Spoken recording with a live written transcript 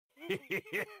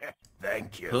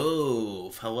Thank you.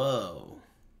 Hove, hello.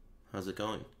 How's it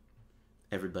going?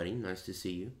 Everybody, nice to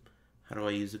see you. How do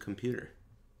I use a computer?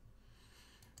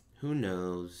 Who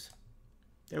knows?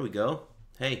 There we go.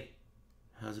 Hey,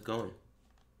 how's it going?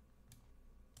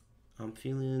 I'm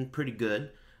feeling pretty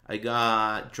good. I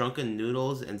got drunken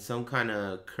noodles and some kind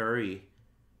of curry.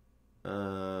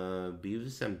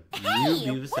 Beavis and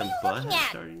Beavis and Butthead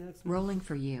starting next month. Rolling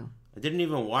for you. I didn't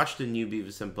even watch the new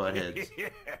Beavis and Buttheads,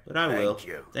 but I will. Thank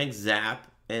you. Thanks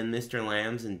Zap and Mr.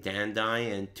 Lambs and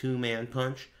Dandai and Two Man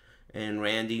Punch and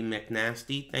Randy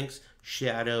McNasty. Thanks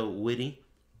Shadow Witty.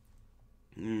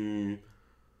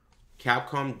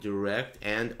 Capcom Direct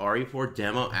and RE4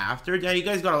 demo after? Yeah, you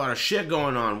guys got a lot of shit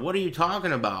going on. What are you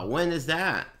talking about? When is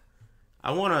that?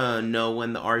 I want to know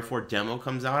when the RE4 demo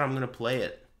comes out. I'm going to play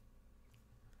it.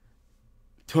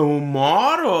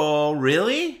 Tomorrow?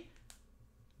 Really?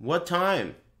 What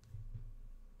time?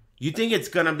 You think it's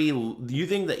going to be... You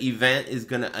think the event is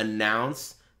going to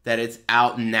announce that it's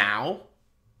out now?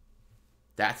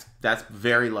 That's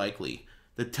very likely.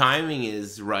 The timing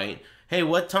is right. Hey,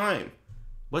 what time?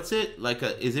 What's it?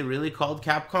 Is it really called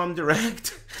Capcom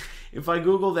Direct? If I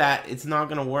Google that, it's not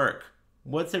going to work.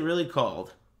 What's it really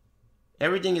called?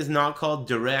 Everything is not called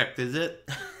Direct, is it?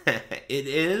 It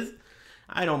is?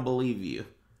 I don't believe you.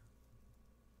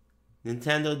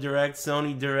 Nintendo Direct,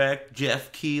 Sony Direct,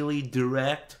 Jeff Keighley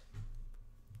Direct.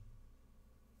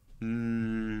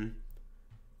 Capcom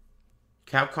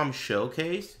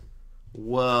Showcase?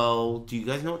 Well, do you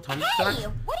guys know what time it starts?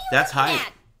 That's hype.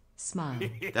 Smile.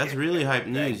 That's really hype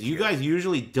news. You guys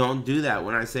usually don't do that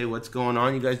when I say what's going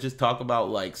on. You guys just talk about,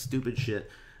 like, stupid shit.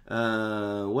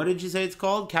 What did you say it's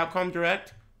called? Capcom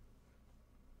Direct?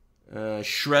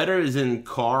 Shredder is in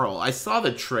Carl. I saw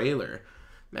the trailer.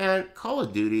 Man, Call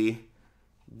of Duty,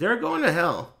 they're going to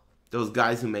hell. Those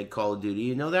guys who make Call of Duty,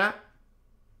 you know that?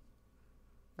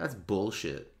 That's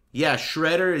bullshit. Yeah,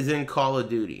 Shredder is in Call of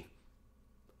Duty.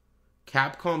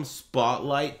 Capcom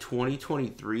Spotlight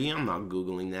 2023? I'm not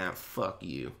Googling that. Fuck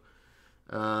you.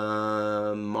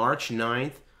 March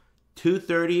 9th,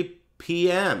 2:30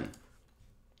 p.m.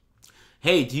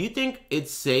 Hey, do you think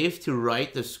it's safe to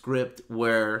write the script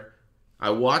where I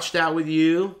watch that with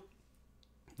you,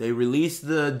 they release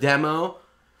the demo,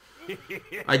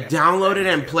 I download it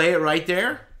and play it right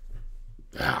there?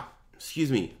 Yeah,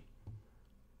 excuse me.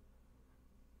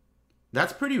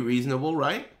 That's pretty reasonable,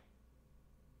 right?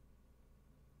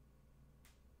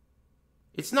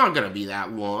 It's not going to be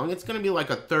that long. It's going to be like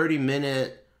a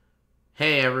 30-minute,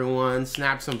 hey, everyone,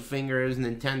 snap some fingers,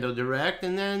 Nintendo Direct,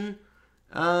 and then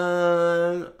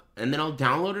I'll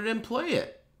download it and play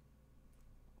it.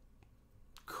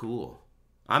 Cool.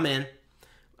 I'm in.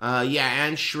 Yeah,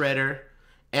 and Shredder.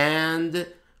 And,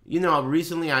 you know,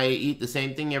 recently I eat the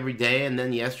same thing every day, and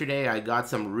then yesterday I got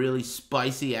some really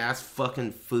spicy-ass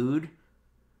fucking food.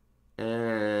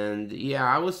 And, yeah,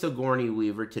 I was Sigourney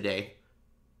Weaver today.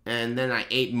 And then I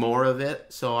ate more of it,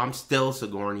 so I'm still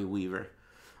Sigourney Weaver.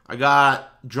 I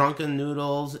got drunken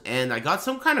noodles, and I got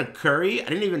some kind of curry. I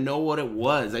didn't even know what it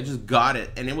was. I just got it,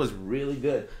 and it was really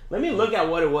good. Let me look at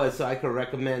what it was so I can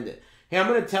recommend it. Hey, I'm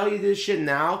going to tell you this shit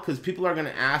now, because people are going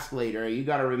to ask later. You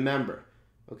got to remember,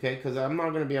 okay? Because I'm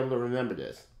not going to be able to remember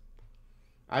this.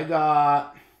 I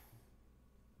got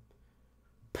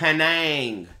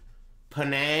Penang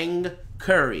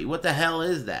curry. What the hell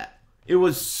is that? It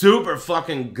was super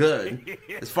fucking good.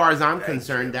 As far as I'm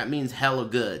concerned, that means hella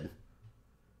good.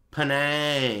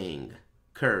 Penang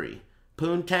curry.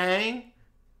 Poontang?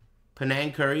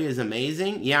 Penang curry is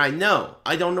amazing? Yeah, I know.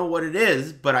 I don't know what it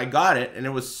is, but I got it, and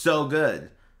it was so good.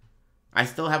 I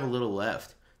still have a little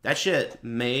left. That shit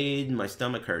made my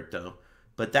stomach hurt, though.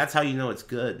 But that's how you know it's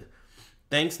good.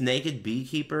 Thanks, Naked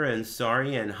Beekeeper and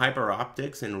Sorry and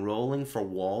Hyperoptics and Rolling for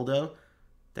Waldo.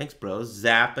 Thanks, bros.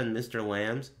 Zap and Mr.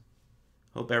 Lambs.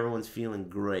 Hope everyone's feeling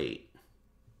great.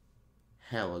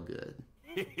 Hella good.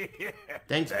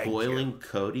 Thanks, Boiling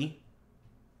Cody.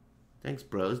 Thanks,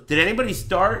 bros. Did anybody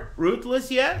start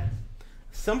Ruthless yet?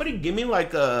 Somebody give me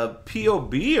like a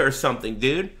POB or something,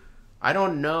 dude. I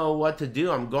don't know what to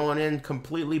do. I'm going in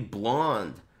completely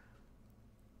blonde.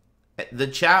 The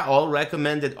chat all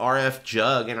recommended RF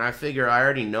Jug, and I figure I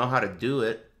already know how to do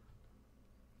it.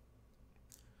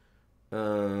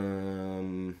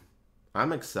 I'm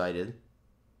excited.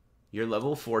 You're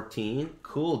level 14?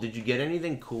 Cool. Did you get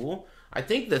anything cool? I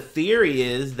think the theory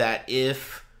is that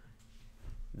if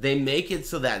they make it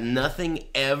so that nothing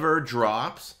ever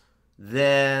drops,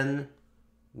 then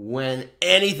when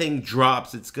anything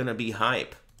drops, it's going to be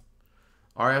hype.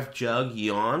 RF Jug,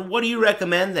 yawn. What do you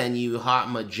recommend then, you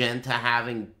hot magenta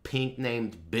having pink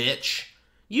named bitch?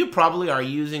 You probably are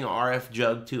using RF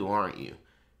Jug too, aren't you?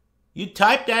 You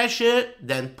typed that shit,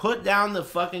 then put down the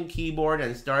fucking keyboard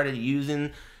and started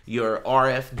using your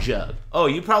RF Jug. Oh,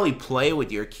 you probably play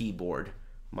with your keyboard.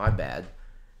 My bad.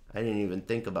 I didn't even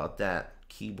think about that.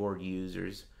 Keyboard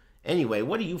users. Anyway,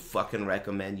 what do you fucking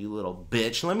recommend, you little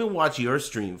bitch? Let me watch your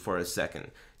stream for a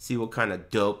second. See what kind of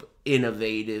dope,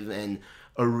 innovative, and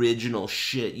original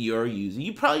shit you're using.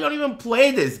 You probably don't even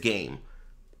play this game.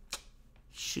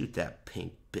 Shoot that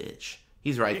pink bitch.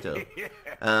 He's right, though.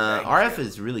 RF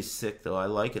is really sick, though. I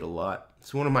like it a lot.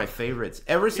 It's one of my favorites.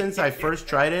 Ever since I first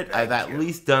tried it, I've at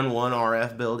least done one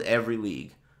RF build every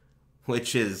league.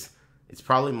 Which is, it's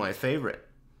probably my favorite.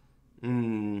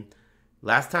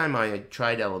 Last time I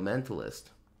tried Elementalist.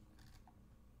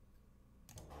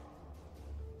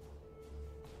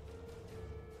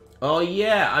 Oh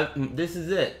yeah, this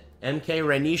is it. MK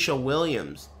Renisha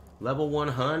Williams. Level 1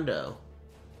 Hondo.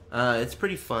 It's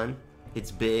pretty fun.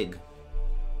 It's big.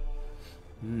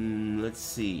 Let's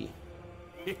see.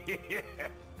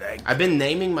 I've been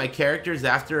naming my characters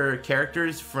after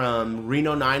characters from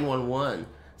Reno 911.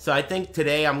 So I think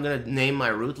today I'm going to name my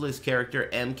Ruthless character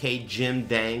MK Jim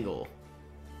Dangle.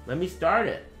 Let me start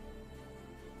it.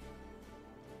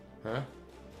 Huh?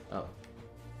 Oh.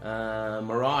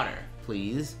 Marauder,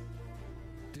 please.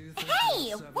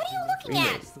 Hey, what are you looking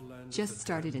at? Just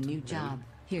started a new job.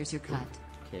 Here's your cut.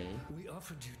 Okay. We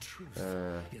offered you truth,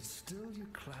 yet still you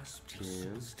clasped your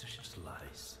superstitious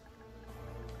lies.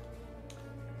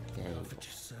 We offered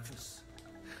you service,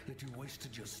 yet you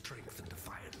wasted your strength in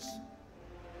defiance.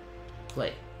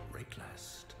 Play. Rate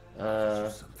last.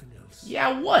 Something else.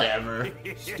 Yeah, whatever.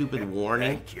 Stupid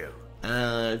warning. Thank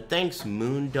you. Thanks,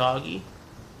 Moon Doggy.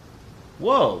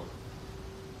 Whoa.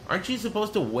 Aren't you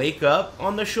supposed to wake up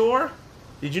on the shore?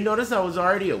 Did you notice I was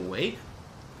already awake?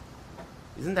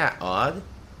 Isn't that odd?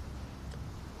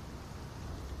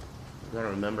 I gotta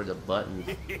remember the buttons.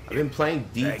 I've been playing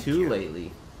D2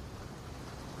 lately.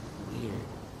 Weird.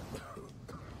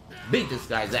 Beat this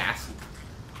guy's ass.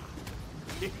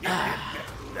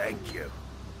 Thank you.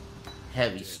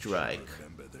 Heavy strike.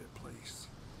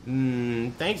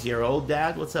 Thanks, your old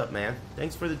dad. What's up, man?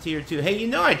 Thanks for the tier 2. Hey, you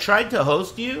know, I tried to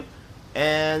host you,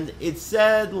 and it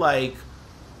said, like,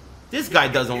 this guy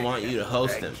doesn't want you to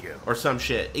host him, or some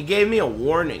shit. It gave me a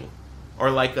warning,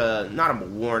 or like a, not a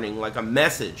warning, like a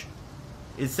message.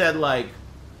 It said, like,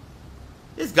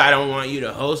 this guy don't want you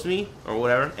to host me, or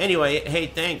whatever. Anyway, hey,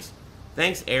 thanks.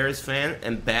 Thanks, Aris fan,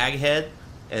 and Baghead,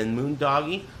 and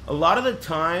Moondoggy. A lot of the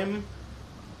time,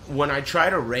 when I try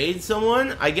to raid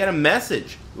someone, I get a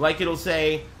message. Like, it'll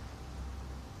say,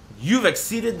 you've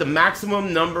exceeded the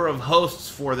maximum number of hosts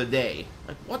for the day.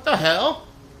 Like, what the hell?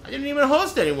 I didn't even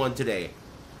host anyone today.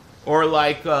 Or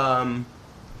like, yeah,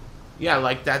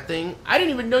 like that thing. I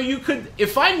didn't even know you could,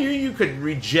 if I knew you could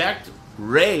reject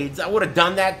raids, I would have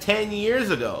done that 10 years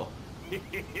ago.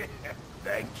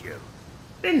 Thank you.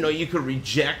 I didn't know you could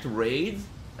reject raids.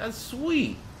 That's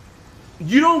sweet.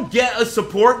 You don't get a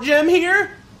support gem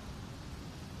here?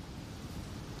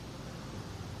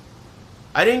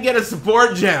 I didn't get a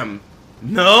support gem.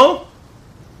 No?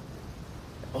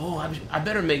 Oh, I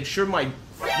better make sure my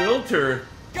filter...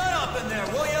 Get up in there,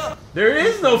 will ya? There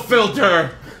is no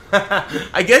filter!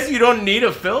 I guess you don't need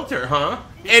a filter, huh?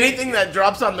 Anything that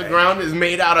drops on the ground is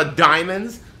made out of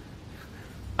diamonds.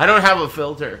 I don't have a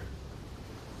filter.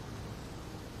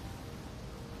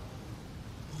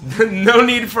 No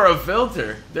need for a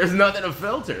filter. There's nothing to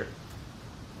filter.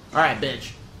 Alright,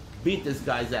 bitch. Beat this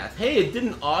guy's ass. Hey, it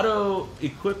didn't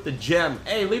auto-equip the gem.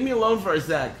 Hey, leave me alone for a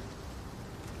sec.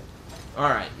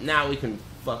 Alright, now we can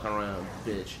fuck around,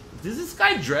 bitch. Is this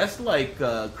guy dressed like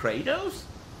Kratos?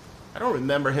 I don't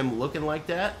remember him looking like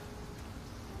that.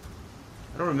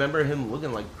 I don't remember him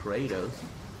looking like Kratos.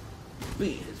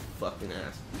 Beat his fucking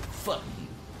ass. Fuck you.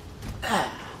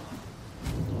 Ah.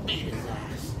 Beat his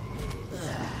ass.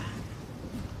 Ah.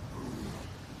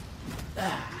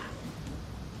 Ah.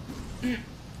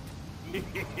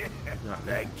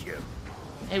 Thank you.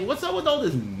 Hey, what's up with all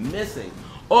this missing?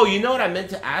 Oh, you know what I meant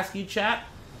to ask you, chat?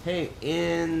 Hey,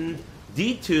 in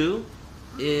D2,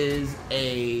 is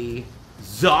a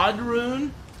Zod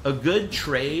rune a good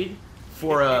trade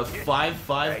for a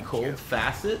 5/5 cold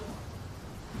facet?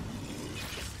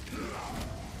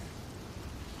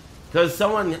 Because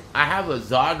I have a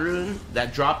Zod rune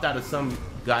that dropped out of some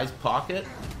guy's pocket,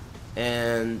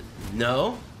 and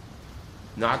no,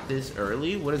 not this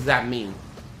early. What does that mean?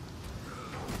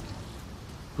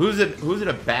 Who's it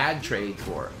a bad trade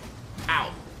for?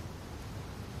 Ow.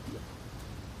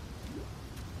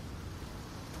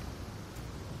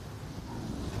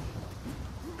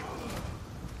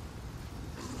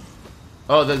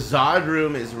 Oh, the Zod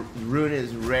rune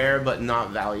is rare but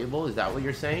not valuable. Is that what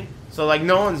you're saying? So like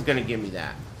no one's gonna give me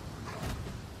that.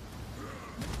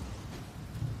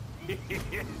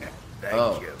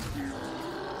 Thank you.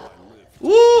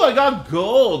 Ooh, I got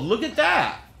gold. Look at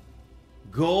that.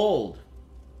 Gold.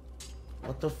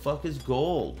 What the fuck is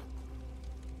gold?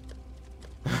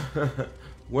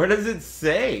 Where does it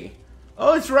say?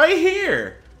 Oh, it's right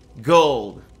here.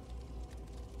 Gold.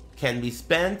 Can be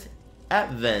spent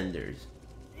at vendors.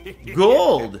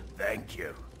 Gold. Thank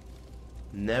you.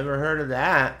 Never heard of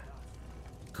that.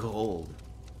 Gold.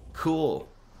 Cool.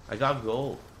 I got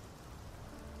gold.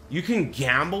 You can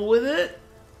gamble with it?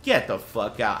 Get the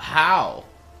fuck out. How?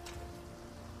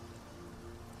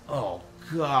 Oh,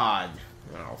 God.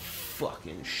 Oh,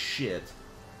 fucking shit.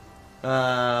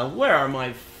 Where are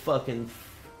my fucking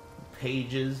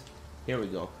pages? Here we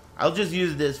go. I'll just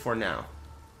use this for now.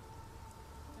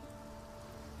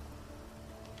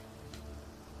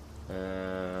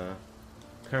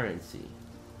 Currency.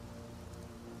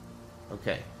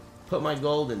 Okay. Put my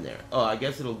gold in there. Oh, I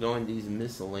guess it'll go in these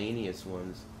miscellaneous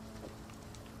ones.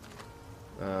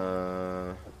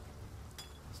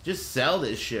 Just sell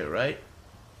this shit, right?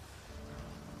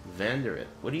 Vendor it.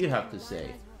 What do you have to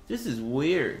say? This is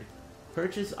weird.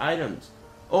 Purchase items.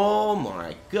 Oh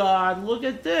my god, look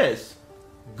at this.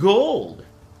 Gold.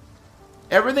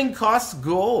 Everything costs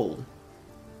gold.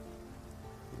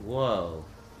 Whoa.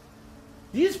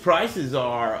 These prices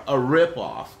are a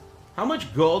ripoff. How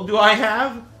much gold do I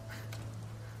have?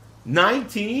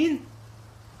 19?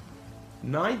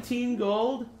 19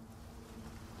 gold?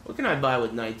 What can I buy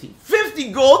with 19?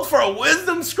 50 gold for a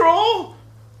wisdom scroll?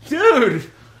 Dude,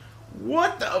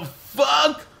 what the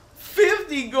fuck?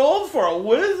 50 gold for a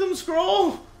wisdom scroll?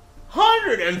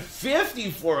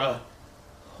 150 for a...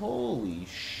 Holy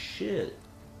shit.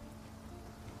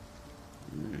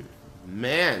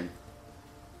 Man.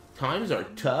 Times are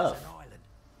tough.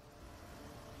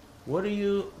 What do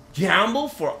you... Gamble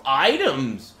for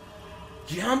items?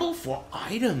 Gamble for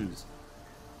items.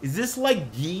 Is this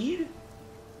like Geed?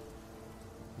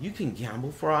 You can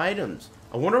gamble for items.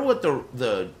 I wonder what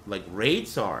the like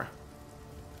rates are.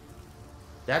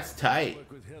 That's tight.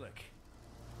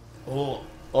 Oh,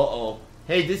 uh-oh.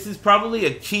 Hey, this is probably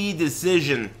a key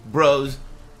decision, bros.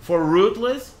 For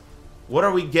Ruthless, what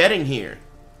are we getting here?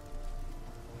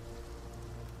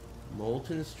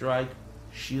 Molten Strike,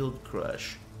 Shield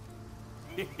Crush.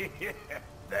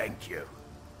 Thank you.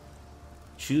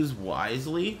 Choose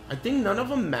wisely? I think none of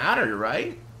them matter,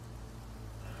 right?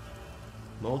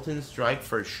 Molten Strike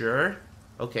for sure.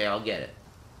 Okay, I'll get it.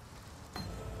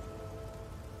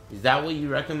 Is that what you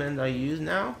recommend I use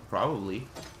now? Probably.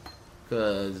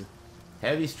 Because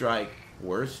Heavy Strike,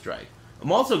 Worst Strike.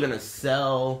 I'm also going to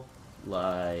sell,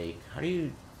 like... How do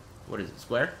you... What is it?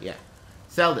 Square? Yeah.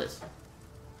 Sell this.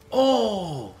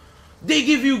 Oh! They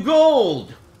give you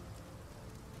gold!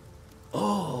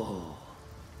 Oh.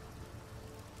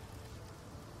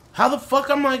 How the fuck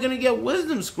am I gonna get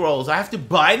wisdom scrolls? I have to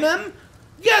buy them?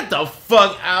 Get the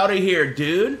fuck out of here,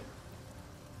 dude.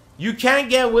 You can't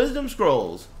get wisdom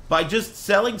scrolls by just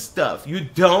selling stuff. You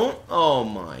don't? Oh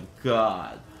my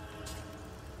god.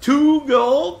 2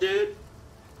 gold, dude?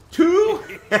 2?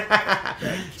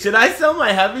 Should I sell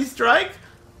my heavy strike?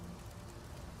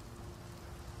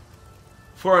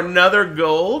 For another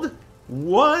gold?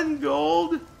 1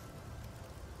 gold?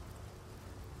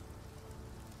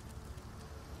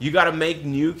 You gotta make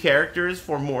new characters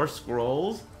for more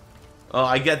scrolls? Oh,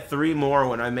 I get 3 more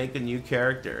when I make a new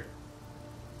character.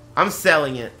 I'm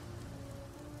selling it.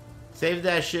 Save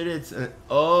that shit, it's...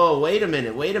 Oh, wait a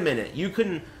minute. You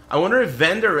can... I wonder if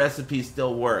vendor recipes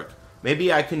still work.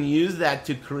 Maybe I can use that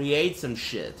to create some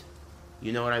shit.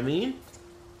 You know what I mean?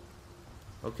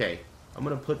 Okay, I'm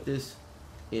gonna put this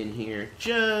in here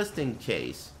just in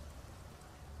case.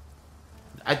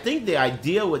 I think the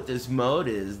idea with this mode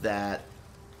is that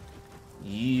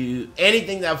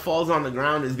anything that falls on the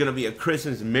ground is gonna be a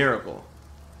Christmas miracle.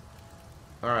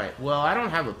 Alright, well, I don't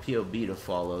have a POB to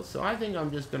follow, so I think I'm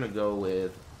just gonna go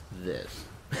with this.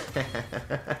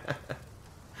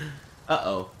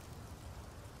 Uh-oh.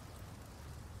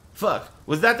 Fuck,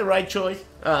 was that the right choice?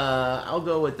 I'll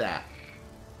go with that.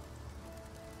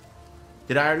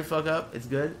 Did I already fuck up? It's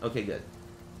good? Okay, good.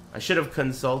 I should have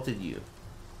consulted you.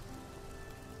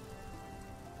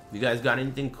 You guys got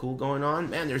anything cool going on?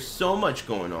 Man, there's so much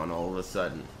going on all of a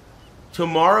sudden.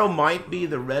 Tomorrow might be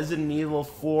the Resident Evil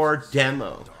 4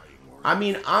 demo. I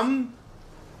mean, I'm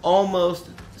almost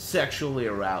sexually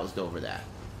aroused over that.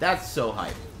 That's so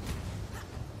hype.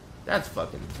 That's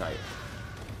fucking tight.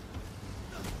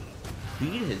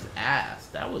 Beat his ass.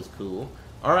 That was cool.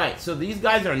 Alright, so these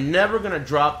guys are never gonna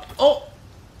drop... Oh!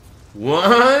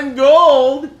 1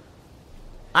 gold.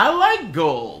 I like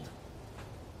gold.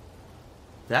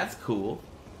 That's cool.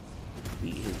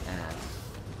 Beat his ass.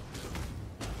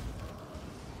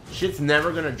 Shit's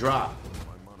never gonna drop.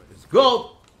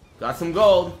 Gold. Got some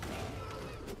gold.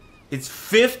 It's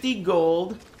 50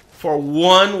 gold for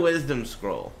 1 wisdom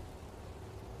scroll.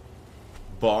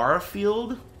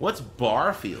 Barfield? What's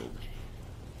Barfield?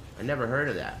 I never heard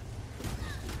of that.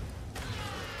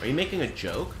 Are you making a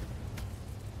joke?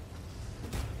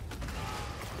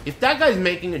 If that guy's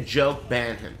making a joke,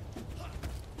 ban him.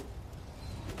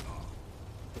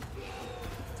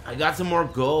 I got some more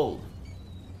gold.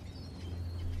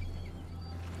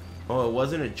 Oh, it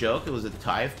wasn't a joke? It was a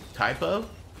typo?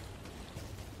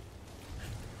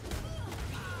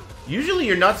 Usually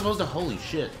you're not supposed to... Holy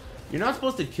shit. You're not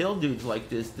supposed to kill dudes like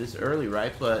this early,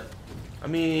 right? But, I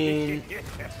mean...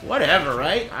 Whatever,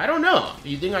 right? I don't know. Do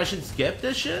you think I should skip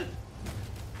this shit?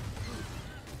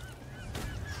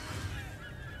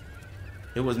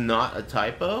 It was not a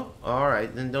typo?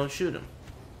 Alright, then don't shoot him.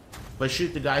 But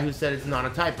shoot the guy who said it's not a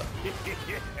typo.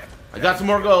 I got some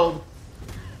more gold.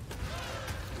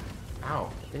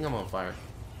 Ow, I think I'm on fire.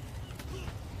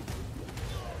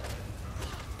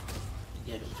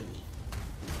 Get him to me.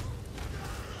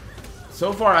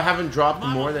 So far, I haven't dropped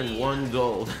more than 1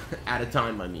 gold at a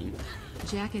time, I mean.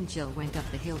 Jack and Jill went up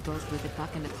the hill both with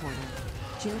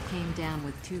 $1.25. Jill came down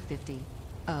with $2.50.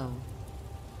 Oh.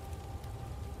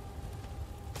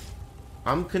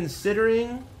 I'm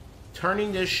considering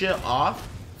turning this shit off,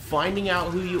 finding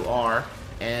out who you are,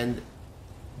 and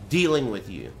dealing with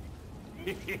you.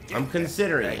 I'm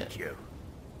considering it. Thank you.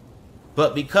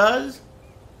 But because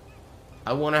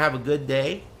I want to have a good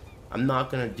day, I'm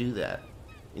not going to do that.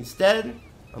 Instead,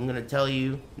 I'm going to tell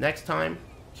you next time,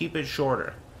 keep it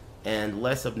shorter and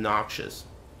less obnoxious.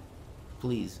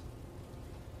 Please.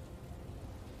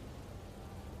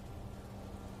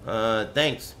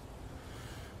 Thanks.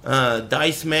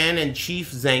 Dice Man and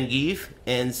Chief Zangief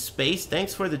and Space,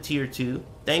 thanks for the tier 2.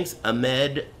 Thanks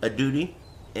Ahmed Adudi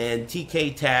and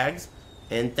TK Tags.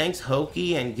 And thanks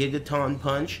Hokey and Gigaton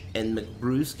Punch and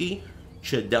McBrewski,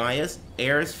 Chadias,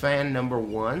 Aris fan number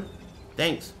 1.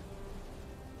 Thanks.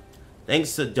 Thanks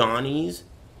Sadonis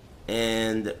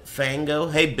and Fango.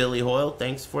 Hey Billy Hoyle,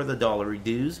 thanks for the $1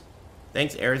 dues.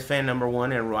 Thanks Aris fan number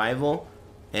 1 and Rival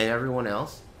and everyone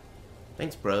else.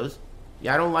 Thanks bros.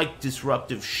 Yeah, I don't like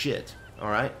disruptive shit,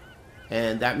 alright?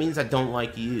 And that means I don't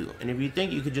like you. And if you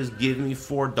think you could just give me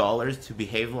 $4 to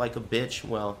behave like a bitch,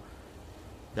 well,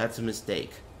 that's a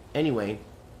mistake. Anyway,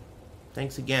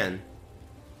 thanks again.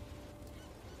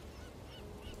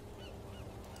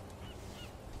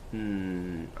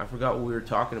 I forgot what we were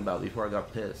talking about before I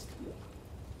got pissed.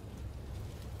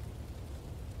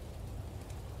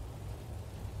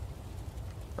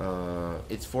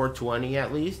 It's 420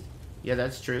 at least? Yeah,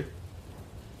 that's true.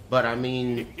 But I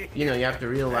mean, you know, you have to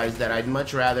realize that I'd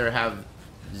much rather have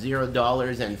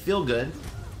 $0 and feel good.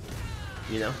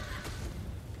 You know?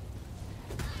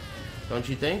 Don't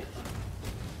you think?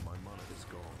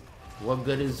 What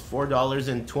good is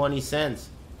 $4.20?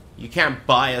 You can't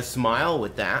buy a smile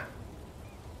with that.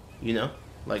 You know?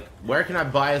 Like, where can I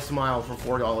buy a smile for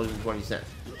 $4.20?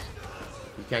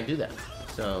 You can't do that.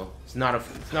 So, it's not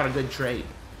a good trade.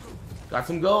 Got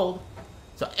some gold.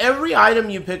 So every item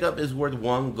you pick up is worth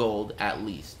 1 gold at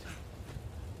least.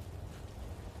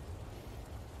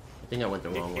 I think I went the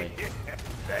wrong way.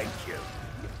 Thank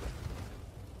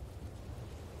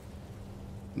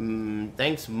you.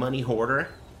 Thanks, Money Hoarder.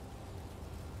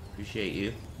 Appreciate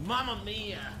you. Mamma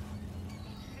mia!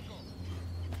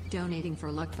 Donating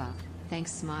for luck buff.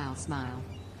 Thanks, smile, smile.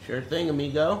 Sure thing,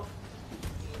 amigo.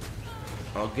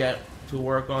 I'll get to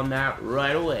work on that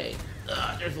right away.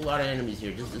 There's a lot of enemies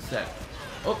here. Just a sec.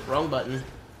 Oh, wrong button.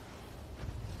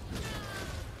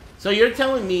 So you're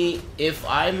telling me if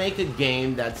I make a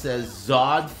game that says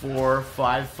Zod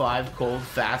 455 Cold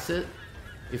Facet,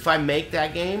 if I make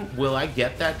that game, will I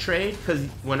get that trade? Because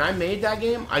when I made that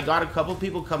game, I got a couple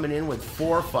people coming in with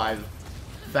 4 or 5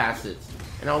 facets.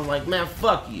 And I was like, man,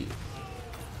 fuck you.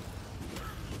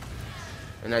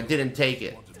 And I didn't take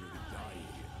it.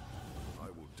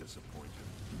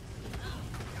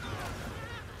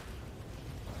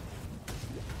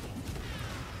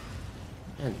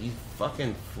 Man, these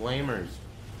fucking flamers.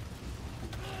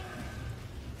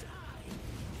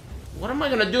 What am I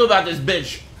gonna do about this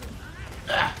bitch?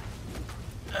 Take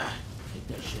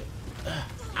that shit.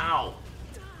 Ow.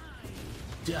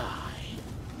 Die.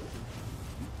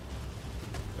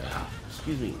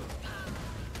 Excuse me.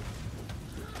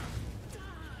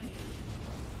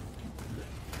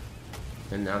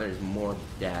 And now there's more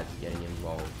dads getting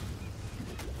involved.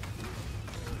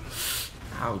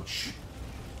 Ouch.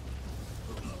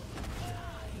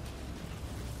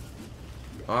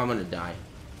 Oh, I'm gonna die.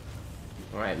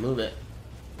 Alright, move it.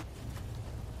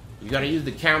 You gotta use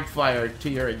the campfire to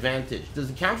your advantage. Does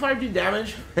the campfire do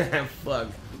damage? Fuck.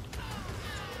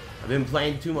 I've been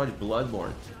playing too much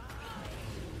Bloodborne.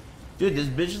 Dude, this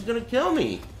bitch is gonna kill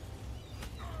me.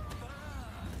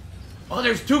 Oh,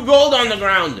 there's 2 gold on the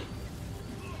ground.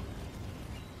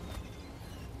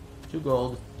 2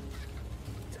 gold.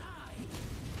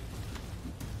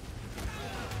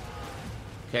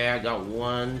 Okay, I got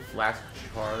 1 flask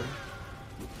charge.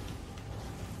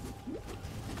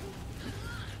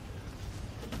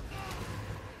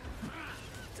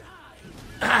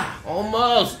 Ah,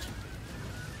 almost.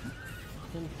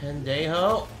 Fucking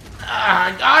pendejo. Ah,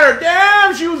 I got her.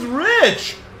 Damn, she was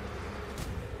rich.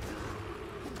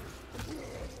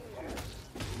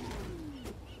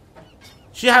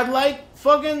 She had like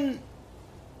fucking...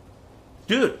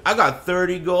 Dude, I got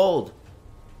 30 gold.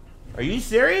 Are you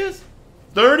serious?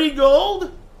 30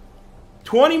 gold?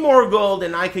 20 more gold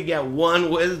and I could get 1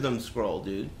 wisdom scroll,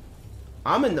 dude.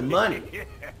 I'm in the money.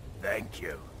 Thank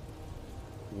you.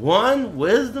 1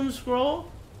 wisdom scroll?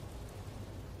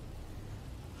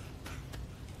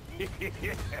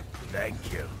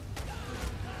 Thank you.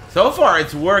 So far,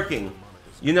 it's working.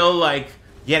 You know, like,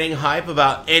 getting hype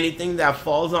about anything that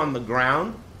falls on the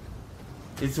ground?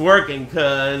 It's working,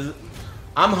 because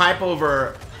I'm hype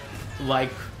over,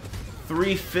 like,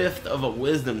 3/5 of a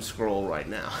wisdom scroll right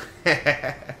now.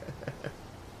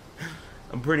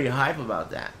 I'm pretty hype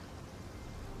about that.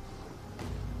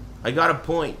 I got a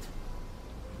point.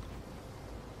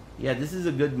 Yeah, this is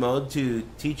a good mode to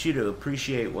teach you to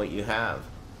appreciate what you have.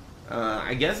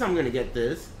 I guess I'm gonna get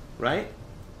this, right?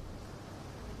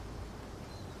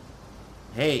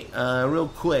 Hey, real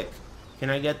quick, can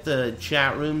I get the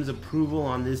chat room's approval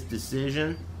on this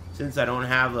decision? Since I don't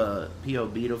have a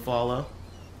POB to follow.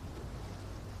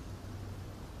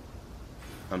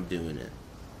 I'm doing it.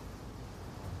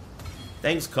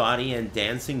 Thanks, Cotty and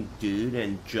Dancing Dude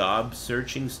and Job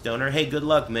Searching Stoner. Hey, good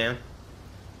luck, man.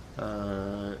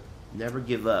 Never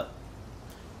give up.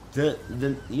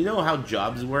 You know how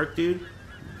jobs work, dude?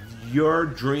 Your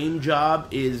dream job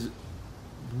is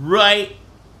right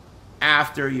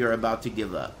after you're about to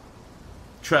give up.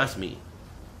 Trust me.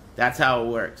 That's how it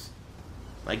works.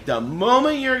 Like, the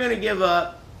moment you're gonna give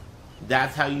up,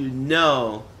 that's how you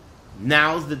know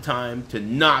now's the time to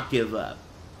not give up.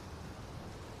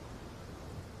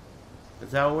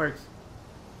 That's how it works.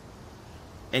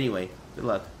 Anyway, good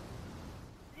luck.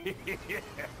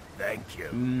 Thank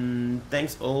you.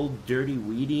 Thanks, old dirty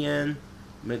Weedian,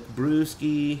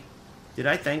 McBrewski. Did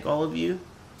I thank all of you?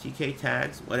 TK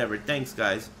tags, whatever. Thanks,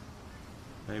 guys.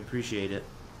 I appreciate it.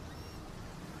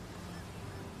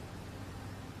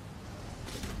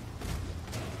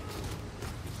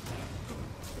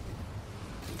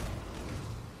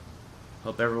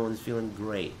 Hope everyone's feeling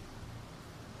great.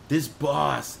 This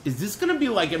boss, is this gonna be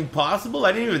like impossible?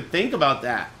 I didn't even think about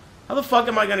that. How the fuck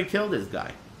am I gonna kill this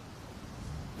guy?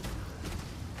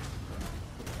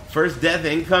 First death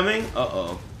incoming?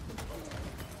 Uh-oh.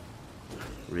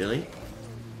 Really?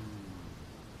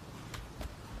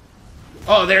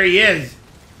 Oh, there he is!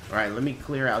 Alright, let me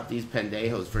clear out these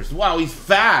pendejos first. Wow, he's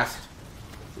fast!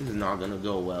 This is not gonna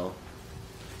go well.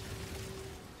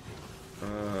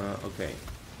 Okay.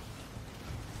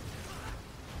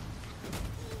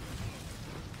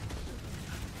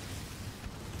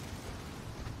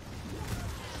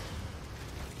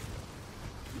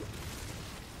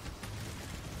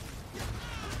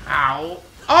 Ow!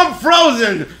 I'm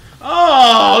frozen!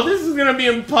 Oh, this is gonna be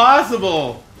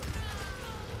impossible!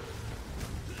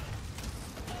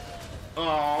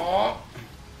 Oh.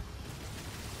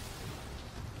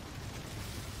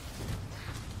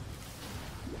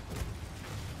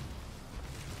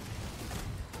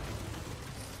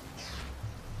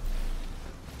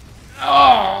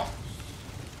 Oh.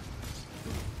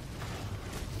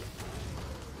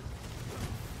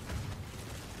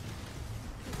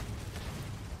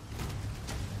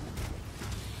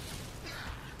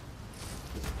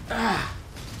 Ah,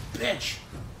 bitch.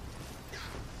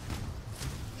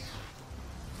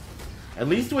 At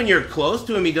least when you're close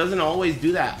to him, he doesn't always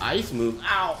do that ice move.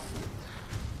 Ow!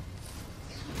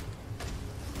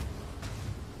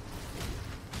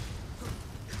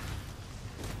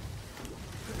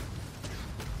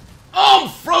 Oh, I'm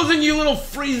frozen, you little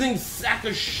freezing sack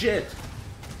of shit!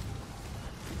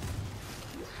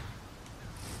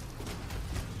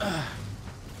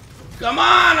 Come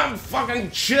on, I'm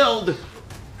fucking chilled!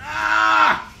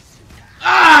 Ah!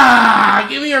 Ah!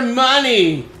 Give me your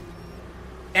money!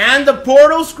 And the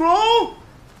portal scroll?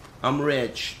 I'm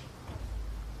rich.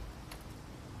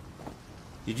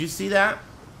 Did you see that?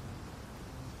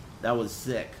 That was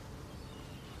sick.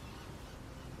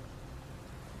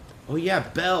 Oh yeah,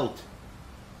 belt.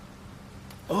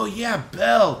 Oh yeah,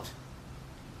 belt.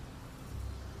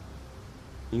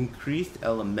 Increased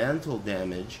elemental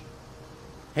damage.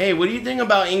 Hey, what do you think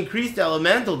about increased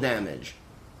elemental damage?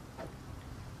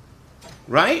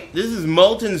 Right? This is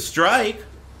Molten Strike.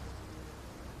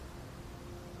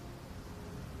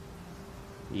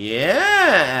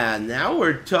 Yeah, now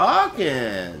we're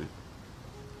talking.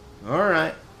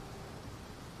 Alright.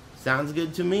 Sounds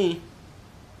good to me.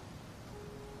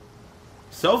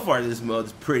 So far, this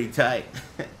mode's pretty tight.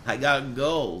 I got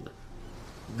gold.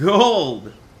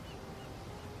 Gold!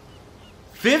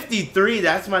 53,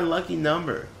 that's my lucky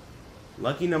number.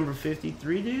 Lucky number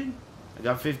 53, dude. I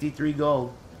got 53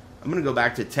 gold. I'm gonna go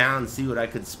back to town and see what I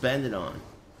could spend it on.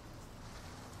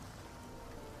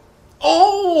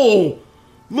 Oh!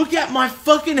 Look at my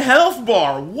fucking health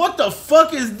bar! What the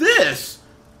fuck is this?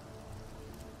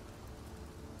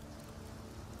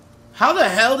 How the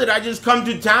hell did I just come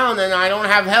to town and I don't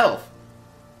have health?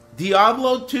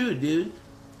 Diablo 2, dude.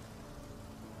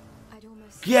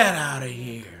 Get out of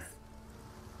here.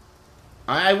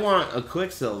 I want a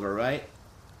Quicksilver, right?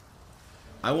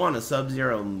 I want a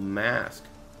Sub-Zero mask.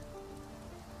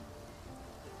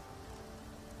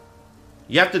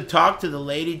 You have to talk to the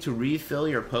lady to refill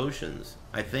your potions,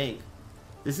 I think.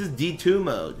 This is D2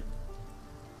 mode.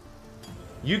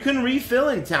 You can refill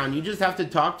in town, you just have to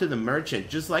talk to the merchant,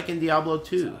 just like in Diablo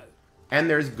 2. And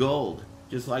there's gold,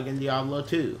 just like in Diablo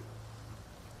 2.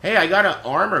 Hey, I got an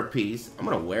armor piece. I'm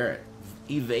gonna wear it.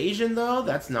 Evasion, though?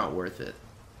 That's not worth it.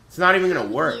 It's not even gonna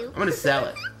work. I'm gonna sell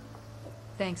it.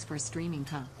 Thanks for streaming,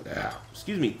 Cuh. Yeah.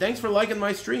 Excuse me. Thanks for liking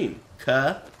my stream,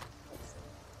 Cuh.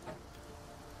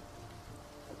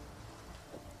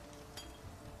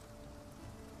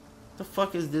 The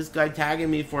fuck is this guy tagging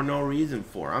me for no reason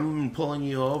for? I'm pulling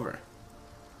you over.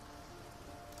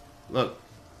 Look,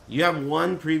 you have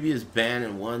one previous ban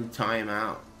and one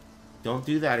timeout. Don't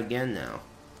do that again now.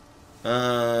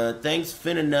 Thanks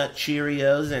Finanut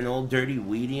Cheerios and Old Dirty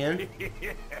Weedian.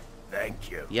 Thank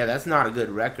you. Yeah, that's not a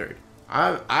good record.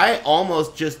 I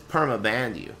almost just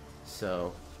perma-banned you.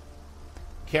 So,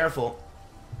 careful.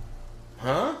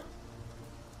 Huh?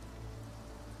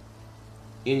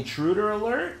 Intruder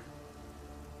alert?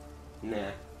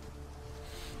 Nah.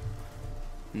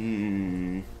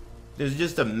 There's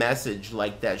just a message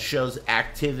like that shows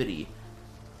activity.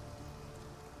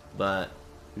 But,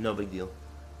 no big deal.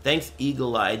 Thanks,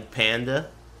 Eagle-Eyed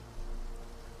Panda.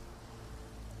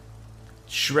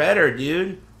 Shredder,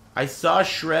 dude. I saw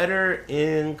Shredder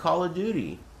in Call of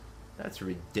Duty. That's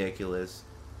ridiculous.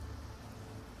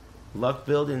 Luck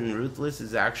build in Ruthless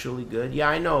is actually good. Yeah,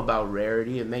 I know about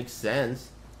rarity. It makes sense.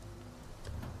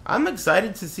 I'm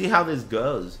excited to see how this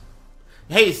goes.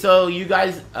 Hey, so you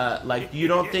guys, like, you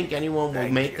don't think anyone will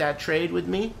make that trade with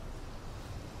me?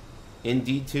 In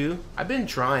D2? I've been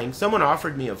trying. Someone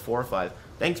offered me a 4-5.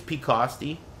 Thanks,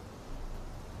 Picosti.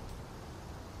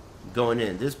 Going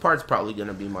in. This part's probably going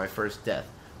to be my first death.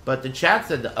 But the chat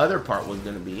said the other part was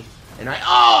going to be. And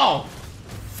oh!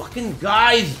 Fucking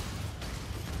guys!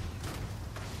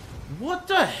 What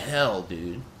the hell,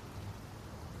 dude?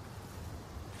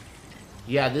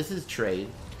 Yeah, this is trade.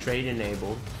 Trade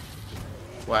enabled.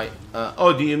 Why?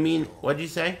 Oh, do you mean... What'd you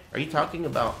say? Are you talking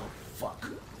about... Oh, fuck.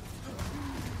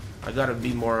 I gotta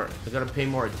be more... I gotta pay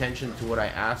more attention to what I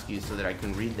ask you so that I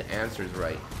can read the answers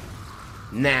right.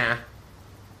 Nah.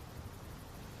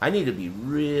 I need to be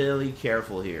really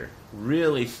careful here.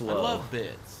 Really slow. I love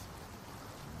bits.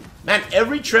 Man,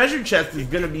 every treasure chest is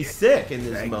gonna be sick in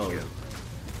this mode.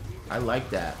 I like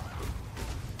that.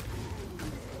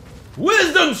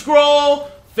 Wisdom scroll!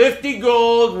 50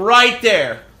 gold right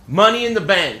there. Money in the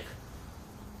bank.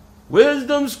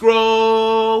 Wisdom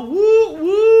scroll! Woo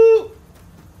woo!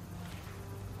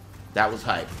 That was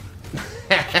hype.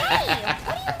 Hey, what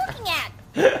are you looking at?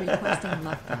 Requesting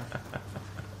luck buff.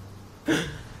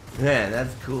 Man,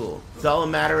 that's cool. It's all a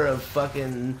matter of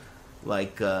fucking,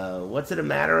 like, what's it a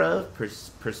matter of?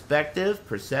 Perspective?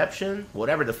 Perception?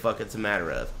 Whatever the fuck it's a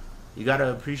matter of. You gotta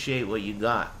appreciate what you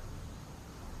got.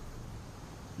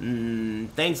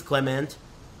 Thanks, Clement.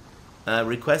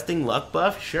 Requesting luck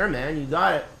buff? Sure, man, you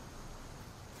got it.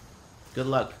 Good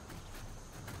luck.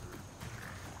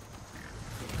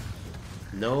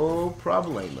 No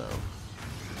problemo.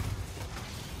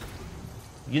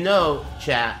 You know,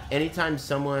 chat, anytime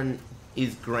someone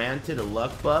is granted a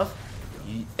luck buff,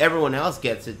 everyone else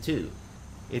gets it too.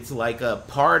 It's like a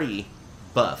party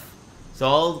buff.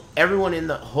 So everyone in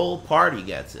the whole party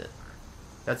gets it.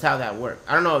 That's how that works.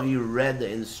 I don't know if you read the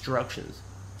instructions,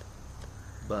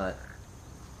 but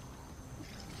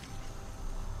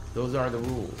Those are the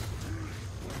rules.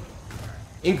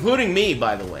 Including me,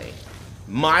 by the way.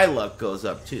 My luck goes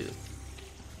up too.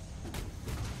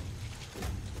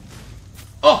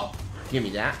 Oh! Give me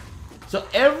that. So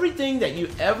everything that you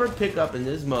ever pick up in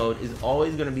this mode is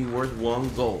always going to be worth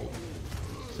 1 gold.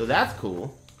 So that's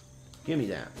cool. Give me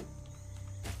that.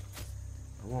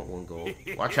 I want 1 gold.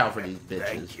 Watch out for these bitches.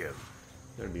 Thank you.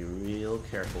 Gotta be real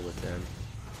careful with them.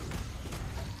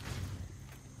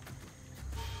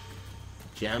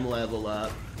 Gem level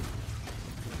up.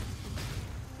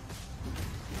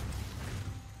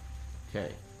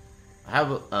 Okay. I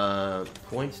have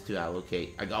points to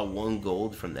allocate. I got 1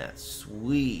 gold from that.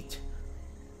 Sweet.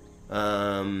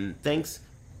 Thanks,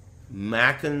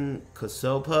 Macon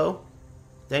Kosopo.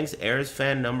 Thanks, Aris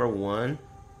fan number 1.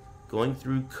 Going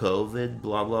through COVID,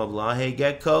 blah blah blah. Hey,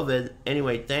 get COVID.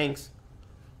 Anyway, thanks.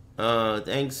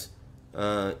 Thanks,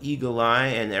 Eagle Eye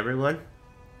and everyone.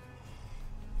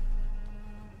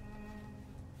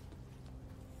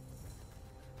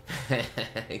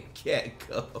 Get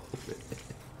COVID.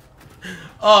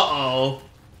 Uh-oh.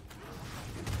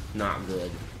 Not good.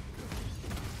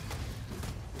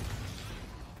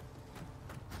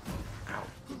 Ow.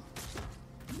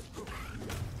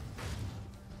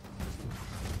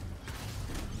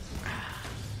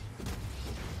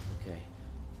 Okay.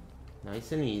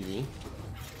 Nice and easy.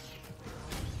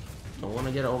 Don't want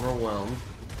to get overwhelmed.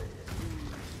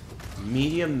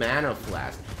 Medium mana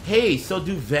flask. Hey, so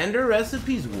do vendor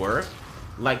recipes work?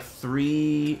 Like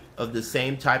 3 of the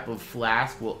same type of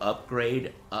flask will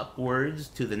upgrade upwards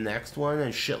to the next one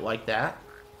and shit like that?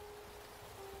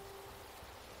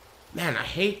 Man, I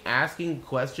hate asking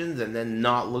questions and then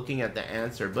not looking at the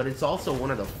answer, but it's also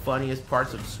one of the funniest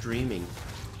parts of streaming.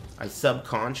 I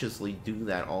subconsciously do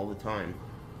that all the time.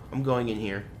 I'm going in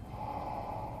here.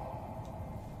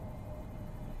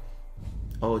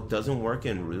 Oh, it doesn't work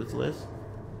in Ruthless?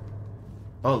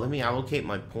 Oh, let me allocate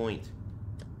my point.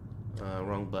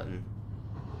 Wrong button.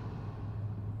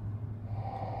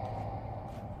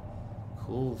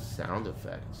 Cool sound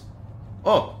effects.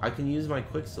 Oh, I can use my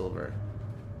Quicksilver.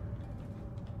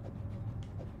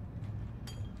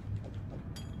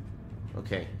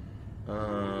 Okay.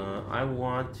 I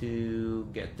want to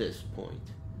get this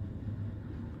point.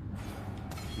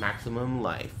 Maximum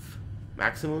life.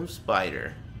 Maximum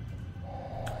spider.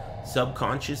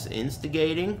 Subconscious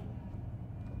instigating.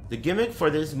 The gimmick for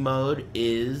this mode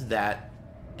is that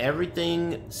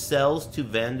everything sells to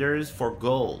vendors for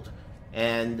gold.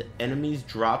 And enemies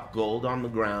drop gold on the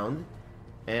ground.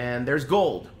 And there's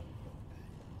gold.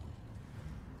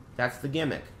 That's the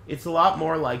gimmick. It's a lot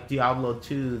more like Diablo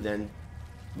 2 than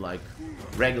like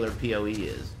regular PoE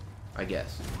is, I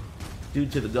guess. Due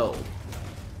to the gold.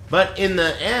 But in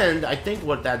the end, I think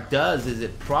what that does is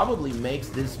it probably makes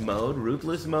this mode,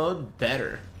 Ruthless mode,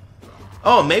 better.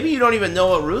 Oh, maybe you don't even know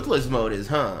what Ruthless mode is,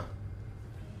 huh?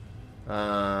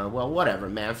 Well, whatever,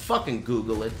 man. Fucking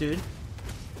Google it, dude.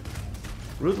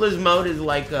 Ruthless mode is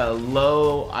like a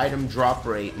low item drop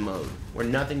rate mode, where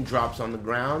nothing drops on the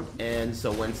ground, and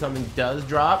so when something does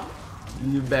drop,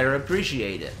 you better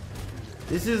appreciate it.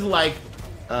 This is like,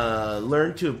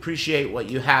 learn to appreciate what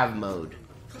you have mode.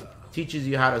 Teaches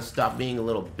you how to stop being a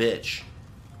little bitch.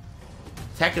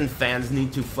 Tekken fans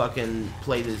need to fucking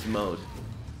play this mode.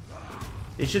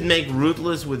 They should make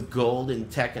Ruthless with gold in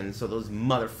Tekken so those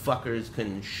motherfuckers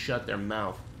can shut their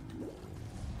mouth.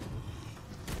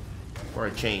 For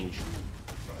a change.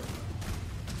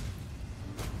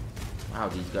 Wow,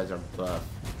 these guys are buff.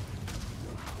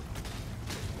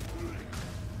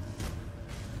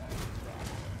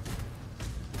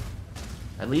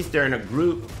 At least they're in a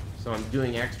group, so I'm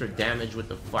doing extra damage with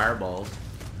the fireballs.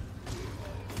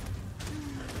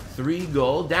 3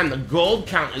 gold? Damn, the gold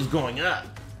count is going up.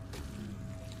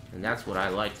 And that's what I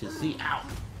like to see. Ow!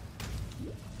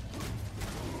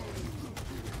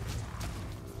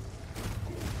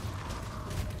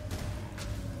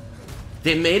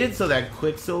 They made it so that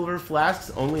Quicksilver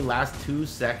flasks only last 2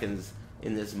 seconds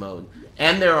in this mode.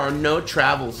 And there are no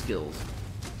travel skills.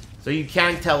 So you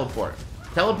can't teleport.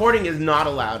 Teleporting is not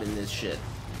allowed in this shit.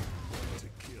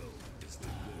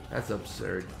 That's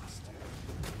absurd.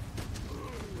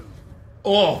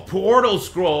 Oh, portal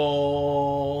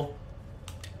scroll!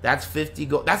 That's 50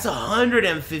 gold. That's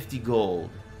 150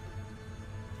 gold.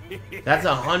 That's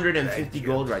 150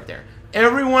 gold right there.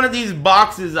 Every one of these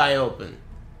boxes I open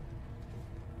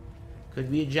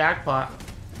could be a jackpot.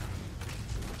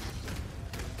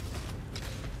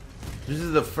 This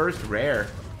is the first rare.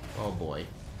 Oh boy.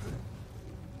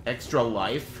 Extra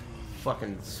life.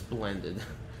 Fucking splendid.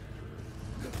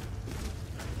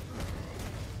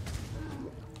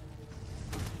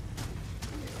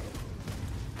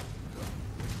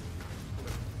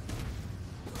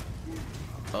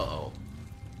 Uh-oh.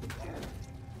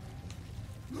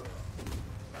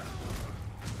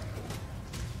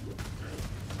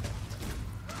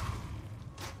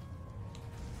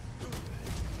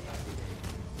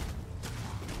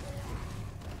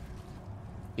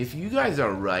 If you guys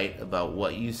are right about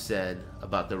what you said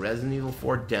about the Resident Evil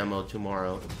 4 demo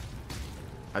tomorrow,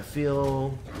 I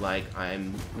feel like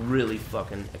I'm really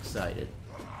fucking excited.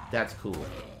 That's cool.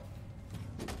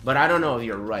 But I don't know if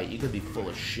you're right. You could be full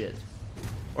of shit.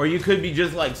 Or you could be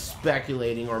just like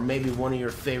speculating, or maybe one of your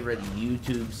favorite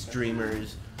YouTube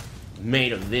streamers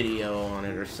made a video on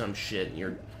it or some shit and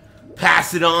you're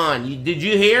pass it on. Did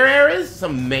you hear, Aris?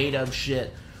 Some made up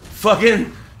shit.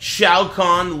 Fucking Shao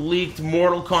Kahn leaked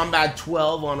Mortal Kombat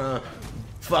 12 on a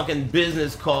fucking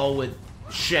business call with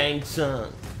Shang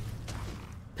Tsung.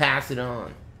 Pass it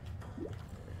on.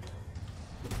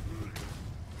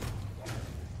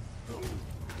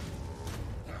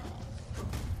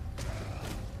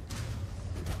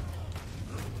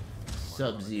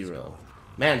 Sub-Zero.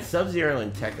 Man, Sub-Zero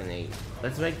and Tekken 8.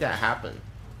 Let's make that happen.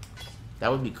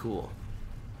 That would be cool.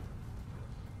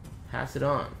 Pass it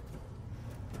on.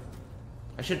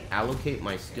 I should allocate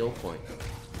my skill point.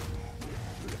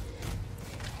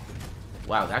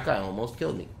 Wow, that guy almost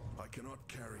killed me. I cannot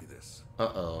carry this.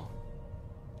 Uh-oh.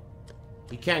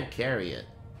 You can't carry it.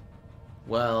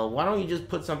 Well, why don't you just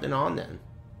put something on then?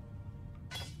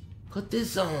 Put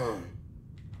this on.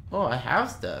 Oh, I have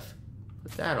stuff.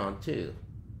 Put that on too.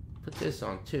 Put this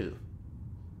on too.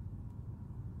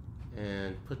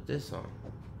 And put this on.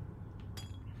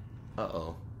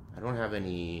 Uh-oh. I don't have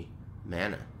any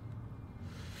mana.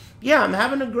 Yeah, I'm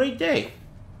having a great day.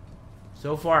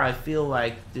 So far, I feel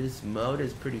like this mode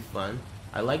is pretty fun.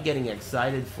 I like getting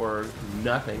excited for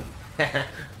nothing.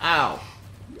 Ow.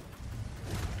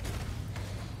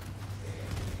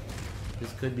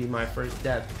 This could be my first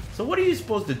death. So what are you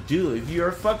supposed to do if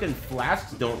your fucking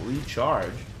flasks don't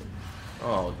recharge?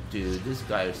 Oh, dude, this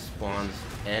guy spawns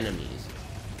enemies.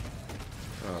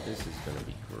 Oh, this is gonna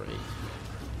be great.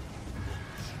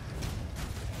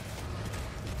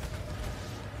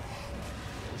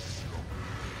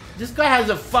 This guy has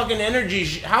a fucking energy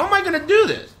how am I gonna do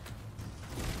this?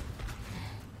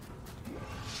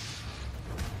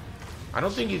 I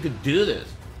don't think you could do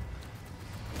this.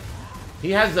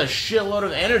 He has a shitload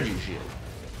of energy shield.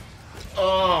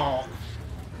 Oh.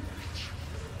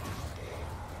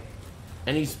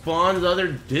 And he spawns other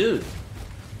dudes.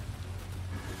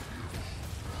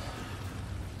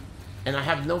 And I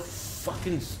have no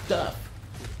fucking stuff.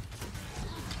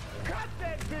 Cut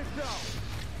that bitch.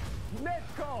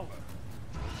 Let's go.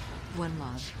 One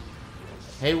love.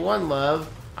 Hey, One Love.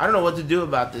 I don't know what to do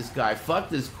about this guy. Fuck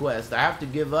this quest. I have to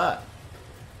give up.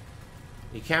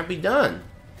 It can't be done.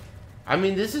 I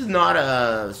mean, this is not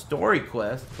a story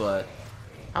quest, but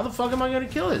how the fuck am I gonna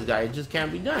kill this guy? It just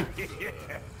can't be done.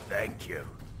 Thank you.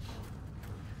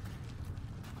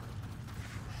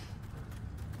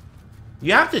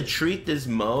 You have to treat this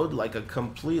mode like a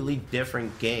completely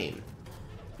different game.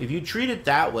 If you treat it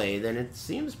that way, then it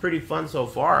seems pretty fun so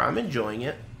far. I'm enjoying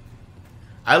it.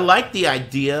 I like the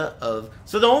idea of...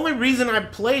 So the only reason I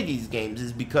play these games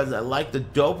is because I like the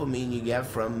dopamine you get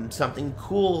from something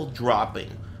cool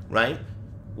dropping, right?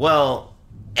 Well,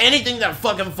 anything that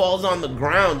fucking falls on the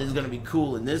ground is gonna be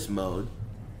cool in this mode.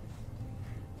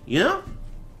 You know?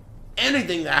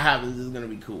 Anything that happens is gonna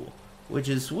be cool, which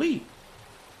is sweet.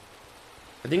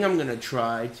 I think I'm gonna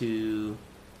try to,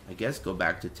 I guess, go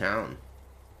back to town.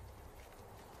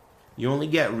 You only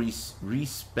get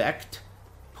respect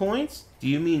points? Do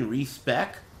you mean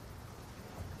respec?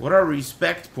 What are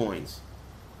respect points?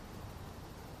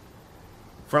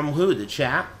 From who? The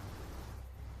chat?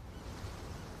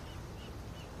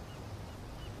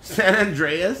 San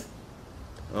Andreas?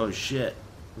 Oh shit.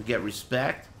 We get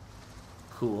respect?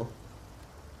 Cool.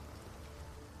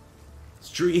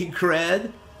 Street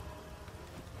cred?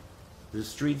 The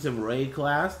Streets of Ray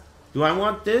class? Do I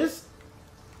want this?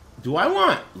 Do I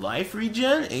want life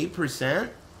regen? 8%?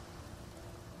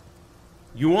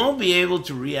 You won't be able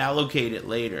to reallocate it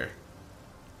later.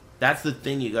 That's the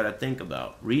thing you gotta think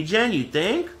about. Regen, you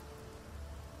think?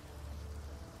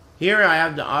 Here I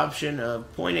have the option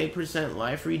of 0.8%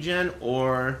 life regen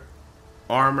or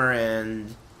armor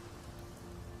and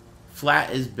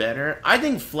flat is better. I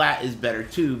think flat is better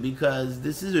too because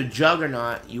this is a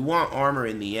juggernaut. You want armor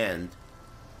in the end.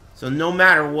 So no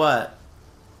matter what,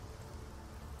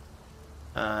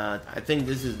 I think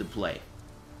this is the play.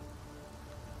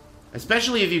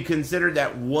 Especially if you consider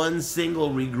that one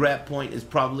single regret point is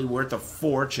probably worth a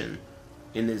fortune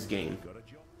in this game.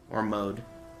 Or mode.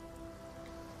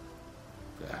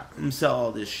 I'm gonna sell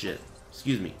all this shit.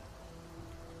 Excuse me.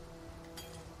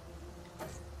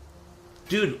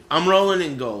 Dude, I'm rolling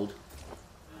in gold.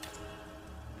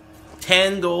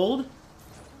 10 gold?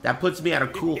 That puts me at a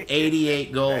cool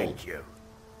 88 gold. Thank you.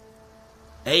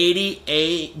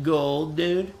 88 gold,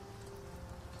 dude.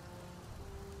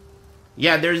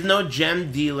 Yeah, there's no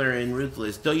gem dealer in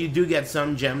Ruthless, though you do get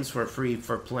some gems for free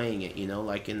for playing it, you know,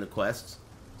 like in the quests.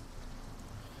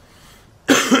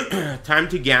 Time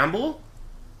to gamble?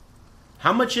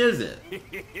 How much is it?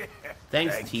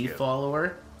 Thanks, Thank T you.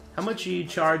 follower. How much are you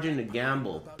charging to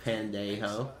gamble,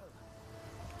 pendejo?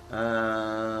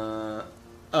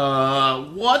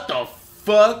 What the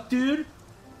fuck, dude?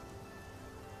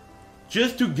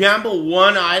 Just to gamble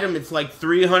one item, it's like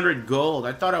 300 gold.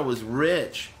 I thought I was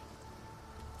rich.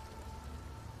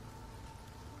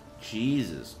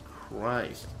 Jesus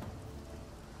Christ.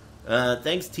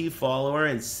 Thanks T follower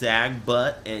and Sag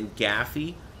Butt and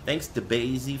Gaffy. Thanks to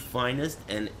Basie Finest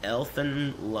and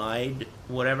Elfin Lied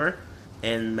whatever.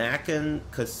 And Mackin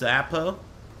Casapo.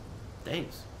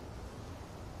 Thanks.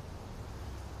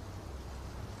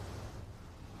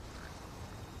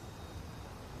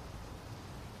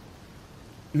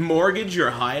 Mortgage your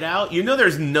hideout? You know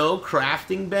there's no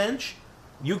crafting bench?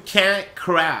 You can't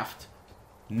craft.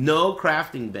 No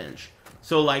crafting bench.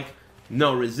 So like,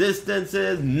 no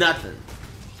resistances, nothing.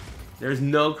 There's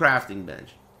no crafting bench.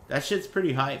 That shit's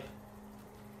pretty hype.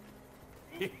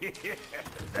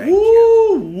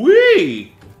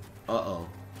 Woo-wee! Uh-oh.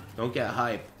 Don't get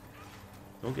hype.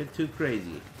 Don't get too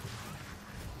crazy.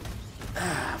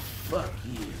 Ah, fuck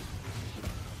you.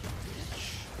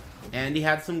 Andy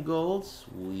had some gold?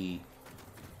 Sweet.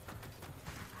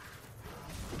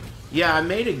 Yeah, I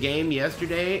made a game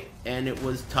yesterday, and it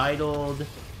was titled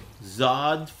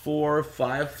Zod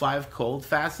 455 Cold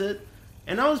Facet.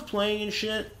 And I was playing and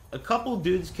shit. A couple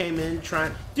dudes came in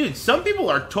trying... Dude, some people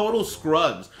are total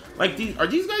scrubs. Like, are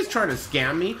these guys trying to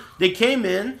scam me? They came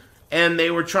in, and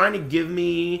they were trying to give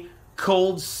me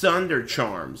Cold Sunder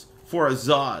charms for a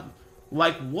Zod.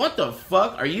 Like, what the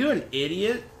fuck? Are you an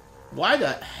idiot? Why the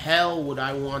hell would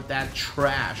I want that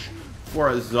trash for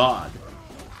a Zod?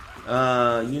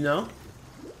 You know?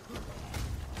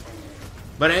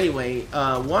 But anyway,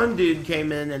 one dude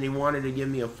came in and he wanted to give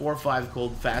me a 4-5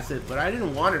 cold facet, but I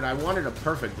didn't want it. I wanted a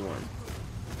perfect one.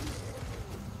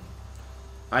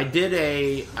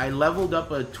 I leveled up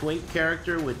a Twink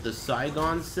character with the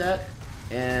Saigon set,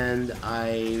 and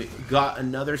I got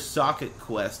another socket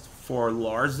quest for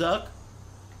Larzuk.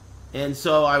 And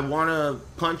so I want to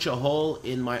punch a hole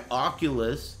in my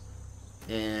Oculus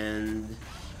and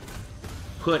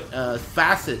put a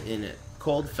facet in it.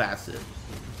 Cold facet.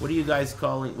 What are you guys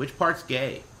calling? Which part's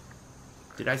gay?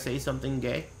 Did I say something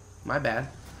gay? My bad.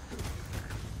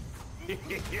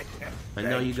 I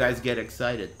know you guys get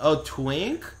excited. Oh,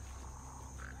 Twink?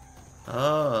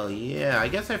 Oh, yeah. I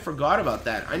guess I forgot about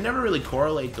that. I never really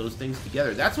correlate those things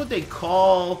together. That's what they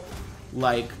call,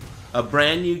 like, a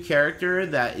brand new character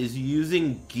that is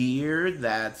using gear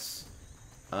that's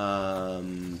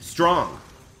strong.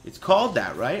 It's called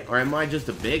that, right? Or am I just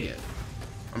a bigot?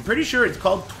 I'm pretty sure it's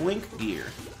called Twink gear.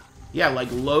 Yeah, like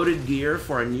loaded gear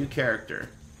for a new character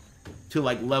to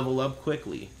like level up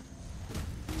quickly.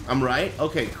 I'm right?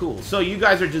 Okay, cool. So you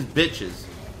guys are just bitches,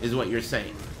 is what you're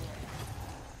saying.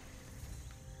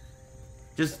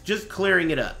 Just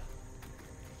clearing it up.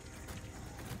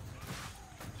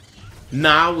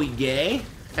 Nah, we gay?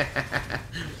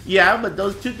 Yeah, but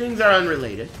those two things are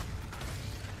unrelated.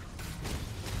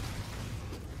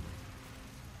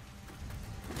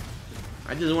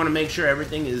 I just want to make sure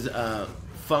everything is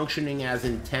functioning as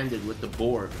intended with the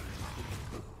board.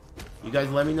 You guys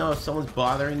let me know if someone's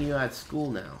bothering you at school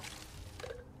now.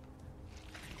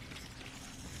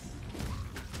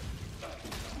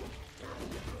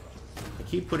 I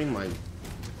keep pushing my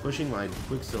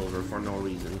Quicksilver for no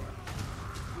reason.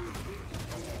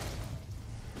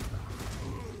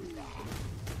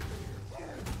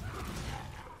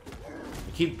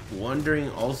 I keep wondering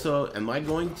also, am I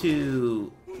going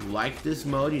to like this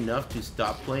mode enough to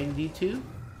stop playing D2?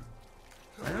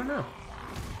 I don't know.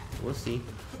 We'll see.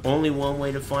 Only one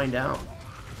way to find out.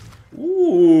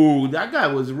 Ooh, that guy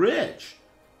was rich.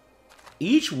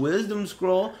 Each wisdom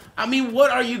scroll. I mean,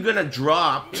 what are you gonna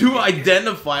drop to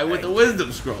identify with a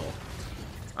wisdom scroll?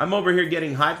 I'm over here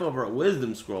getting hype over a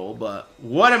wisdom scroll, but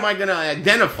what am I gonna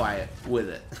identify it with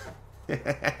it?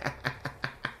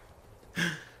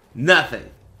 Nothing.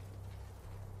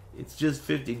 It's just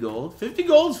 50 gold. 50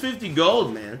 gold's 50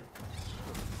 gold, man.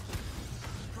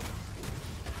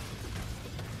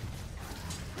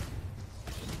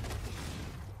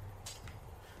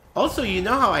 Also, you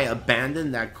know how I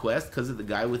abandoned that quest because of the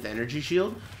guy with energy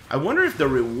shield? I wonder if the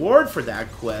reward for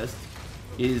that quest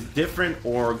is different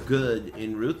or good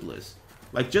in Ruthless.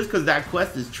 Like, just because that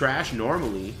quest is trash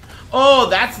normally. Oh,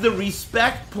 that's the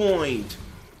respect point.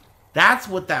 That's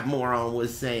what that moron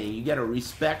was saying. You get a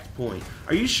respect point.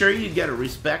 Are you sure you get a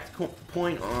respect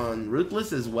point on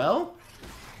Ruthless as well?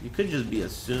 You could just be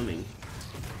assuming.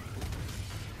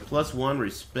 +1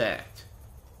 respect.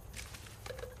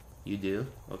 You do?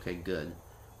 Okay, good.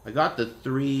 I got the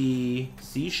 3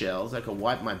 seashells. I can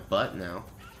wipe my butt now.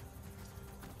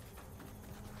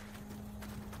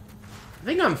 I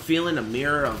think I'm feeling a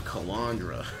mirror of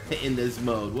Calandra in this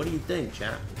mode. What do you think,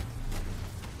 chat?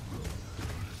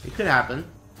 It could happen.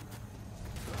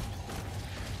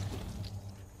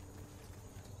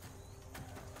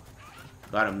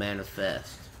 Gotta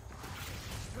manifest.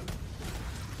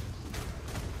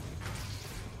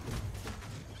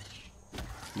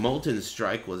 Molten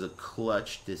Strike was a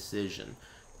clutch decision.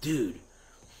 Dude,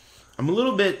 I'm a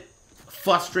little bit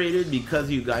frustrated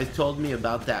because you guys told me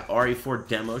about that RE4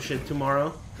 demo shit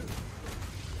tomorrow.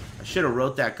 I should have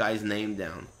wrote that guy's name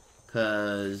down.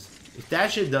 Because if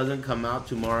that shit doesn't come out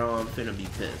tomorrow, I'm finna be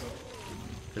pissed.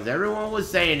 Because everyone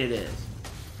was saying it is.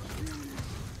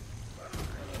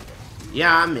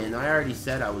 Yeah, I'm in. I already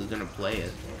said I was gonna play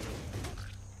it.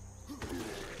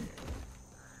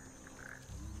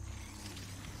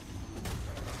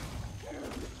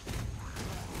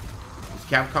 It's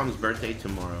Capcom's birthday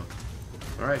tomorrow.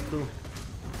 Alright, cool.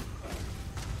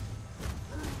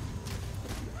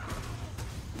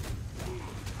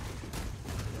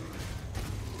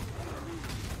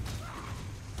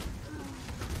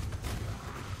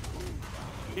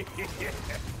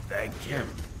 Thank you.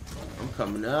 I'm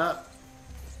coming up.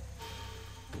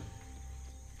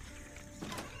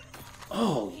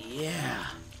 Oh, yeah.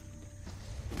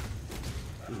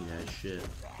 Give me that shit.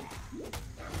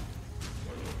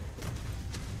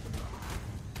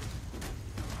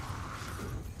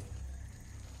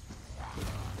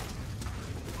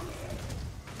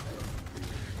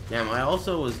 Damn, I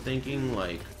also was thinking,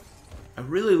 like, I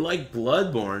really like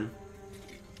Bloodborne.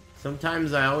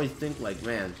 Sometimes I always think, like,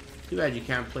 man, too bad you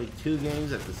can't play 2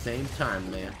 games at the same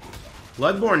time, man.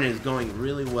 Bloodborne is going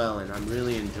really well, and I'm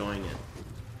really enjoying it.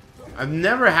 I've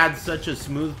never had such a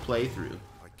smooth playthrough,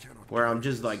 where I'm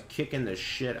just, like, kicking the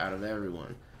shit out of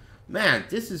everyone. Man,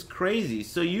 this is crazy.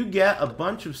 So you get a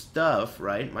bunch of stuff,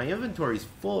 right? My inventory's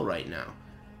full right now,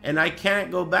 and I can't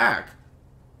go back.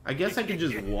 I guess I could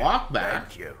just walk back.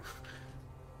 Thank you.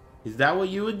 Is that what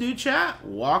you would do, chat?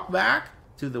 Walk back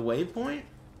to the waypoint?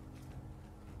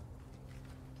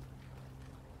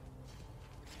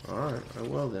 Alright, I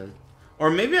will then.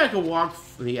 Or maybe I could walk...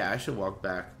 Yeah, I should walk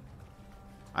back.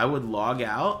 I would log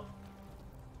out?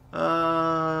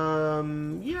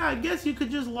 Yeah, I guess you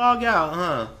could just log out,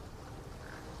 huh?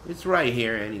 It's right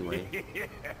here anyway.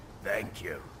 Thank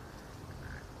you.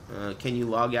 Can you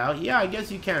log out? Yeah, I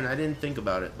guess you can. I didn't think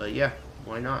about it, but yeah,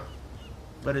 why not?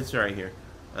 But it's right here.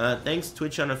 Thanks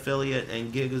Twitch on Affiliate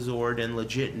and Gigazord and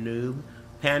Legit Noob,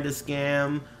 Panda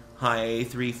Scam, Hi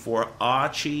A34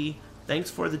 Archie.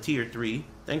 Thanks for the tier 3.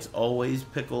 Thanks always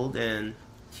Pickled and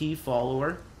T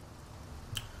Follower.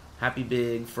 Happy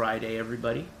Big Friday,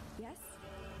 everybody. Yes?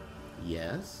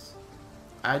 Yes.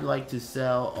 I'd like to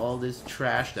sell all this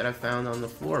trash that I found on the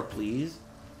floor, please.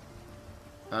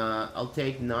 I'll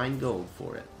take 9 gold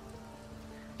for it.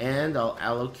 And I'll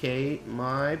allocate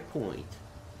my point.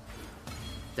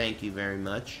 Thank you very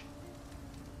much.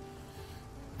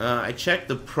 I checked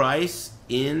the price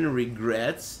in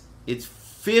regrets. It's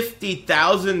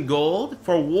 50,000 gold?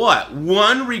 For what?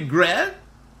 1 regret?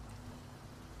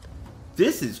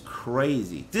 This is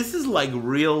crazy. This is like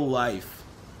real life.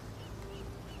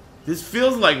 This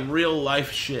feels like real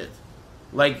life shit.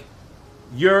 Like,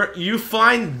 you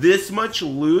find this much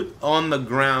loot on the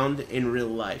ground in real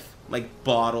life. Like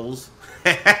bottles.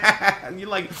 And you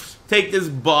like take this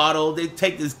bottle, they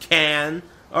take this can.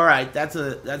 Alright,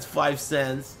 that's 5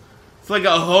 cents. It's like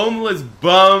a homeless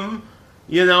bum,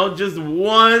 you know, just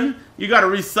one. You gotta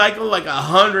recycle like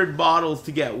 100 bottles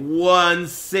to get one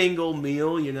single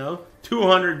meal, you know?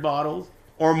 200 bottles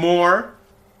or more.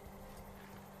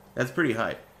 That's pretty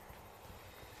hype.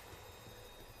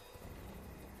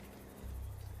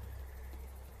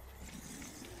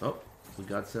 Oh, we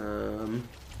got some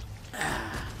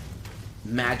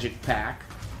magic pack.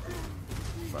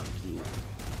 Fuck you.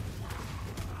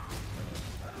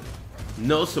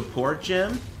 No support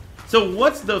gem? So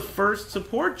what's the first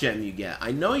support gem you get?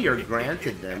 I know you're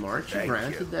granted them, aren't you?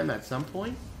 Granted them at some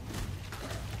point?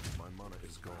 My mana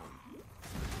is gone.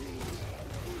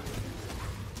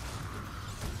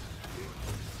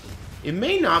 It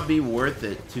may not be worth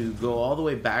it to go all the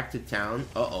way back to town.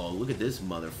 Uh-oh, look at this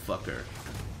motherfucker.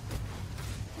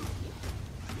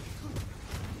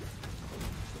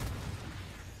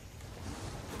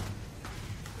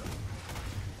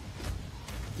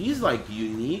 these like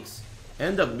uniques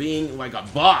end up being like a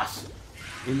boss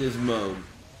in this mode.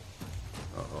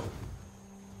 Uh-oh.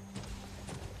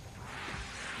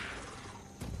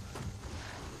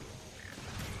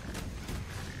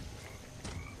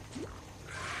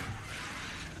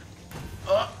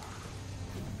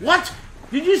 What?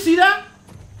 Did you see that?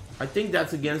 I think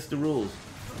that's against the rules.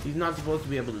 He's not supposed to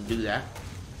be able to do that.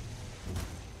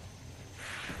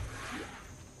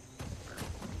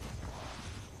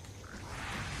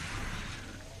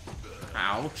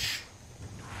 Ouch.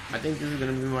 I think this is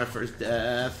gonna be my first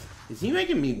death. Is he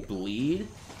making me bleed?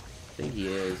 I think he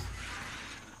is.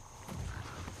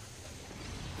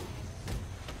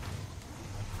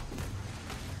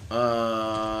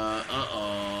 Uh-oh.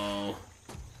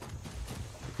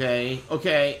 Okay,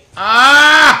 okay.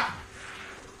 Ah!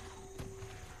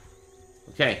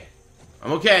 Okay.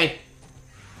 I'm okay.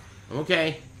 I'm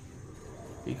okay.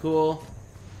 Be cool.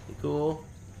 Be cool.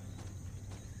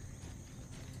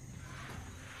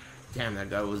 Damn, that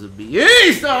guy was a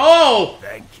beast! Oh!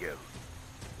 Thank you.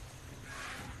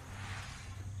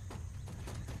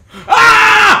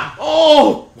 Ah!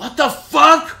 Oh! What the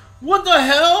fuck? What the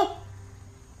hell?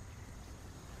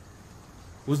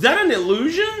 Was that an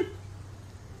illusion?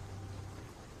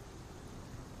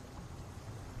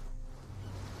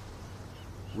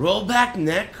 Rollback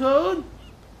netcode?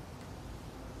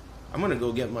 I'm gonna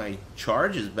go get my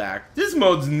charges back. This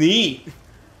mode's neat.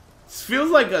 This feels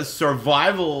like a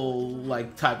survival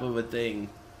like type of a thing.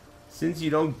 Since you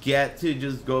don't get to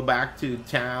just go back to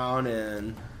town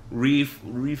and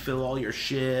refill all your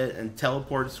shit and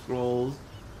teleport scrolls.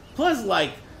 Plus,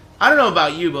 like, I don't know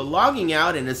about you, but logging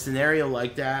out in a scenario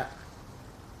like that,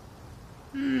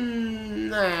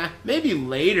 nah. Maybe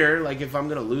later, like if I'm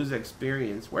gonna lose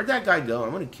experience. Where'd that guy go?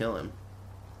 I'm gonna kill him.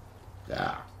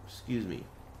 Ah, excuse me.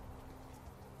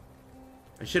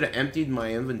 I should have emptied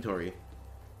my inventory.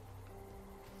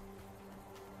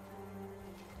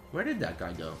 Where did that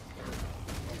guy go?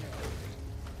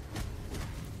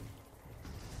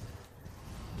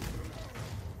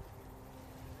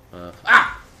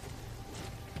 Ah!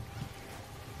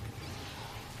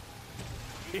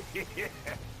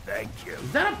 Thank you.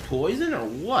 Is that a poison or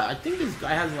what? I think this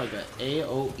guy has like an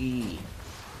AoE.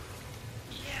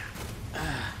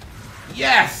 Yeah.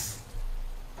 Yes!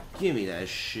 Give me that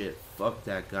shit. Fuck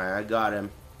that guy. I got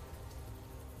him.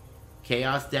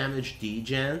 Chaos damage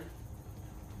degen.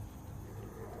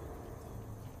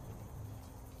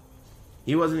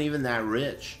 He wasn't even that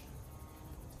rich.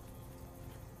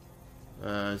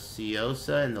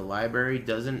 Ciosa in the library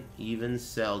doesn't even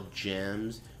sell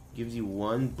gems. Gives you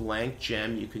one blank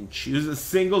gem. You can choose a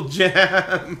single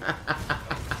gem.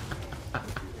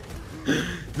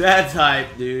 That's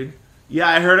hype, dude. Yeah,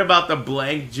 I heard about the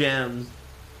blank gems.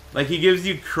 Like, he gives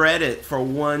you credit for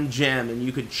one gem, and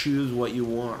you could choose what you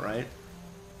want, right?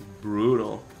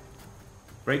 Brutal.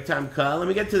 Break time cut. Let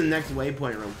me get to the next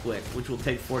waypoint real quick, which will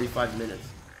take 45 minutes.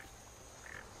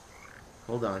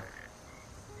 Hold on.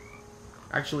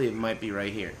 Actually, it might be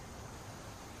right here.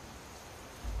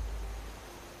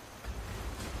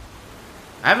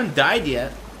 I haven't died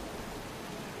yet.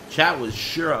 Chat was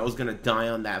sure I was gonna die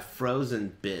on that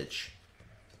frozen bitch.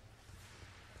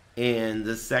 And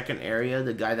the second area,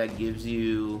 the guy that gives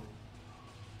you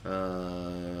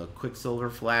Quicksilver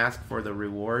Flask for the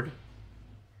reward.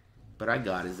 But I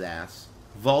got his ass.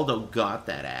 Valdo got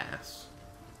that ass.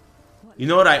 You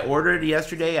know what I ordered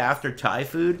yesterday after Thai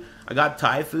food? I got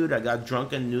Thai food, I got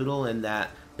drunken noodle and that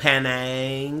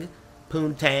Penang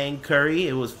Poontang curry.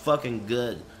 It was fucking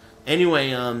good.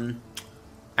 Anyway,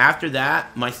 after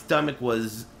that, my stomach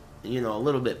was, you know, a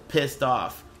little bit pissed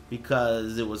off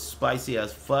because it was spicy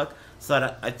as fuck.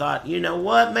 So I thought, you know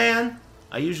what, man?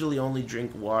 I usually only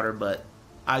drink water, but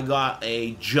I got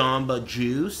a Jamba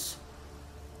Juice.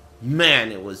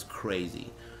 Man, it was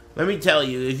crazy. Let me tell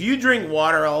you, if you drink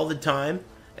water all the time,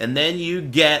 and then you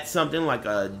get something like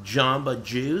a Jamba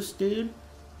Juice, dude,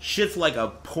 shit's like a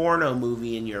porno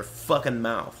movie in your fucking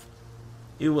mouth.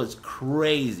 It was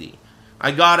crazy.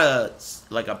 I got a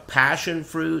passion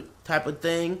fruit type of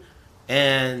thing,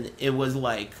 and it was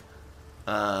like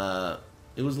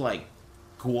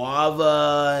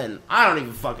guava, and I don't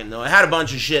even fucking know. It had a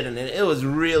bunch of shit in it. It was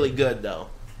really good though.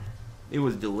 It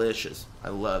was delicious. I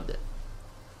loved it.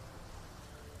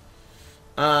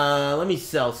 Let me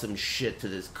sell some shit to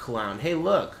this clown. Hey,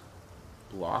 look.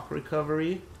 Block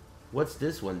recovery. What's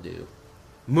this one do?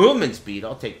 Movement speed.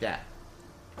 I'll take that.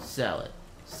 Sell it.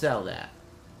 Sell that.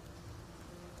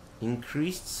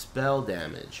 Increased spell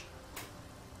damage.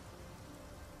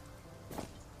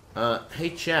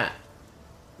 Hey, chat.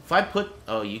 If I put...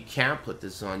 Oh, you can't put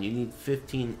this on. You need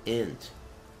 15 int.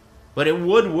 But it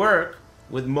would work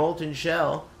with Molten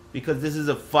Shell because this is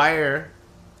a fire.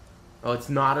 Oh, it's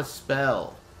not a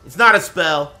spell. It's not a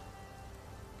spell.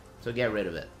 So get rid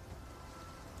of it.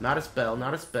 Not a spell,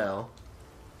 not a spell.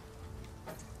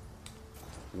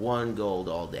 1 gold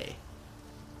all day.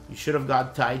 You should have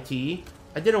got Tai Tea.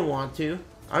 I didn't want to.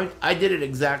 I did it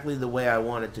exactly the way I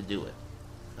wanted to do it.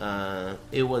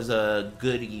 It was a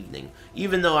good evening.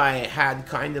 Even though I had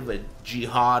kind of a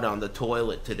jihad on the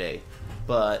toilet today.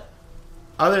 But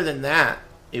other than that,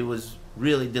 it was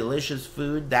really delicious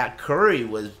food. That curry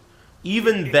was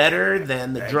even better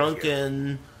than the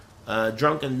drunken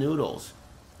noodles.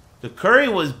 The curry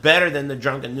was better than the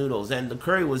drunken noodles. And the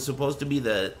curry was supposed to be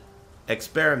the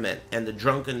experiment. And the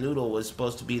drunken noodle was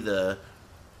supposed to be the,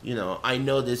 you know, I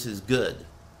know this is good.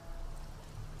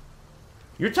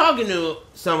 You're talking to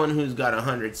someone who's got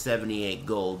 178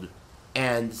 gold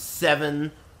and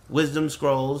 7 wisdom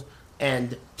scrolls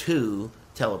and 2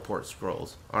 teleport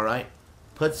scrolls, alright?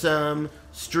 Put some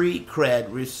street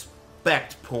cred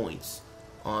respect points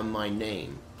on my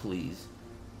name, please.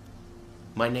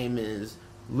 My name is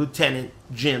Lieutenant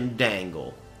Jim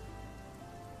Dangle.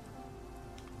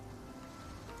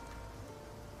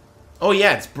 Oh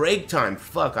yeah, it's break time.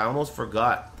 Fuck, I almost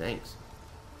forgot. Thanks.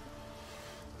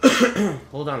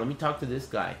 Hold on, let me talk to this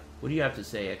guy. What do you have to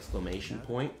say? Exclamation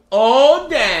point. Oh,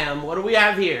 damn! What do we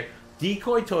have here?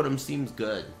 Decoy Totem seems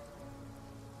good.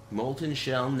 Molten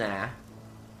Shell, nah.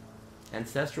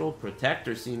 Ancestral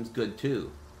Protector seems good,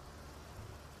 too.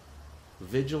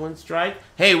 Vigilant Strike?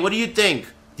 Hey, what do you think?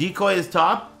 Decoy is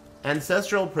top?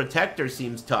 Ancestral Protector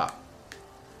seems top.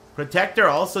 Protector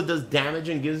also does damage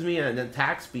and gives me an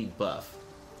attack speed buff.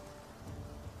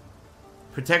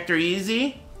 Protector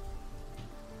easy?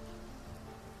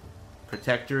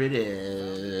 Protector it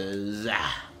is.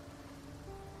 Ah.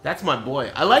 That's my boy.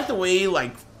 I like the way he,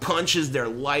 like, punches their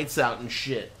lights out and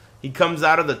shit. He comes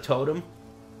out of the totem,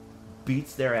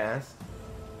 beats their ass.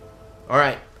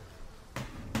 Alright.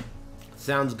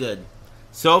 Sounds good.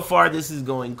 So far, this is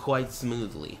going quite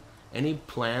smoothly. Any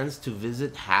plans to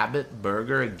visit Habit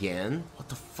Burger again? What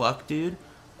the fuck, dude?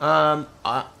 I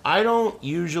don't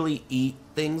usually eat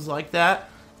things like that.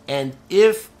 And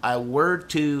if I were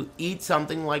to eat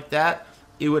something like that,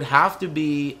 it would have to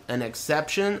be an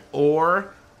exception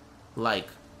or, like,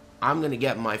 I'm going to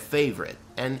get my favorite.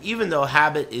 And even though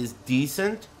Habit is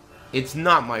decent, it's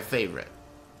not my favorite.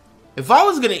 If I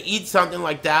was going to eat something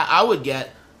like that, I would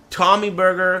get Tommy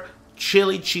Burger,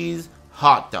 chili cheese,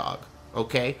 hot dog.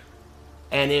 Okay?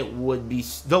 And it would be...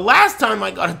 The last time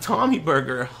I got a Tommy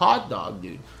Burger hot dog,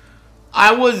 dude,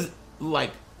 I was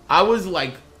like...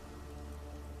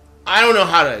 I don't know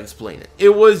how to explain it.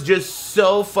 It was just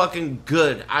so fucking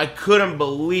good. I couldn't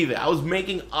believe it. I was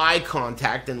making eye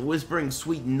contact and whispering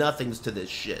sweet nothings to this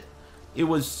shit. It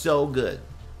was so good.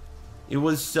 It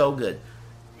was so good.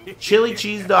 Chili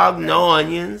cheese dog, no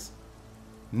onions,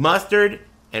 mustard,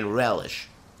 and relish.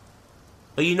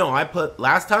 But you know,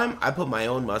 last time, I put my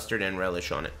own mustard and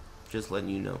relish on it. Just letting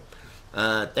you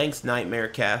know. Thanks, Nightmare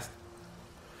Cast.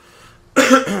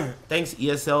 Thanks,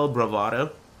 ESL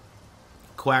Bravado.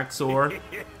 Quacksore.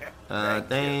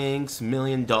 Thanks, $1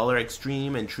 Million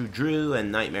Extreme and True Drew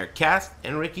and Nightmare Cast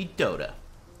and Ricky Dota.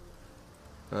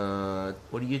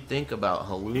 What do you think about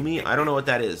halloumi? I don't know what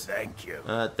that is. Thank you.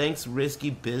 Thanks, Risky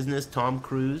Business, Tom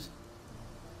Cruise.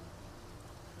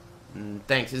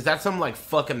 Thanks. Is that some, like,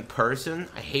 fucking person?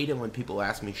 I hate it when people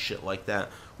ask me shit like that.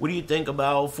 What do you think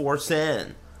about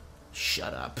Forsen?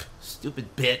 Shut up.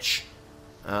 Stupid bitch.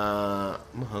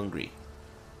 I'm hungry.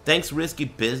 Thanks, Risky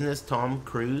Business, Tom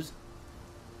Cruise.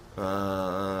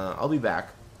 I'll be back.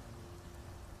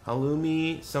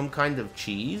 Halloumi, some kind of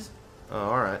cheese? Oh,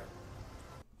 alright.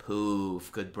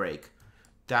 Poof, good break.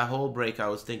 That whole break I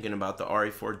was thinking about the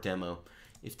RE4 demo.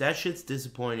 If that shit's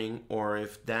disappointing, or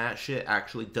if that shit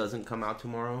actually doesn't come out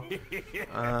tomorrow,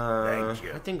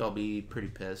 I think I'll be pretty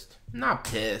pissed. Not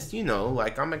pissed, you know,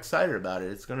 like, I'm excited about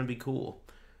it. It's gonna be cool.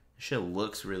 Shit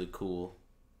looks really cool.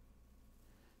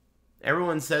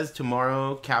 Everyone says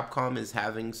tomorrow Capcom is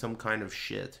having some kind of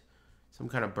shit. Some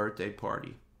kind of birthday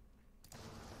party.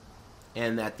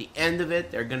 And at the end of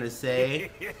it, they're going to say,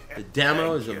 the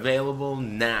demo is available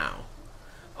now.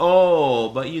 Oh,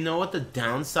 but you know what the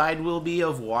downside will be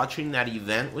of watching that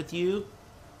event with you?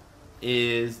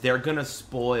 Is they're going to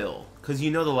spoil. Because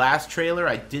you know the last trailer,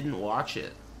 I didn't watch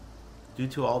it. Due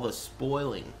to all the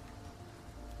spoiling.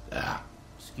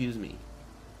 Excuse me.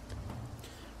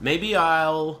 Maybe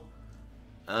I'll...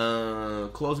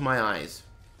 close my eyes.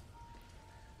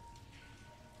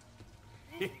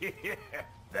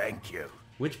 Thank you.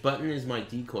 Which button is my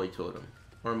decoy totem?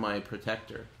 Or my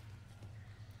protector?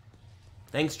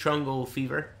 Thanks, Trungle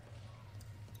Fever.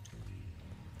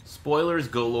 Spoilers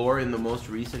galore in the most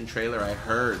recent trailer, I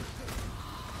heard.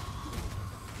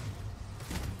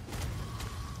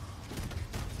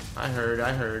 I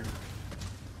heard.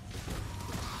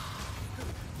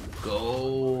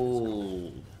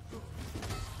 Gold.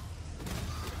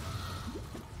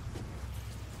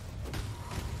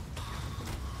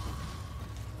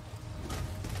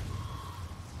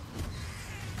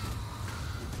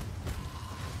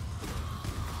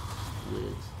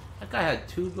 That guy had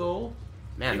 2 gold?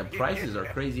 Man, the prices are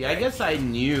crazy. I guess I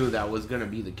knew that was gonna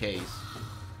be the case.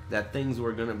 That things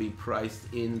were gonna be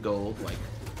priced in gold, like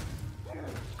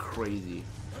crazy.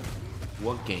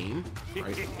 What game?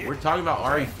 We're talking about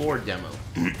RE4 demo.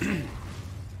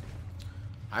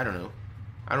 I don't know.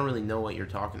 I don't really know what you're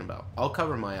talking about. I'll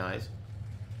cover my eyes.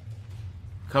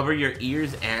 Cover your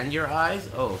ears and your eyes?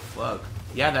 Oh, fuck.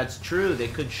 Yeah, that's true. They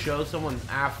could show someone's...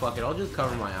 Ah, fuck it. I'll just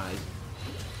cover my eyes.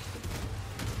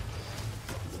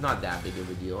 It's not that big of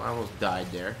a deal. I almost died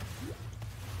there.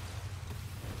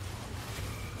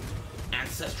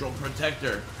 Ancestral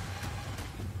Protector.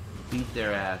 Beat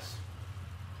their ass.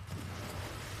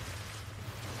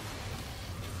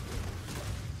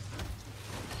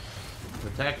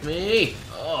 Protect me!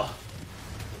 Oh.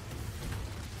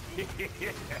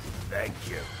 Thank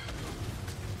you.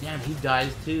 Damn, he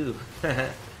dies too.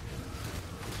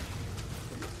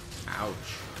 Ouch.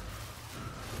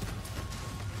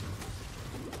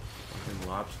 Fucking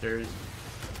lobsters.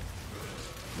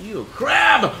 You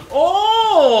crab!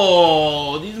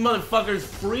 Oh! These motherfuckers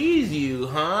freeze you,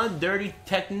 huh? Dirty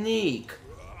technique.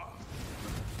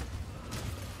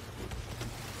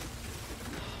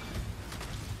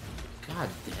 God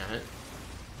damn it.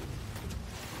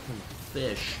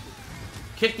 Fish.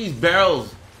 Kick these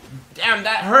barrels. Damn,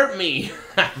 that hurt me.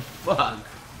 Fuck.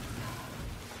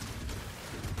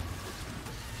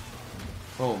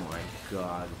 Oh my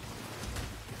god.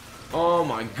 Oh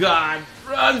my god.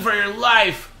 Run for your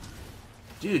life.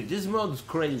 Dude, this mode's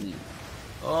crazy.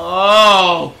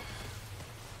 Oh.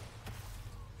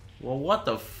 Well, what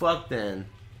the fuck then?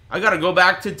 I gotta go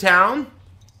back to town?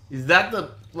 Is that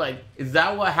the... Like, is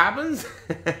that what happens?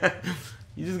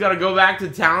 You just gotta go back to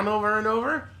town over and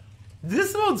over?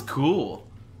 This one's cool.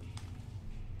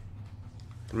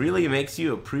 Really makes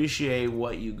you appreciate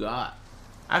what you got.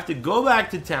 I have to go back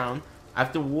to town. I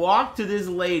have to walk to this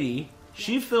lady.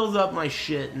 She fills up my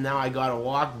shit, and now I gotta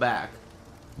walk back.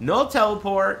 No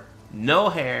teleport, no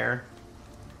hair,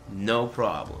 no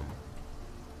problem.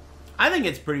 I think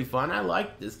it's pretty fun. I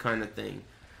like this kind of thing.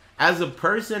 As a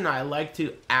person, I like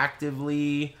to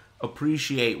actively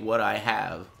appreciate what I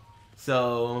have.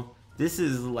 So, this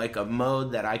is like a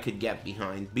mode that I could get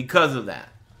behind because of that.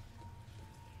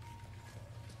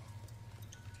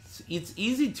 It's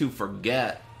easy to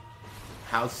forget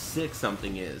how sick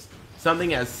something is.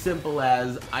 Something as simple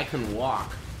as I can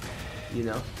walk, you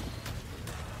know?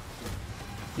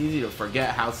 It's easy to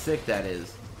forget how sick that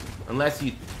is. Unless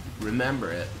you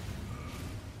remember it.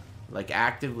 Like,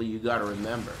 actively, you gotta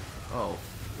remember. Oh,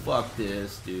 fuck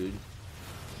this, dude.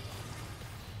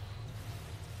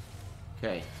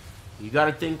 Okay. You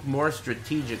gotta think more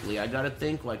strategically. I gotta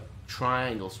think, like,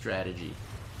 triangle strategy.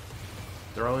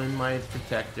 Throw in my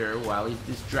protector while he's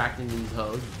distracting these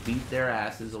hoes. Beat their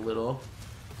asses a little.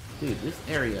 Dude, this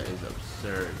area is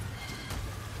absurd.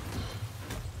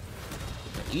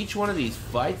 Each one of these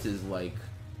fights is, like,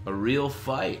 a real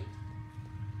fight.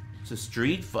 It's a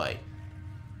street fight.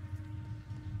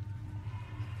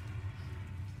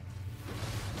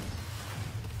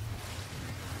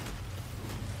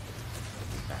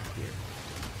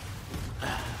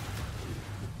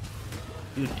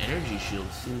 Dude, energy shield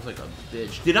seems like a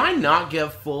bitch. Did I not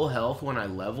get full health when I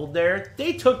leveled there?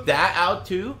 They took that out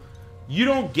too? You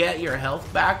don't get your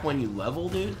health back when you level,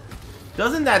 dude?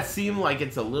 Doesn't that seem like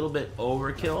it's a little bit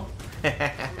overkill?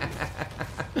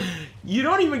 You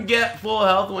don't even get full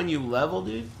health when you level,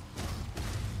 dude?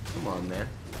 Come on, man.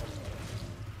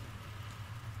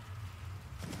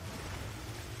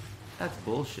 That's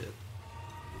bullshit.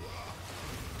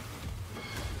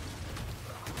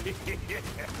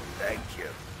 Thank you.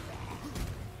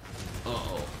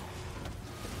 Uh-oh.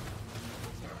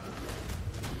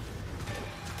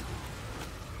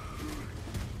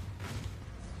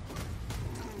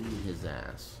 Eat his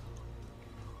ass.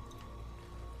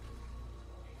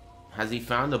 Has he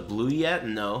found a blue yet?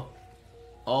 No.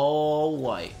 All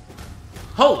white.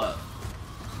 Hold up.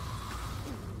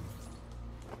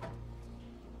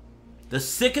 The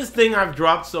sickest thing I've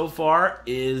dropped so far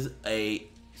is a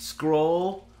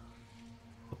scroll.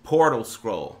 A portal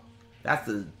scroll. That's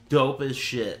the dopest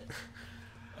shit.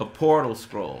 A portal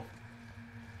scroll.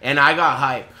 And I got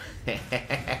hype.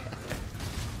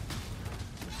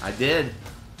 I did.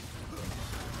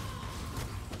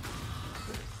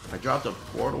 I dropped a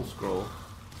portal scroll.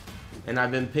 And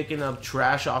I've been picking up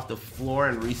trash off the floor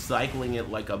and recycling it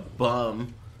like a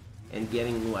bum. And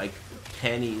getting like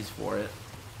pennies for it.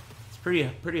 It's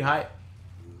pretty hype.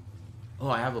 Oh,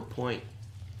 I have a point.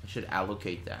 I should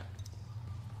allocate that.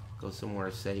 Go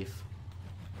somewhere safe.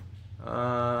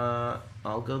 I'll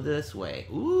go this way.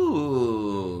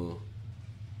 Ooh.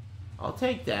 I'll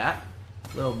take that.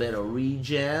 A little bit of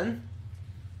regen.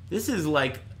 This is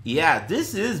like, yeah,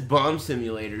 this is bomb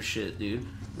simulator shit, dude.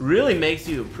 Really makes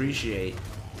you appreciate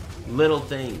little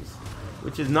things.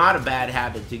 Which is not a bad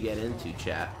habit to get into,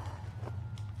 chat.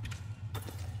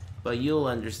 But you'll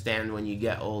understand when you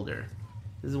get older.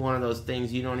 This is one of those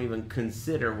things you don't even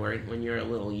consider when you're a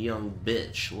little young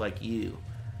bitch like you.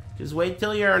 Just wait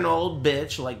till you're an old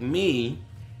bitch like me,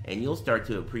 and you'll start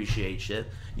to appreciate shit.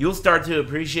 You'll start to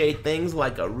appreciate things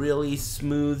like a really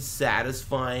smooth,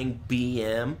 satisfying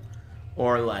BM,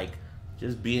 or like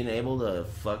just being able to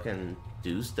fucking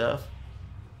do stuff.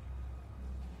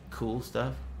 Cool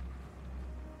stuff.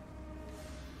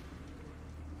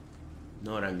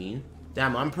 Know what I mean?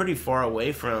 Damn, I'm pretty far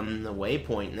away from the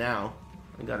waypoint now.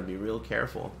 I gotta be real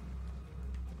careful.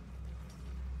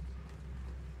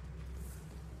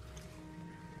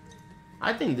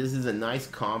 I think this is a nice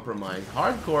compromise.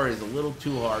 Hardcore is a little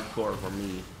too hardcore for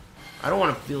me. I don't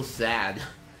want to feel sad.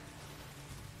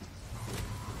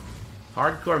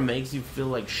 Hardcore makes you feel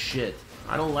like shit.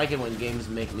 I don't like it when games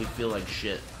make me feel like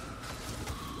shit.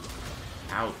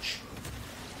 Ouch.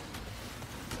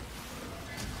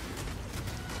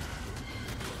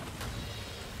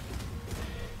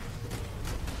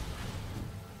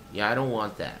 Yeah, I don't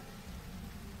want that.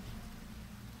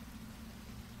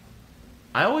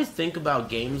 I always think about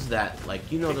games that, like,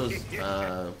 you know those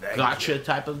gotcha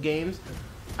type of games?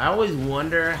 I always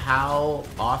wonder how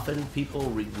often people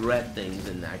regret things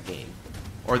in that game.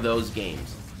 Or those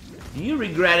games. Do you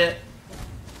regret it?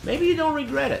 Maybe you don't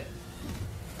regret it.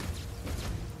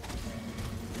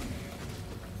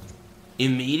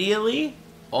 Immediately?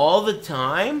 All the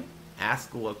time?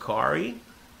 Ask Lakari.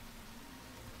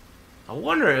 I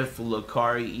wonder if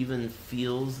Lakari even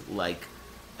feels like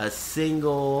a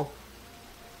single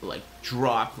like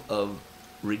drop of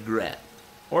regret.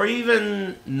 Or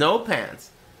even No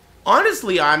Pants.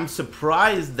 Honestly, I'm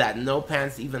surprised that No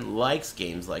Pants even likes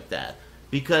games like that.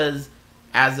 Because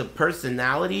as a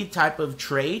personality type of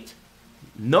trait,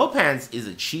 No Pants is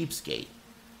a cheapskate.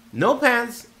 No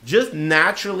Pants just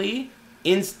naturally,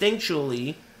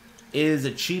 instinctually is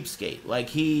a cheapskate. Like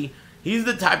he's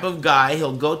the type of guy,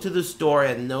 he'll go to the store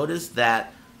and notice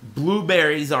that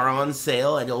blueberries are on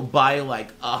sale and he'll buy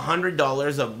like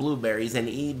 $100 of blueberries and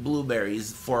eat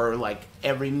blueberries for like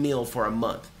every meal for a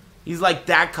month. He's like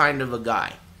that kind of a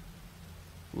guy.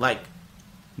 Like,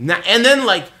 and then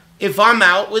like if I'm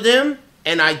out with him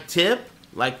and I tip,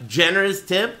 like generous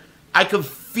tip, I could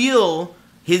feel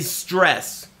his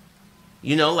stress.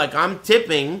 You know, like I'm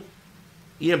tipping,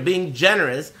 you know, being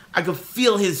generous, I could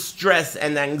feel his stress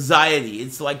and anxiety.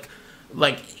 It's like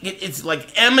it's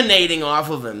like emanating off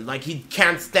of him. Like he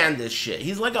can't stand this shit.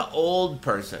 He's like an old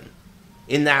person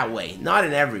in that way, not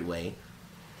in every way.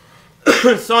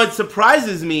 So it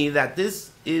surprises me that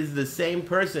this is the same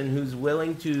person who's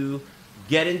willing to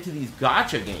get into these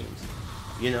gotcha games.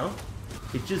 You know,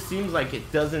 it just seems like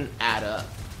it doesn't add up,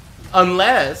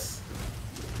 unless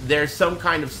there's some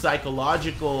kind of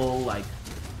psychological like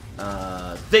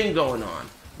thing going on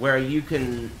where you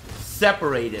can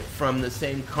separate it from the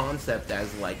same concept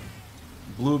as like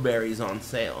blueberries on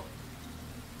sale.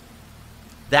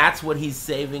 That's what he's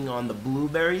saving on the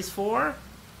blueberries for?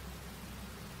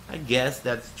 I guess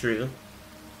that's true.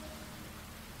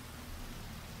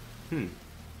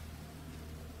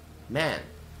 Man,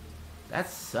 that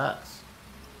sucks.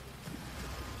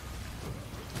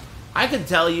 I can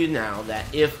tell you now that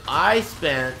if I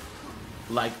spent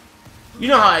like, you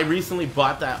know how I recently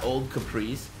bought that old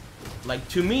Caprice? Like,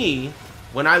 to me,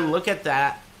 when I look at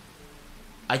that,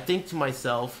 I think to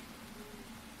myself,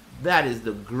 that is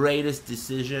the greatest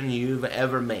decision you've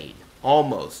ever made.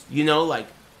 Almost. You know, like,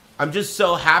 I'm just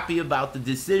so happy about the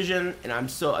decision, and I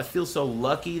feel so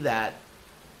lucky that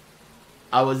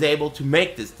I was able to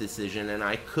make this decision, and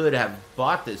I could have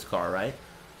bought this car, right?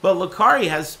 But Lakari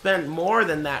has spent more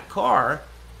than that car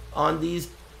on these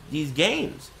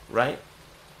games, right?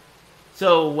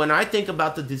 So when I think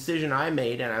about the decision I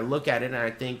made and I look at it and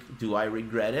I think, do I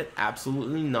regret it?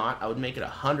 Absolutely not. I would make it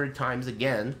 100 times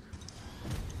again.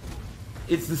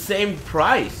 It's the same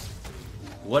price.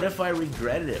 What if I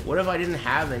regretted it? What if I didn't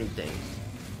have anything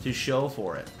to show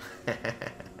for it?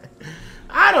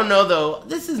 I don't know though.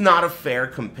 This is not a fair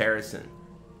comparison.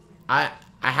 I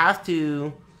have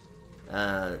to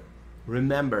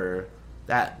remember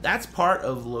that that's part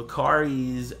of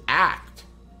Lucari's act.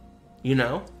 You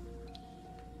know?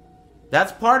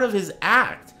 That's part of his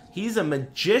act. He's a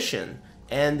magician,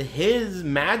 and his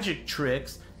magic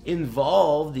tricks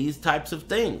involve these types of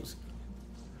things.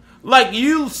 Like,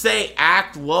 you say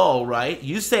act lol, right?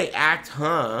 You say act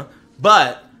huh,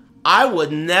 but I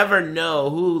would never know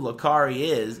who Lucari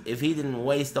is if he didn't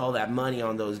waste all that money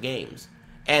on those games.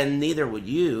 And neither would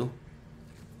you.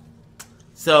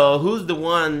 So who's the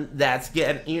one that's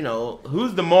getting, you know,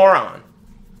 who's the moron?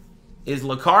 Is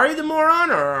Lucari the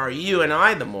moron, or are you and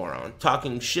I the moron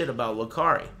talking shit about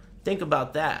Lucari? Think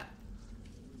about that.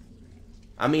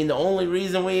 I mean, the only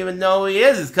reason we even know who he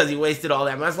is because he wasted all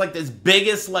that money. That's like this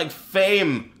biggest, like,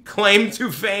 fame, claim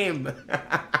to fame.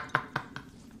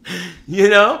 You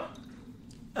know?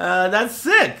 That's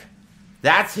sick.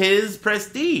 That's his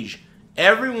prestige.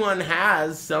 Everyone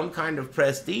has some kind of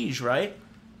prestige, right?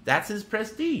 That's his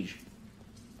prestige.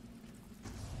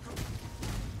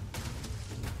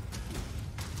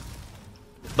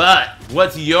 But,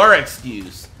 what's your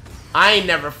excuse? I ain't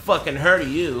never fucking heard of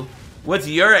you. What's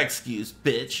your excuse,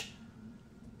 bitch?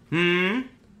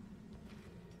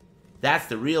 That's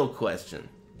the real question.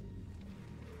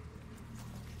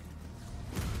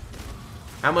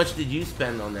 How much did you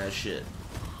spend on that shit?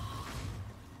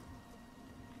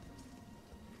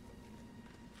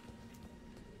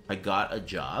 I got a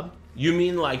job? You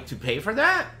mean like to pay for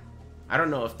that? I don't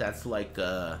know if that's like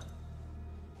what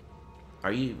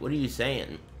are you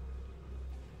saying?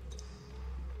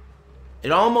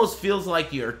 It almost feels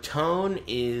like your tone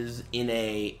is in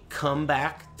a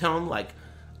comeback tone, like,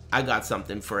 I got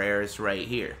something for Aris right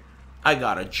here. I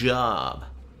got a job.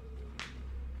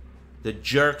 The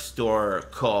jerk store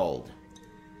called.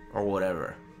 Or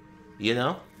whatever. You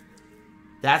know?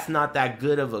 That's not that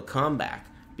good of a comeback.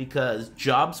 Because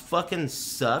jobs fucking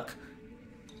suck.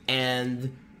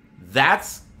 And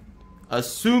that's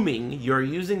assuming you're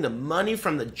using the money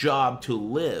from the job to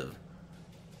live.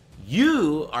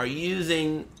 You are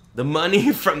using the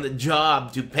money from the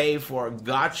job to pay for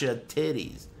gotcha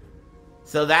titties.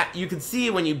 So that you can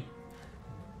see when you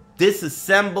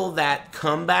disassemble that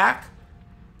comeback,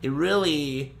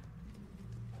 it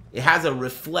has a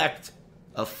reflect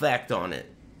effect on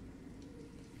it.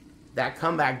 That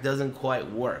comeback doesn't quite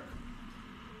work.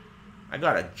 I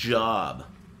got a job.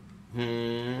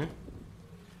 Know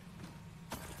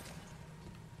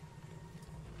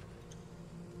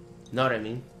what I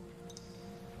mean?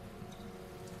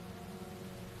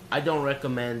 I don't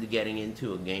recommend getting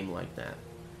into a game like that.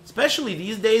 Especially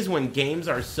these days when games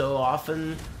are so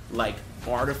often, like,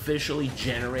 artificially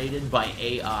generated by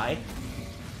AI.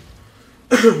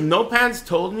 No Pants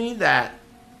told me that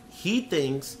he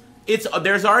thinks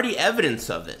there's already evidence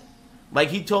of it. Like,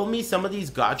 he told me some of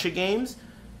these gacha games,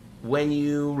 when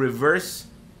you reverse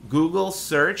Google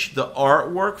search the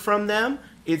artwork from them,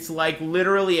 it's like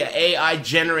literally an AI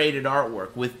generated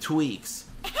artwork with tweaks.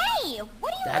 Hey,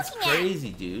 what are you That's looking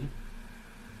crazy, dude.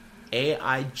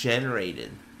 AI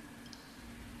generated.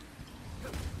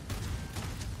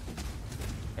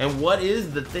 And what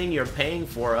is the thing you're paying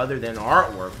for other than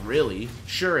artwork, really?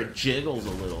 Sure, it jiggles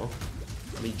a little.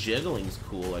 I mean, jiggling's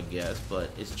cool, I guess, but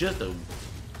it's just a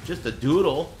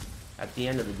doodle at the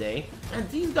end of the day. And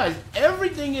these guys,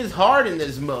 everything is hard in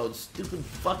this mode. Stupid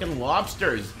fucking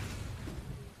lobsters.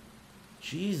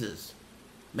 Jesus.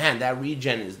 Man, that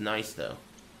regen is nice, though.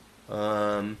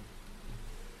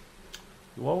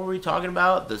 What were we talking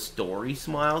about? The story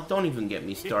smile? Don't even get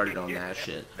me started on that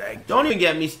shit. Don't even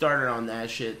get me started on that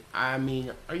shit. I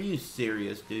mean, are you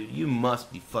serious, dude? You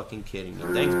must be fucking kidding me.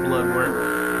 Thanks,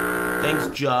 Bloodwork. Thanks,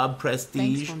 Job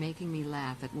Prestige. Thanks for making me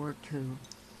laugh at work, Koo.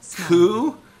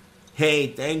 Koo? Hey,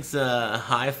 thanks,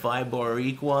 Hi-Fi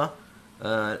Boriqua.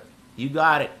 You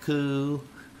got it, Koo.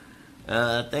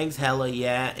 Thanks, Hella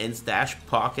Yeah, and Stash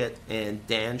Pocket, and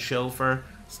Dan Chauffeur.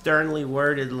 Sternly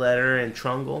Worded Letter, and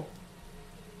Trungle.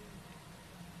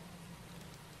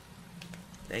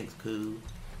 Thanks, Koo.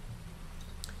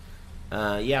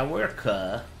 Yeah, we're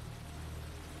Kuh.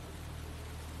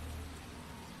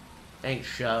 Thanks,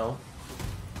 Show.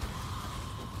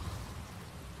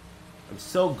 I'm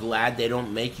so glad they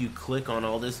don't make you click on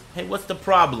all this. Hey, what's the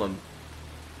problem?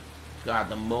 God,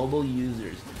 the mobile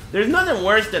users. There's nothing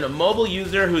worse than a mobile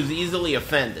user who's easily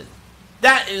offended.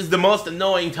 That is the most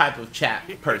annoying type of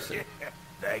chat person.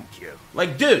 Thank you.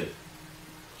 Like, dude.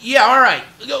 Yeah, alright.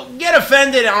 Go get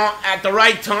offended at the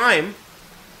right time.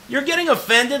 You're getting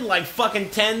offended like fucking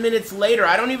 10 minutes later.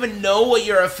 I don't even know what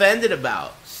you're offended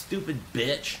about. Stupid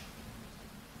bitch.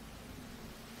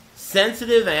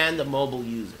 Sensitive and a mobile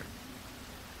user.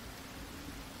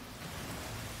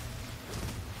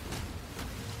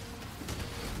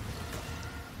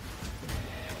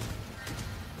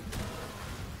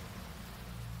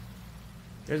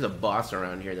 There's a boss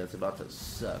around here that's about to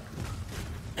suck.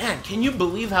 Man, can you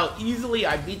believe how easily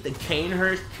I beat the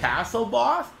Canehurst Castle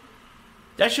boss?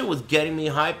 That shit was getting me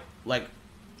hyped, like,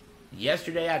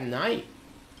 yesterday at night.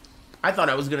 I thought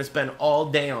I was gonna spend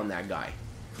all day on that guy.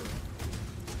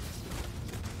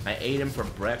 I ate him for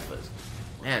breakfast.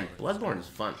 Man, Bloodborne is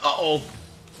fun. Uh-oh!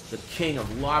 The king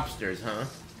of lobsters, huh?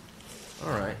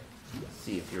 Alright. Let's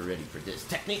see if you're ready for this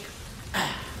technique.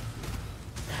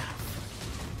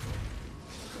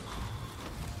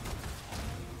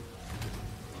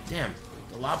 Damn,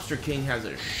 the Lobster King has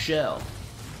a shell.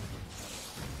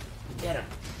 Get him.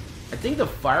 I think the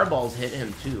fireballs hit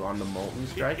him too on the Molten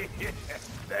Strike.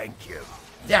 Thank you.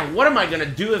 Damn, what am I gonna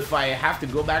do if I have to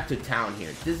go back to town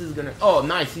here? This is gonna... Oh,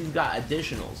 nice, he's got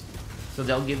additionals. So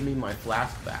they'll give me my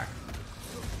flask back.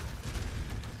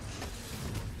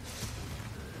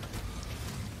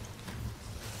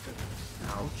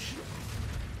 Ouch.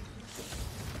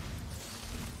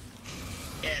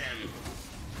 Get him.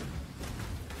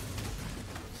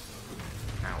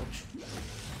 Ouch.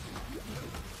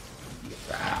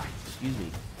 Ah, excuse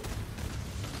me.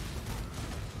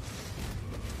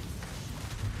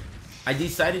 I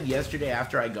decided yesterday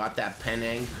after I got that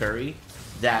Penang curry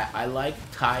that I like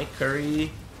Thai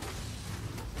curry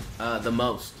the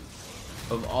most.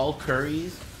 Of all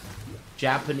curries,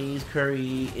 Japanese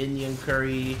curry, Indian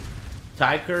curry,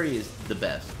 Thai curry is the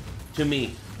best. To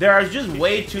me. There are just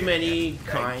way too many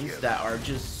kinds that are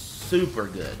just super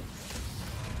good.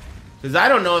 Because I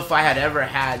don't know if I had ever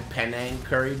had Penang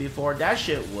curry before. That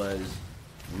shit was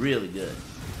really good.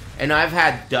 And I've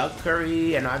had duck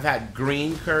curry, and I've had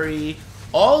green curry.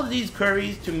 All of these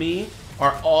curries, to me,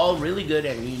 are all really good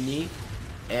and unique.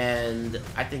 And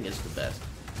I think it's the best.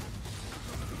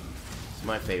 It's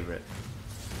my favorite.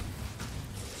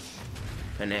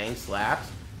 Penang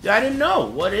slaps? Dude, I didn't know.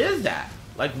 What is that?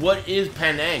 Like, what is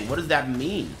Penang? What does that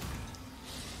mean?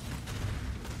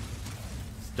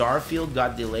 Starfield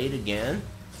got delayed again?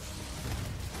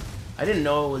 I didn't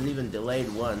know it was even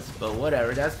delayed once, but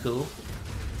whatever, that's cool.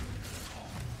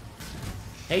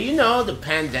 Hey, you know, the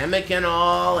pandemic and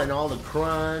all the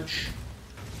crunch.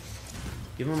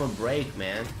 Give them a break,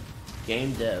 man.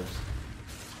 Game devs.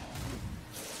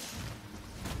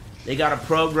 They gotta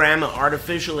program an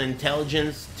artificial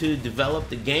intelligence to develop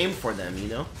the game for them, you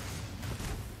know?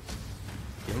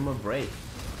 Give them a break.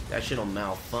 That shit'll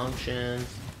malfunction.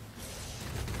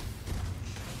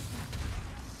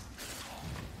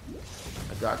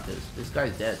 I got this. This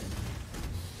guy's dead.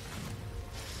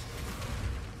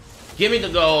 Give me the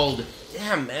gold.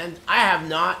 Damn, man. I have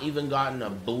not even gotten a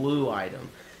blue item.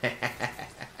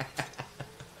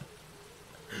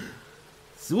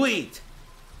 Sweet.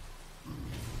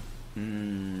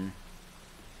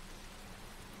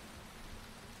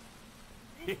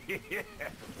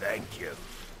 Thank you.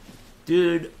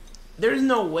 Dude, there's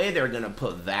no way they're gonna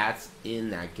put VATS in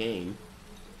that game.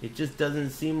 It just doesn't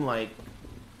seem like...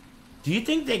 Do you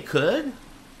think they could?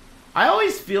 I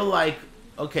always feel like...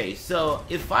 Okay, so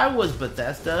if I was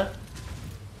Bethesda,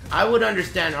 I would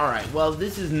understand, alright, well,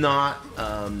 this is not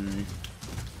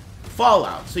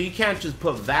Fallout, so you can't just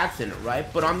put VATS in it, right?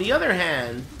 But on the other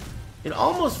hand, it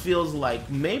almost feels like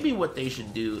maybe what they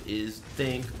should do is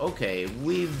think, okay,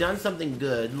 we've done something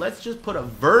good, let's just put a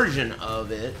version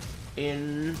of it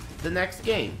in the next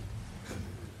game.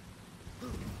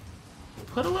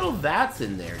 Put a little VATS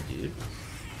in there, dude.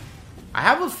 I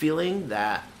have a feeling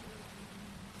that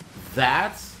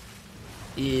VATS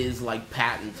is like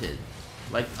patented.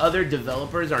 Like other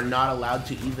developers are not allowed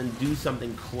to even do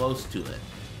something close to it.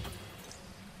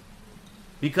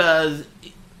 Because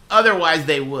otherwise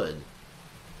they would.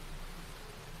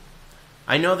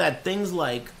 I know that things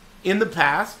like in the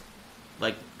past,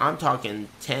 like I'm talking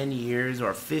 10 years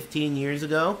or 15 years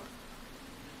ago,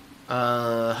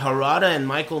 Harada and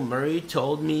Michael Murray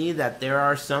told me that there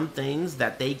are some things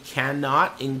that they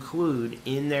cannot include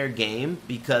in their game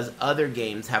because other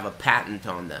games have a patent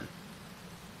on them.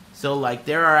 So, like,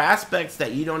 there are aspects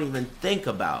that you don't even think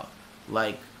about.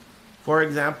 Like, for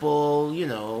example, you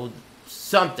know,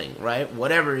 something, right?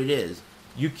 Whatever it is.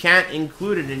 You can't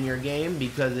include it in your game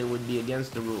because it would be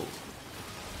against the rules.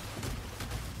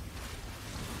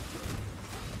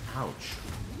 Ouch.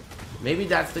 Maybe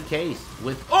that's the case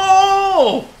with...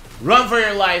 Oh! Run for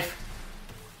your life!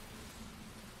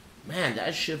 Man,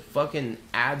 that shit fucking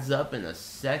adds up in a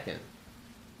second.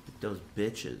 Those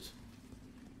bitches.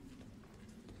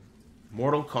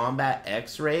 Mortal Kombat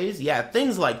X-rays? Yeah,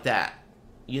 things like that.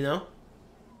 You know?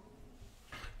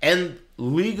 And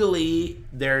legally,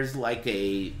 there's like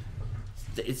a...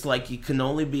 It's like you can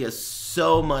only be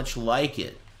so much like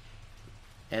it.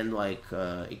 And like,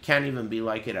 it can't even be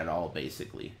like it at all,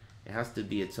 basically. It has to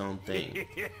be its own thing.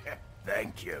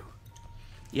 Thank you.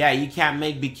 Yeah, you can't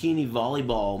make bikini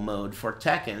volleyball mode for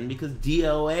Tekken because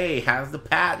DOA has the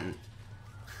patent.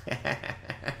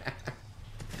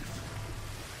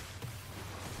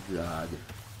 God.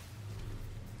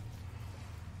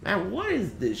 Man, what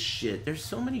is this shit? There's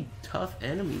so many tough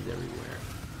enemies everywhere.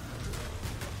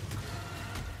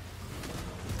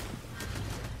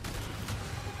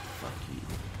 Fuck you.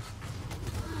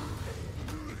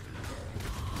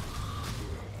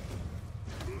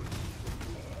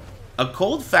 A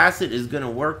cold facet is gonna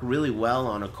work really well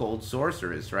on a cold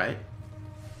sorceress, right?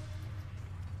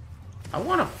 I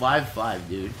want a 5-5,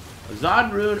 dude. A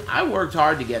Zod rune, I worked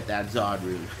hard to get that Zod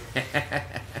rune.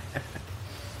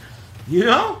 You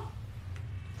know?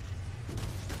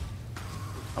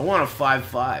 I want a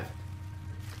 5-5.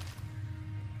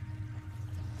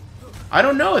 I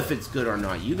don't know if it's good or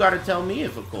not. You gotta tell me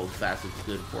if a cold facet's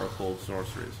good for a cold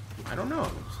sorceress. I don't know.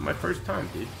 It's my first time,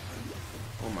 dude.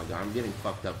 Oh my god, I'm getting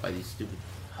fucked up by these stupid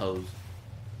hoes.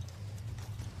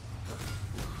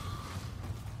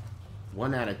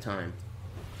 One at a time.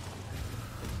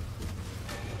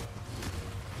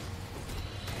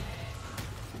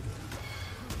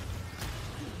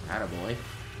 Attaboy.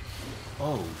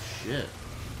 Oh shit.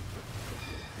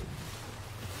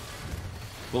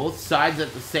 Both sides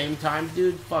at the same time,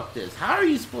 dude? Fuck this. How are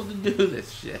you supposed to do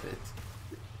this shit?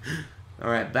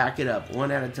 Alright, back it up.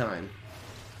 One at a time.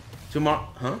 Tomorrow,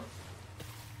 huh?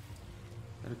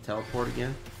 Gotta teleport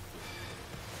again?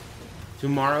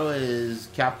 Tomorrow is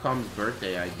Capcom's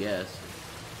birthday, I guess.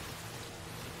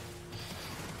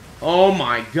 Oh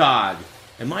my god!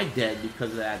 Am I dead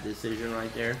because of that decision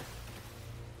right there?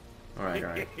 Alright,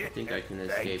 alright. I think I can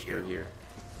escape through here.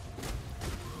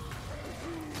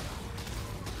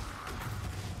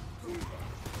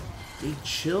 They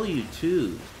chill you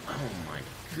too. Oh my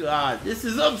god, this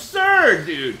is absurd,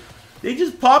 dude! They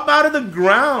just pop out of the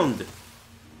ground.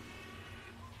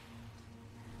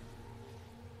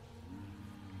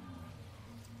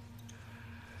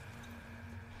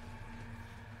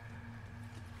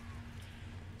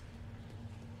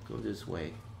 Go this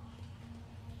way.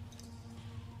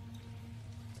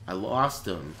 I lost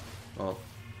them. Oh,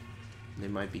 they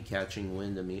might be catching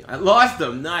wind of me. I lost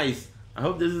them. Nice. I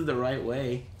hope this is the right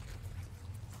way.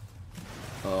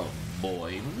 Oh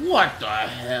boy, what the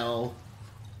hell?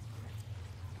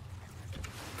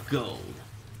 Gold.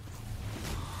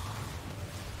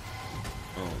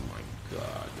 Oh my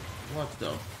god. What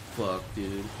the fuck,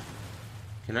 dude?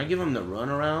 Can I give him the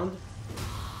runaround?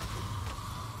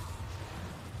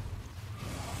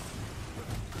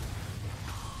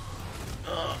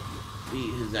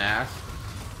 Beat his ass.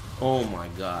 Oh my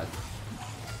god.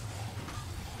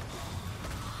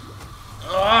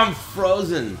 Oh, I'm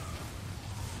frozen.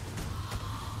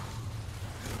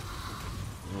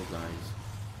 Oh, guys.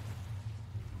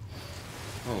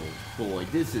 Oh boy,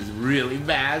 this is really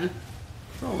bad.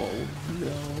 Oh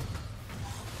no.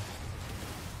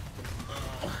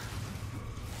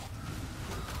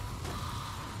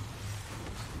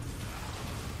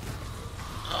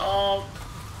 Oh.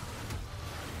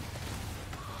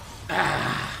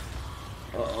 Ah.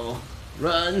 Uh-oh.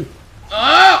 Run.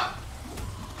 Oh!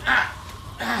 Ah.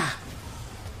 Ah.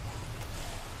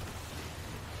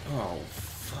 Oh,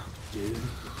 fuck, dude.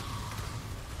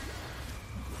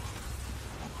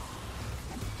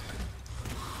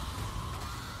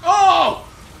 Oh!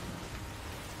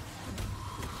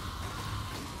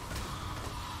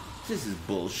 This is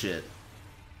bullshit.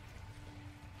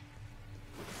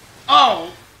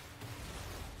 Oh!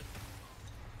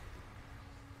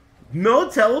 No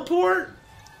teleport?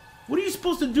 What are you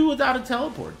supposed to do without a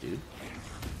teleport, dude?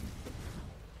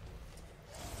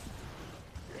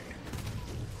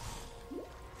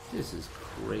 This is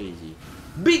crazy.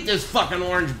 Beat this fucking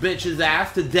orange bitch's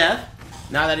ass to death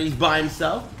now that he's by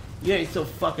himself. You ain't so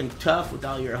fucking tough with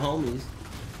all your homies.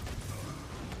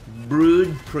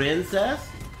 Brood princess?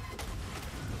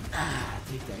 Ah,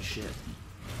 take that shit.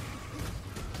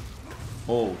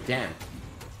 Oh, damn.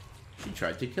 She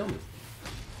tried to kill me.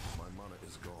 My mana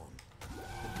is gone.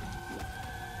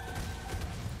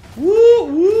 Woo,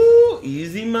 woo!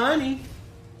 Easy money.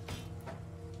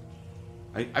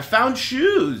 I found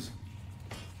shoes.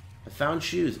 I found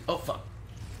shoes. Oh, fuck.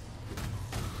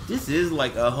 This is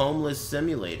like a homeless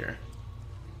simulator.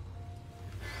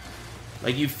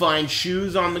 Like you find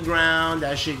shoes on the ground,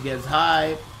 that shit gets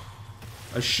hype.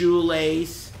 A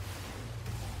shoelace.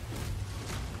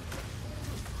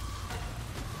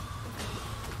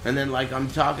 And then like I'm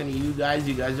talking to you guys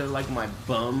are like my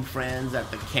bum friends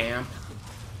at the camp.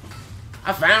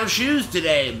 I found shoes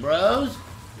today, bros.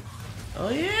 Oh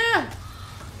yeah.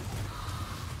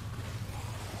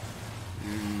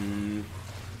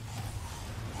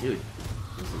 Dude,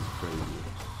 this is crazy.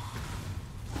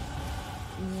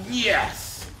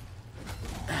 Yes!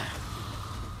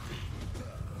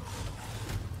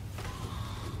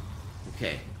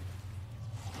 Okay.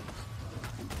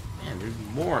 Man, there's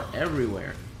more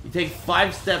everywhere. You take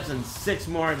 5 steps and 6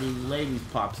 more of these ladies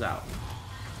pops out.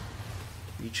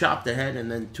 You chop the head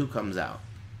and then 2 comes out.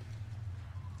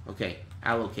 Okay,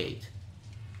 allocate.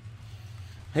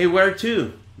 Hey, where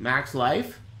to? Max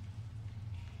life?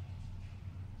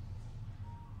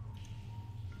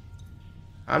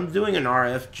 I'm doing an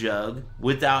RF jug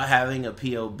without having a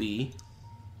POB.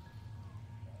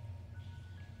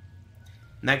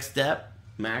 Next step,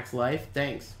 max life.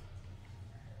 Thanks.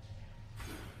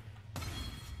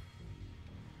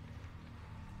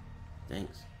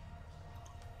 Thanks.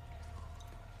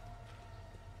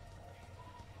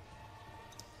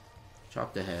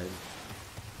 Chop the head.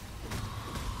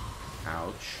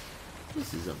 Ouch.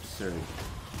 This is absurd.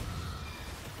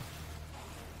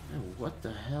 What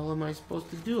the hell am I supposed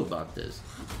to do about this?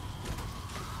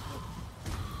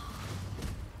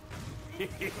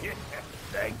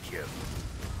 Thank you.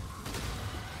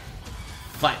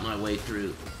 Fight my way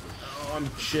through. Oh, I'm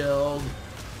chilled.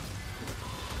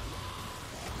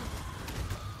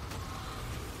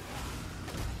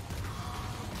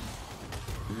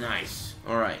 Nice.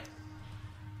 Alright.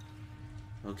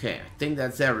 Okay, I think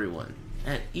that's everyone.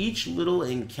 And each little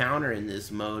encounter in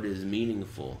this mode is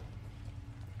meaningful.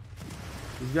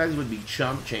 These guys would be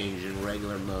chump change in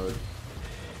regular mode.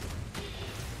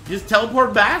 Just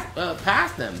teleport past them.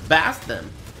 Past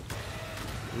them.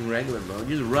 In regular mode.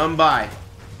 Just run by.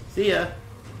 See ya.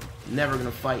 Never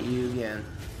gonna fight you again.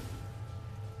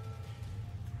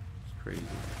 It's crazy.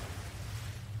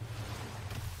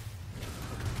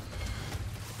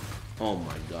 Oh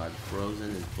my god.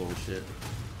 Frozen is bullshit.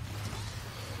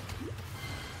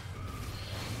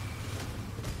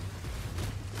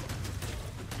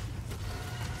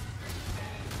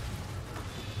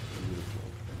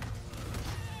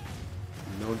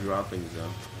 No droppings though.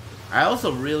 I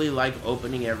also really like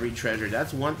opening every treasure.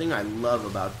 That's one thing I love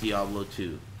about Diablo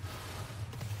 2.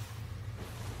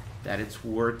 That it's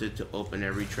worth it to open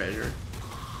every treasure.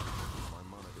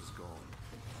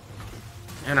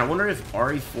 And I wonder if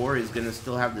RE4 is gonna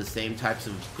still have the same types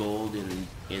of gold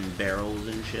in barrels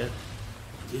and shit.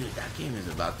 Dude, that game is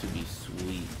about to be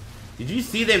sweet. Did you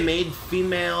see they made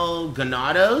female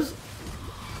Ganados?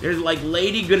 There's like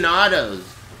lady Ganados.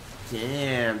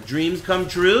 Damn, dreams come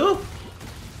true?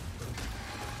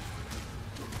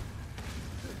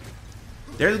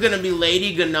 There's gonna be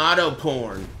Lady Ganado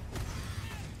porn.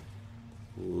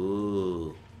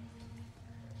 Ooh.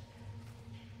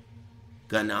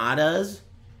 Ganadas?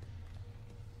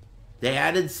 They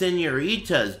added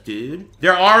senoritas, dude.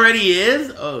 There already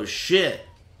is? Oh, shit.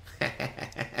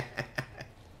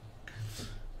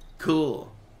 Cool.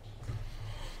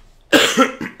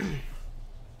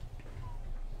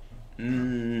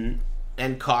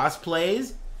 And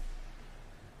cosplays?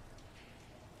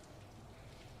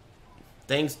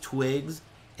 Thanks Twigs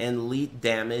and Leet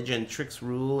Damage and Tricks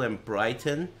Rule and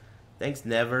Brighton. Thanks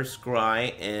Never,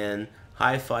 Scry and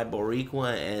Hi-Fi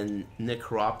Boriqua and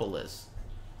Necropolis.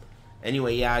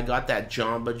 Anyway, yeah, I got that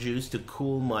Jamba Juice to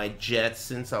cool my jets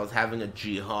since I was having a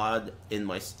jihad in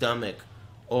my stomach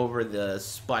over the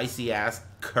spicy ass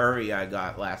curry I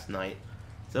got last night.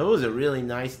 So it was a really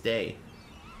nice day.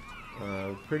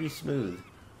 Pretty smooth.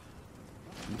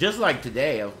 Just like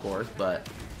today, of course, but,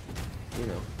 you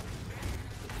know,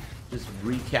 just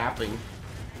recapping.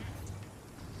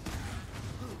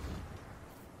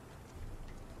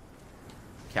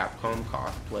 Capcom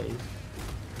cosplays.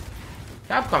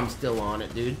 Capcom's still on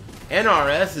it, dude.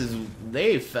 NRS is,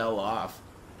 they fell off.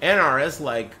 NRS,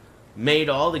 like, made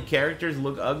all the characters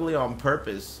look ugly on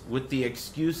purpose with the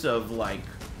excuse of, like,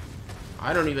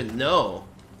 I don't even know.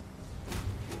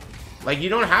 Like, you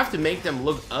don't have to make them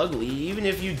look ugly, even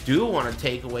if you do want to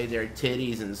take away their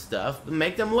titties and stuff, but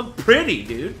make them look pretty,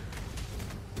 dude.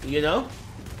 You know?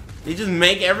 They just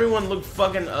make everyone look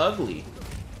fucking ugly.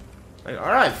 Like,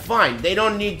 alright, fine. They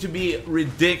don't need to be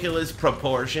ridiculous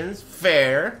proportions.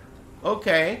 Fair.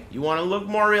 Okay. You want to look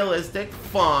more realistic?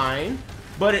 Fine.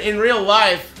 But in real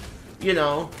life, you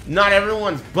know, not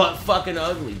everyone's butt fucking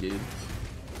ugly, dude.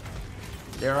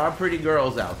 There are pretty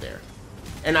girls out there.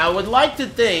 And I would like to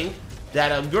think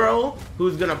that a girl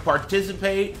who's gonna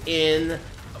participate in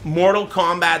Mortal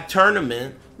Kombat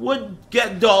tournament would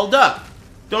get dolled up.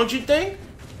 Don't you think?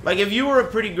 Like, if you were a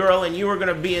pretty girl and you were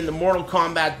gonna be in the Mortal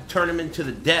Kombat tournament to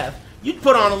the death, you'd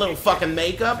put on a little fucking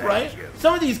makeup, right?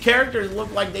 Some of these characters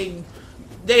look like they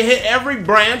hit every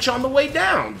branch on the way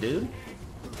down, dude.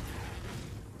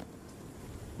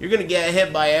 You're gonna get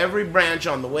hit by every branch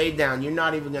on the way down. You're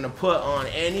not even gonna put on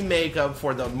any makeup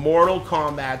for the Mortal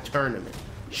Kombat tournament.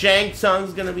 Shang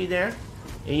Tsung's gonna be there,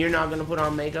 and you're not gonna put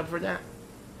on makeup for that?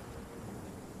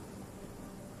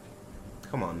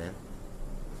 Come on, man.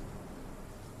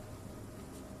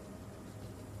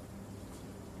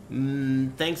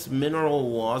 Thanks,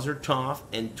 Mineral Wazertoff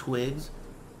and Twigs.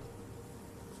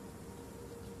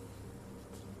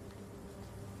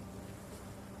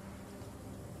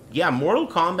 Yeah, Mortal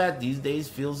Kombat these days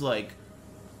feels like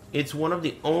it's one of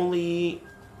the only,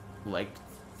 like,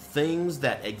 things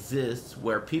that exists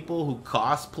where people who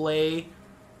cosplay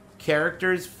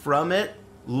characters from it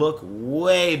look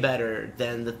way better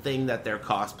than the thing that they're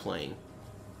cosplaying.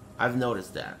 I've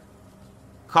noticed that.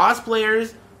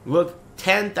 Cosplayers look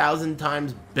 10,000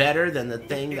 times better than the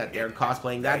thing that they're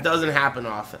cosplaying. That doesn't happen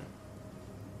often.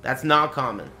 That's not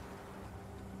common.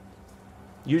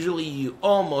 Usually you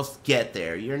almost get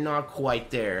there. You're not quite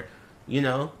there, you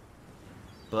know?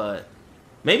 But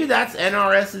maybe that's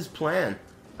NRS's plan.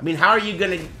 I mean, how are you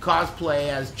going to cosplay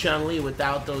as Chun-Li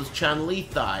without those Chun-Li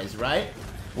thighs, right?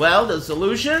 Well, the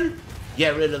solution?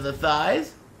 Get rid of the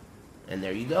thighs. And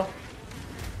there you go.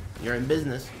 You're in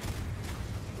business.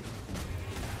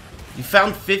 You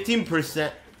found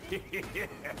 15%.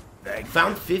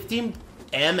 Found 15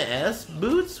 MS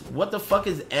boots? What the fuck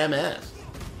is MS?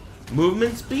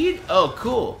 Movement speed? Oh,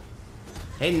 cool.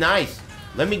 Hey, nice.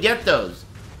 Let me get those.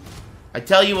 I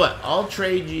tell you what, I'll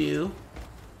trade you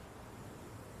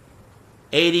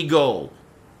 80 gold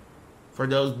for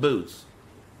those boots.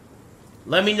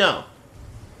 Let me know.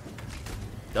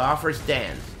 The offer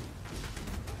stands.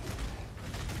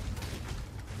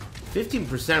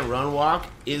 15% run walk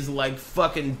is like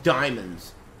fucking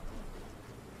diamonds.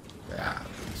 Ah,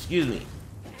 excuse me.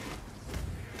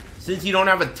 Since you don't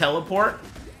have a teleport,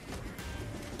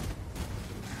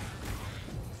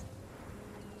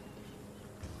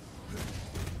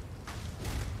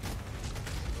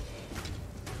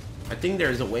 I think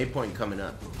there's a waypoint coming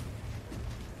up.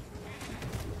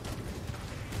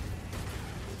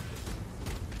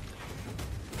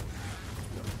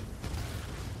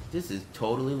 This is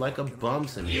totally like a bump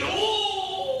simulator.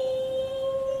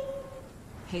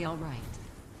 Hey, alright.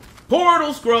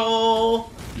 Portal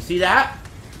scroll! You see that?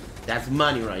 That's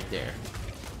money right there.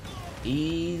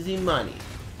 Easy money.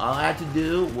 All I had to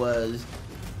do was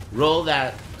roll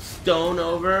that stone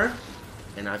over,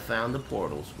 and I found the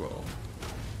portal scroll.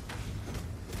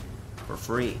 For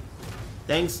free.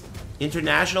 Thanks,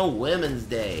 International Women's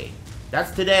Day.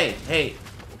 That's today. Hey,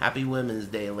 happy Women's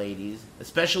Day, ladies.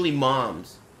 Especially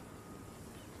moms.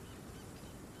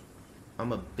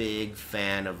 I'm a big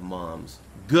fan of moms.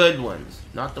 Good ones.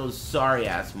 Not those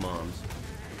sorry-ass moms.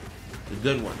 The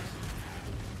good ones.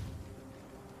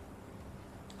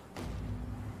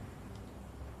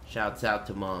 Shouts out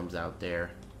to moms out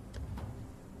there.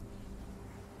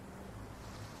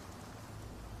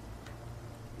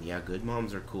 Yeah, good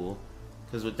moms are cool.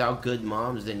 Because without good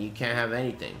moms, then you can't have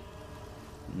anything.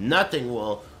 Nothing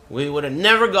will. We would have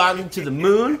never gotten to the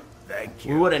moon. Thank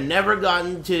you. We would have never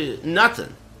gotten to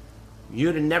nothing. You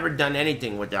would have never done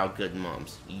anything without good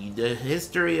moms. The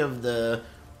history of the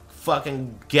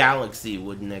fucking galaxy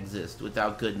wouldn't exist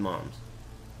without good moms.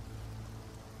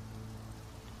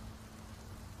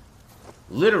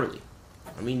 Literally.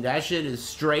 I mean, that shit is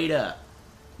straight up.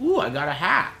 Ooh, I got a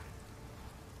hat.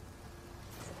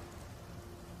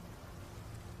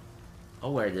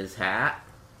 I'll wear this hat.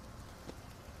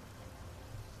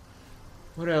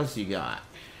 What else you got?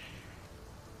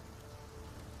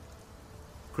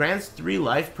 Grants 3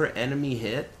 life per enemy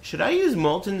hit. Should I use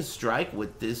Molten Strike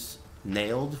with this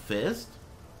nailed fist?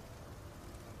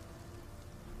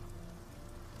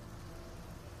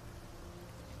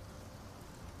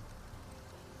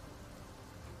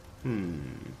 How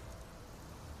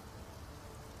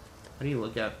do you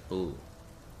look at... Ooh.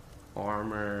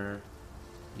 Armor...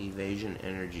 Evasion,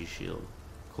 energy shield.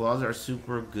 Claws are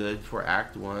super good for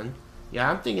Act 1.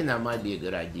 Yeah, I'm thinking that might be a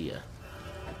good idea.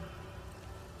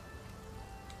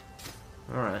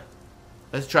 Alright.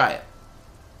 Let's try it.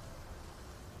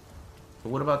 But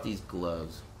what about these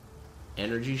gloves?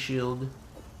 Energy shield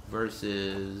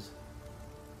versus...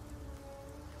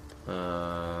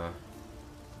 armor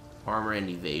and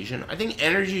evasion. I think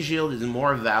energy shield is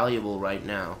more valuable right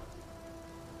now.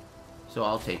 So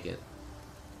I'll take it.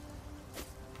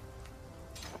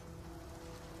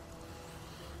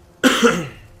 Hello.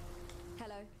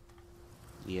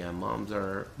 Yeah, moms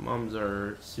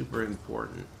are super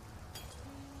important.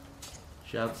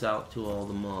 Shouts out to all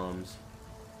the moms.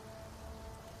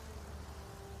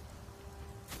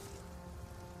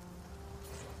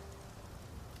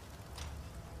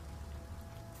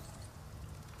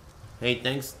 Hey,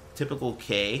 thanks, Typical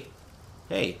K.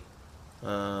 Hey,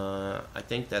 I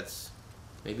think that's...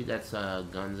 Maybe that's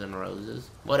Guns N' Roses.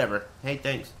 Whatever. Hey,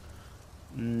 thanks.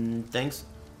 Thanks,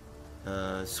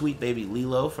 Sweet Baby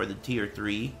Lilo for the tier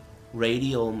 3.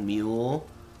 Radial Mule.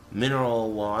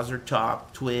 Mineral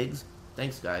Wazertop Twigs.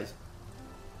 Thanks, guys.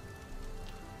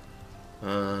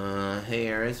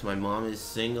 Hey, Aris, my mom is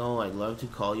single. I'd love to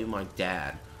call you my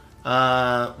dad.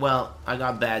 Well, I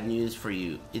got bad news for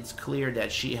you. It's clear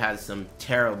that she has some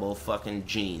terrible fucking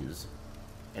genes.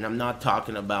 And I'm not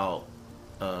talking about,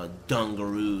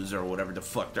 dungaroos or whatever the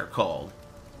fuck they're called.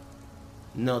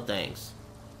 No thanks.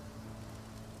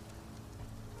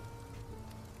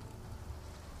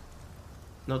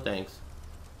 No thanks.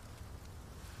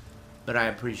 But I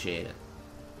appreciate it.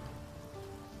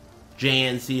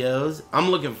 JNCOs? I'm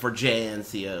looking for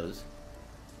JNCOs.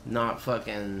 Not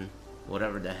fucking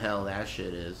whatever the hell that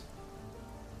shit is.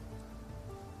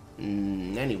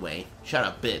 Anyway, shut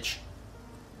up, bitch.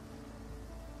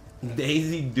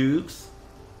 Daisy Dukes?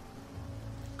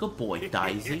 Good boy,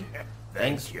 Daisy.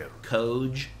 Thanks, you.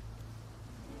 Coj.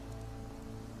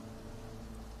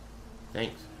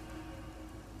 Thanks.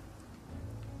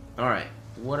 Alright,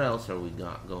 what else are we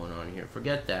got going on here?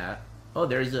 Forget that. Oh,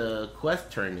 there's a quest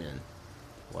turn in.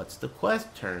 What's the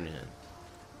quest turn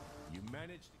in? You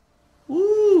managed.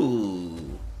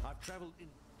 Ooh. I've traveled in.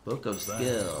 Book of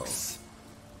Skills.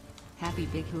 Happy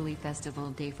Big Holi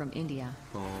Festival Day from India.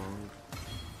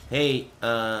 Hey,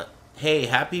 hey,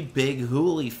 happy Big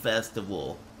Holi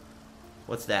Festival.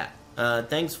 What's that?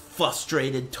 Thanks,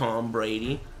 Frustrated Tom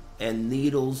Brady. And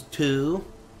Needles, too.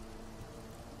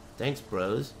 Thanks,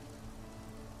 bros.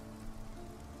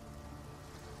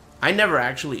 I never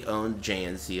actually owned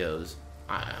JNCOs.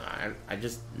 I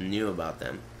just knew about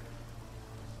them.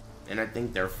 And I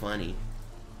think they're funny.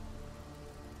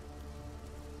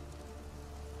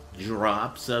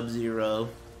 Drop Sub-Zero.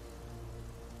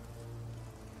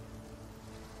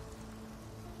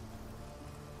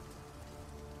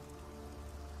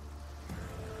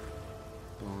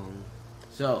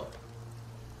 So,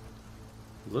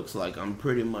 looks like I'm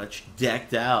pretty much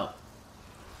decked out.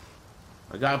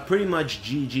 I got pretty much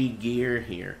GG gear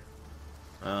here.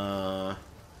 Let's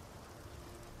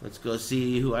go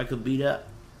see who I could beat up.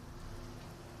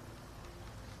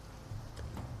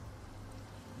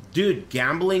 Dude,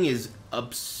 gambling is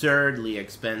absurdly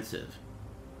expensive.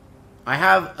 I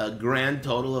have a grand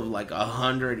total of like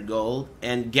 100 gold,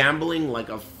 and gambling like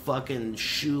a fucking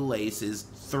shoelace is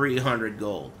 300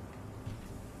 gold.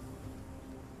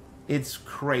 It's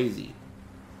crazy.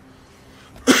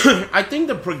 I think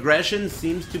the progression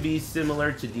seems to be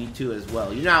similar to D2 as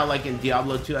well. You know how like in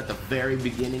Diablo 2 at the very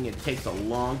beginning it takes a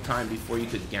long time before you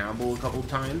could gamble a couple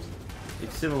times?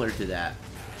 It's similar to that.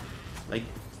 Like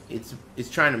it's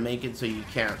trying to make it so you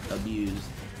can't abuse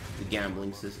the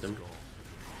gambling system.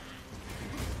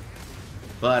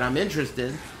 But I'm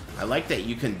interested. I like that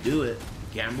you can do it.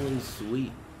 Gambling's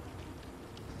sweet.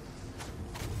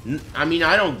 I mean,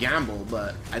 I don't gamble,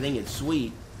 but I think it's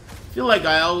sweet. I feel like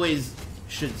I always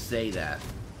should say that.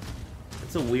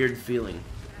 It's a weird feeling.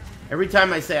 Every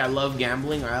time I say I love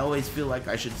gambling, I always feel like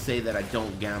I should say that I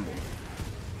don't gamble.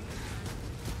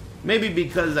 Maybe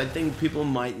because I think people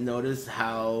might notice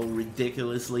how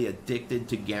ridiculously addicted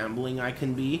to gambling I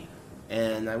can be,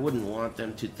 and I wouldn't want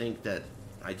them to think that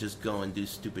I just go and do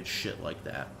stupid shit like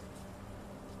that.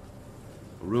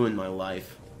 Ruin my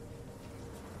life.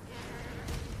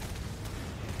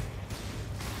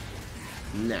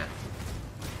 Nah.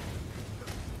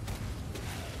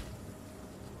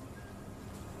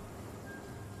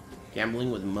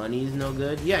 Gambling with money is no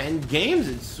good? Yeah, in games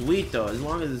it's sweet though, as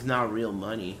long as it's not real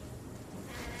money.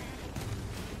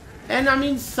 And I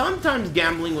mean, sometimes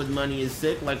gambling with money is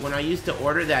sick, like when I used to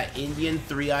order that Indian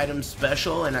 3-item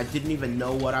special and I didn't even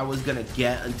know what I was gonna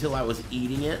get until I was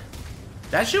eating it.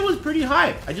 That shit was pretty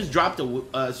hype. I just dropped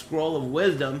a scroll of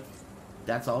wisdom.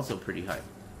 That's also pretty hype.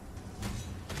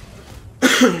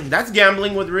 That's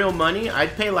gambling with real money.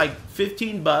 I'd pay like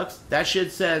 15 bucks. That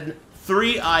shit said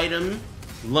 3-item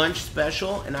lunch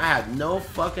special, and I had no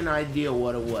fucking idea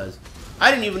what it was.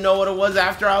 I didn't even know what it was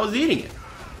after I was eating it.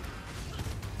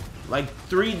 Like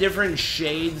 3 different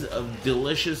shades of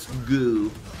delicious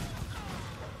goo.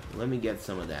 Let me get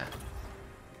some of that.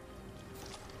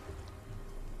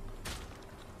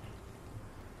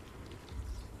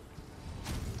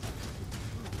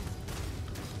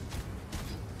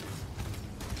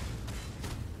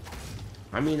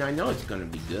 I mean, I know it's gonna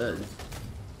be good.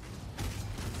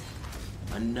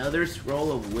 Another scroll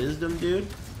of wisdom, dude?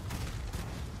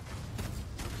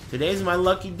 Today's my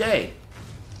lucky day.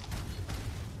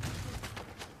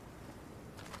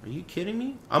 Are you kidding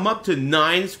me? I'm up to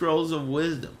 9 scrolls of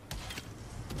wisdom.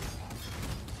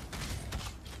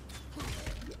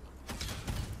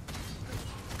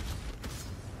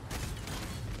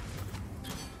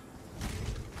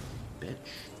 Bitch.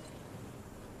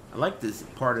 I like this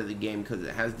part of the game because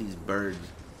it has these birds.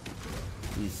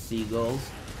 These seagulls.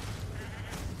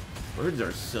 Birds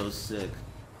are so sick.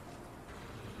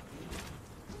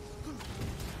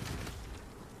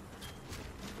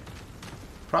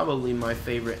 Probably my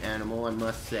favorite animal, I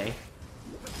must say.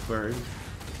 Birds.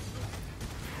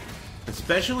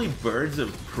 Especially birds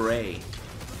of prey.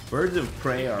 Birds of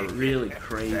prey are really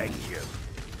crazy. Thank you.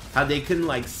 How they can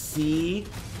like see.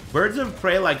 Birds of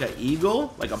prey like an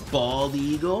eagle, like a bald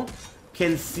eagle,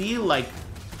 can see like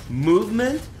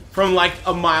movement from like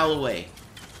a mile away.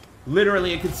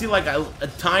 Literally, it can see like a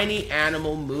tiny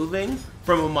animal moving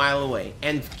from a mile away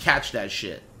and catch that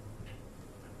shit.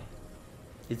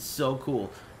 It's so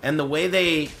cool. And the way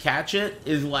they catch it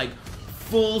is like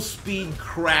full speed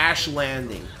crash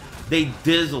landing. They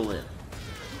dizzle it.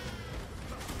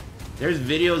 There's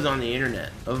videos on the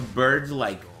internet of birds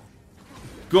like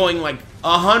going like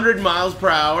 100 miles per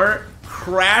hour,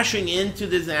 crashing into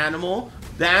this animal.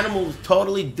 The animal is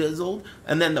totally dizzled,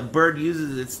 and then the bird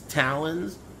uses its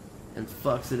talons and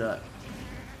fucks it up.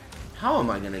 How am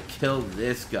I gonna kill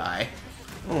this guy?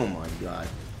 Oh my god.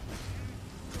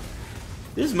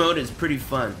 This mode is pretty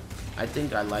fun. I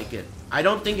think I like it. I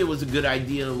don't think it was a good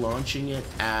idea launching it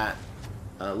at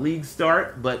League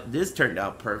Start, but this turned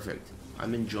out perfect.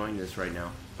 I'm enjoying this right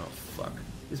now. Oh, fuck.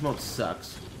 This mode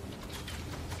sucks.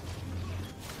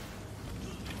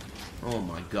 Oh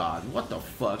my god. What the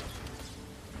fuck?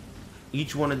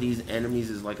 Each one of these enemies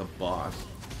is like a boss.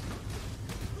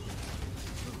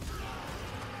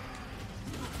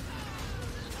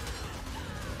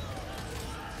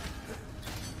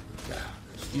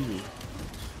 Excuse me.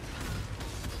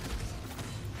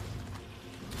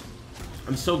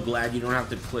 I'm so glad you don't have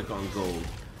to click on gold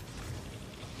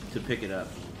to pick it up.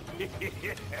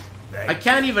 I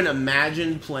can't even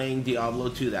imagine playing Diablo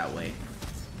 2 that way.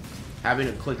 Having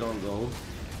to click on gold.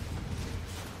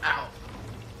 Ow.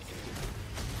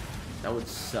 That would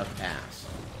suck ass.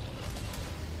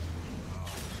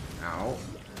 Ow.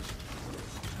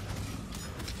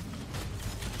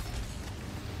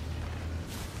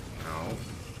 Ow.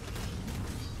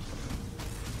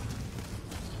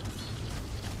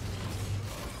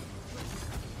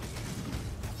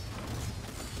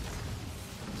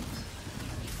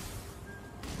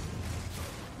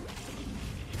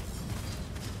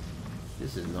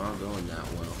 This is not going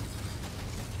that well.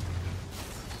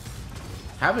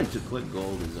 Having to click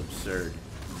gold is absurd.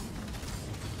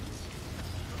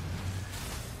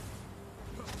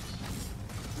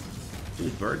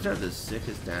 Dude, birds are the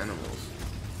sickest animals.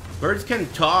 Birds can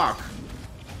talk.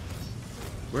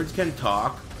 Birds can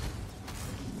talk.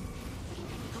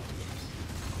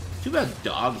 Too bad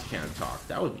dogs can't talk.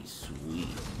 That would be sweet.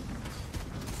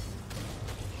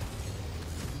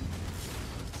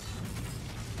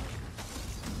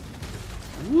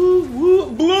 Woo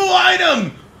woo, blue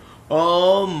item!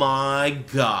 Oh my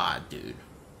god, dude.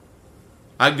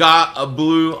 I got a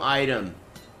blue item.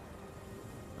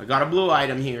 I got a blue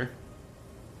item here.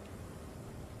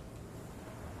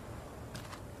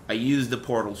 I used the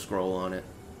portal scroll on it.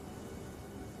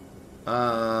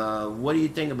 What do you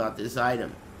think about this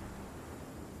item?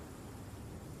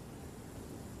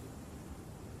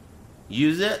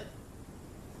 Use it?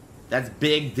 That's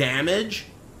big damage?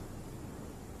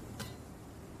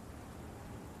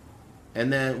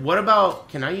 And then, what about,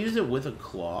 can I use it with a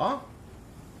claw?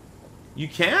 You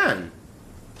can.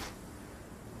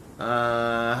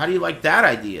 How do you like that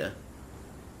idea?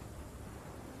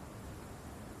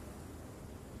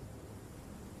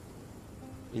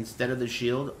 Instead of the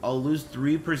shield, I'll lose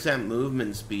 3%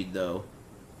 movement speed though,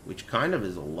 which kind of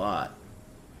is a lot.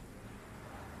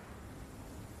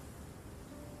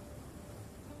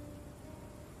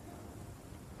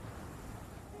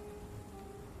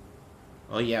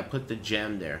 Oh yeah, put the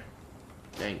gem there.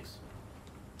 Thanks.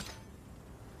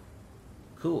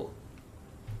 Cool.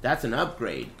 That's an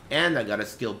upgrade. And I got a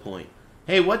skill point.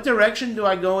 Hey, what direction do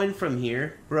I go in from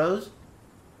here, bros?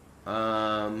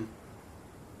 I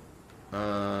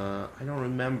don't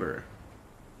remember.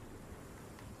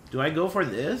 Do I go for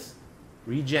this?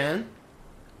 Regen?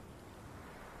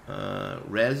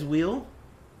 Res wheel?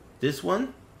 This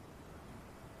one?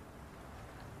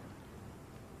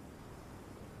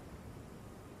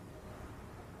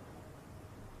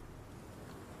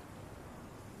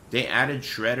 They added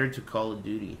Shredder to Call of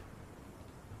Duty.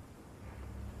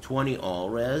 20 all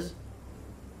res.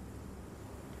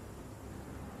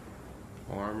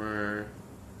 Armor.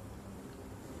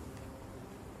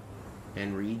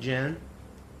 And regen.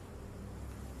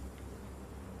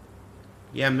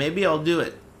 Yeah, maybe I'll do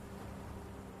it.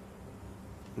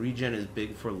 Regen is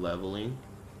big for leveling.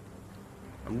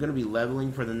 I'm gonna be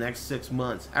leveling for the next 6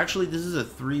 months. Actually, this is a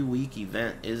 3-week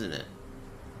event, isn't it?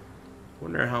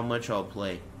 Wonder how much I'll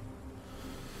play.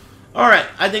 Alright,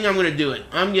 I think I'm gonna do it.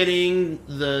 I'm getting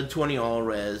the 20 all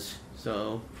res.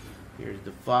 So, here's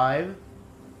the 5.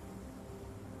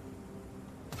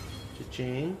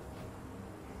 Cha-ching.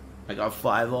 I got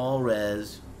 5 all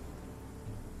res.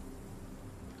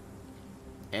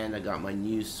 And I got my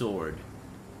new sword.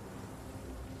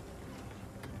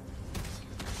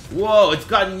 Whoa, it's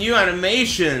got new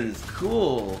animations.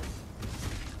 Cool.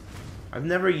 I've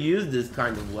never used this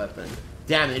kind of weapon.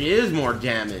 Damn, it is more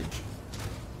damage.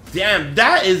 Damn,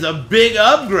 that is a big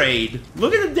upgrade.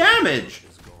 Look at the damage.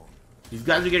 These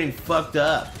guys are getting fucked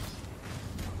up.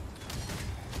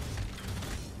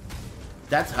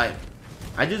 That's hype.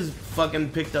 I just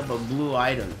fucking picked up a blue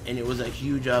item and it was a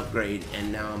huge upgrade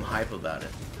and now I'm hype about it.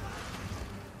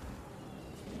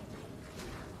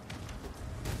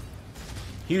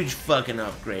 Huge fucking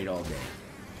upgrade all day.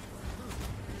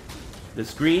 The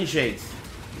screen shakes.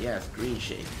 Yeah, screen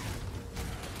shake.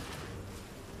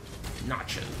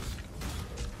 Nachos.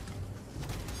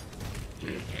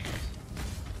 Yeah.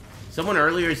 Someone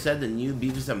earlier said the new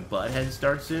Beavis and Butthead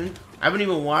starts soon. I haven't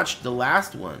even watched the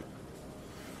last one.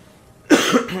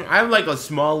 I have like a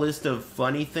small list of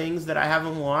funny things that I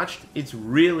haven't watched. It's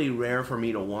really rare for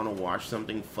me to want to watch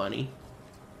something funny.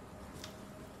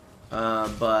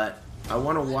 But I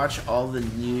want to watch all the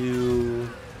new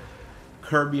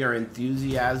Curb Your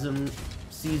Enthusiasm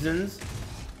seasons.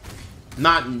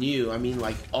 Not new, I mean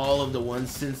like all of the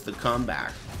ones since the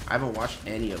comeback. I haven't watched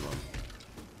any of them.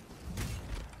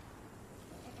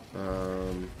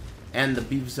 And the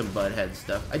Beavis and Butthead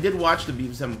stuff. I did watch the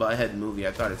Beavis and Butthead movie.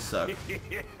 I thought it sucked.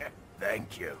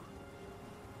 Thank you.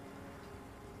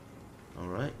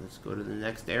 Alright, let's go to the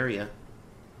next area.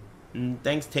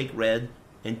 Thanks, Take Red,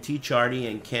 and T Charty,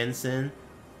 and Kenson,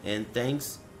 and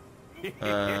thanks,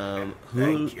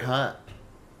 Thank you.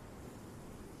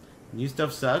 New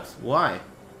stuff sucks? Why?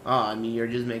 Oh, I mean, you're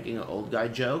just making an old guy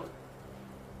joke?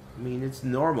 I mean, it's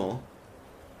normal.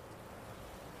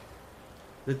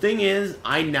 The thing is,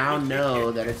 I now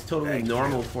know that it's totally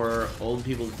normal for old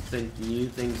people to think new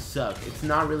things suck. It's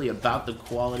not really about the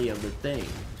quality of the thing.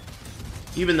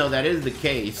 Even though that is the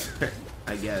case,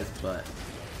 I guess, but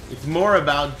it's more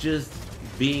about just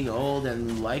being old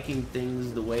and liking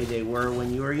things the way they were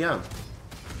when you were young.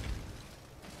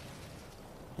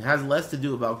 It has less to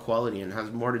do about quality and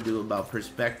has more to do about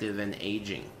perspective and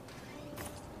aging.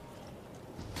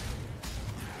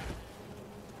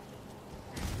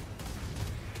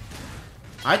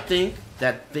 I think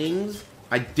that things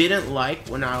I didn't like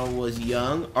when I was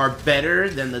young are better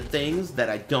than the things that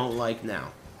I don't like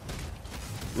now.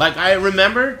 Like, I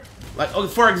remember, like, oh,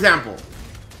 for example,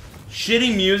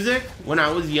 shitty music when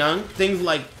I was young, things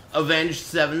like Avenged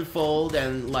Sevenfold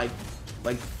and like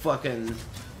fucking,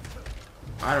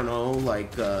 I don't know,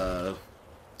 like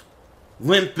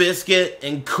Limp Bizkit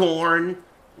and Korn,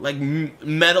 like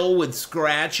metal with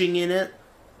scratching in it.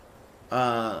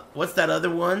 What's that other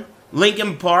one?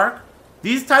 Linkin Park.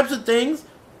 These types of things,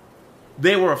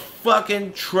 they were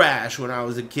fucking trash when I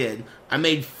was a kid. I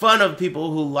made fun of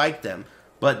people who liked them.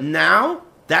 But now,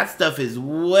 that stuff is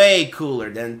way cooler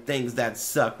than things that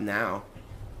suck now.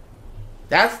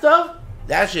 That stuff,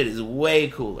 that shit is way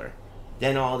cooler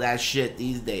than all that shit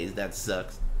these days that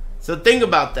sucks. So think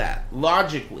about that,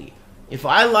 logically. If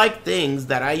I like things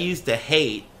that I used to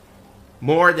hate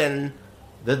more than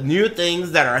the new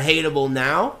things that are hateable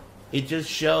now, it just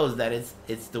shows that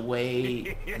it's the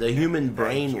way the human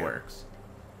brain works.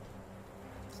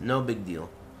 It's no big deal.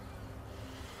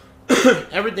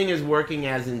 Everything is working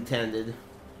as intended.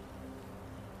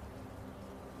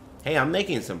 Hey, I'm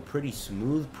making some pretty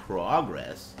smooth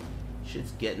progress.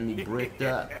 Shit's getting me bricked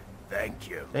up. Thank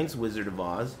you. Thanks, Wizard of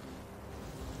Oz.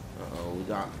 Uh-oh, we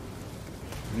got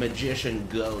magician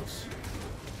goats.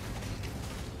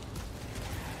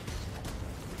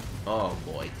 Oh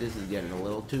boy, this is getting a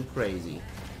little too crazy.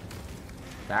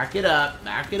 Back it up,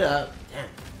 back it up. Damn.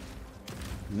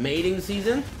 Mating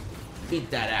season? Beat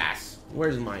that ass.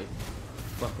 Where's my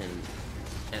fucking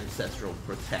ancestral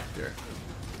protector?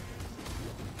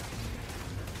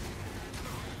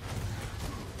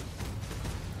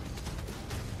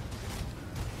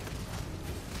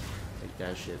 Take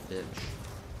that shit, bitch.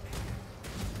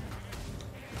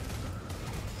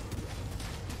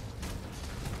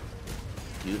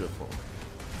 Beautiful.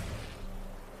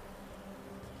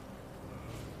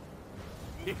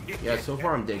 Yeah, so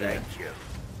far I'm digging it. Thank you.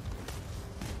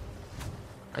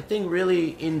 I think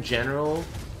really, in general,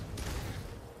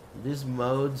 this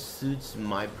mode suits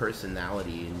my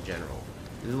personality in general.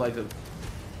 This is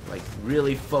like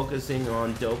really focusing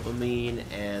on dopamine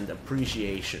and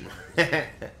appreciation.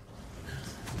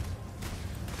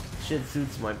 Shit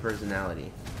suits my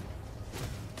personality.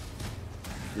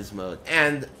 This mode.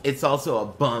 And it's also a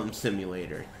bum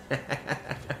simulator.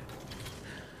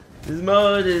 This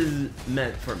mode is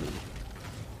meant for me.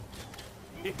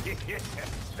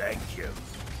 Thank you.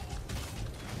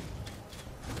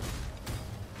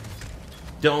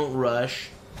 Don't rush.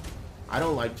 I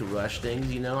don't like to rush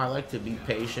things, you know. I like to be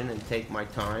patient and take my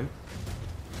time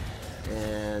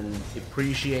and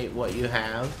appreciate what you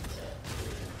have.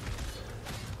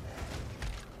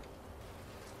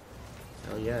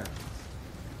 Hell yeah.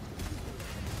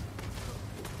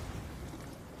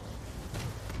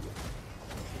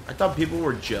 I thought people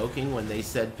were joking when they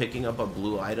said picking up a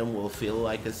blue item will feel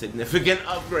like a significant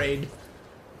upgrade.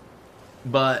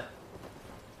 But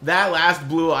that last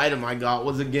blue item I got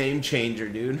was a game changer,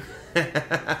 dude.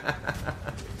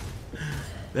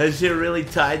 That shit really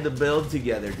tied the build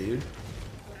together, dude.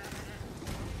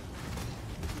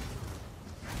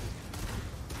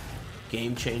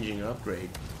 Game-changing upgrade.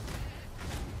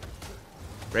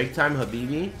 Break time,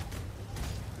 Habibi.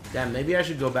 Damn, maybe I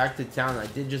should go back to town. I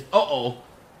did just... Uh-oh!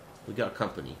 We got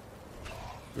company.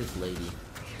 This lady.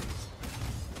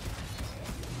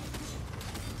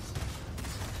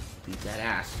 Beat that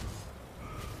ass.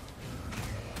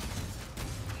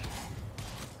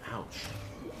 Ouch.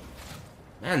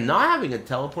 Man, not having a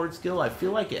teleport skill, I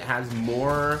feel like it has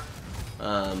more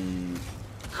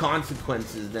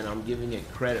consequences than I'm giving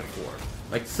it credit for.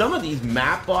 Like, some of these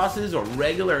map bosses or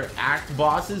regular act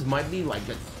bosses might be like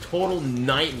a total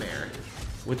nightmare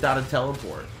without a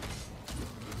teleport.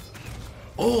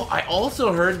 Oh, I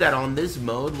also heard that on this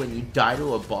mode, when you die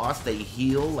to a boss, they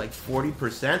heal like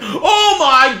 40%. Oh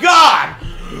my god!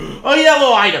 A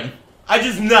yellow item! I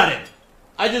just nutted.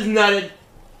 I just nutted.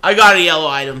 I got a yellow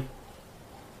item.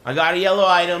 I got a yellow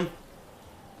item.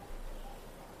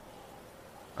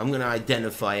 I'm gonna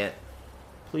identify it.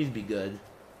 Please be good.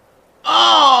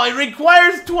 Oh, it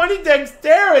requires 20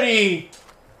 dexterity!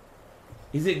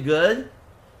 Is it good?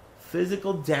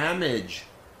 Physical damage.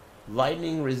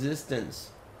 Lightning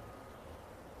resistance.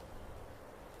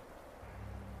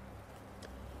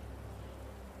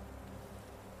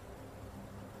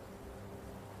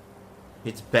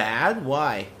 It's bad?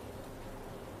 Why?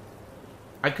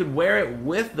 I could wear it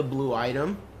with the blue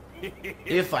item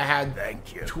if I had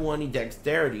 20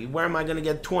 dexterity. Where am I going to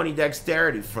get 20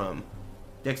 dexterity from?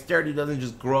 Dexterity doesn't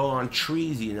just grow on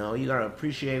trees, you know. You got to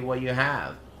appreciate what you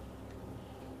have.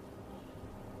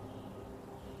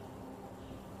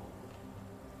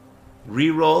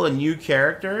 Reroll a new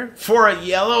character for a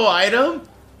yellow item?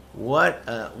 What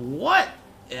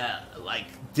like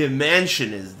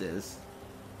dimension is this?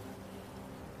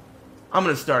 I'm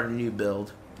gonna start a new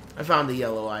build. I found the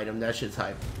yellow item. That shit's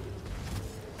hype.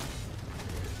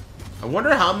 I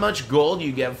wonder how much gold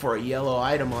you get for a yellow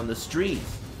item on the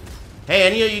streets. Hey,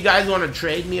 any of you guys want to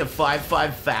trade me a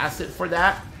 5/5 facet for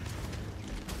that?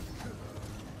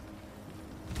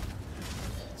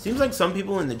 Seems like some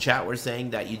people in the chat were saying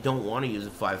that you don't want to use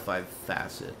a 5/5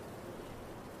 facet.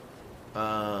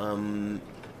 I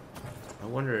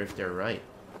wonder if they're right.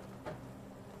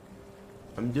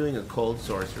 I'm doing a cold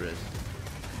sorceress.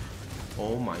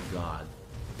 Oh my god.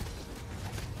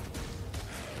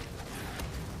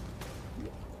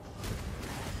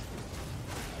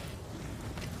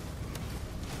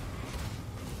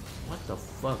 What the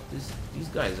fuck? These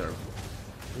guys are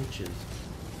bitches.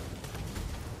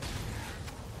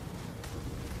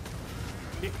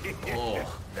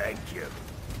 Oh, thank you.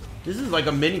 This is like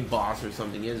a mini boss or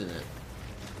something, isn't it?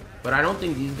 But I don't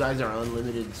think these guys are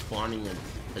unlimited spawning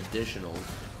additionals.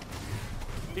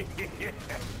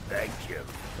 Thank you.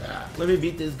 Let me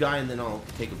beat this guy and then I'll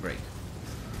take a break.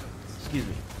 Excuse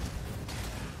me.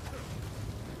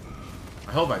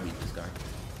 I hope I beat this guy.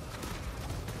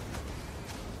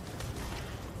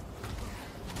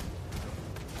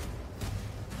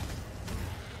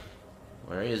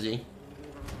 Where is he?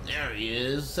 There he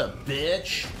is, a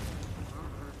bitch.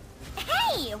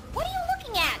 Hey, what are you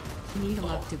looking at? Need a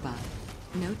luck to buy.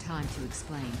 No time to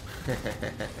explain.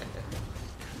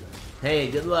 Hey,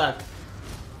 good luck.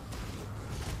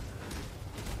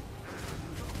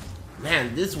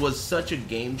 Man, this was such a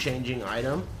game-changing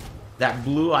item. That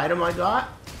blue item I got,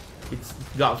 it's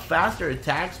got faster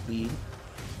attack speed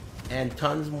and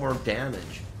tons more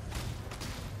damage.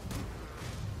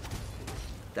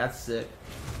 That's sick.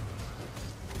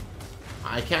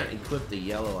 I can't equip the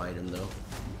yellow item though.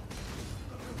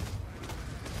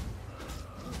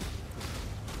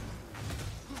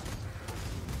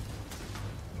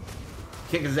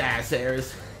 Kick his ass,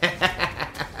 Aris.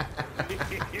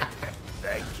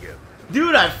 Thank you.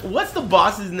 Dude, what's the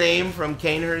boss's name from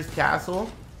Canehurst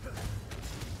Castle?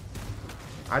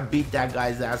 I beat that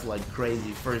guy's ass like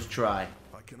crazy first try.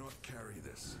 I cannot carry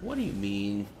this. What do you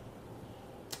mean?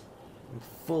 I'm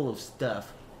full of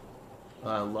stuff.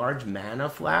 Large mana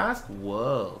flask?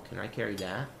 Whoa, can I carry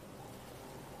that?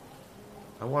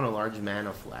 I want a large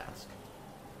mana flask.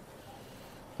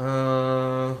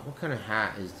 What kind of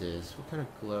hat is this? What kind of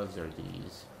gloves are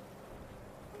these?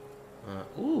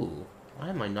 Ooh, why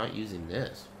am I not using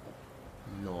this?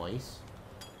 Nice.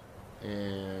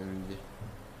 And...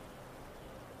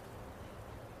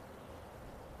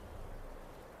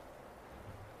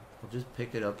 I'll just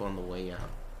pick it up on the way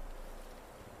out.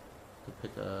 To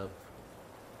pick up...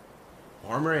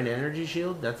 Armor and energy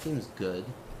shield? That seems good.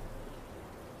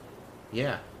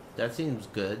 Yeah, that seems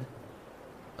good.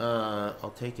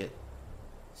 I'll take it.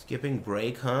 Skipping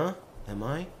break, huh? Am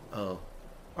I? Oh.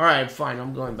 Alright, fine.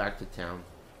 I'm going back to town.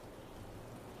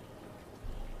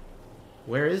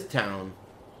 Where is town?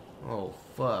 Oh,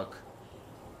 fuck.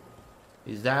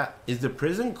 Is the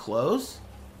prison close?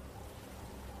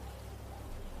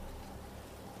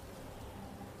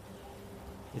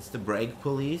 It's the break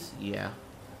police? Yeah.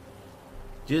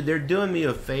 Dude, they're doing me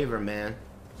a favor, man.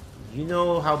 You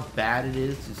know how bad it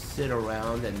is to sit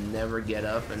around and never get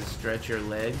up and stretch your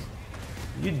legs?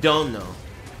 You don't know.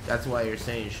 That's why you're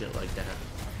saying shit like that.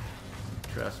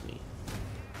 Trust me.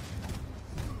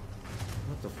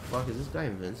 What the fuck? Is this guy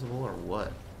invincible or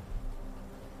what?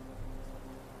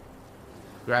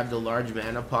 Grab the large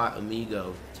mana pot,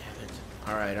 amigo. Damn it.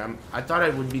 Alright, I thought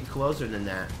I would be closer than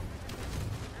that.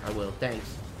 I will,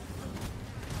 thanks.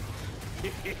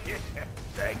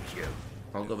 Thank you.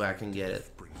 I'll go back and get it.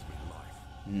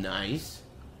 Nice.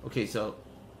 Okay, so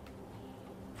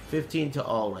 15 to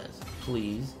all res,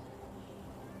 please.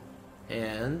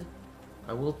 And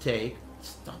I will take...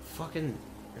 Stop fucking...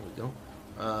 There we go.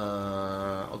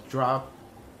 I'll drop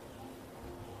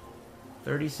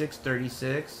 36,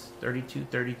 36, 32,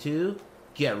 32.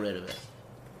 Get rid of it.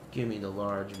 Give me the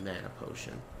large mana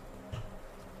potion.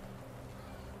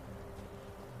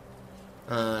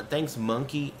 Thanks,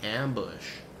 Monkey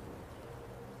Ambush.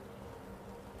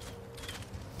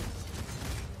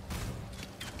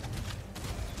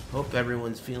 Hope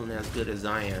everyone's feeling as good as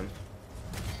I am.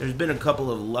 There's been a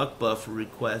couple of luck buff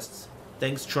requests.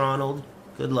 Thanks, Tronald.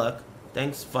 Good luck.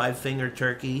 Thanks, Five Finger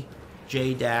Turkey.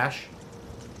 J Dash.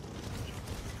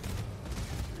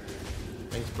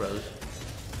 Thanks, bros.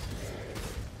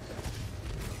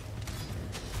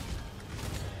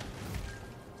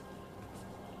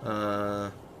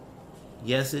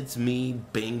 Yes, it's me,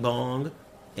 Bing Bong,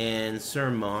 and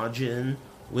Sir Majin,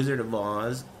 Wizard of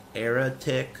Oz,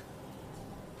 Eratic,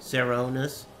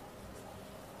 Saronis,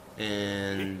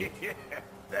 and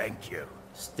Thank you.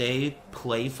 Stay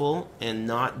Playful and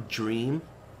Not Dream.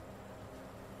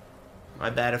 My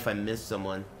bad if I missed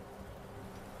someone.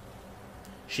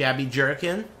 Shabby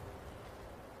Jerkin.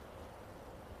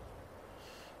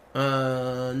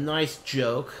 Nice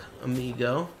joke,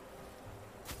 amigo.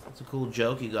 That's a cool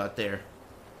joke you got there.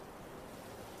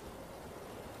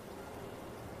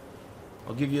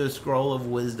 I'll give you a scroll of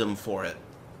wisdom for it.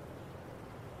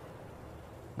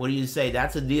 What do you say?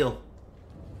 That's a deal.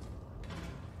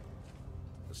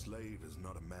 A slave is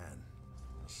not a man.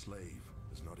 A slave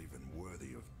is not even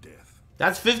worthy of death.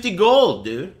 That's 50 gold,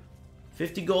 dude.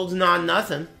 50 gold's not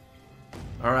nothing.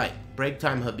 Alright, break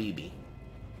time, Habibi.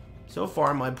 So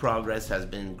far, my progress has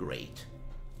been great.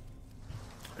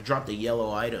 I dropped a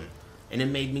yellow item, and it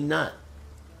made me nut.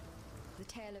 The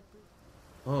tale of...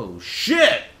 Oh,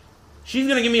 shit! She's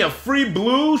gonna give me a free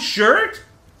blue shirt?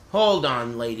 Hold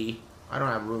on, lady. I don't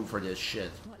have room for this shit.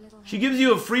 She gives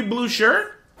you a free blue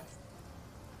shirt?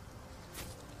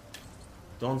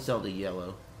 Don't sell the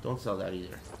yellow. Don't sell that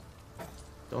either.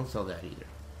 Don't sell that either.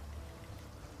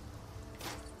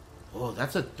 Oh,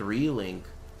 that's a 3-link.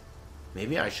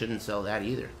 Maybe I shouldn't sell that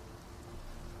either.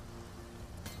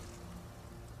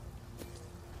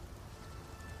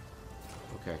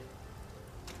 Okay.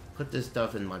 Put this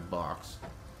stuff in my box,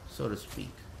 so to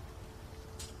speak.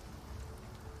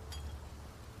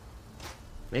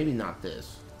 Maybe not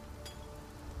this.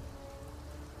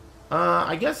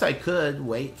 I guess I could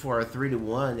wait for a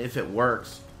 3-to-1 if it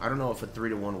works. I don't know if a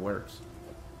 3-to-1 works.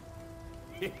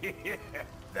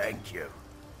 Thank you.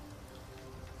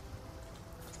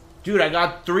 Dude, I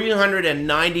got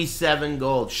 397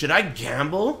 gold. Should I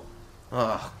gamble?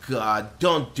 Oh, God.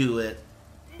 Don't do it.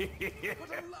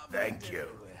 Thank you.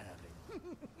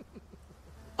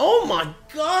 Oh, my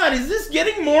God. Is this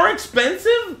getting more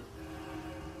expensive?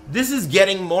 This is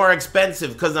getting more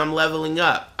expensive because I'm leveling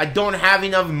up. I don't have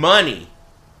enough money.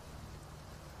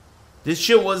 This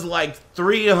shit was like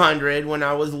 300 when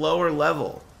I was lower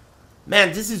level.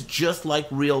 Man, this is just like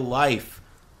real life.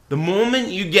 The moment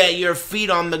you get your feet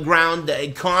on the ground, the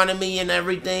economy and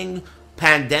everything,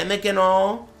 pandemic and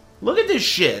all, look at this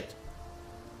shit.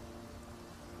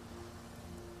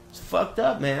 It's fucked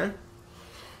up, man.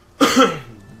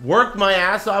 Worked my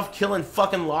ass off killing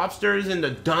fucking lobsters in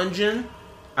the dungeon.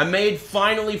 I made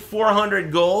finally 400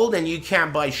 gold and you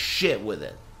can't buy shit with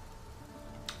it.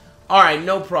 Alright,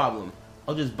 no problem.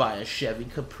 I'll just buy a Chevy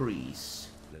Caprice.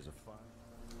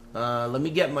 Let me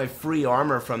get my free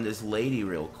armor from this lady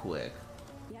real quick.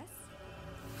 Yes?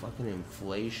 Fucking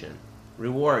inflation.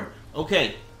 Reward.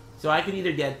 Okay, so I could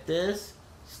either get this,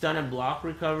 stun and block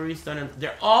recovery, stun and...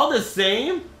 They're all the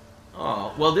same?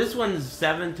 Oh, well this one's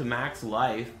 7 to max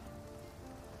life.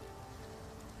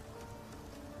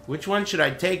 Which one should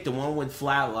I take? The one with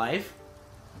flat life?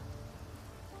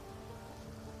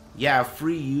 Yeah,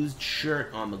 free used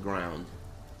shirt on the ground.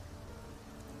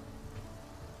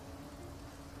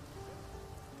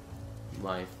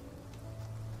 Life.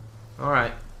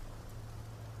 Alright.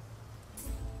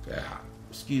 Yeah,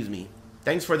 excuse me.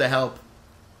 Thanks for the help.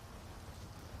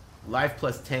 Life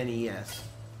plus 10 ES.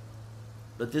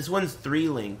 But this one's 3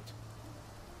 linked.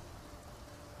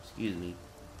 Excuse me.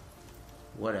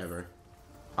 Whatever.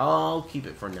 I'll keep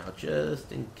it for now,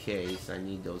 just in case I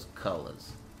need those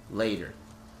colors later.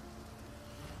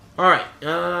 Alright,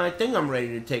 I think I'm ready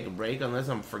to take a break, unless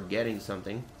I'm forgetting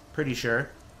something. Pretty sure.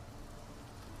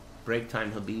 Break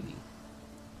time, Habibi.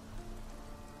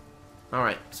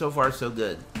 Alright, so far so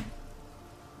good.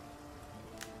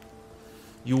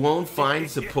 You won't find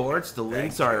supports, the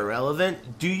links are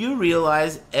irrelevant. Do you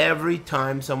realize every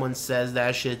time someone says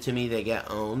that shit to me, they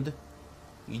get owned?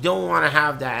 You don't want to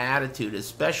have that attitude,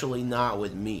 especially not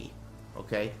with me,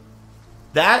 okay?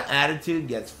 That attitude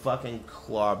gets fucking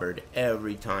clobbered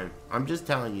every time. I'm just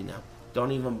telling you now.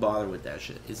 Don't even bother with that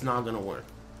shit. It's not gonna work.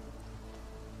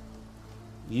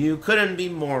 You couldn't be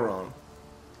more wrong.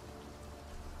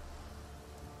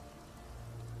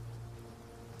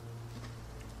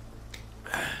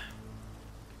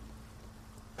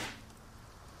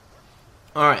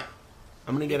 Alright.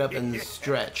 I'm gonna get up and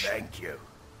stretch. Thank you.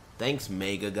 Thanks,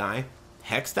 Mega Guy.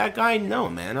 Hex that guy? No,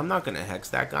 man. I'm not gonna hex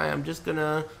that guy. I'm just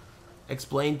gonna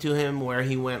explain to him where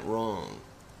he went wrong.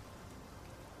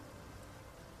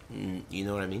 You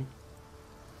know what I mean?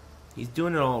 He's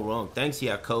doing it all wrong. Thanks,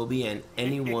 Jacoby, and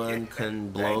anyone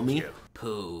can blow Thank me. you.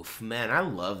 Poof. Man, I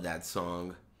love that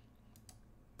song.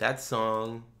 That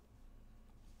song,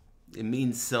 it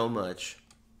means so much.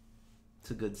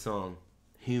 It's a good song.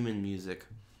 Human music.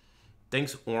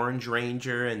 Thanks, Orange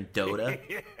Ranger and Dota.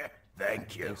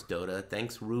 Thank you. Thanks, Dota.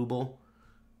 Thanks, Ruble.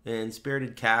 And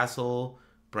Spirited Castle,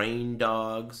 Brain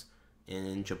Dogs,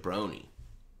 and Jabroni.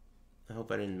 I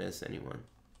hope I didn't miss anyone.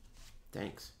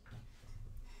 Thanks.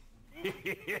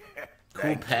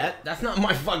 Cool pet? That's not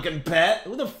my fucking pet.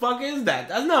 Who the fuck is that?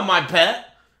 That's not my pet.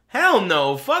 Hell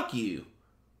no. Fuck you.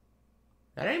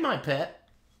 That ain't my pet.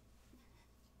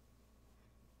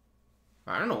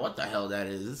 I don't know what the hell that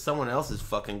is. It's someone else's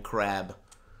fucking crab.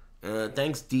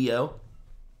 Thanks, Dio.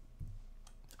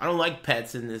 I don't like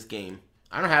pets in this game.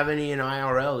 I don't have any in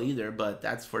IRL either, but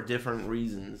that's for different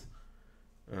reasons.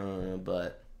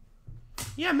 But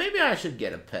yeah, maybe I should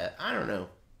get a pet. I don't know.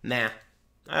 Nah.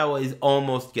 I always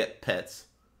almost get pets.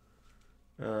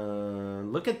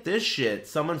 Look at this shit.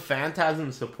 Summon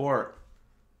Phantasm support.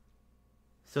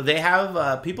 So they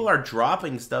have, people are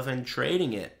dropping stuff and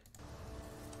trading it.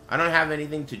 I don't have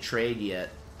anything to trade yet,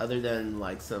 other than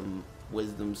like some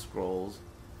wisdom scrolls.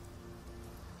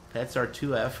 Pets are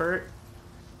 2 effort.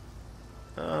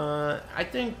 I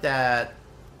think that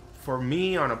for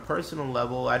me on a personal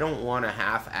level, I don't want to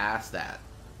half-ass that.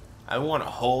 I want to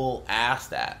whole-ass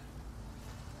that.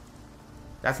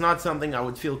 That's not something I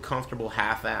would feel comfortable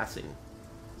half-assing,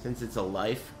 since it's a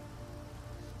life.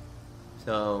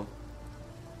 So,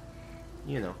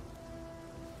 you know,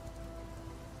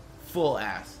 full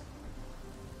ass.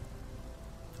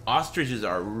 Ostriches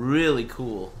are really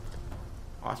cool.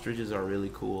 Ostriches are really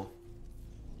cool.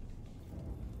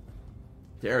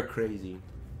 They're crazy.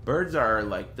 Birds are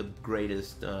like the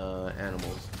greatest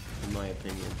animals, in my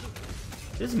opinion.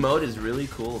 This mode is really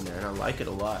cool, man. I like it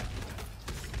a lot.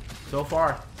 So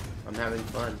far, I'm having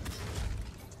fun.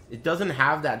 It doesn't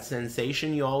have that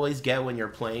sensation you always get when you're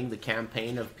playing the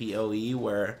campaign of PoE,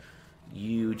 where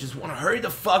you just want to hurry the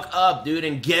fuck up, dude,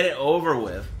 and get it over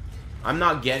with. I'm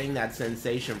not getting that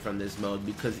sensation from this mode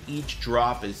because each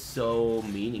drop is so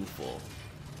meaningful.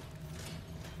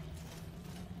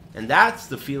 And that's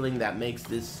the feeling that makes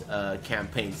this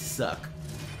campaign suck.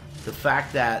 The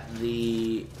fact that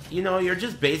you're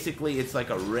just basically, it's like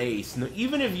a race.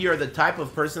 Even if you're the type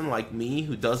of person like me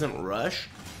who doesn't rush,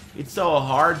 it's so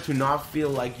hard to not feel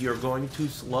like you're going too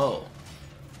slow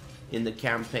in the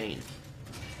campaign.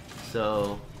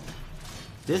 So,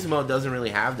 this mode doesn't really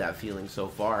have that feeling so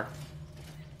far.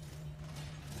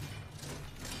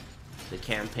 The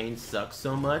campaign sucks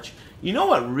so much. You know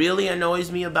what really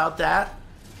annoys me about that?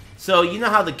 So, you know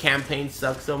how the campaign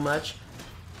sucks so much?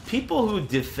 People who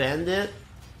defend it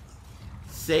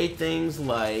say things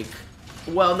like,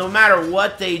 well, no matter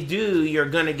what they do, you're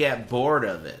gonna get bored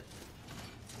of it.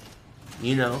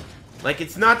 You know? Like,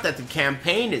 it's not that the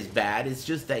campaign is bad, it's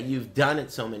just that you've done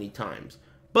it so many times.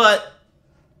 But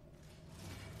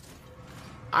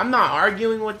I'm not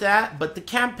arguing with that, but the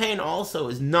campaign also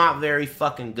is not very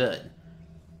fucking good.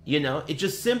 You know, it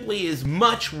just simply is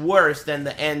much worse than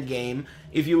the end game.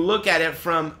 If you look at it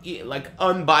from, like,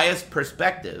 unbiased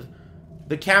perspective,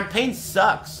 the campaign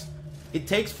sucks. It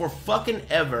takes for fucking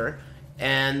ever,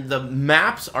 and the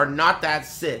maps are not that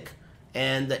sick,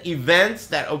 and the events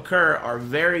that occur are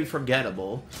very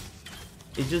forgettable.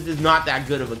 It just is not that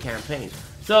good of a campaign.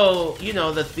 So, you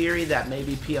know, the theory that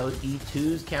maybe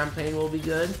PoE2's campaign will be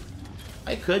good,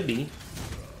 it could be.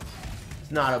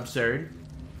 It's not absurd.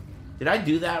 Did I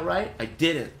do that right? I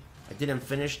didn't. I didn't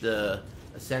finish the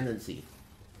Ascendancy.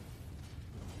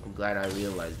 I'm glad I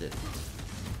realized it.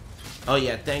 Oh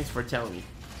yeah, thanks for telling me.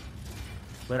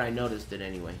 But I noticed it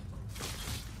anyway.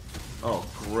 Oh,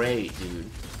 great, dude.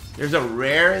 There's a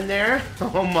rare in there?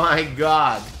 Oh my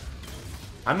god.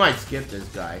 I might skip this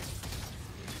guy.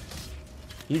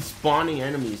 He's spawning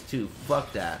enemies too.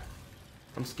 Fuck that.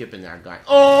 I'm skipping that guy.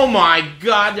 Oh my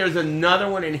god, there's another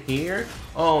one in here?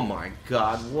 Oh my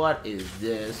god, what is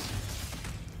this?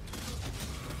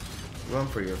 Run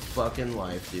for your fucking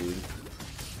life, dude.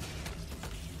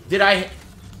 Did I...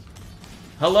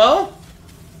 Hello?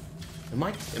 Am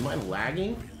I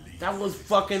lagging? That was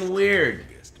fucking weird.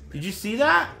 Did you see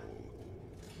that?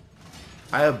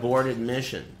 I aborted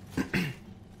mission.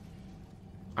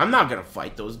 I'm not gonna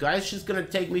fight those guys. It's just gonna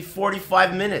take me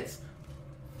 45 minutes.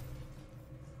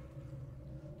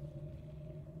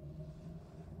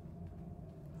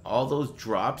 All those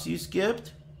drops you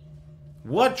skipped?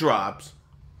 What drops?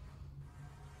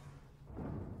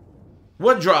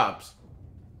 What drops?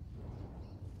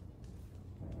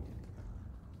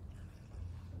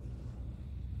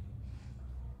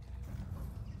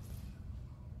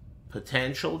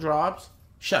 Potential drops?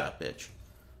 Shut up, bitch.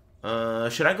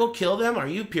 Should I go kill them? Are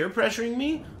you peer pressuring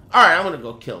me? Alright, I'm gonna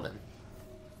go kill them.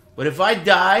 But if I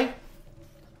die,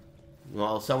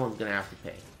 well, someone's gonna have to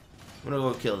pay. I'm gonna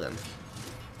go kill them.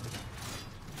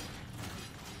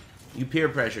 You peer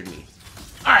pressured me.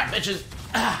 Alright, bitches.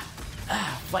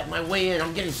 Fight my way in.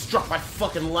 I'm getting struck by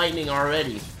fucking lightning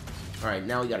already. Alright,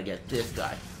 now we gotta get this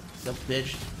guy. What's up,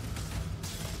 bitch?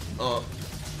 Oh.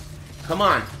 Come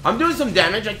on. I'm doing some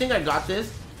damage. I think I got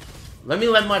this. Let me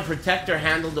let my protector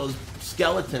handle those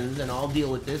skeletons and I'll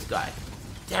deal with this guy.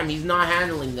 Damn, he's not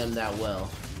handling them that well.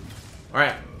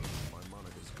 Alright.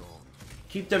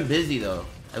 Keep them busy, though.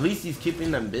 At least he's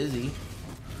keeping them busy.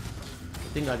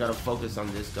 I think I gotta focus on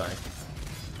this guy.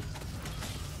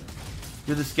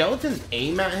 Do the skeletons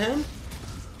aim at him?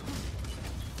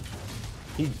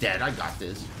 He's dead. I got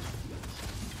this.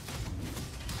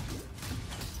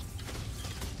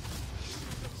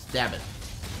 Stab it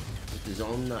with his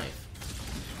own knife.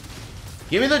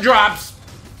 Give me the drops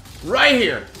right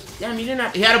here. Damn, he didn't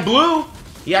have. He had a blue.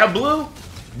 He had a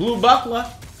blue buckler.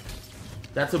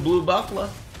 That's a blue buckler.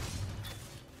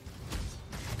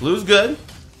 Blue's good.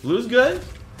 Blue's good.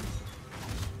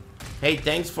 Hey,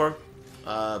 thanks for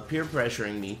peer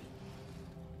pressuring me.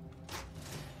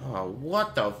 Oh,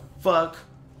 what the fuck?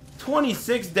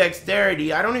 26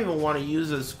 dexterity. I don't even want to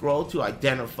use a scroll to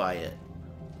identify it.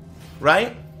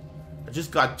 Right? I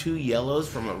just got 2 yellows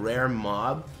from a rare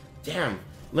mob. Damn.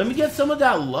 Let me get some of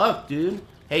that luck, dude.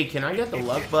 Hey, can I get the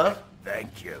luck buff?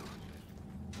 Thank you.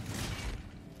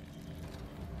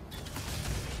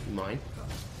 You mind?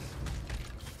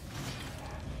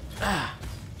 Ah.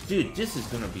 Dude, this is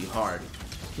gonna be hard.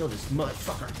 Kill this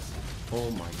motherfucker. Oh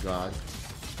my god.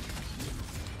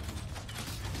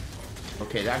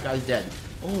 Okay, that guy's dead.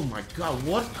 Oh my god,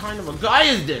 what kind of a guy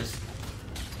is this?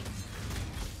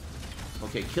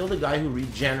 Okay, kill the guy who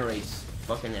regenerates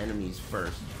fucking enemies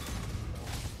first.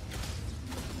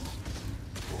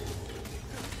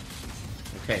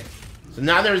 Okay, so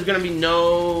now there's gonna be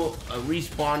no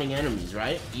respawning enemies,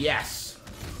 right? Yes.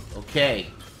 Okay.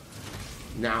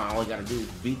 Now all I gotta do is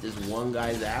beat this one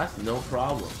guy's ass, no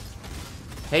problem.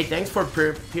 Hey, thanks for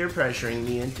peer pressuring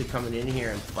me into coming in here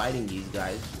and fighting these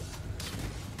guys.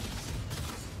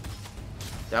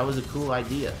 That was a cool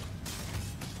idea.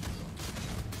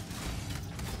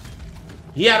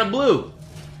 He had a blue.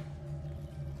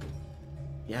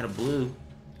 He had a blue.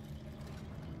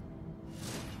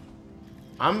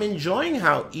 I'm enjoying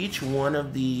how each one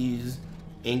of these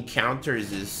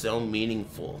encounters is so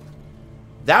meaningful.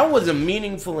 That was a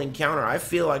meaningful encounter. I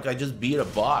feel like I just beat a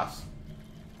boss.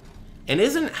 And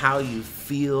isn't how you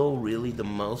feel really the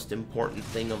most important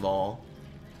thing of all?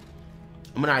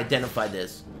 I'm gonna identify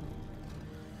this.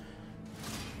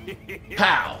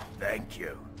 Pow! Thank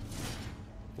you.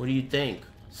 What do you think?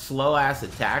 Slow ass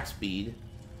attack speed.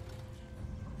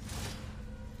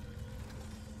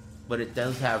 But it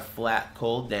does have flat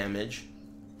cold damage.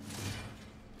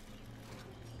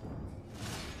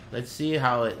 Let's see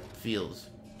how it feels.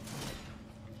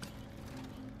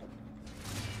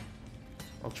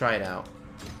 I'll try it out.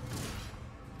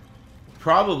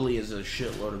 Probably is a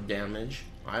shitload of damage.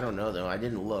 I don't know though, I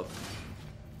didn't look.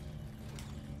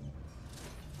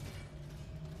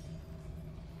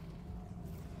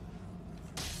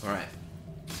 Alright.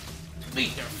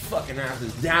 Beat their fucking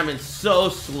asses. Damn, it's so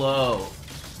slow.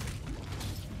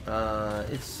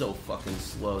 It's so fucking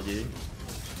slow, dude.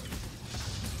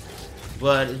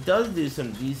 But it does do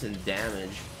some decent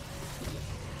damage.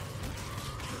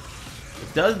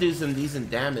 It does do some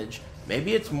decent damage.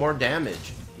 Maybe it's more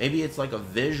damage. Maybe it's like a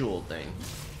visual thing.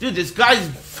 Dude, this guy's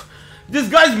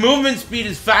movement speed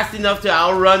is fast enough to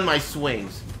outrun my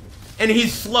swings. And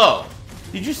he's slow.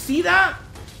 Did you see that?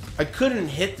 I couldn't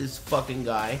hit this fucking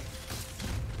guy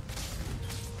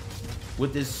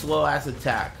with this slow ass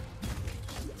attack.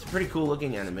 It's a pretty cool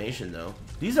looking animation though.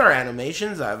 These are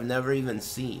animations I've never even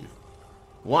seen.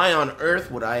 Why on earth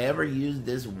would I ever use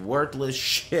this worthless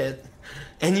shit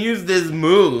and use this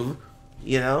move?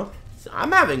 You know? So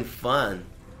I'm having fun.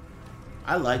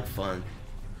 I like fun.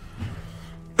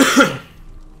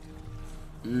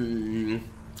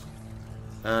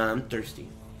 I'm thirsty.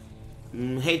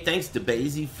 Hey, thanks to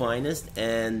Basie Finest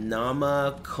and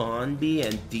Nama Conbi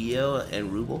and Dio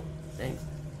and Ruble. Thanks.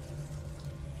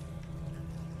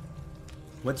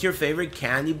 What's your favorite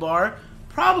candy bar?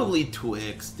 Probably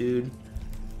Twix, dude.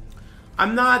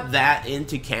 I'm not that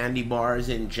into candy bars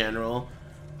in general.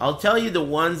 I'll tell you the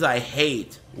ones I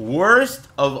hate. Worst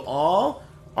of all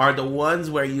are the ones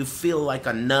where you feel like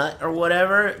a nut or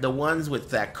whatever. The ones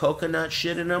with that coconut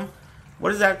shit in them.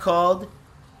 What is that called?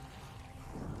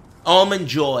 Almond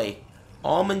Joy.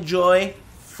 Almond Joy,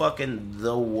 fucking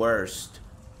the worst.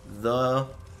 The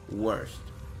worst.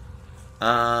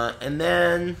 And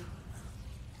then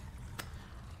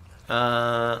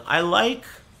I like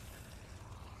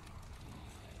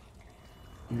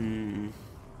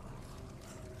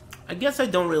I guess I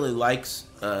don't really like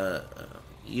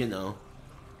you know,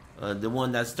 the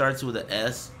one that starts with an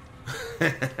S.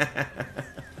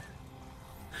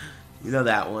 You know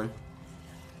that one.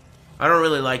 I don't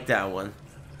really like that one.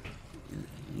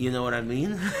 You know what I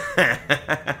mean?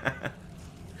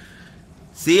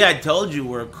 See, I told you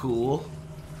we're cool.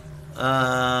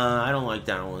 I don't like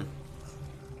that one.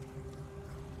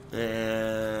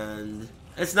 And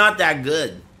it's not that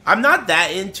good. I'm not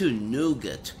that into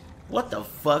nougat. What the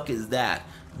fuck is that?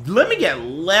 Let me get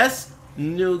less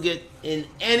nougat in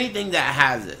anything that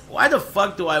has it. Why the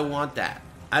fuck do I want that?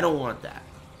 I don't want that.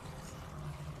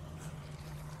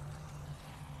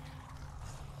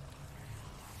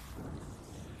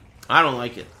 I don't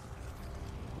like it.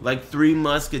 Like Three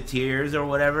Musketeers or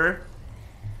whatever.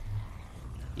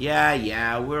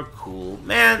 Yeah, we're cool.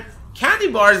 Man, candy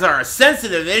bars are a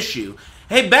sensitive issue.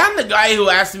 Hey, ban the guy who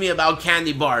asked me about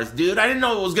candy bars, dude. I didn't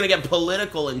know it was gonna get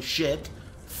political and shit.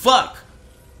 Fuck.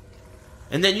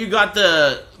 And then you got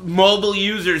the mobile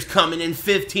users coming in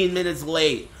 15 minutes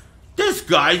late. This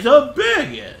guy's a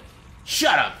bigot.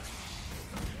 Shut up.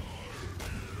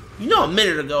 You know, a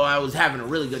minute ago I was having a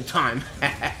really good time.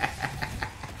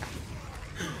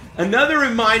 Another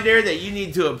reminder that you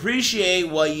need to appreciate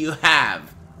what you have.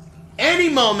 Any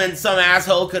moment some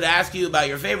asshole could ask you about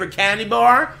your favorite candy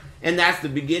bar, and that's the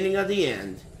beginning of the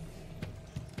end.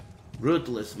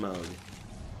 Ruthless mode.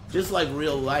 Just like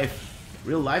real life.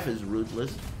 Real life is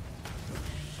ruthless.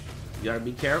 You gotta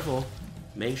be careful.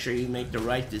 Make sure you make the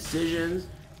right decisions.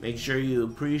 Make sure you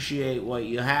appreciate what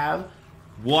you have.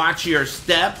 Watch your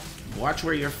step. Watch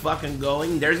where you're fucking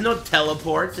going. There's no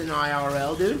teleports in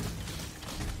IRL, dude.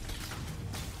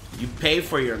 You pay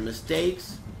for your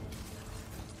mistakes.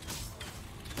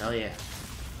 Hell yeah.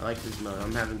 I like this mode.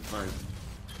 I'm having fun.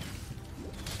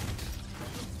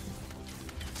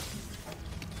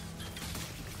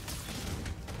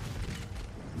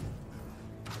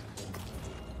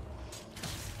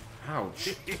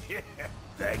 Ouch.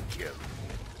 Thank you.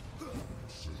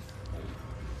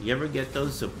 You ever get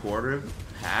those supporter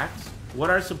packs? What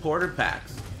are supporter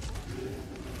packs?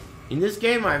 In this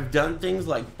game, I've done things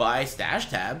like buy stash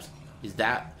tabs. Is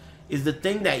the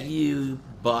thing that you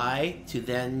buy to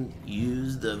then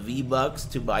use the V-Bucks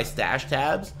to buy stash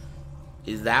tabs?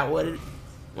 Is that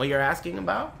what you're asking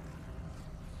about?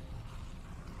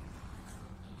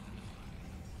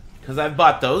 Because I've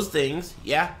bought those things.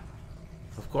 Yeah,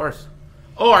 of course.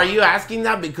 Oh, are you asking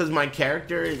that because my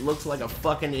character looks like a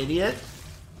fucking idiot?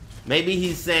 Maybe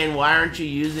he's saying, why aren't you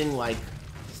using, like,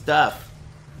 stuff?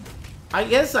 I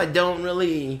guess I don't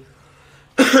really...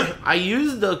 I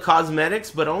use the cosmetics,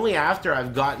 but only after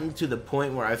I've gotten to the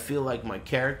point where I feel like my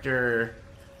character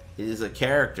is a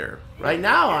character. Right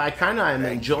now, I kind of am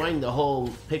enjoying the whole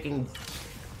picking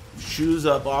shoes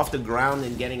up off the ground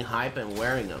and getting hype and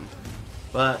wearing them.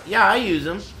 But, yeah, I use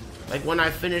them. Like, when I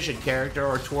finish a character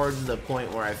or towards the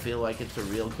point where I feel like it's a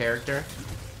real character.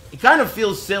 It kind of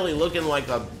feels silly looking like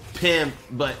a pimp,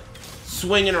 but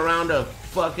swinging around a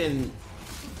fucking...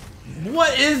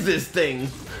 What is this thing?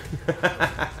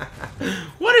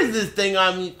 What is this thing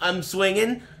I'm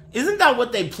swinging? Isn't that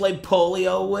what they play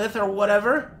polio with or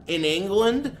whatever in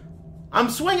England? I'm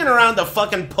swinging around a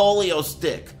fucking polio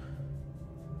stick.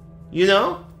 You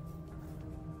know?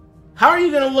 How are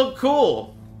you gonna look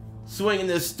cool swinging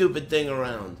this stupid thing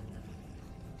around?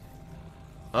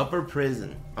 Upper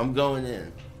prison. I'm going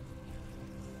in.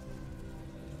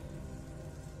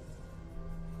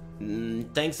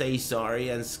 Thanks,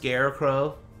 Asari and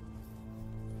Scarecrow.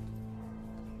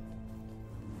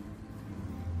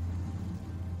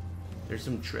 There's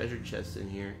some treasure chests in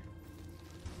here.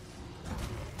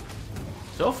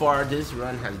 So far, this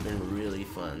run has been really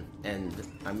fun, and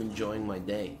I'm enjoying my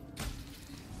day.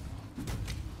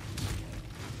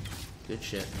 Good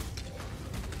shit.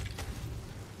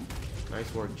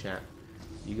 Nice work, chat.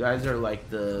 You guys are like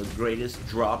the greatest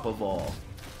drop of all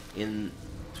in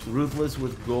Ruthless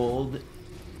with gold,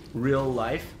 real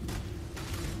life.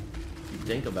 If you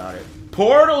think about it.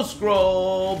 Portal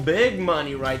scroll, big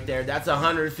money right there. That's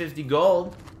 150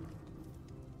 gold.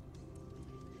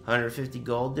 150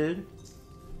 gold, dude.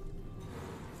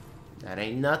 That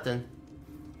ain't nothing.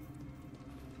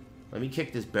 Let me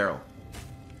kick this barrel.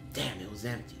 Damn, it was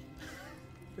empty.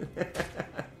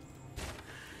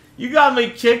 You got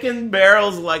me kicking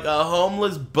barrels like a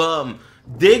homeless bum.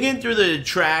 Digging through the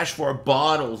trash for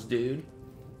bottles, dude.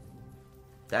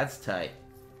 That's tight.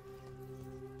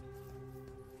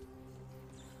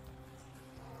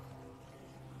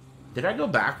 Did I go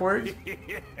backwards?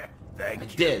 I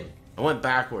did. I went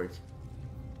backwards.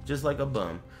 Just like a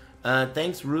bum.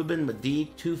 Thanks, Ruben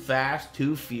Medic. Too fast,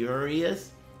 too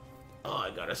furious. Oh,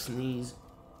 I gotta sneeze.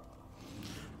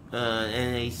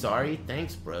 And sorry.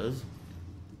 Thanks, bros.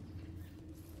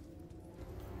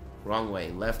 Wrong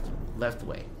way. Left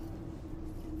way.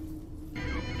 You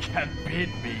can beat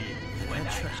me when I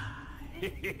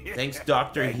try. Thanks,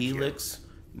 Dr. Helix.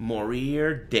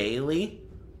 Morier Daily.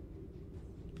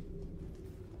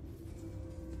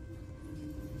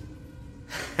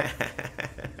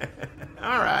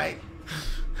 Alright.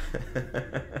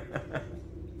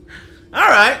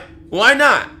 Alright. Why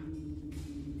not?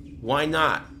 Why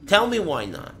not? Tell me why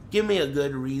not. Give me a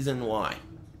good reason why.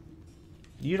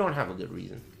 You don't have a good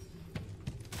reason.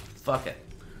 Fuck it.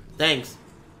 Thanks.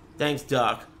 Thanks,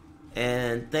 Doc.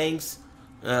 And thanks.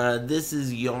 This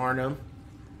is Yarnum.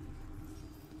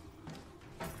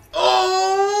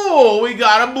 Oh! We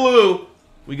got a blue.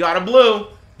 We got a blue.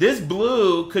 This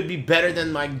blue could be better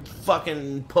than my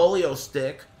fucking polio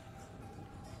stick.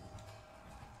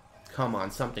 Come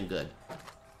on, something good.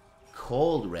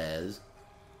 Cold res.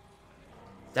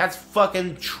 That's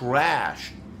fucking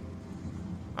trash.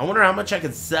 I wonder how much I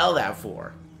could sell that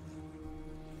for.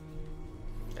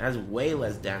 It has way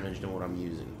less damage than what I'm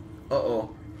using.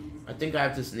 Uh-oh. I think I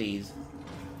have to sneeze.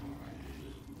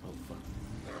 Oh, fuck.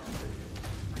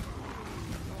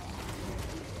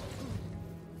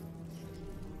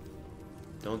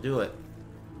 Don't do it.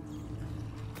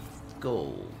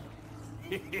 Gold.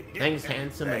 Thanks,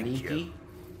 handsome Aniki.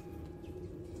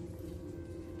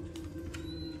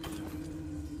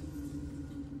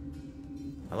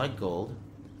 I like gold.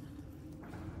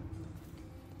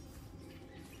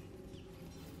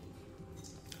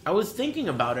 I was thinking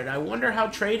about it. I wonder how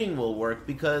trading will work,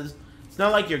 because it's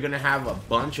not like you're going to have a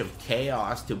bunch of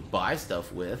chaos to buy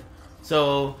stuff with.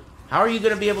 So, how are you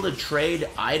going to be able to trade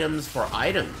items for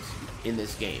items in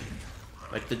this game?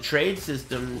 Like, the trade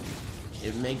system,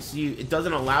 it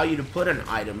doesn't allow you to put an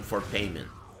item for payment.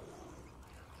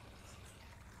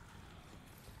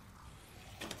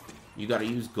 You got to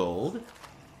use gold.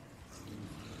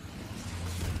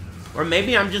 Or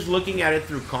maybe I'm just looking at it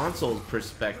through console's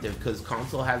perspective, because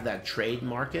console has that trade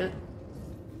market.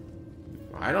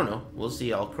 I don't know. We'll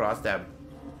see. I'll cross that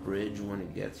bridge when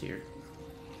it gets here.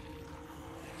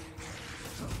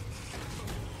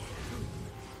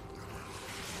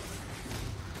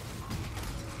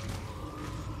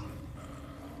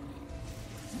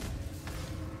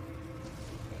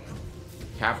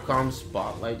 Capcom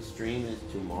Spotlight stream is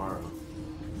tomorrow.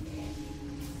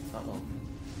 Uh-oh.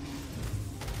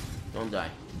 Don't die.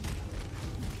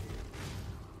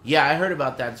 Yeah, I heard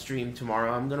about that stream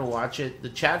tomorrow. I'm gonna watch it. The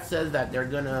chat says that they're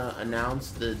gonna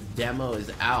announce the demo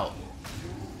is out.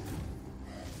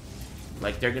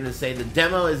 Like, they're gonna say the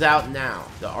demo is out now.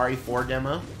 The RE4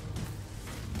 demo.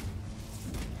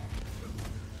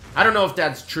 I don't know if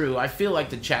that's true. I feel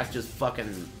like the chat's just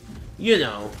fucking, you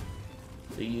know,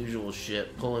 the usual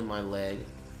shit, pulling my leg.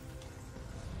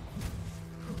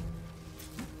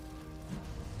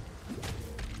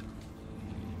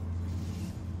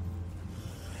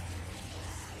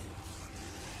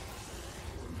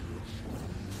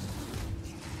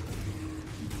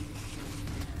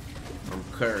 I'm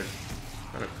cursed.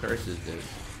 What kind of curse is this?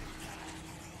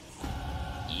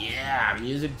 Yeah,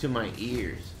 music to my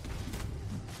ears.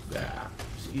 Yeah,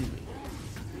 excuse me.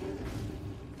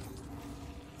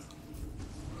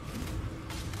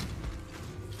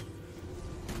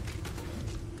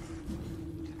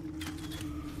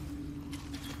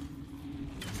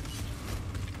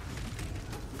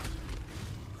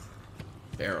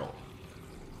 Barrel.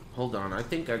 Hold on, I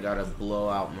think I gotta blow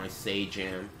out my Sage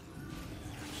Jam.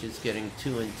 Shit's getting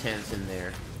too intense in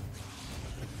there.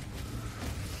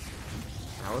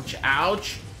 Ouch,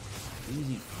 ouch!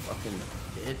 Easy fucking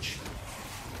bitch.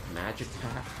 Magic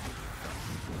pack.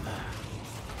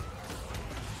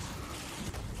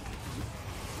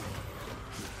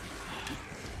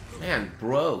 Man,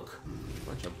 broke.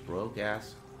 Bunch of broke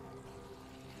ass.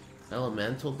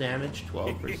 Elemental damage,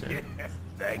 12%.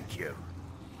 Thank you.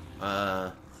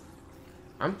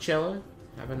 I'm chilling,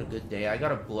 having a good day. I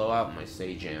gotta blow out my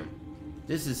Sage Jam.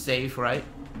 This is safe, right?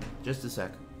 Just a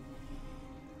sec.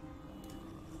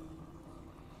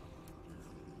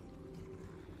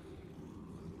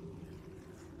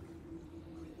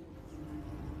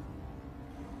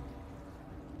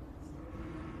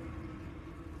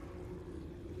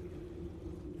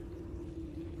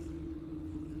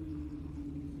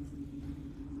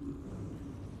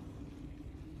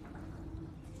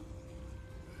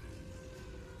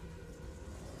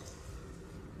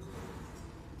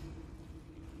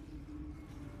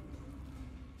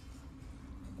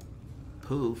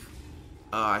 Poof.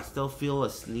 I still feel a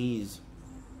sneeze.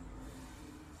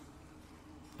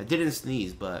 I didn't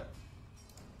sneeze, but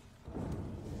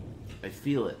I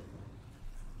feel it.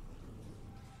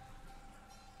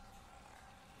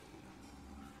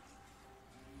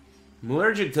 I'm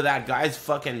allergic to that guy's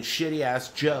fucking shitty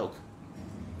ass joke.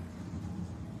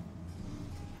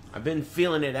 I've been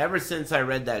feeling it ever since I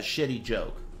read that shitty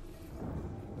joke.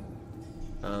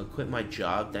 Quit my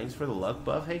job. Thanks for the luck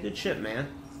buff. Hey, good shit, man.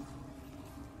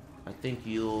 I think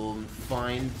you'll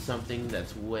find something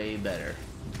that's way better.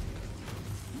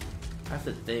 That's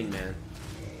the thing, man.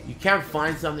 You can't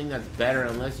find something that's better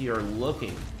unless you're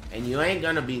looking. And you ain't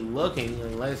gonna be looking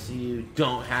unless you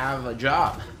don't have a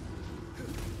job.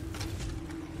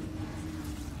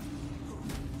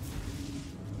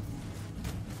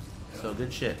 So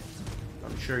good shit.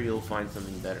 I'm sure you'll find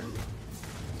something better.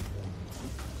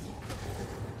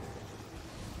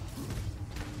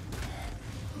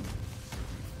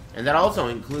 And that also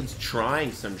includes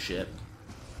trying some shit.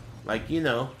 Like, you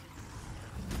know,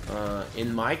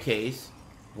 in my case,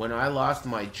 when I lost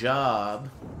my job,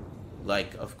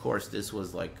 like, of course, this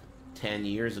was like 10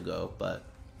 years ago, but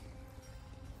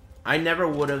I never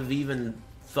would have even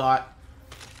thought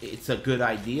it's a good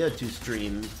idea to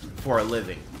stream for a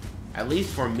living. At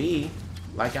least for me.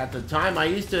 Like, at the time, I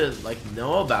used to, like,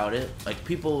 know about it. Like,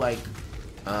 people like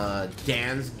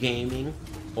Dan's Gaming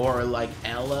or, like,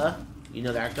 Ella. You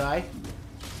know that guy?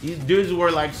 These dudes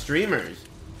were like streamers.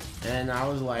 And I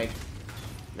was like,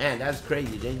 man, that's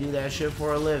crazy. They do that shit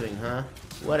for a living, huh?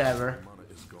 Whatever.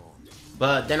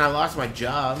 But then I lost my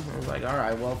job. I was like,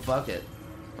 alright, well, fuck it.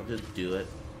 I'll just do it.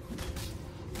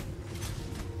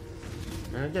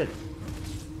 And I did.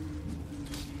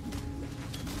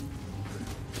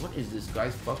 What is this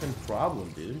guy's fucking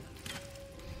problem, dude?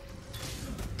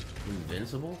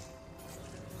 Invincible?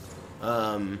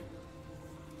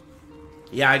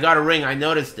 Yeah, I got a ring. I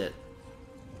noticed it.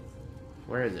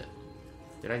 Where is it?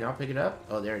 Did I not pick it up?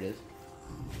 Oh, there it is.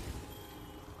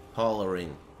 Holo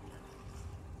ring.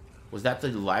 Was that the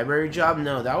library job?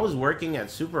 No, that was working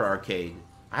at Super Arcade.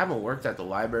 I haven't worked at the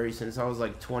library since I was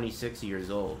like 26 years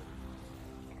old.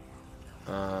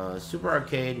 Super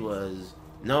Arcade was...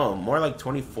 No, more like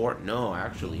 24. No,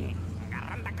 actually.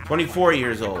 24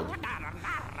 years old.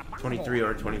 23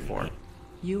 or 24.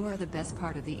 You are the best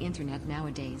part of the internet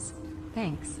nowadays.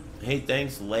 Thanks. Hey,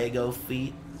 thanks, Lego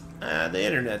Feet. The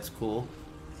internet's cool.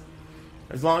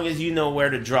 As long as you know where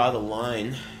to draw the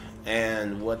line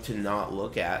and what to not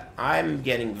look at. I'm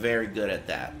getting very good at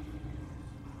that.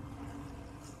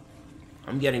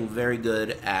 I'm getting very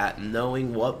good at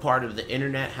knowing what part of the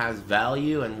internet has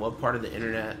value and what part of the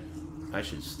internet I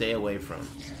should stay away from.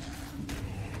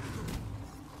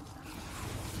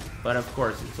 But of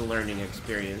course, it's a learning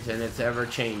experience, and it's ever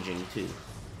changing too.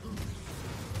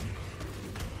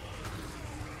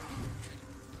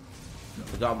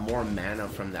 I got more mana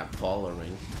from that Paula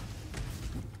ring.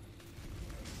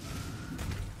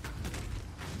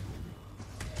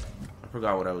 I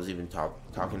forgot what I was even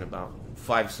talking about.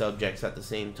 5 subjects at the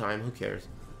same time, who cares?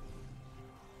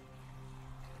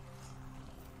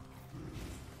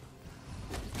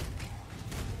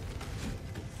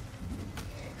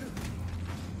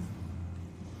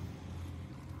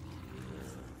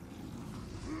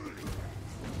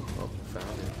 Oh,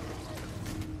 found it.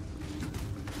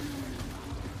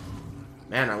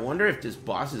 Man, I wonder if this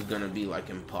boss is gonna be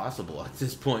like impossible at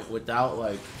this point without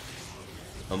like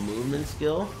a movement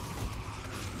skill.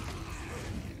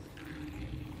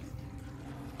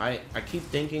 I keep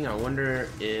thinking, I wonder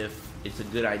if it's a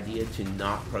good idea to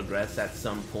not progress at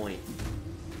some point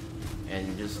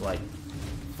and just like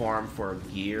farm for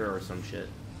gear or some shit.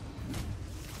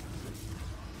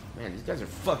 Man, these guys are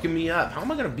fucking me up. How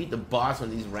am I gonna beat the boss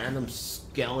when these random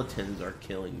skeletons are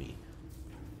killing me?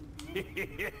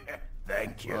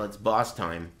 Thank you. Well, it's boss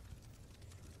time.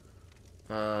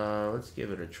 Let's give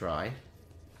it a try.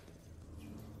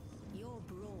 Your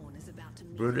brawn is about to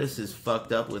meet Brutus is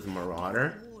fucked up with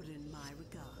Marauder. Warden my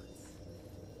regards.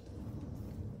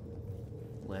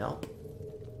 Well,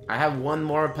 I have one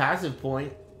more passive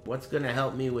point. What's gonna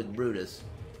help me with Brutus?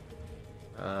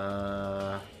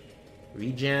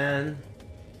 Regen.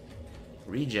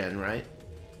 Regen, right?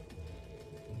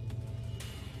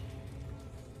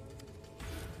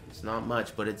 It's not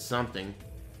much, but it's something.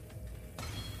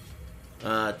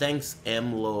 Thanks,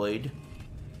 M. Lloyd.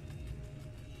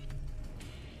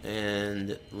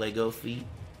 And Lego Feet.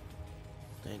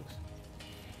 Thanks.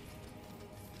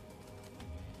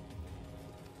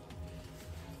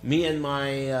 Me and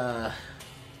my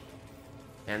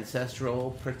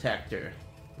ancestral protector.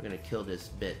 We're gonna kill this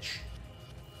bitch.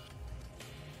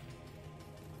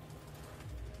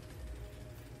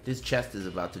 This chest is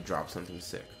about to drop something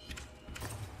sick.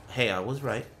 Hey, I was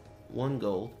right. 1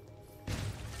 gold.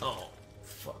 Oh,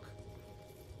 fuck.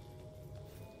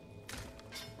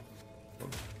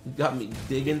 You got me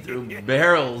digging through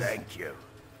barrels. Thank you.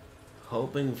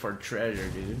 Hoping for treasure,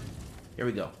 dude. Here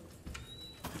we go.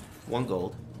 1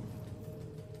 gold.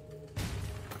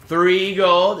 3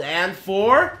 gold and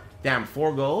 4. Damn,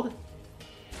 4 gold.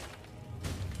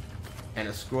 And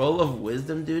a scroll of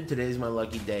wisdom, dude. Today's my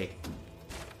lucky day.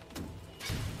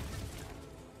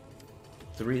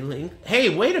 3 link. Hey,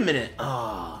 wait a minute.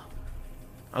 Ah,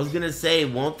 I was gonna say,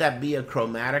 won't that be a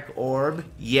chromatic orb?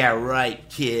 Yeah, right,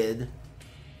 kid.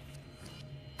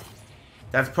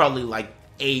 That's probably like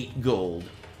 8 gold.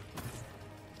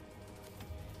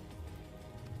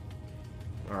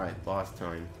 Alright, boss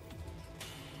time.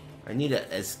 I need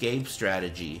an escape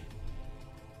strategy.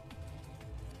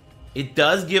 It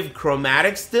does give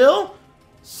chromatic still?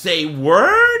 Say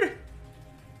word?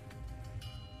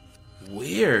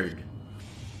 Weird.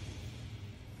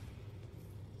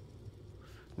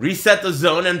 Reset the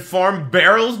zone and farm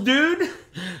barrels, dude?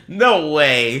 No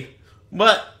way.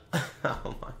 But,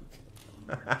 oh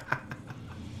my God.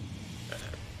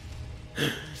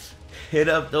 Hit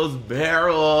up those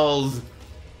barrels.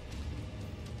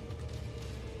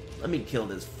 Let me kill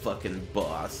this fucking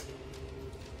boss.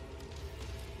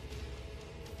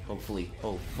 Hopefully.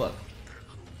 Oh, fuck.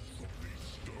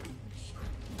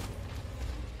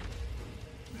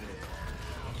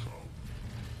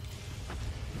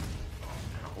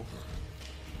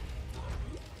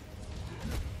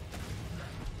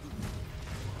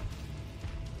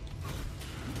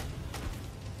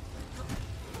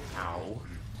 Ow.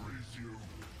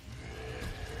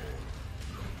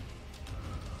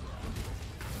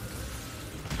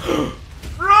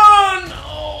 Run!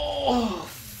 Oh,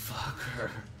 fucker.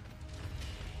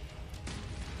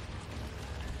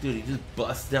 Dude, he just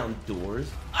busts down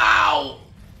doors. Ow!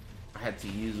 I had to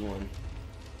use one.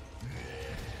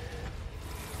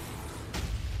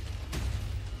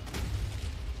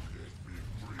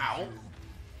 Ow.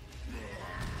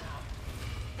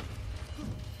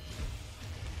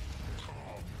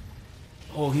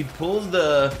 Oh, he pulls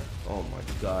the... Oh my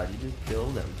god, he just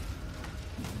killed him.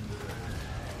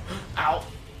 Ow!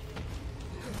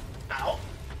 Ow!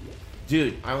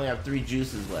 Dude, I only have 3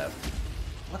 juices left.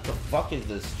 What the fuck is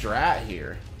the strat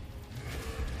here?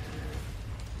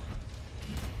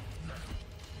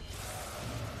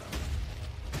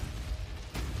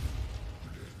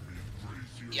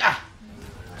 Yeah!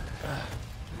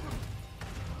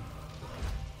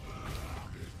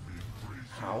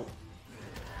 How?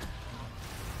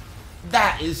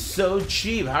 That is so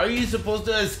cheap. How are you supposed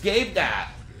to escape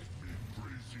that?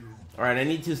 Alright, I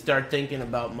need to start thinking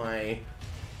about my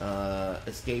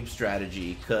escape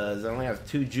strategy, because I only have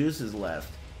 2 juices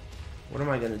left. What am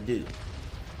I gonna do?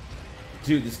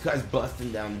 Dude, this guy's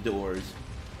busting down doors.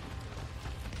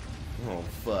 Oh,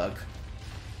 fuck.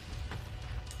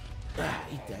 Ah,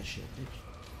 eat that shit, bitch.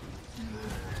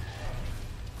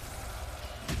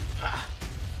 Ah.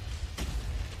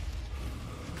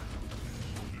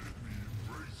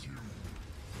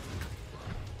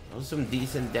 That was some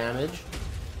decent damage.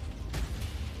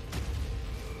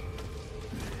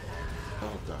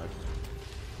 Oh god.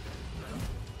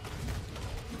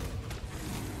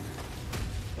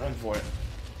 Run for it.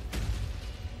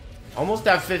 Almost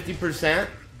at 50%.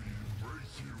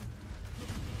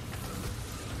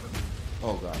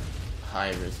 Oh god. High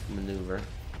risk maneuver.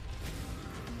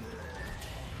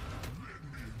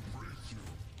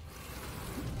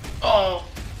 Oh!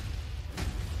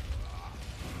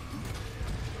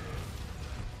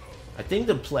 I think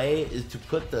the play is to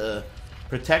put the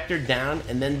protector down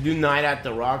and then do Night at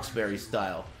the Roxbury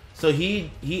style. So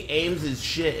he aims his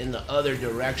shit in the other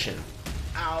direction.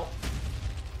 Ow.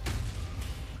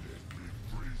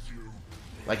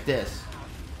 Like this.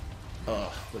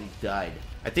 Ugh, but he died.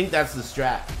 I think that's the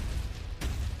strat.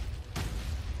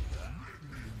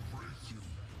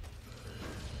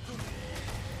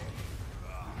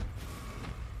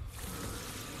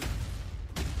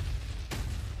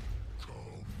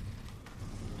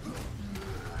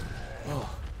 Oh.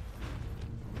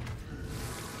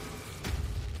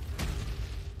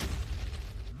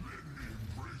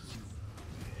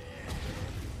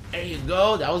 There you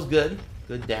go. That was good.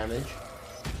 Good damage.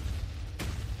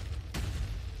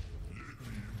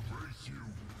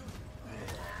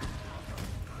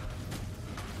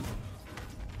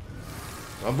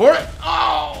 Abort it!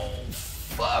 Oh,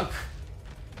 fuck.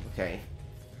 Okay.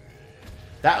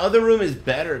 That other room is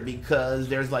better because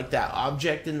there's like that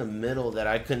object in the middle that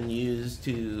I couldn't use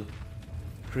to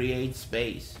create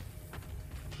space.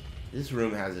 This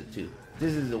room has it too.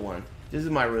 This is the one. This is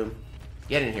my room.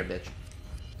 Get in here, bitch.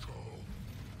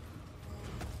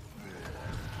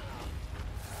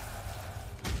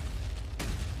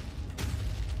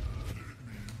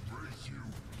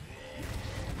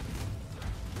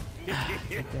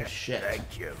 Take that shit.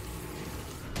 Thank you.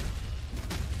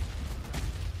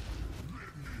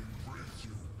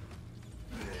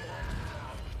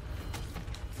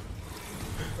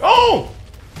 Oh!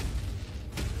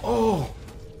 Oh!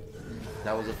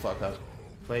 That was a fuck up.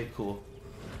 Play it cool.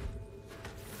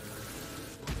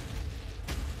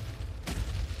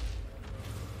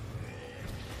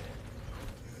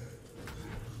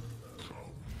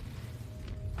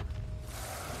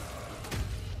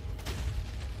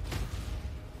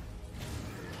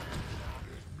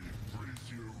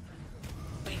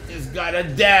 This guy to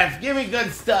death. Give me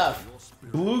good stuff.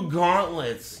 Blue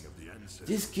gauntlets.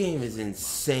 This game is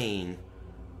insane.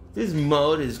 This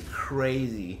mode is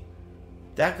crazy.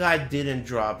 That guy didn't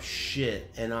drop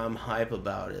shit, and I'm hype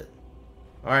about it.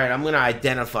 Alright, I'm gonna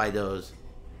identify those.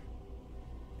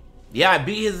 Yeah, I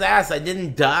beat his ass. I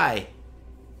didn't die.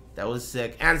 That was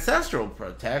sick. Ancestral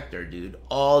Protector, dude.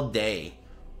 All day.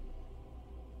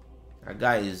 That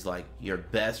guy is like your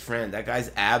best friend. That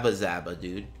guy's Abba Zabba,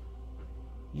 dude.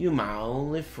 You my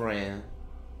only friend.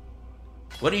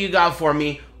 What do you got for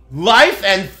me? Life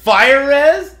and fire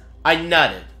res? I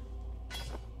nutted.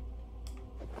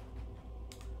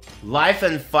 Life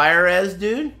and fire res,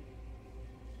 dude?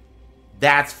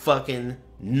 That's fucking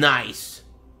nice.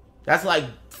 That's like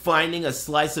finding a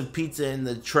slice of pizza in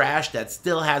the trash that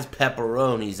still has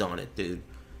pepperonis on it, dude.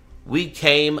 We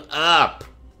came up.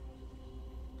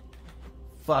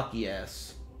 Fuck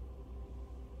yes.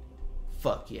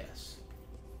 Fuck yes.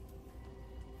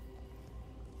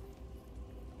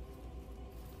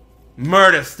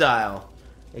 Murder style.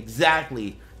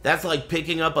 Exactly. That's like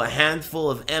picking up a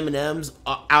handful of M&Ms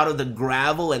out of the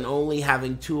gravel and only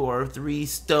having 2 or 3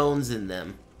 stones in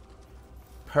them.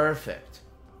 Perfect.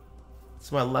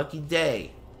 It's my lucky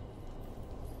day.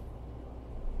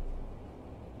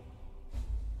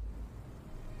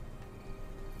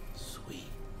 Sweet.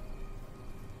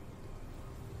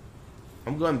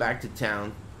 I'm going back to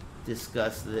town.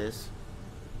 Discuss this.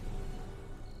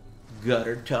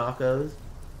 Gutter tacos.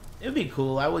 It'd be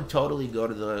cool. I would totally go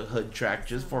to the hood track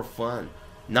just for fun.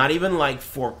 Not even like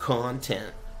for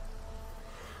content.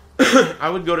 I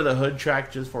would go to the hood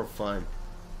track just for fun.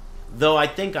 Though I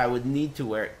think I would need to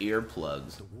wear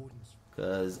earplugs.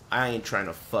 Because I ain't trying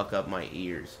to fuck up my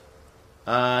ears.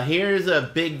 Here's a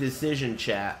big decision,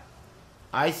 chat.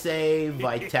 I say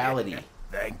Vitality.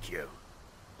 Thank you.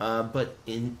 But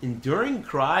Enduring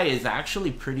Cry is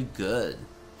actually pretty good,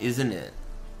 isn't it?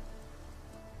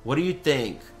 What do you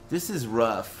think? This is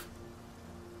rough.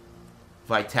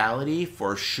 Vitality,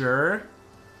 for sure.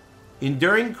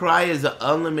 Enduring Cry is an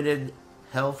unlimited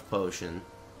health potion.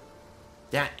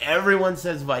 That everyone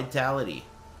says Vitality.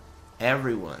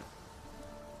 Everyone.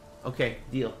 Okay,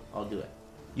 deal. I'll do it.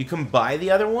 You can buy the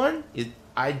other one?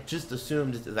 I just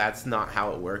assumed that's not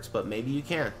how it works, but maybe you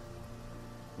can.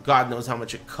 God knows how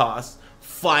much it costs.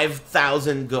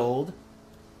 5,000 gold.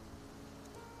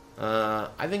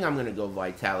 I think I'm gonna go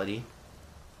Vitality.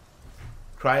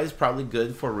 Cry is probably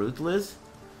good for Ruthless.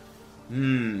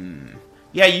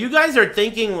 Yeah, you guys are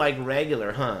thinking like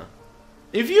regular, huh?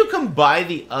 If you can buy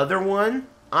the other one,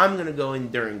 I'm gonna go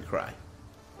Enduring Cry.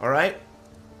 Alright?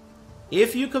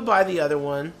 If you could buy the other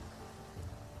one,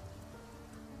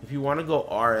 if you want to go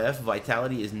RF,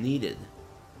 Vitality is needed.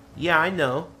 Yeah, I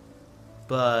know.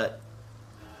 But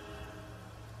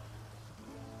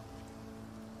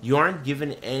you aren't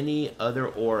given any other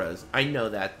auras. I know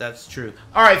that. That's true.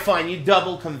 Alright, fine. You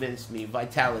double convinced me.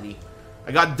 Vitality.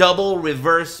 I got double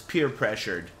reverse peer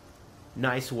pressured.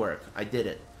 Nice work. I did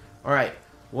it. Alright.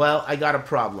 Well, I got a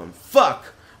problem. Fuck!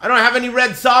 I don't have any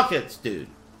red sockets, dude.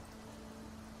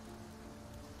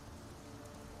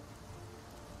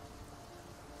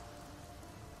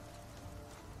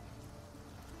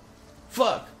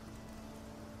 Fuck.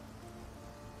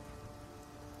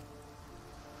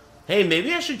 Hey,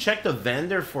 maybe I should check the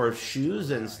vendor for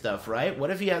shoes and stuff, right? What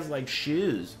if he has, like,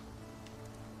 shoes?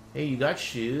 Hey, you got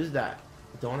shoes that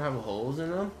don't have holes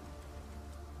in them?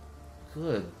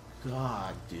 Good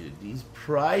God, dude. These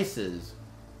prices.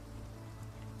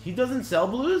 He doesn't sell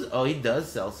blues? Oh, he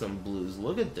does sell some blues.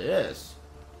 Look at this.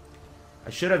 I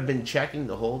should have been checking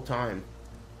the whole time.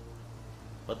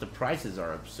 But the prices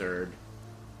are absurd.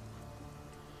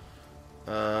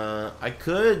 I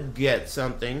could get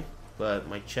something, but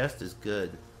my chest is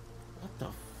good. What the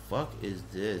fuck is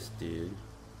this, dude?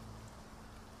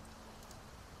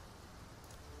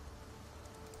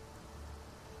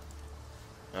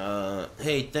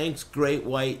 Hey, thanks Great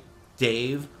White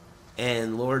Dave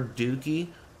and Lord Dookie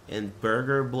and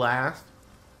Burger Blast.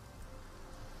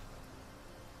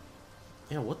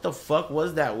 Yeah, what the fuck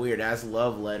was that weird ass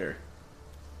love letter?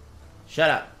 Shut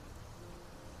up.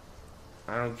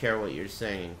 I don't care what you're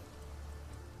saying.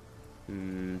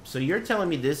 So you're telling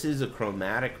me this is a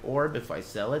chromatic orb if I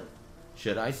sell it?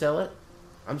 Should I sell it?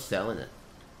 I'm selling it.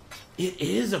 It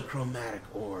is a chromatic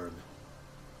orb.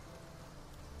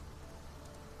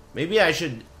 Maybe I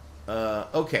should...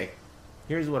 okay.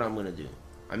 Here's what I'm gonna do.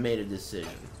 I made a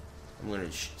decision. I'm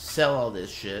gonna sell all this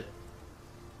shit.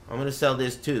 I'm gonna sell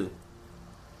this too.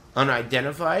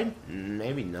 Unidentified?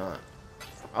 Maybe not.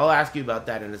 I'll ask you about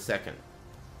that in a second.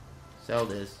 Sell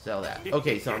this, sell that.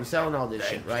 Okay, so I'm selling all this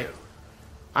shit, right?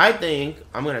 I think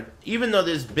I'm gonna... Even though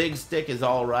this big stick is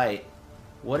alright,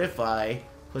 what if I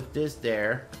put this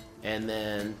there, and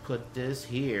then put this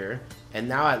here, and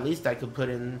now at least I could put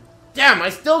in... Damn, I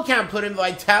still can't put in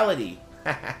Vitality.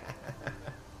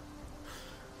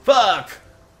 Fuck.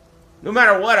 No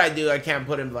matter what I do, I can't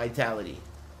put in Vitality.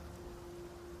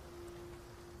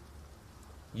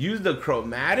 Use the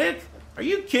chromatic? Are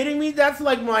you kidding me? That's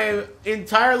like my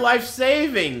entire life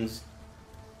savings.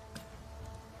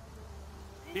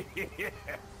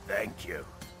 Thank you.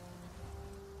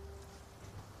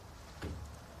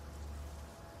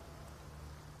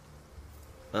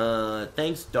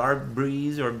 Thanks Dark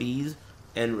Breeze or Bees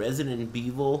and Resident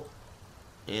Beevil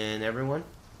and everyone.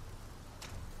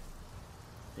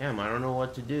 Damn, I don't know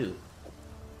what to do.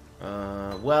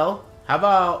 Well, how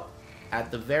about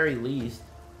at the very least,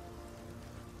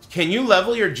 can you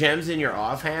level your gems in your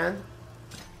offhand?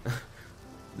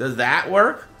 Does that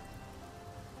work?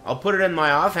 I'll put it in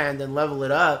my offhand and level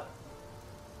it up.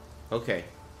 Okay.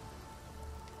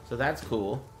 So that's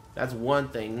cool. That's one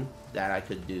thing that I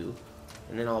could do.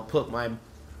 And then I'll put my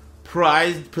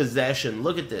prized possession.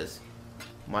 Look at this.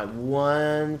 My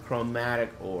one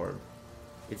chromatic orb.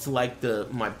 It's like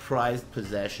my prized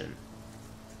possession.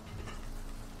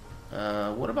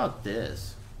 What about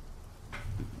this?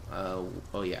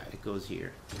 Oh yeah, it goes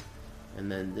here. And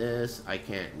then this I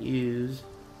can't use.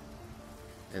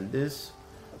 And this.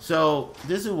 So,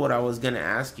 this is what I was going to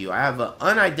ask you. I have an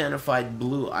unidentified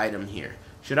blue item here.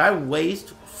 Should I waste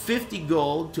 50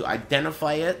 gold to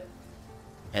identify it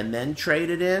and then trade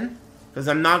it in? Because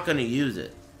I'm not going to use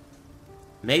it.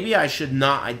 Maybe I should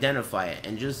not identify it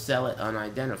and just sell it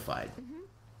unidentified.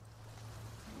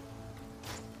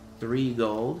 3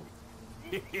 gold.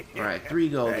 Alright, 3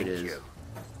 gold it is.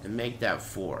 And make that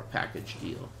 4. Package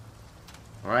deal.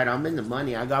 Alright, I'm in the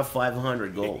money. I got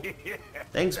 500 gold.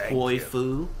 Thanks,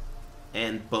 Boyfu.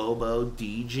 And Bobo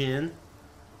Djin.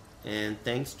 And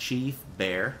thanks, Chief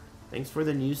Bear. Thanks for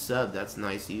the new sub. That's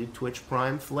nice of you. Twitch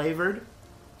Prime flavored.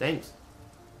 Thanks.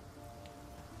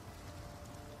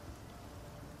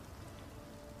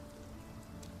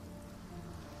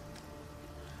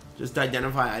 Just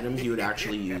identify items you would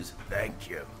actually use. Thank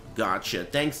you. Gotcha.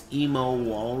 Thanks, Emo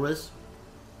Walrus.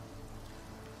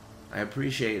 I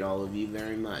appreciate all of you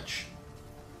very much.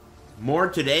 More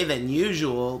today than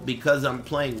usual because I'm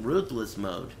playing Ruthless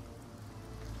mode.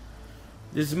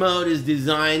 This mode is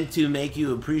designed to make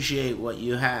you appreciate what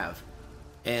you have.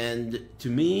 And to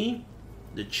me,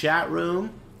 the chat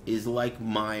room is like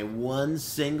my one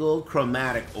single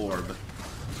chromatic orb.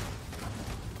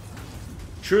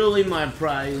 Truly my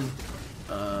prized,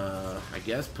 I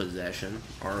guess, possession,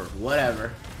 or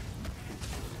whatever.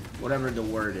 Whatever the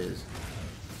word is.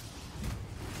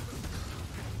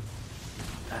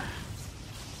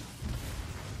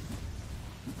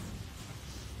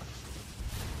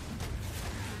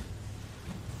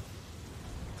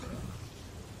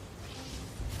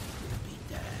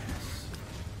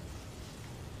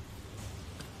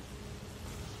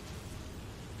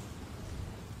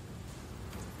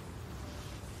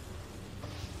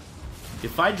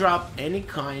 If I drop any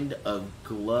kind of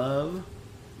glove,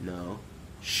 no.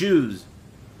 Shoes,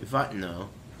 no.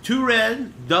 2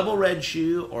 red, double red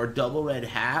shoe, or double red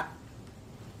hat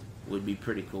would be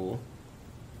pretty cool.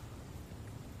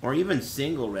 Or even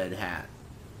single red hat.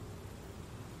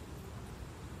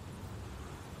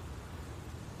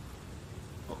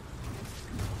 Oh.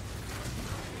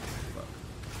 Fuck.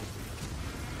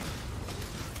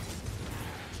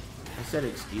 I said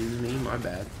excuse me, my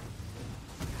bad.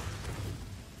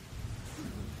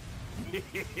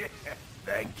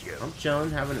 Thank you. I'm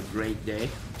chilling, having a great day.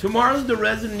 Tomorrow's the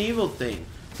Resident Evil thing.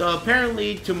 So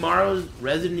apparently tomorrow's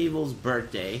Resident Evil's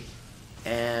birthday.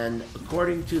 And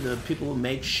according to the people who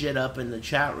make shit up in the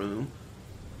chat room,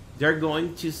 they're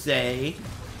going to say,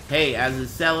 hey, as a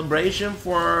celebration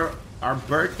for our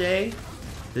birthday,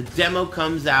 the demo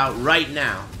comes out right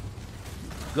now.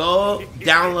 Go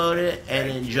download it and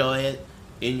enjoy it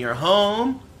in your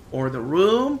home, or the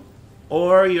room,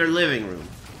 or your living room.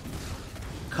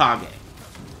 Kage.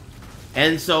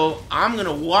 And so I'm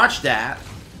gonna watch that,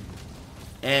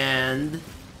 and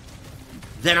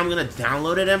then I'm gonna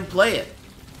download it and play it.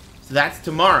 So that's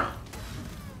tomorrow.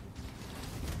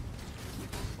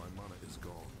 My mana is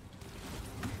gone.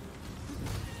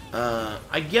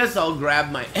 I guess I'll grab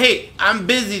my... Hey, I'm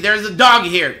busy. There's a dog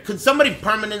here. Could somebody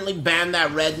permanently ban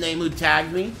that red name who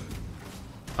tagged me?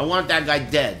 I want that guy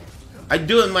dead. I'd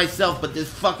do it myself, but this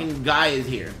fucking guy is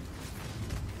here.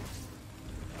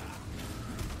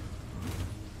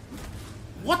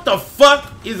 What the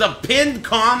fuck is a pinned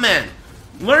comment?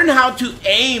 Learn how to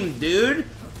aim, dude.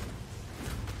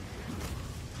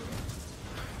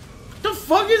 What the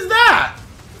fuck is that?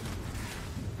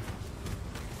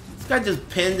 This guy just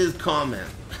pinned his comment.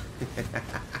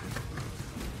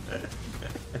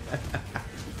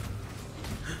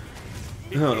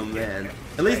 Oh man.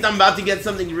 At least I'm about to get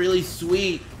something really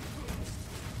sweet.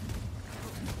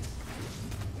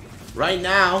 Right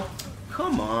now.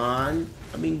 Come on.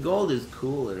 I mean, gold is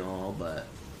cool and all, but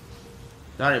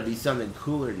thought it'd be something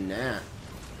cooler than that.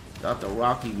 Thought the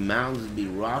Rocky Mountains would be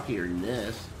rockier than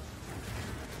this.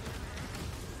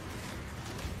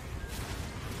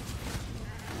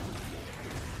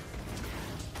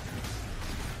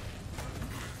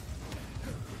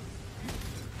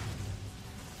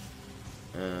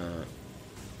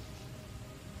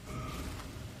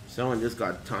 Someone just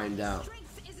got timed out.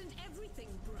 Strength isn't everything,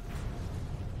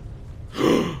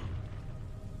 bro.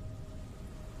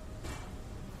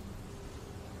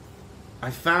 I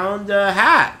found a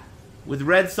hat with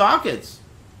red sockets.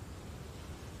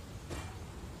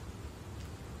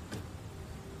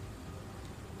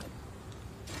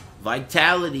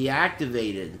 Vitality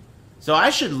activated. So I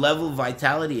should level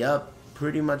Vitality up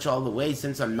pretty much all the way,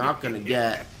 since I'm not going to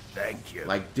get Thank you.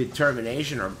 like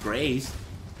Determination or Grace,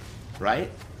 right?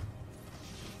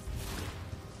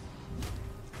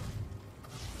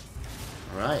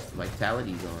 Alright,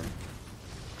 Vitality's on.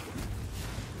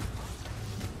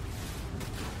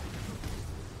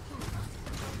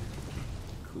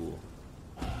 Cool.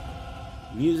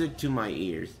 Music to my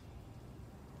ears.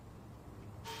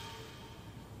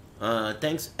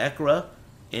 Thanks Ekra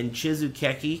and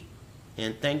Chizukeki.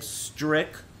 And thanks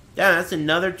Strick. Yeah, that's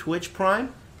another Twitch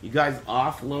Prime. You guys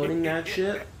offloading that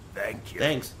shit? Thank you.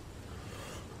 Thanks.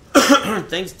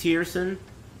 Thanks Tierson.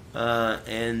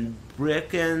 And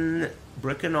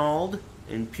Brickenald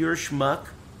and Pure Schmuck.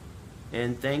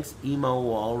 And thanks Emo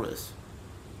Walrus.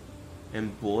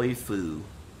 And Boyfu.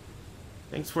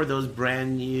 Thanks for those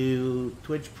brand new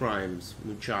Twitch Primes,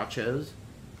 muchachos.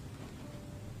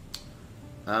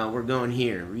 We're going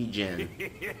here, regen.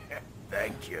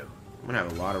 Thank you. I'm gonna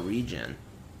have a lot of regen.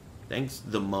 Thanks,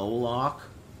 the Moloch.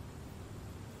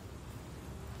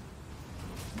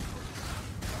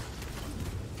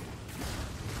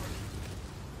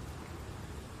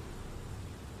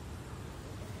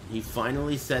 He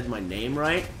finally said my name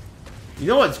right. You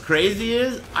know what's crazy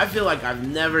is? I feel like I've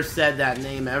never said that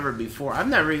name ever before. I've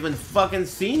never even fucking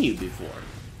seen you before.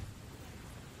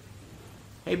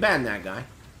 Hey, ban that guy.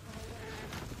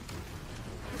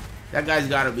 That guy's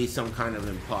gotta be some kind of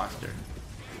imposter.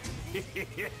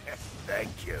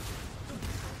 Thank you.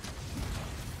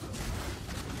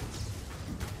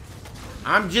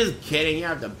 I'm just kidding. You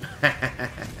have to...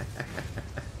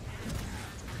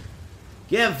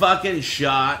 Get fucking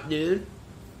shot, dude.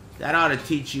 That ought to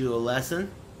teach you a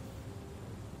lesson.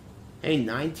 Hey,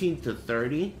 19 to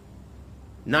 30?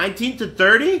 19 to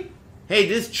 30? Hey,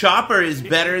 this chopper is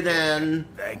better than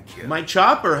Thank you. my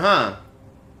chopper, huh?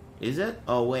 Is it?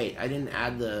 Oh, wait. I didn't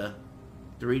add the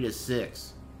 3 to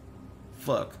 6.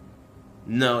 Fuck.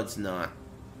 No, it's not.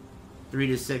 3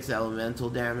 to 6 elemental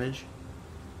damage.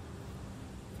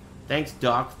 Thanks,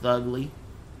 Doc Thugly.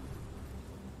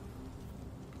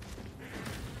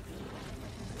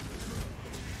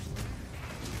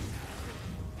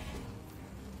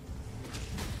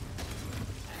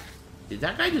 Did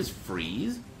that guy just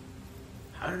freeze?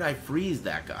 How did I freeze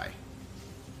that guy?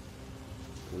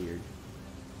 Weird.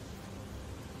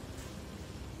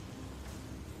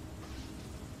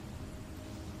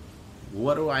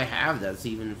 What do I have that's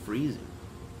even freezing?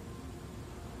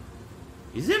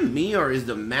 Is it me or is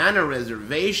the mana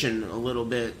reservation a little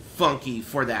bit funky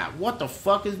for that? What the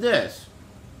fuck is this?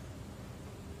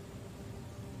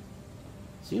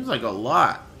 Seems like a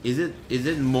lot. Is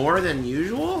it more than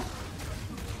usual?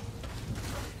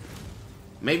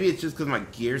 Maybe it's just because my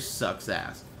gear sucks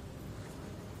ass.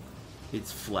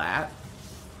 It's flat.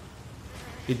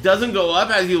 It doesn't go up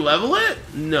as you level it?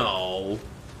 No.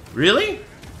 Really?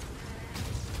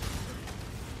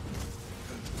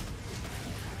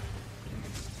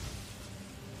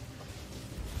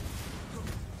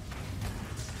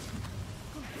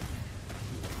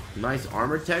 Nice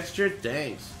armor texture?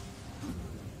 Thanks.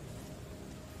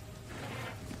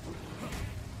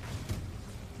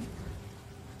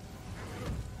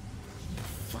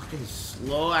 Fucking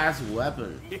slow ass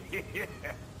weapon.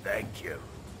 Thank you.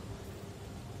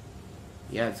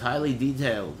 Yeah, it's highly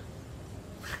detailed.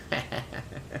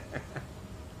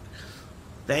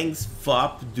 Thanks,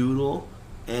 Fop Doodle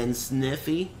and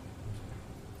Sniffy.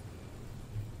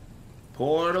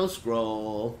 Portal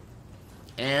scroll.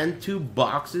 And 2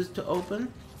 boxes to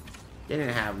open. They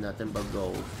didn't have nothing but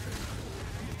gold.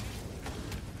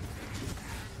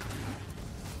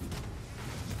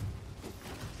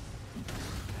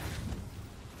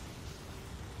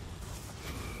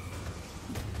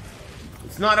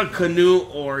 It's not a canoe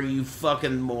or you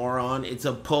fucking moron. It's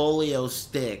a polio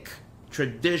stick.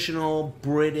 Traditional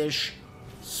British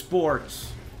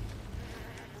sports.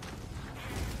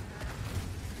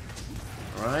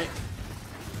 Alright?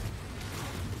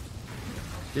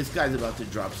 This guy's about to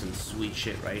drop some sweet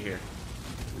shit right here.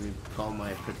 Let me call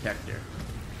my protector.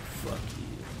 Fuck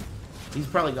you. He's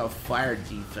probably got fire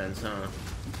defense, huh?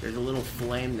 There's a little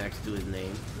flame next to his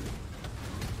name.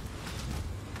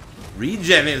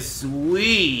 Regen is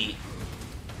sweet.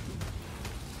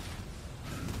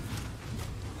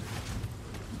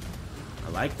 I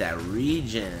like that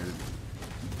regen.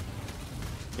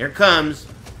 Here it comes.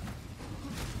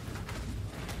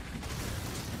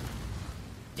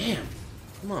 Damn.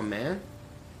 Come on, man.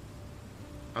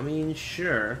 I mean,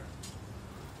 sure.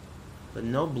 But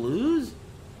no blues?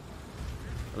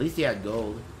 At least he had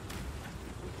gold.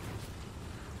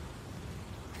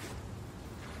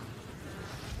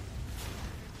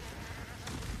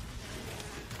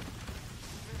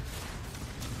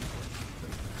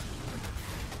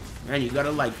 Man, you gotta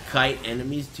like kite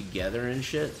enemies together and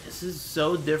shit. This is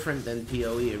so different than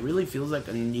PoE. It really feels like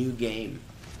a new game.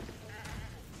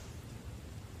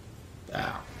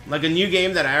 Wow. Like a new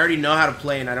game that I already know how to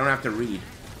play and I don't have to read.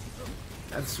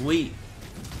 That's sweet.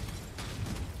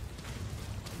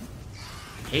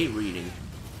 Hate reading.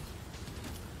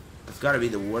 gotta be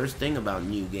the worst thing about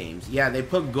new games. Yeah, they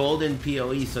put gold in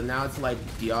PoE, so now it's like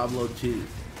Diablo 2.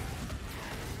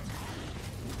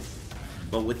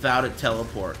 But without a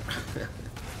teleport.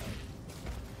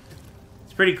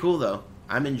 It's pretty cool though.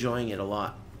 I'm enjoying it a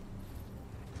lot.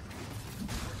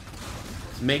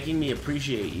 It's making me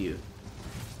appreciate you.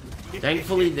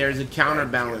 Thankfully, there's a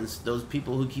counterbalance. Those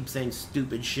people who keep saying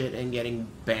stupid shit and getting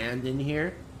banned in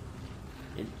here,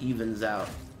 it evens out.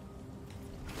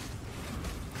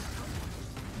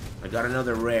 I got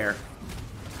another rare.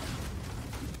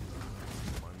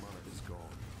 My mana is gone.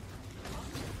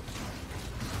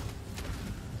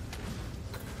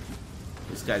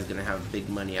 This guy's gonna have big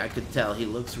money. I could tell. He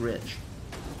looks rich.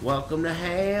 Welcome to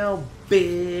hell,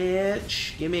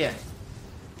 bitch. Give me it.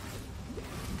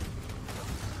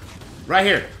 Right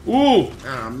here. Ooh!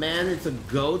 Ah, man, it's a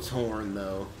goat's horn,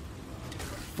 though.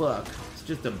 Fuck. It's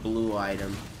just a blue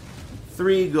item.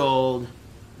 3 gold.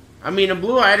 I mean, a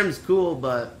blue item's cool,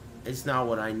 but it's not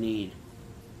what I need.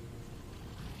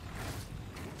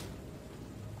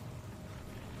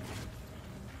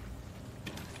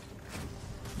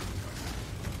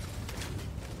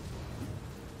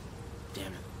 Damn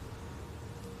it.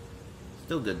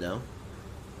 Still good, though.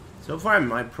 So far,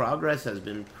 my progress has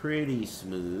been pretty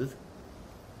smooth.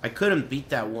 I couldn't beat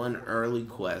that one early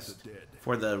quest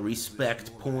for the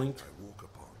respect point. I walk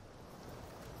upon.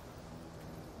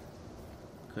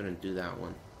 Couldn't do that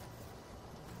one.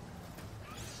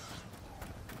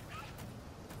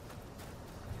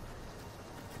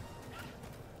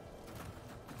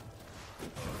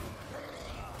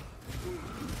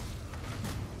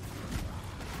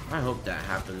 I hope that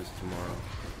happens tomorrow.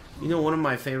 You know, one of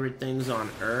my favorite things on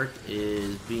Earth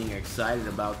is being excited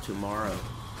about tomorrow.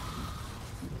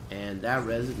 And that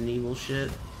Resident Evil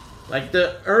shit. Like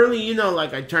the early, you know,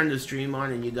 like I turn the stream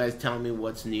on and you guys tell me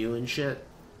what's new and shit.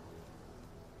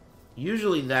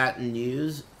 Usually that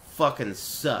news fucking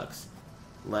sucks.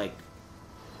 Like,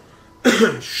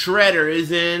 Shredder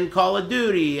is in Call of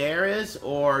Duty, Aris.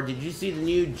 Or did you see the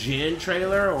new Jin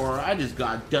trailer? Or I just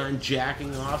got done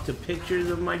jacking off to pictures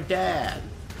of my dad.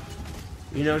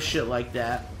 You know, shit like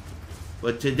that.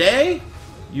 But today,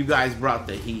 you guys brought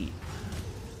the heat.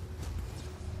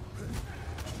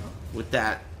 With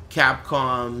that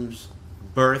Capcom's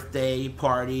birthday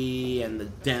party and the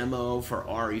demo for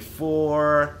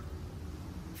RE4.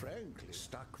 Frankly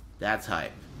stuck. That's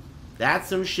hype. That's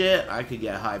some shit I could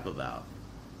get hype about.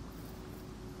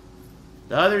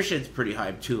 The other shit's pretty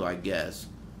hype too, I guess.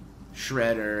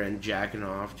 Shredder and jacking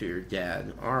off to your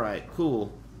dad. Alright,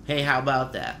 cool. Hey, how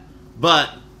about that? But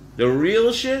the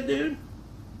real shit, dude?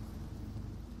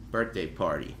 Birthday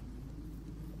party.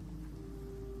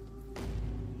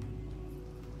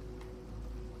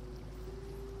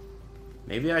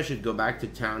 Maybe I should go back to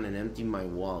town and empty my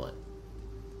wallet.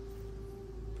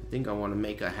 I think I want to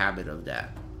make a habit of that.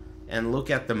 And look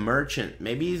at the merchant.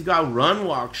 Maybe he's got run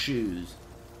walk shoes.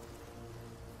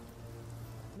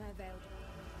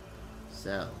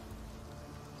 Sell.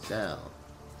 Sell.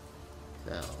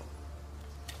 Sell.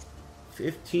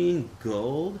 15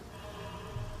 gold?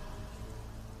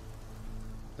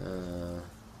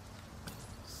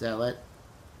 Sell it.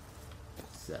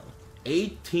 Sell.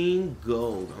 18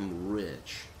 gold. I'm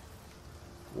rich.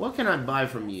 What can I buy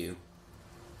from you?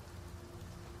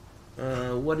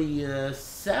 What are you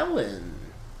selling?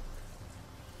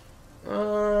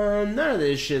 None of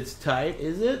this shit's tight,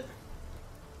 is it?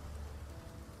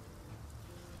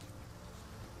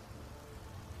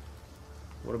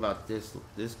 What about this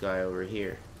guy over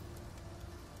here?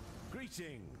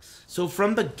 Greetings. So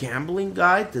from the gambling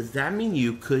guide, does that mean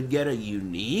you could get a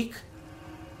unique?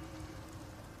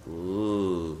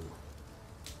 Ooh.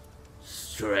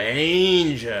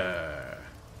 Stranger.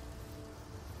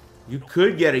 You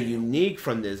could get a unique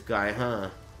from this guy, huh?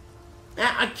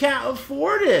 I can't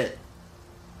afford it.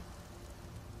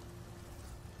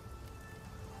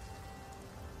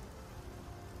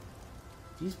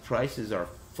 These prices are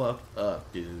fucked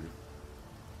up, dude.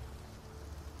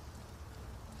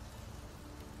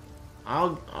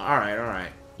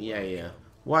 Alright. Yeah.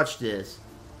 Watch this.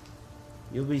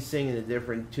 You'll be singing a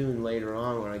different tune later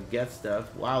on when I get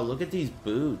stuff. Wow, look at these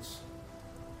boots.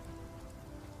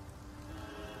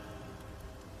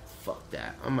 Fuck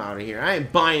that. I'm out of here. I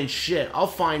ain't buying shit. I'll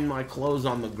find my clothes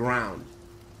on the ground.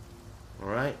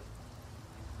 Alright?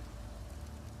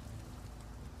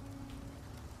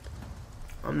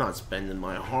 I'm not spending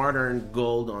my hard-earned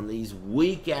gold on these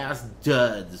weak-ass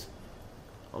duds.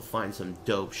 I'll find some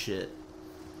dope shit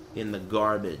in the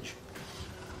garbage.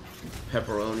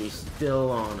 Pepperoni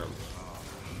still on them.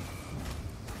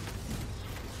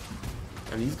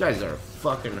 And these guys are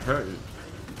fucking hurting.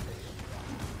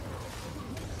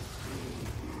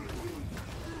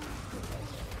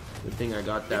 thing I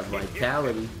got that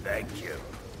vitality. Thank you.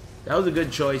 That was a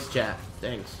good choice, chat.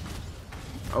 Thanks.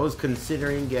 I was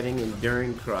considering getting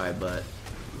Enduring Cry, but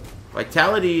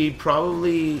Vitality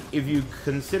probably, if you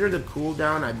consider the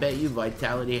cooldown, I bet you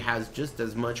Vitality has just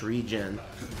as much regen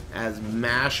as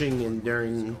mashing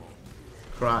Enduring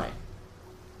Cry.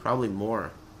 Probably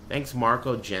more. Thanks,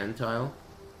 Marco Gentile.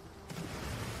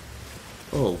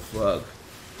 Oh, fuck.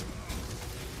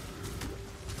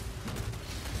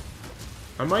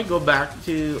 I might go back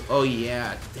to... Oh,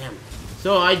 yeah. Damn.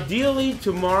 So, ideally,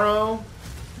 tomorrow,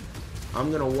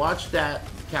 I'm gonna watch that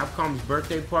Capcom's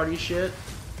birthday party shit,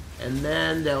 and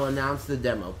then they'll announce the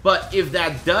demo. But if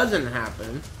that doesn't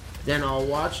happen, then I'll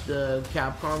watch the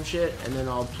Capcom shit, and then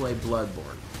I'll play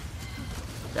Bloodborne.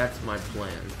 That's my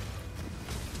plan.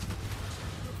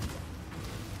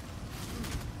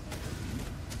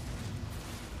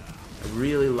 I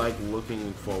really like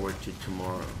looking forward to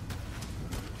tomorrow.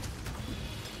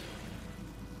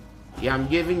 Yeah, I'm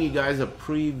giving you guys a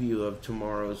preview of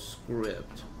tomorrow's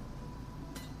script.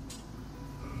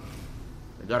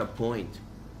 I got a point.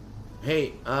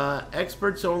 Hey,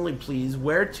 experts only, please.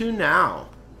 Where to now?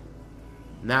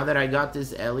 Now that I got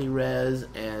this Ellie res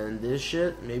and this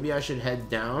shit, maybe I should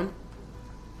head down.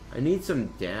 I need some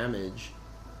damage.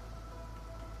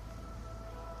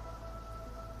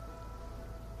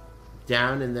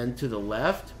 Down and then to the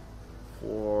left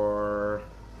for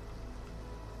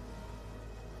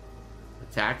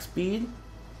attack speed?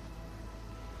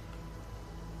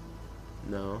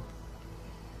 No.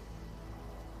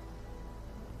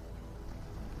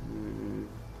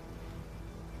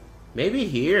 Maybe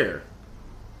here.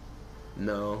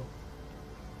 No.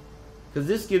 Because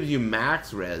this gives you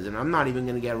max res, and I'm not even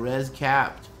going to get res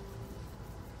capped.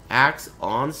 Axe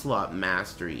Onslaught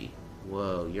Mastery.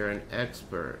 Whoa, you're an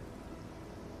expert.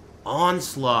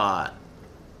 Onslaught.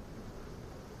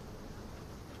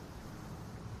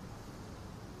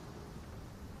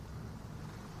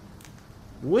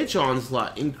 Which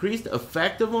Onslaught? Increased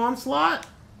effective Onslaught?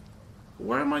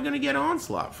 Where am I going to get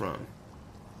Onslaught from?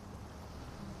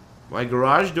 My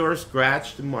garage door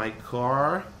scratched my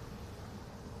car.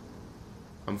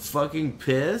 I'm fucking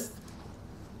pissed.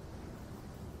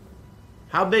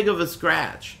 How big of a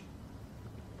scratch?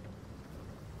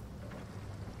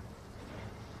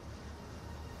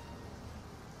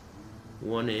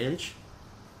 One inch.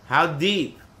 How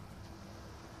deep?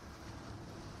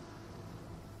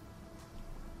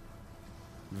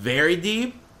 Very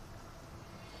deep?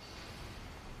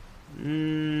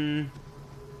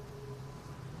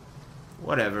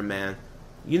 Whatever, man.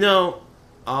 You know,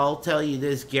 I'll tell you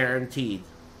this guaranteed.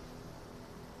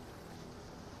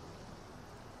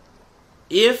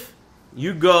 If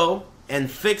you go and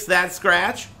fix that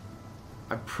scratch,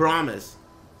 I promise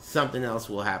something else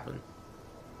will happen.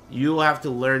 You'll have to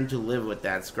learn to live with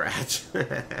that scratch.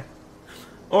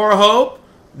 Or hope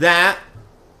that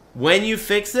when you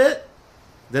fix it,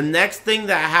 the next thing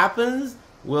that happens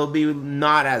will be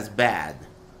not as bad.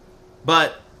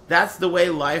 But that's the way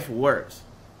life works.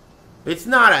 It's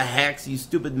not a hex, you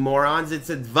stupid morons. It's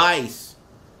advice.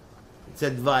 It's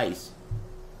advice.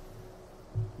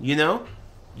 You know?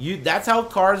 That's how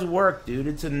cars work, dude.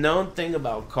 It's a known thing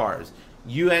about cars.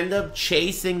 You end up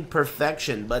chasing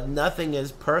perfection, but nothing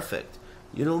is perfect.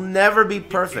 It'll never be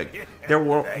perfect. There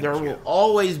will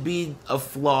always be a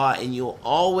flaw, and you'll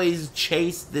always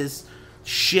chase this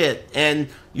shit, and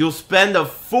you'll spend a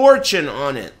fortune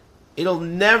on it. It'll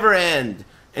never end,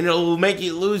 and it'll make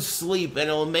you lose sleep, and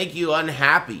it'll make you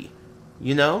unhappy.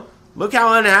 You know? Look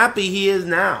how unhappy he is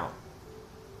now.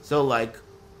 So, like,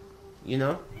 you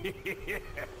know?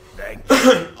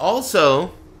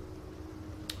 Also,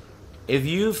 if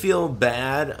you feel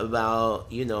bad about,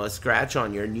 you know, a scratch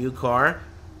on your new car,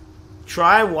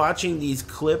 try watching these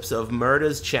clips of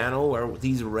Murda's channel where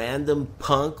these random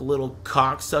punk little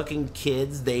cocksucking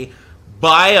kids, they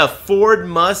buy a Ford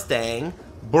Mustang,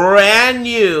 brand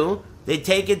new, they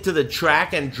take it to the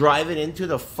track and drive it into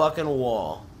the fucking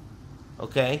wall.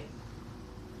 Okay?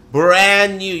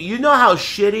 Brand new. You know how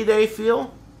shitty they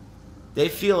feel? They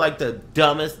feel like the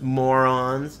dumbest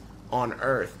morons on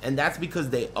earth. And that's because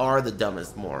they are the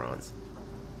dumbest morons.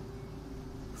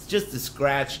 It's just a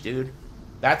scratch, dude.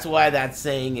 That's why that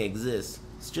saying exists.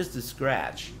 It's just a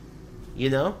scratch. You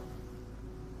know?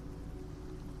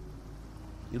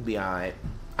 You'll be alright.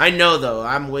 I know, though.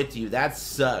 I'm with you. That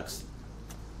sucks.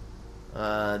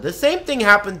 The same thing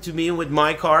happened to me with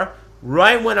my car.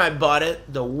 Right when I bought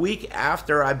it, the week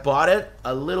after I bought it,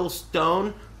 a little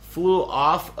stone flew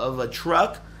off of a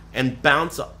truck and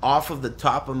bounced off of the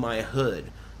top of my hood.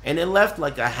 And it left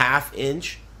like a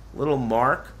 ½ little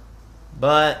mark.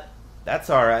 But that's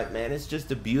alright, man. It's just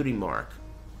a beauty mark.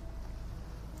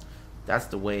 That's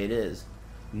the way it is.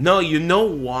 No, you know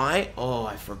why? Oh,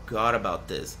 I forgot about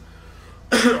this.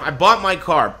 I bought my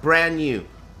car, brand new.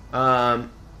 I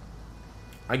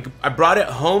brought it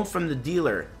home from the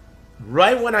dealer.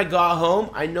 Right when I got home,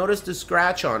 I noticed a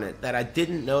scratch on it that I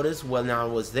didn't notice when I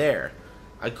was there.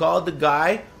 I called the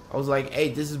guy. I was like, hey,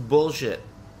 this is bullshit.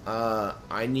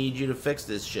 I need you to fix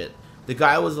this shit. The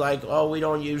guy was like, oh, we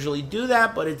don't usually do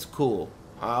that, but it's cool.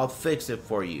 I'll fix it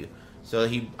for you. So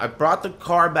I brought the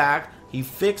car back. He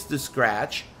fixed the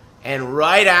scratch. And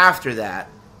right after that,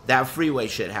 that freeway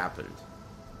shit happened.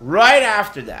 Right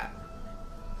after that.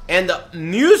 And the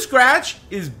new scratch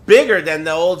is bigger than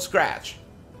the old scratch.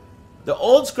 The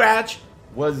old scratch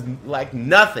was like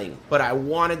nothing, but I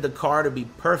wanted the car to be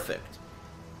perfect.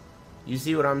 You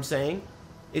see what I'm saying?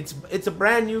 It's a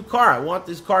brand new car. I want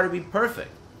this car to be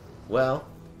perfect. Well,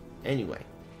 anyway.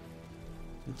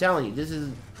 I'm telling you, this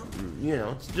is, you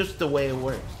know, it's just the way it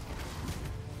works.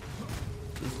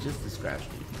 It's just a scratch,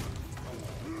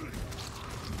 dude.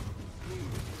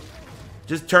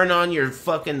 Just turn on your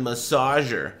fucking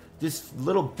massager. This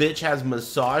little bitch has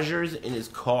massagers in his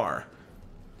car.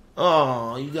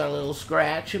 Oh, you got a little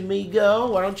scratch,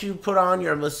 amigo? Why don't you put on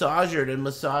your massager to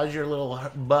massage your little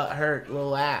butt hurt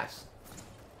little ass?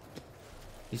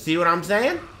 You see what I'm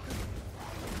saying?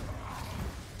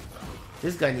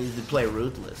 This guy needs to play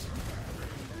Ruthless.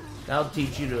 That'll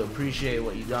teach you to appreciate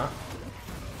what you got.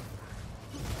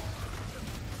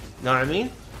 Know what I mean?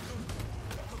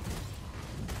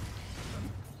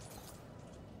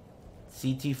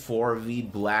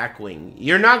 CT4V Blackwing.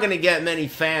 You're not gonna get many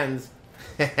fans.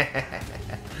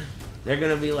 They're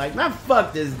gonna be like, man,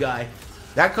 fuck this guy.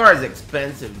 That car is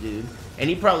expensive, dude. And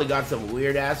he probably got some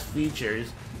weird ass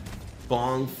features.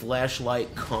 Bong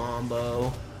flashlight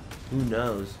combo. Who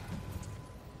knows?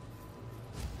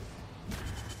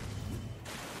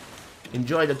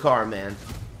 Enjoy the car, man.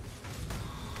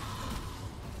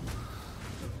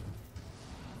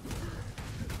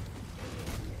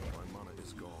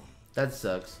 That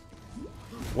sucks.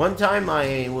 One time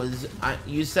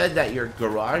you said that your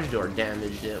garage door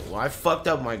damaged it. Well, I fucked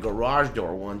up my garage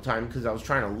door one time because I was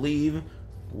trying to leave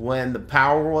when the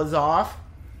power was off.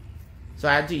 So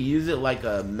I had to use it like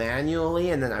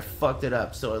manually, and then I fucked it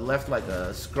up. So it left like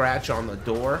a scratch on the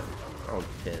door. I was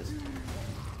pissed.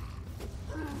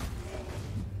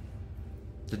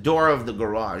 The door of the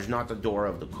garage, not the door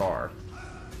of the car.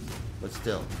 But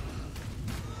still.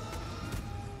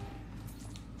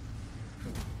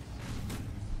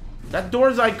 That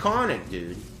door's iconic,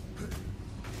 dude.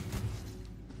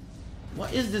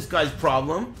 What is this guy's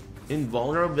problem?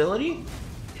 Invulnerability?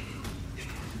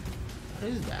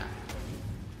 What is that?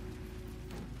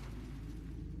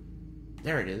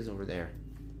 There it is, over there.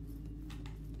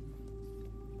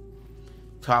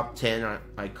 Top 10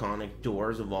 iconic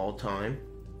doors of all time.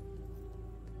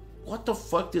 What the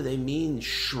fuck do they mean,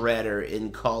 Shredder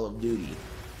in Call of Duty?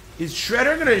 Is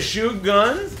Shredder gonna shoot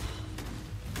guns?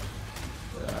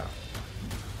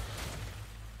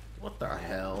 What the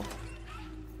hell?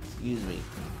 Excuse me.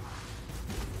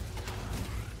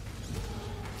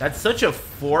 That's such a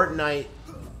Fortnite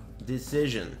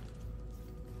decision.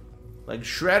 Like,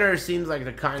 Shredder seems like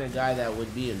the kind of guy that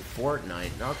would be in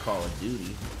Fortnite, not Call of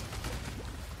Duty.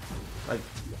 Like,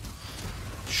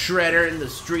 Shredder in the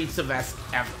streets of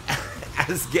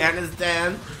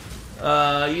Afghanistan.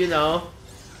 You know,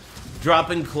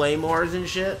 dropping claymores and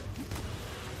shit.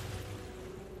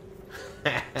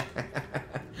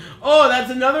 Oh, that's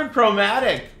another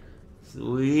chromatic.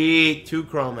 Sweet. 2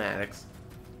 chromatics.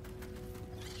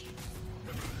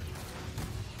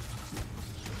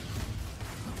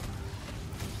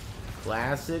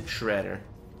 Classic Shredder.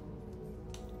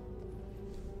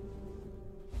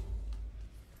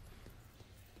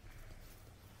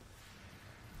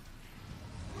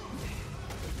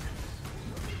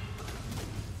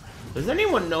 Does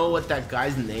anyone know what that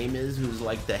guy's name is who's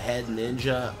like the head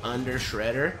ninja under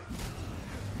Shredder?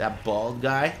 That bald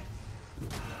guy?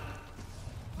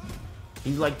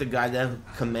 He's like the guy that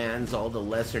commands all the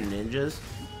lesser ninjas.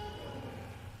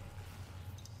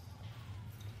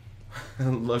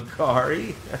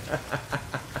 Lakari?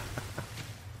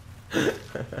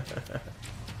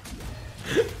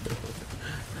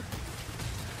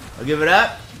 I'll give it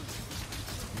up.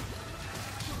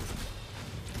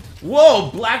 Whoa,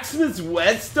 blacksmith's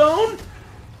whetstone?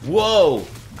 Whoa,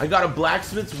 I got a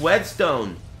blacksmith's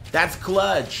whetstone. That's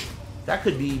clutch. That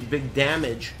could be big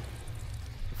damage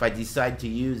if I decide to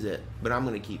use it, but I'm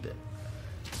gonna keep it.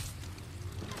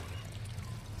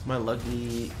 It's my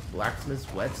lucky blacksmith's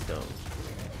whetstone.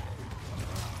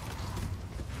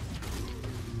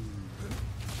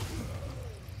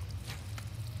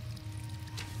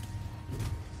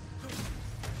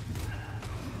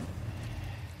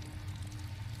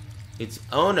 It's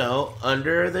Ono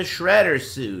under the shredder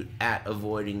suit at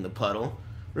avoiding the puddle.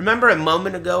 Remember a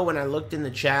moment ago when I looked in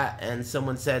the chat and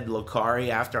someone said Lokari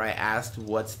after I asked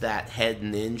what's that head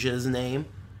ninja's name?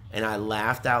 And I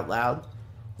laughed out loud?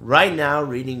 Right now,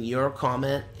 reading your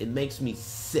comment, it makes me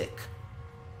sick.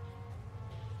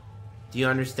 Do you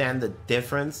understand the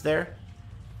difference there?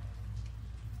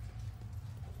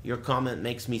 Your comment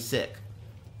makes me sick.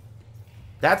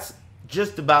 That's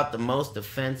just about the most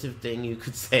offensive thing you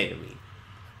could say to me.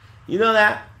 You know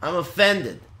that? I'm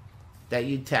offended that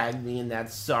you tagged me in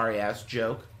that sorry-ass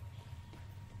joke.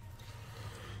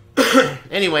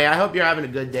 Anyway, I hope you're having a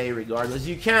good day regardless.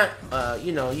 You can't,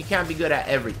 you can't be good at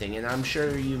everything. And I'm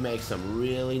sure you make some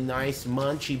really nice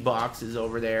munchy boxes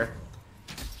over there.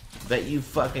 Bet you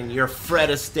you're Fred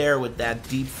Astaire with that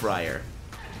deep fryer.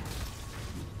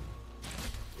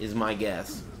 Is my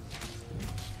guess.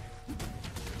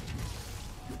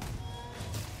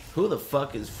 Who the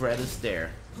fuck is Fred Astaire?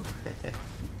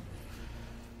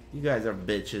 You guys are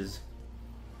bitches.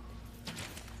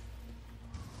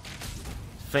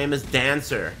 Famous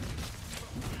dancer.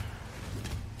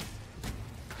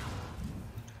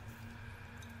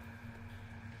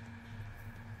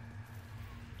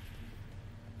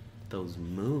 Those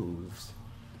moves.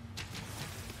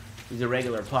 He's a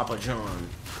regular Papa John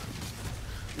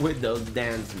with those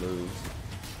dance moves.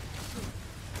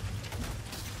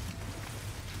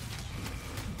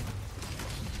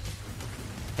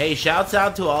 Hey, shouts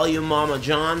out to all you Mama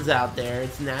Johns out there.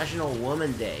 It's National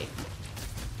Woman Day.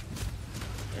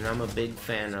 And I'm a big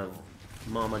fan of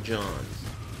Mama Johns.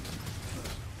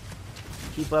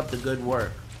 Keep up the good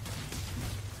work.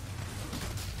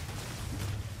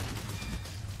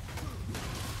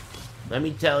 Let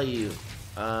me tell you,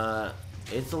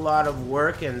 it's a lot of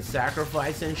work and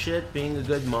sacrifice and shit being a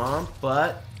good mom,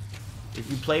 but if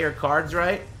you play your cards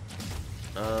right,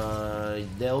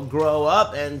 they'll grow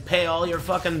up and pay all your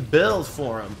fucking bills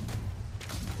for them.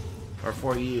 Or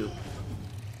for you.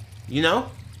 You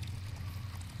know?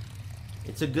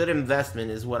 It's a good investment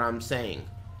is what I'm saying.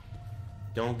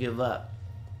 Don't give up.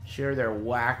 Sure, they're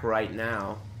whack right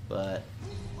now, but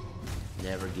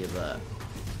never give up.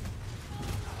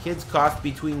 Kids cost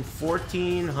between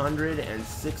 $1,400 and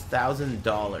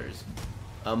 $6,000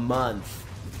 a month.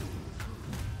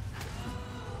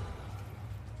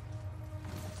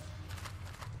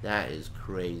 That is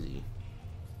crazy.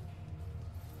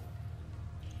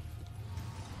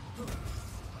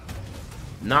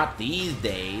 Not these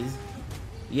days.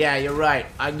 Yeah, you're right.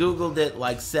 I googled it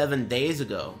like 7 days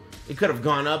ago. It could have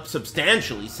gone up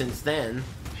substantially since then.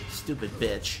 Stupid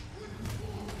bitch.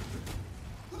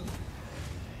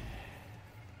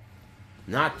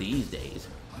 Not these days.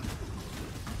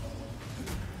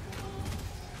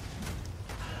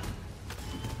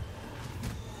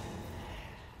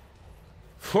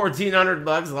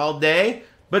 $1,400 all day?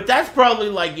 But that's probably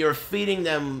like you're feeding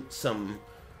them some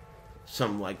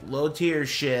like low tier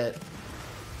shit.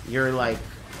 You're like,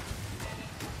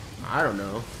 I don't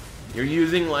know. You're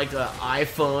using like an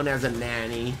iPhone as a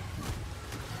nanny.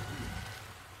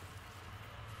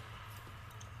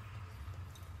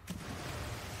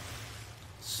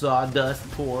 Sawdust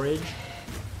porridge.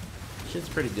 Shit's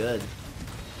pretty good.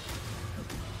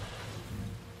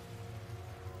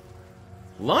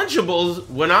 Lunchables,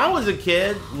 when I was a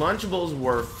kid, Lunchables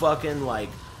were fucking like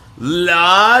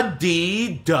la-dee-da.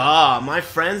 My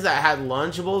friends that had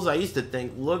Lunchables, I used to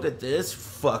think, look at this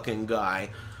fucking guy.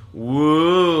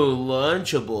 Woo,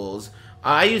 Lunchables.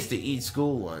 I used to eat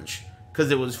school lunch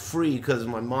because it was free because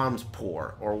my mom's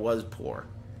poor or was poor.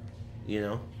 You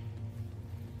know?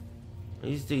 I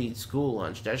used to eat school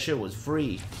lunch. That shit was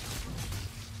free.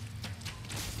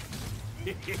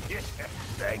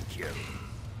 Thank you.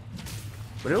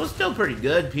 But it was still pretty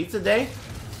good. Pizza day.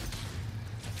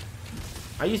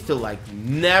 I used to like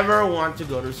never want to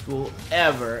go to school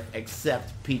ever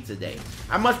except pizza day.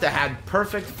 I must have had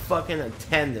perfect fucking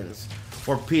attendance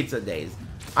for pizza days.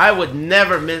 I would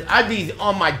never miss. I'd be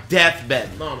on my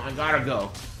deathbed. Mom, I gotta go.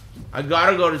 I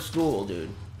gotta go to school, dude.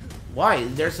 Why?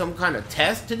 Is there some kind of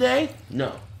test today?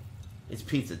 No. It's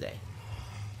pizza day.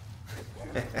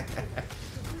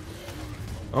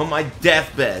 On my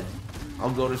deathbed, I'll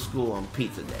go to school on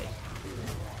pizza day.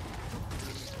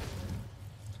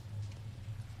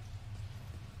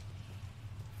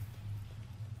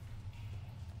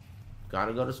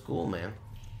 Gotta go to school, man.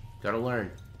 Gotta learn.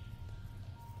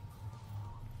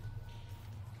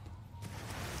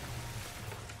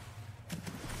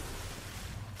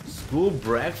 School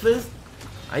breakfast?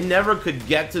 I never could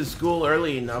get to school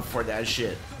early enough for that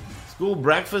shit. School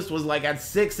breakfast was like at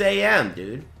 6 a.m.,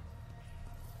 dude.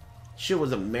 Shit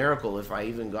was a miracle if I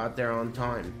even got there on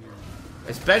time.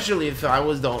 Especially if I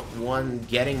was the one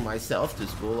getting myself to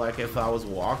school, like if I was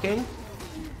walking.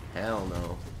 Hell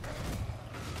no.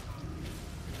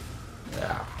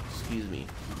 Yeah, excuse me.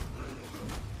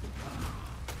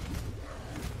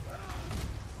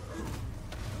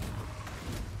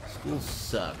 School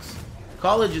sucks.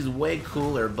 College is way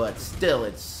cooler, but still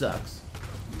it sucks.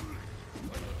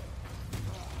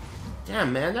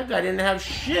 Damn, man, that guy didn't have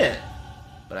shit.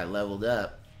 But I leveled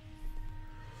up.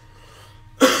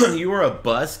 You were a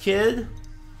bus kid?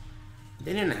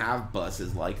 They didn't have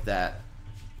buses like that.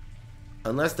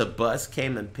 Unless the bus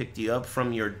came and picked you up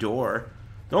from your door.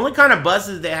 The only kind of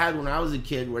buses they had when I was a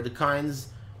kid were the kinds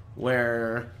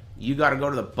where you gotta go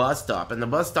to the bus stop. And the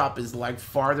bus stop is like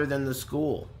farther than the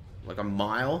school. Like a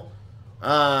mile.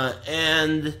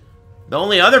 And the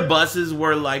only other buses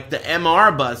were like the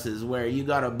MR buses where you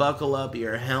gotta buckle up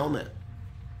your helmet.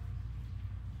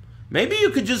 Maybe you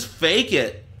could just fake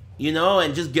it, you know,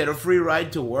 and just get a free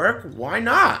ride to work. Why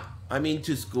not? I mean,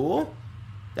 to school?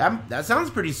 That sounds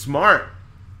pretty smart.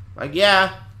 Like,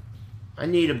 yeah, I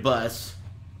need a bus.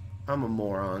 I'm a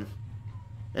moron.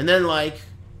 And then, like,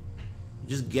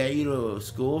 just get you to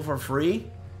school for free.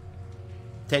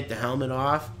 Take the helmet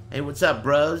off. Hey, what's up,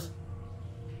 bros?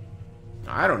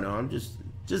 I don't know. I'm just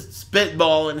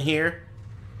spitballing here.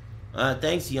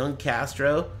 Thanks, Young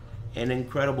Castro and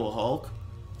Incredible Hulk.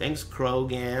 Thanks,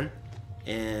 Krogan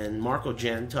and Marco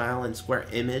Gentile and Square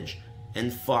Image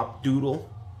and Fop Doodle.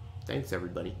 Thanks,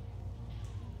 everybody.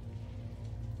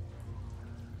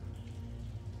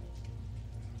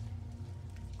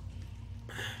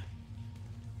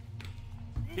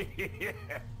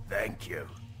 Thank you.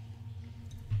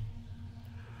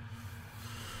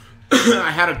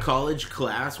 I had a college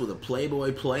class with a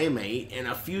Playboy playmate and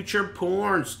a future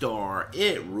porn star.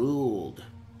 It ruled.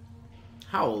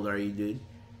 How old are you, dude?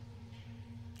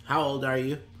 How old are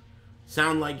you?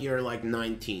 Sound like you're like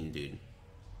 19, dude.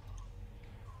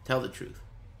 Tell the truth.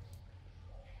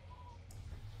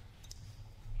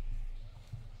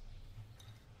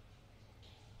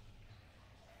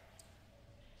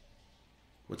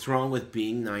 What's wrong with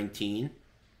being 19?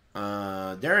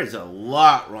 There is a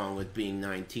lot wrong with being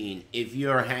 19. If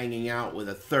you're hanging out with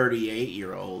a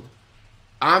 38-year-old,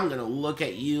 I'm gonna look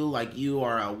at you like you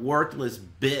are a worthless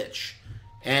bitch.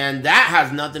 And that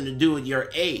has nothing to do with your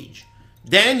age.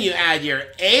 Then you add your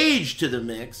age to the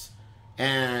mix,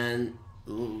 and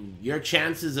your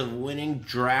chances of winning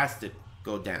drastic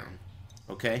go down.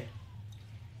 Okay?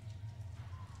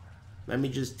 Let me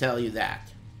just tell you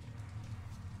that.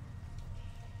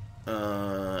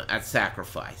 At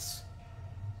sacrifice.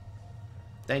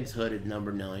 Thanks, Hooded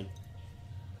number 9.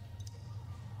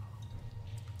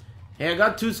 Hey, I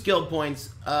got 2 skill points.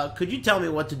 Could you tell me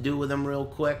what to do with them real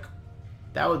quick?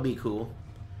 That would be cool.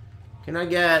 Can I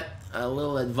get a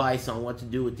little advice on what to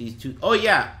do with these 2? Oh,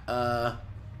 yeah.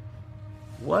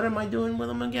 What am I doing with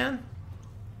them again?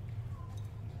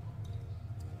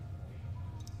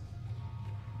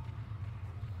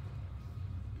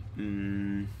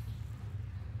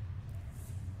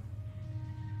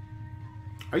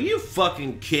 Are you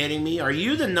fucking kidding me? Are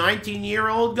you the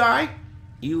 19-year-old guy?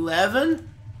 11?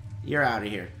 You're out of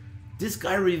here. This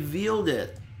guy revealed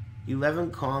it.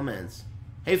 11 comments.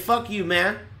 Hey, fuck you,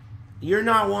 man. You're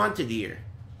not wanted here.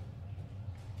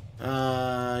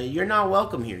 You're not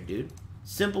welcome here, dude.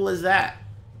 Simple as that.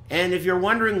 And if you're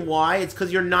wondering why, it's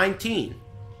because you're 19.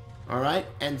 Alright?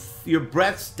 And your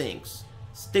breath stinks.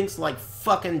 Stinks like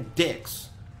fucking dicks.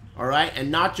 Alright?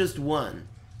 And not just one.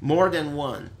 More than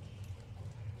one.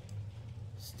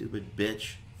 Stupid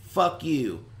bitch. Fuck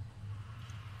you.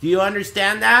 Do you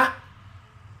understand that?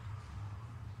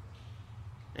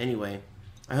 Anyway,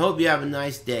 I hope you have a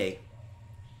nice day.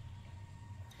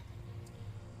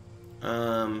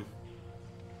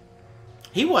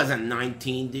 He wasn't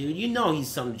 19, dude. You know he's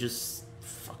some just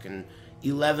fucking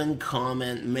 11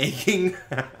 comment making.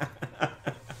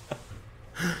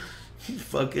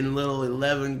 Fucking little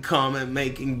 11 comment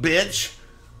making bitch.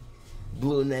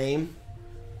 Blue name.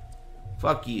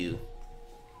 Fuck you.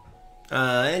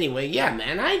 Anyway, yeah,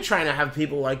 man. I ain't trying to have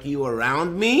people like you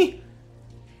around me.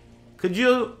 Could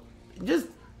you just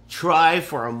try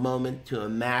for a moment to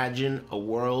imagine a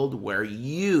world where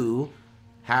you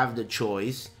have the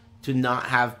choice to not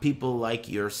have people like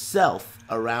yourself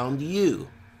around you?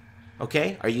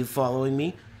 Okay? Are you following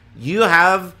me? You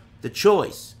have the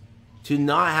choice to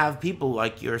not have people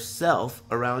like yourself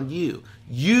around you.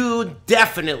 You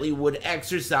definitely would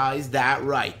exercise that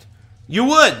right. You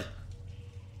would.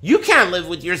 You can't live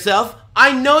with yourself.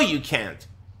 I know you can't.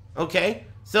 Okay?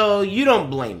 So you don't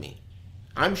blame me.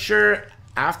 I'm sure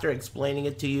after explaining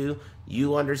it to you,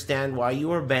 you understand why you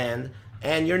were banned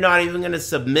And you're not even going to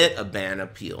submit a ban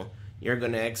appeal. You're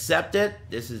going to accept it.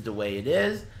 This is the way it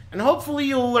is. And hopefully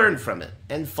you'll learn from it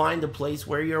and find a place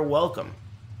where you're welcome.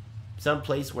 Some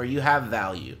place where you have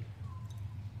value.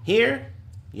 Here,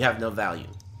 you have no value.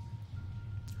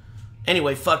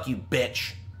 Anyway, fuck you,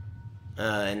 bitch.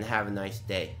 And have a nice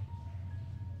day.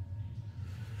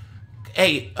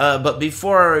 Hey, but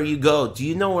before you go, do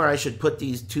you know where I should put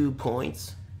these 2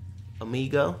 points,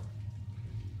 amigo?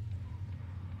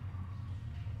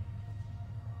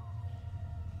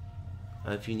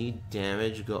 If you need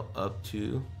damage, go up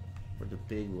to, for the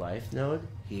big life node,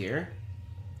 here.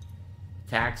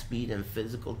 Attack speed and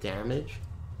physical damage.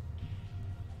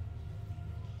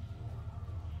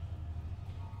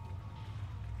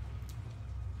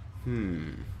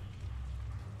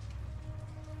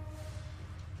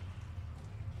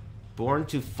 Born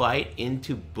to fight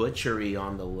into butchery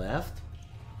on the left.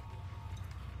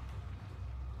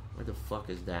 Where the fuck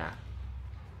is that?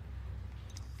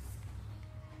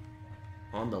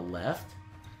 On the left?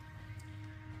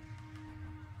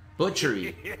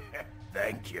 Butchery.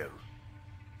 Thank you.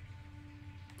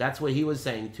 That's what he was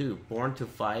saying too. Born to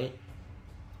fight.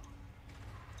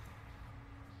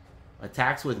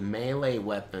 Attacks with melee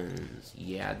weapons.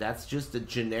 Yeah, that's just a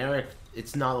generic.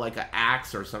 It's not like an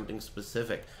axe or something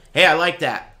specific. Hey, I like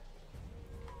that.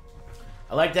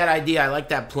 I like that idea. I like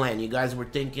that plan. You guys were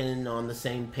thinking on the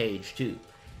same page too.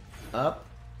 Up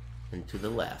and to the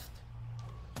left.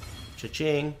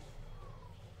 Cha-ching.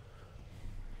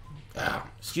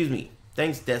 Excuse me.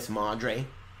 Thanks, Desmadre.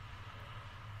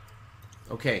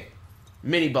 Okay.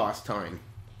 Mini-boss time.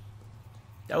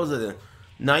 That was a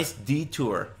nice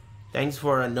detour. Thanks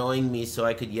for annoying me so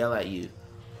I could yell at you.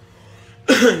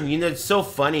 You know, it's so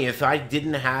funny. If I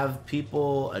didn't have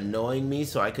people annoying me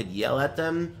so I could yell at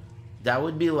them, that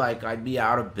would be like I'd be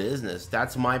out of business.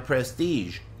 That's my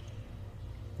prestige.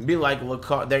 It'd be like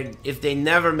Lucari. If they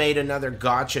never made another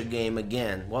gacha game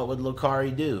again, what would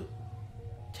Lucari do?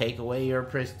 Take away your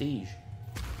prestige.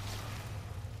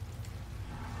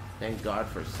 Thank God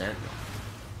for Sentinel.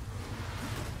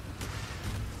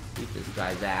 Beat this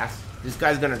guy's ass. This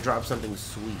guy's gonna drop something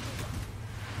sweet.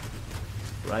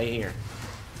 Right here.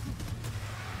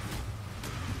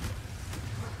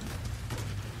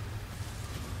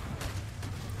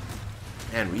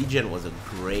 Man, regen was a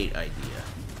great idea.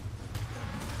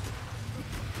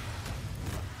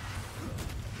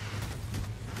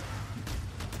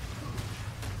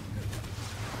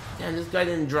 Damn, this guy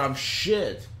didn't drop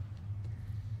shit.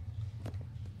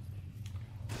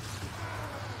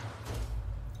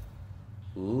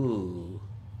 Ooh.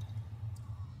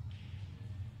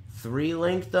 3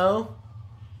 link though?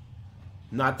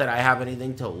 Not that I have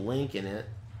anything to link in it.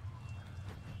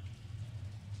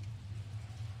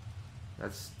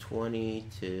 That's 20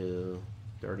 to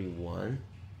 31.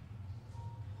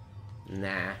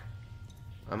 Nah.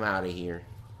 I'm out of here.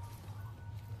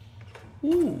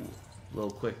 Ooh. Little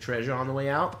quick treasure on the way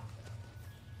out.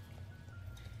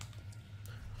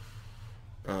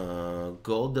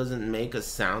 Gold doesn't make a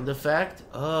sound effect?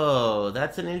 Oh,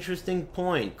 that's an interesting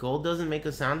point. Gold doesn't make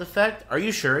a sound effect? Are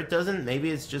you sure it doesn't?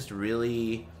 Maybe it's just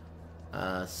really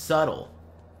subtle.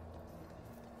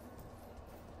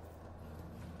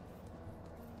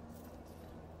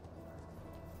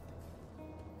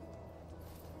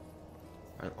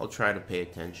 I'll try to pay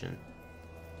attention.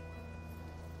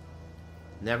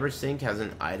 Neversink has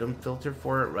an item filter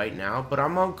for it right now, but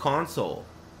I'm on console.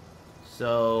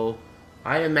 So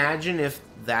I imagine if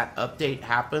that update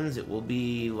happens, it will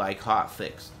be like hot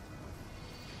fixed.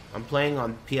 I'm playing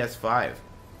on PS5.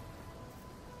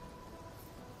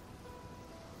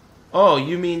 Oh,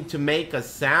 you mean to make a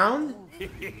sound?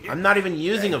 I'm not even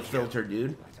using a filter,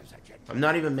 dude. I'm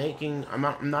not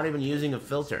even using a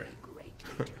filter.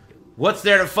 What's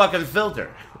there to fucking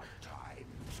filter?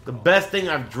 The best thing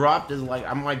I've dropped is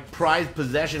like, my prized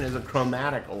possession is a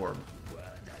chromatic orb.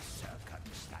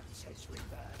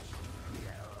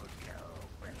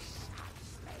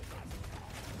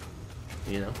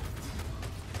 You know?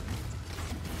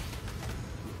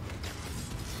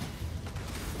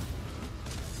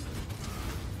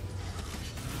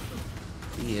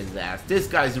 See his ass. This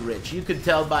guy's rich. You could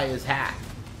tell by his hat.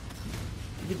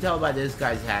 You can tell by this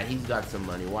guy's hat. He's got some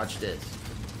money. Watch this.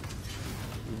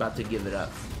 He's about to give it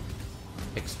up.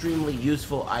 Extremely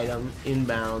useful item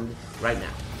inbound right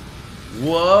now.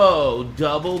 Whoa,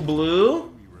 double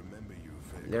blue?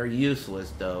 They're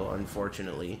useless though,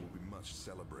 unfortunately.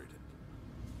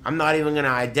 I'm not even gonna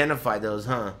identify those,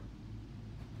 huh?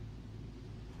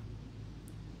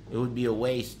 It would be a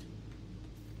waste.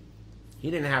 He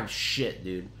didn't have shit,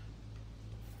 dude.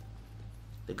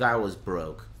 The guy was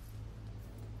broke.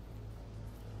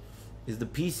 Is the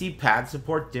PC pad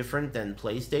support different than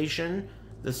PlayStation?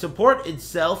 The support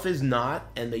itself is not,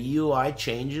 and the UI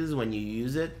changes when you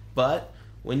use it, but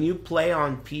when you play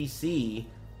on PC,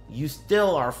 you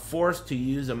still are forced to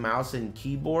use a mouse and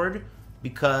keyboard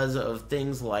because of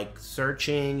things like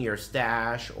searching your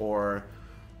stash or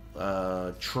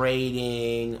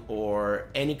trading or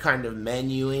any kind of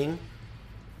menuing.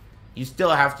 You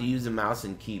still have to use a mouse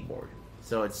and keyboard,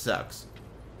 so it sucks.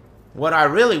 What I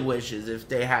really wish is if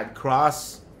they had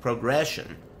cross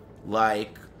progression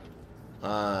like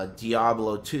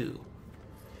Diablo 2.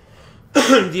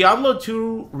 Diablo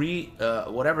 2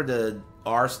 whatever the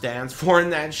R stands for in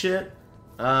that shit,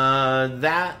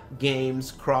 that game's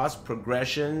cross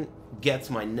progression gets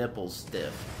my nipples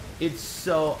stiff. It's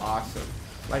so awesome.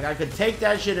 Like, I could take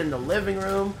that shit in the living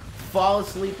room, fall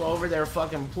asleep over there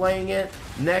fucking playing it,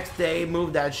 next day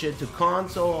move that shit to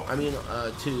console,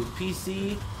 to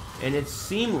PC, and it's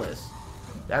seamless.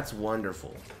 That's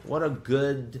wonderful. What a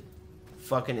good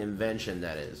fucking invention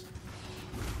that is.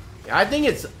 I think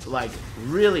it's like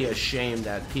really a shame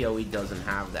that PoE doesn't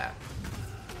have that.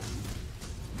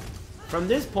 From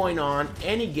this point on,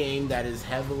 any game that is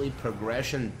heavily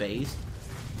progression based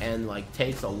and like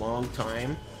takes a long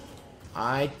time,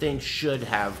 I think should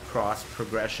have cross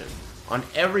progression on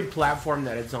every platform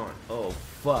that it's on. Oh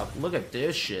fuck, look at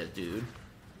this shit, dude.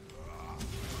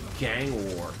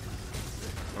 Gang war.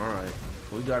 Alright,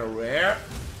 we got a rare.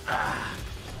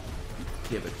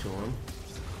 Give it to him.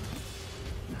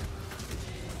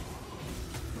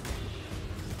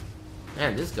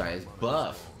 Man, this guy is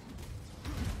buff.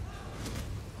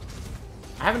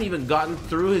 I haven't even gotten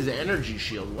through his energy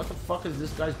shield. What the fuck is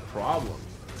this guy's problem?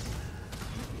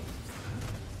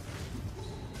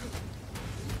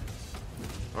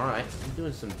 Alright, I'm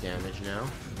doing some damage now.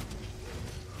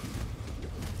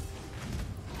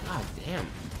 God damn.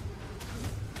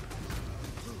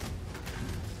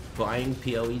 Buying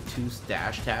PoE 2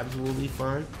 stash tabs will be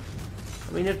fun.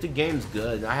 I mean, if the game's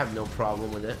good, I have no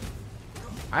problem with it.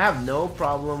 I have no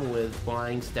problem with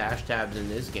buying stash tabs in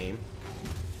this game.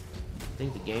 I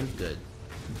think the game's good.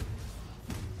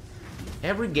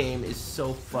 Every game is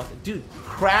so fucking... Dude,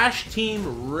 Crash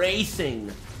Team Racing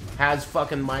has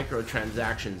fucking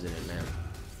microtransactions in it, man.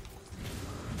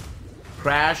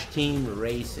 Crash Team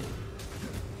Racing.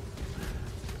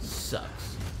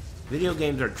 Sucks. Video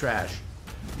games are trash.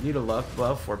 Need a luck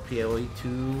buff for PoE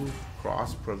 2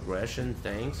 cross progression.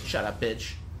 Thanks. Shut up,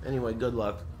 bitch. Anyway, good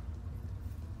luck.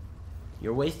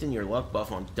 You're wasting your luck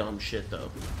buff on dumb shit, though.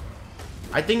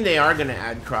 I think they are going to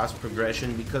add cross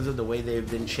progression because of the way they've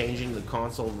been changing the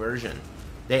console version.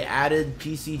 They added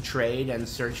PC trade and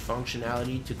search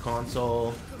functionality to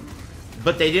console,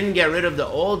 but they didn't get rid of the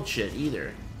old shit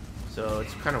either. So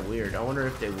it's kind of weird. I wonder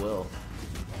if they will.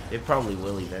 They probably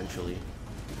will eventually.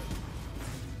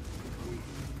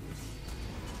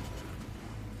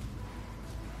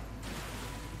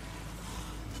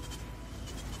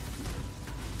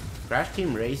 Crash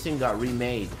Team Racing got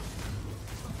remade.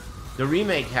 The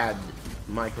remake had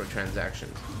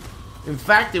microtransactions. In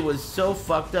fact, it was so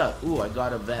fucked up. Ooh, I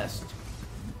got a vest.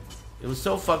 It was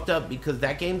so fucked up because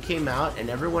that game came out and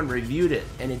everyone reviewed it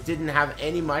and it didn't have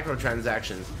any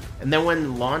microtransactions. And then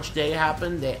when launch day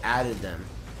happened, they added them.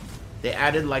 They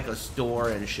added like a store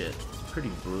and shit. It's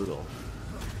pretty brutal.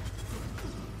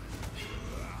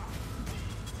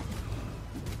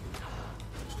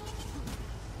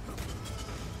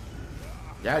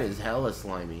 That is hella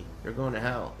slimy. You're going to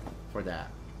hell for that.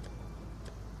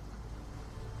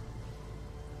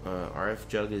 RF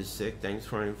Jug is sick. Thanks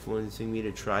for influencing me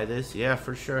to try this. Yeah,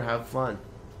 for sure. Have fun.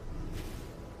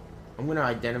 I'm going to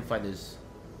identify this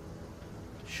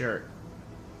shirt.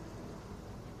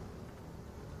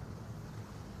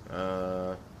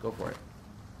 Go for it.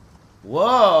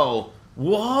 Whoa!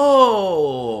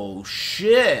 Whoa!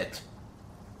 Shit!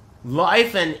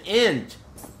 Life and int.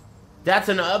 That's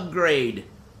an upgrade.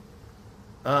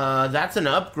 That's an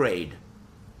upgrade.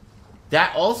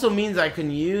 That also means I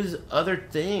can use other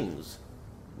things.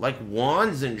 Like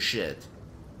wands and shit.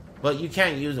 But you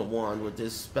can't use a wand with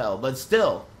this spell. But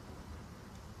still.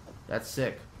 That's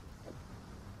sick.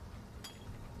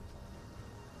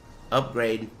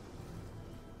 Upgrade.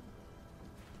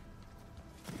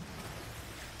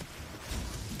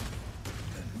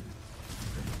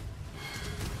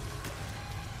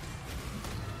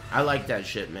 I like that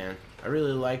shit, man. I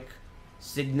really like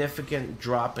significant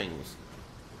droppings.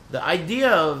 The idea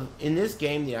of, in this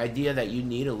game, the idea that you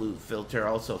need a loot filter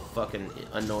also fucking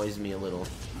annoys me a little.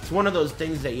 It's one of those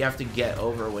things that you have to get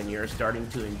over when you're starting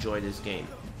to enjoy this game.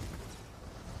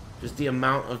 Just the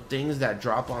amount of things that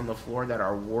drop on the floor that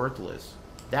are worthless.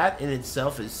 That in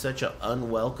itself is such an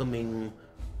unwelcoming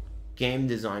game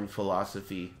design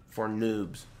philosophy for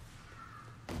noobs.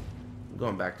 I'm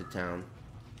going back to town.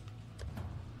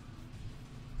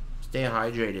 Stay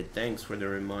hydrated. Thanks for the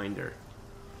reminder.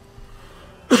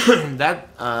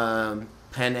 That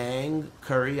Penang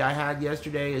curry I had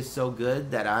yesterday is so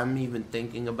good that I'm even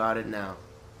thinking about it now.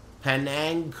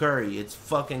 Penang curry. It's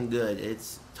fucking good.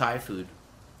 It's Thai food.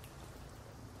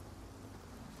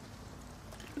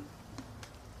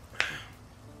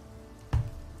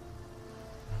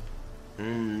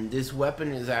 This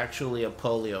weapon is actually a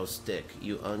polio stick,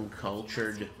 you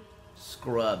uncultured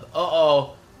scrub.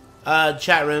 Uh-oh.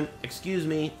 Chat room, excuse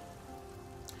me.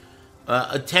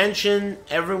 Attention,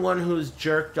 everyone who's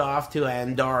jerked off to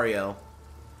Andario.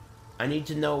 I need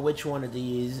to know which one of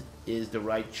these is the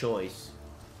right choice.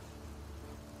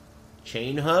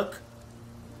 Chain hook?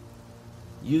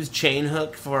 Use chain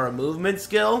hook for a movement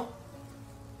skill?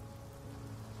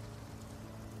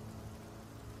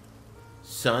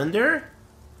 Sunder?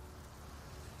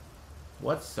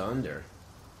 What's Sunder?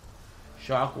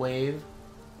 Shockwave?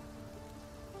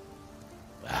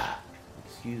 Ah,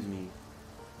 excuse me.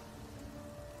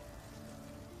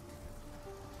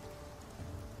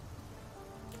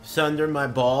 Sunder my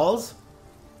balls?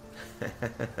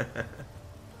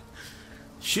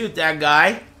 Shoot that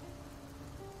guy.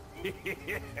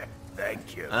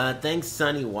 Thank you. Thanks,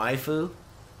 Sunny Waifu.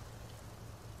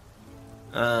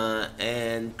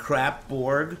 And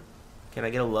Crapborg. Can I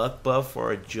get a luck buff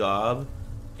for a job?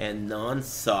 And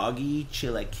non-soggy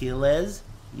chilaquiles?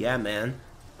 Yeah, man.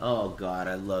 Oh, God,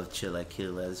 I love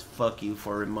chilaquiles. Fuck you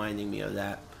for reminding me of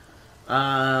that.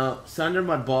 Sunder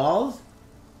my balls?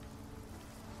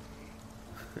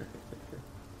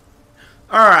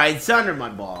 Alright, sunder my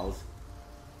balls.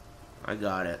 I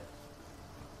got it.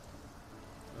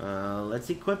 Let's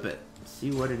equip it.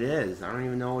 See what it is. I don't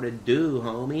even know what it do,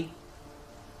 homie.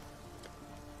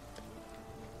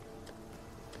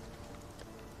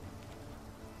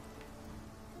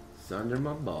 Under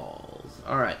my balls.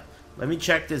 Alright, let me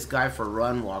check this guy for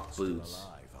run walk boots.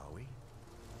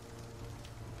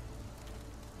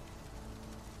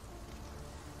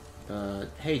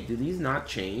 Hey, do these not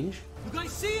change? You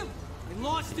guys see him? I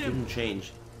lost him. Didn't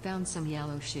change. Found some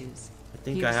yellow shoes. I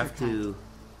think Here's I have to.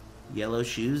 Yellow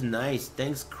shoes, nice.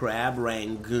 Thanks, Crab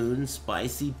Rangoon,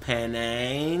 Spicy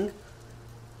Penang.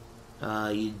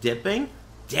 You dipping?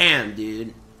 Damn,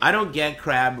 dude. I don't get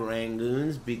crab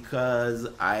rangoons because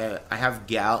I have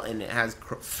gout and it has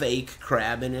fake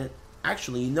crab in it.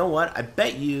 Actually, you know what? I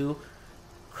bet you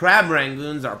crab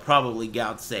rangoons are probably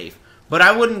gout safe. But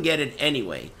I wouldn't get it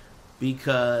anyway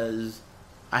because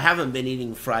I haven't been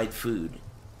eating fried food.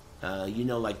 You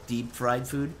know, like deep fried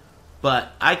food.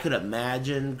 But I could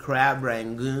imagine crab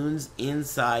rangoons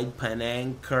inside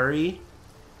Penang curry.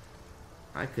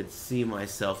 I could see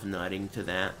myself nutting to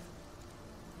that.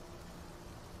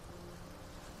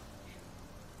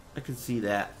 I can see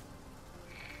that.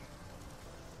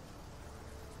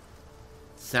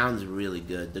 Sounds really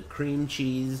good. The cream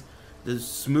cheese, the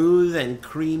smooth and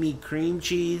creamy cream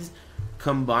cheese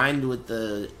combined with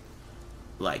the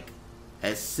like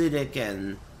acidic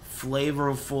and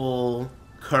flavorful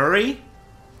curry,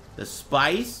 the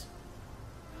spice,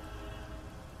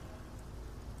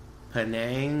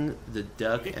 Penang, the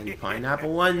duck and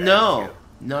pineapple one. No.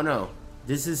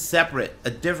 This is separate.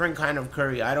 A different kind of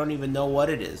curry. I don't even know what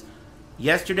it is.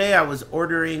 Yesterday I was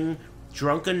ordering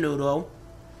drunken noodle.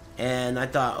 And I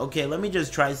thought, okay, let me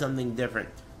just try something different.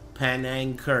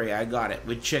 Penang curry. I got it.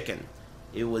 With chicken.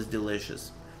 It was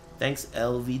delicious. Thanks,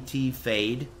 LVT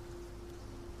Fade.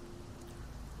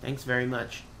 Thanks very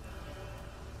much.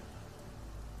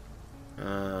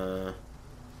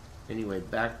 Anyway,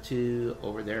 back to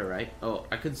over there, right? Oh,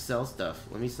 I could sell stuff.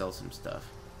 Let me sell some stuff.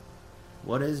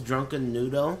 What is drunken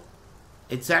noodle?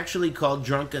 It's actually called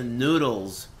drunken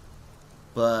noodles,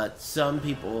 but some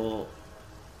people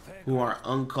who are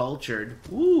uncultured,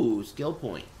 ooh, skill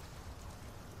point,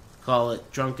 call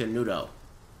it drunken noodle.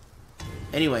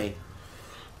 Anyway,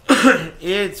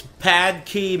 it's pad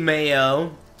key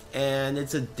mayo, and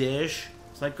it's a dish.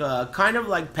 It's like a kind of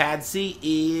like pad see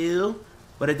ew,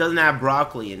 but it doesn't have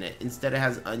broccoli in it. Instead, it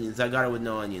has onions. I got it with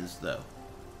no onions though.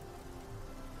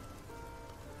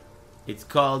 It's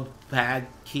called Pad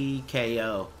Key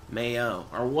KO. Mayo.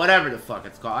 Or whatever the fuck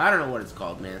it's called. I don't know what it's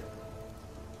called, man.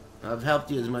 I've helped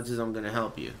you as much as I'm gonna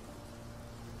help you.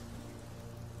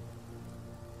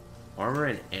 Armor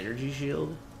and energy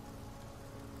shield?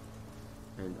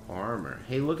 And armor.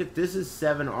 Hey, look at this is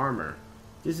 7 armor.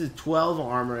 This is 12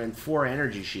 armor and 4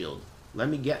 energy shield. Let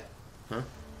me get... Huh?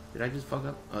 Did I just fuck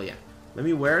up? Oh, yeah. Let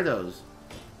me wear those.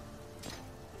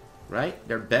 Right?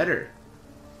 They're better.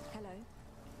 Hello.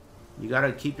 You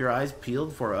gotta keep your eyes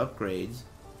peeled for upgrades.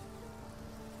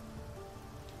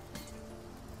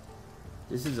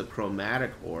 This is a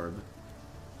chromatic orb.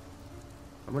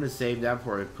 I'm gonna save that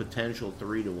for a potential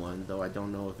 3-to-1, though I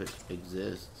don't know if it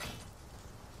exists.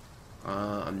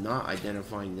 I'm not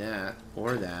identifying that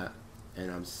or that,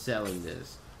 and I'm selling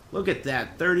this. Look at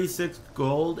that, 36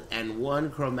 gold and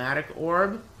 1 chromatic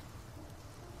orb.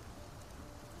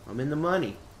 I'm in the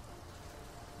money.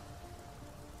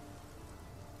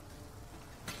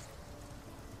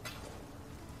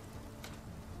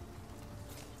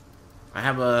 I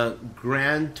have a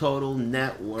grand total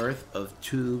net worth of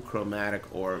 2 chromatic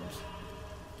orbs.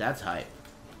 That's hype.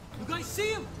 You guys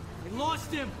see him? I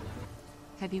lost him.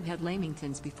 Have you had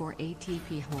lamingtons before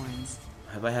ATP horns?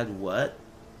 Have I had what?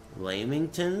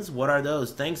 Lamingtons? What are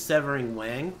those? Thanks, Severing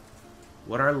Wang.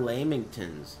 What are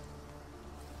lamingtons?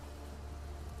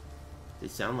 They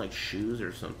sound like shoes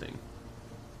or something.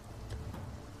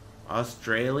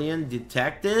 Australian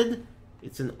detected?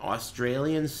 It's an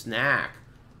Australian snack.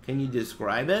 Can you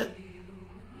describe it?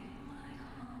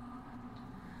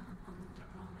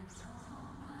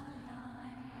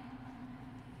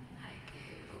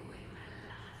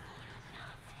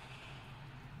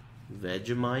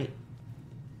 Vegemite?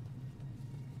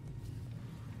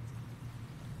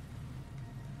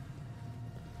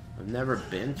 I've never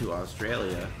been to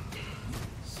Australia.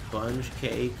 Sponge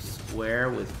cake square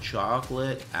with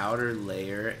chocolate outer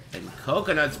layer and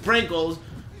coconut sprinkles.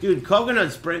 Dude,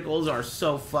 coconut sprinkles are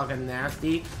so fucking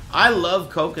nasty. I love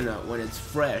coconut when it's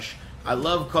fresh. I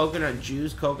love coconut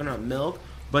juice, coconut milk.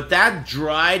 But that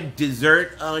dried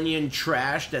dessert onion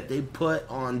trash that they put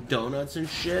on donuts and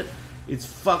shit, it's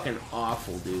fucking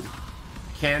awful, dude.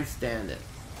 Can't stand it.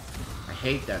 I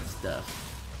hate that stuff.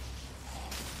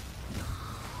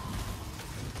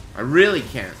 I really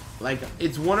can't. Like,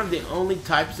 it's one of the only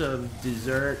types of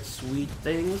dessert sweet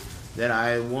things that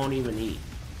I won't even eat.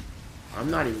 I'm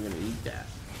not even gonna eat that.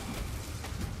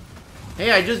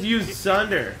 Hey, I just used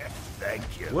Sunder.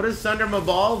 Thank you. What does Sunder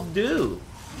Maballs do?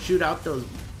 Shoot out those...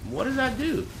 What does that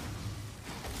do?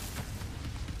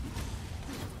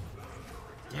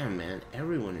 Damn, man.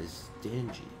 Everyone is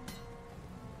stingy.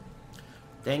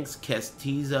 Thanks,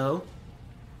 Kestizo.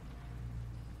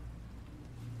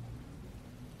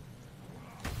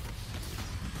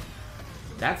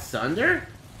 That's Sunder?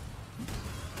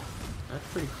 That's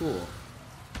pretty cool.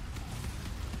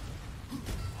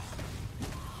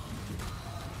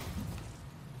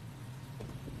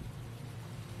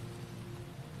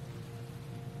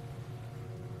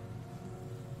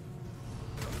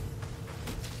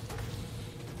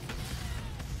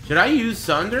 Should I use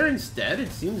Sunder instead?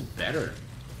 It seems better.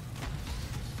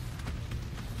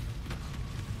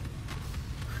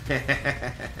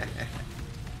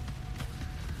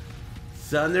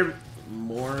 Sunder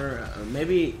more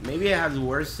maybe it has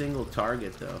worse single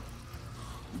target though.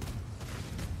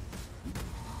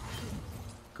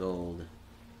 Gold.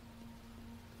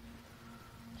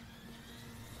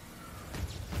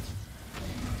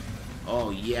 Oh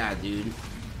yeah, dude.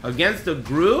 Against a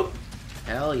group?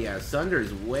 Hell yeah,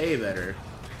 Sunder's way better.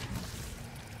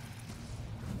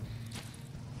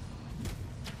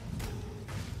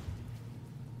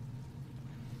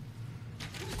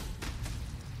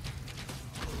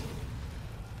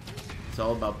 It's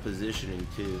all about positioning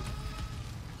too.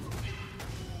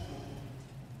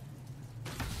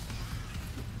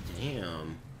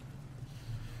 Damn.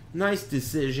 Nice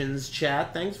decisions,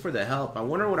 chat. Thanks for the help. I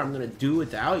wonder what I'm gonna do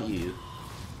without you.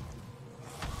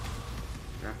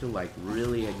 I have to like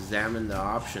really examine the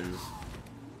options.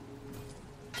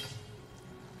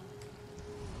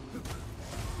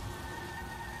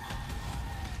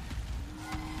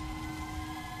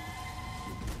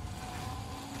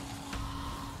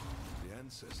 The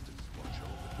ancestors watch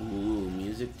over. Ooh,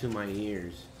 music to my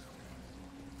ears.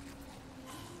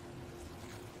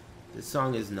 This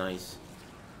song is nice.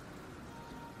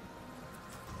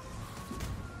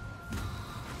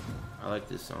 I like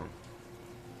this song.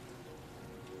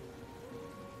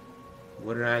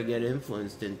 What did I get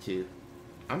influenced into?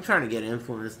 I'm trying to get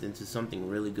influenced into something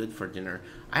really good for dinner.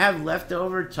 I have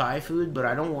leftover Thai food, but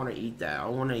I don't want to eat that. I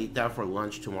want to eat that for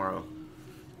lunch tomorrow.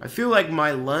 I feel like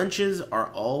my lunches are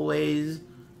always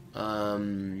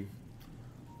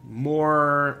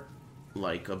more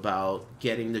like about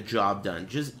getting the job done.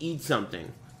 Just eat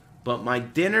something. But my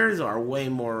dinners are way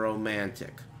more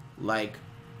romantic. Like,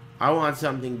 I want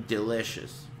something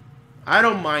delicious. I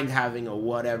don't mind having a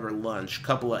whatever lunch,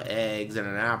 couple of eggs and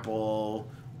an apple,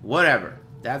 whatever.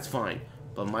 That's fine.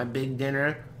 But my big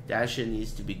dinner, that shit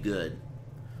needs to be good.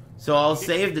 So I'll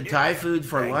save the Thai food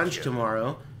for lunch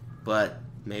tomorrow, but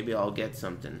maybe I'll get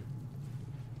something.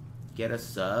 Get a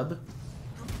sub.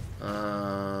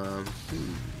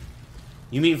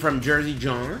 You mean from Jersey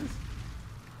John's?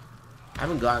 I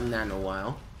haven't gotten that in a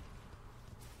while.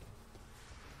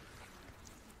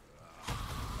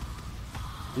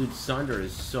 Dude, Sunder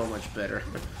is so much better.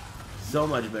 So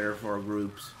much better for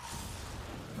groups.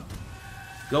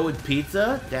 Go with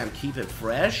pizza? Damn, keep it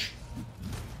fresh.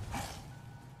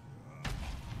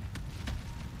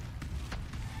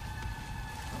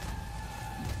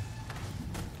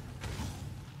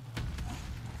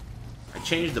 I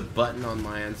changed the button on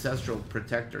my Ancestral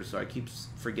Protector, so I keep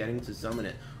forgetting to summon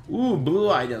it. Ooh, blue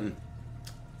item.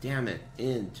 Damn it.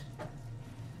 Int.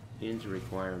 Int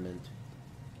requirement.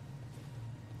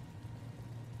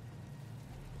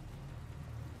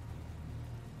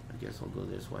 I guess I'll go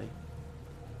this way.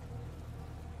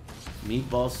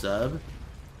 Meatball sub.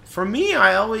 For me,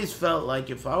 I always felt like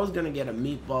if I was going to get a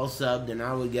meatball sub, then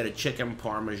I would get a chicken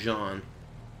parmesan.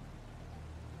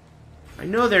 I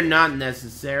know they're not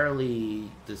necessarily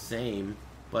the same,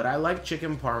 but I like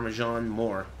chicken parmesan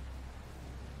more.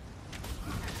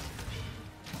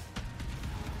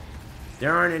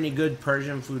 There aren't any good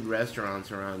Persian food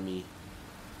restaurants around me.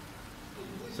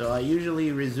 So I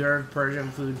usually reserve Persian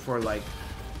food for like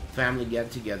family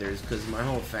get-togethers because my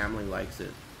whole family likes it.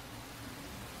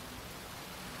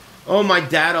 Oh, my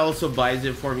dad also buys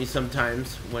it for me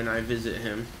sometimes when I visit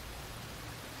him.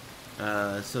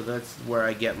 So that's where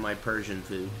I get my Persian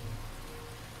food.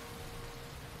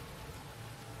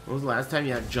 When was the last time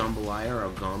you had jambalaya or a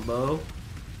gombo?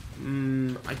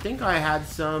 I think I had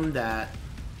some that,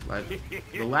 like,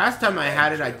 the last time I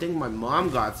had it, I think my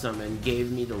mom got some and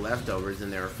gave me the leftovers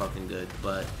and they were fucking good,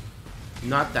 but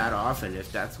not that often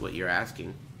if that's what you're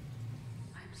asking.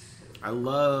 I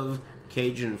love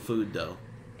Cajun food though.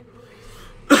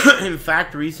 In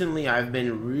fact, recently I've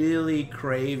been really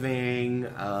craving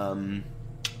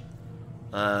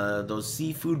those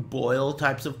seafood boil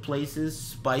types of places.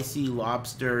 Spicy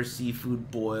lobster,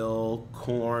 seafood boil,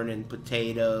 corn and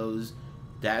potatoes,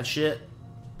 that shit.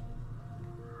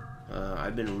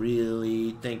 I've been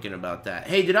really thinking about that.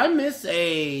 Hey, did I miss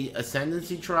a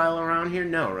Ascendancy trial around here?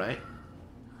 No, right?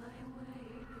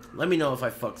 Let me know if I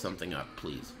fuck something up,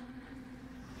 please.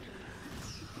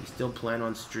 You still plan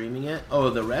on streaming it? Oh,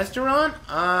 the restaurant?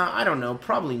 I don't know.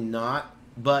 Probably not.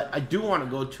 But I do want to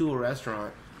go to a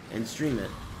restaurant and stream it.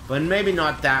 But maybe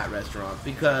not that restaurant,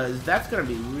 because that's going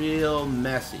to be real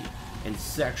messy and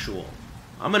sexual.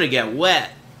 I'm going to get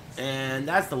wet. And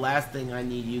that's the last thing I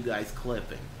need you guys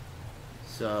clipping.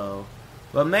 So,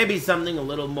 but maybe something a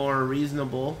little more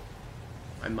reasonable.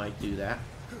 I might do that.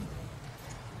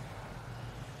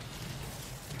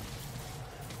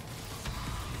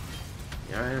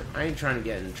 Yeah, I ain't trying to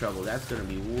get in trouble. That's going to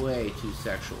be way too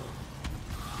sexual.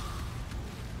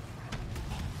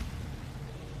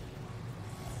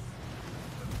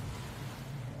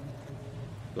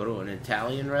 Go to an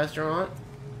Italian restaurant?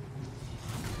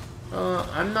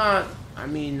 I'm not... I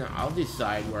mean, I'll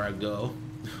decide where I go.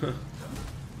 I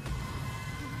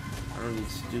don't need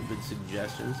stupid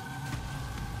suggestions.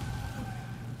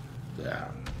 Yeah.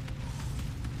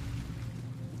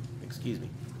 Excuse me.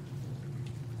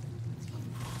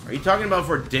 Are you talking about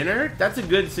for dinner? That's a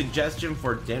good suggestion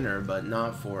for dinner, but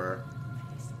not for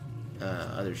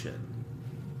other shit.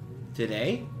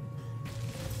 Today?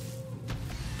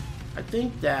 I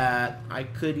think that I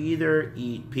could either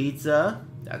eat pizza,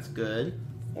 that's good,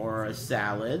 or a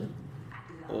salad,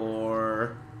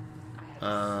 or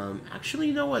actually,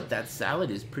 you know what? That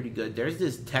salad is pretty good. There's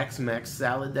this Tex-Mex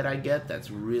salad that I get that's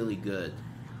really good.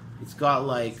 It's got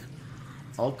like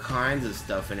all kinds of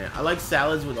stuff in it. I like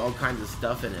salads with all kinds of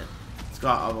stuff in it. It's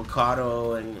got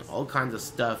avocado and all kinds of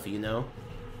stuff, you know?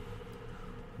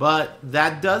 But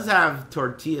that does have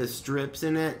tortilla strips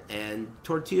in it, and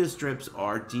tortilla strips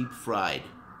are deep fried.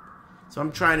 So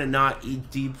I'm trying to not eat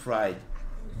deep fried.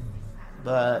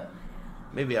 But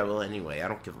maybe I will anyway. I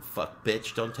don't give a fuck,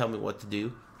 bitch. Don't tell me what to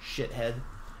do, shithead.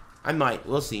 I might.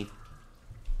 We'll see.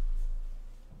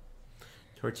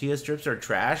 Tortilla strips are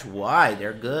trash? Why?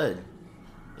 They're good.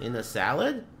 In a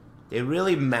salad? They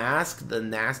really mask the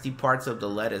nasty parts of the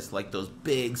lettuce, like those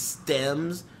big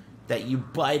stems that you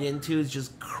bite into. It's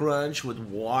just crunch with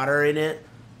water in it.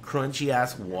 Crunchy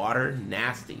ass water.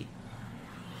 Nasty.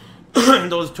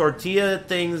 Those tortilla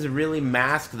things really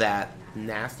mask that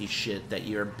nasty shit that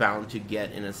you're bound to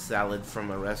get in a salad from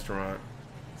a restaurant.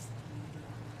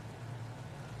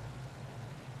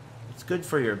 It's good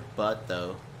for your butt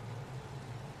though.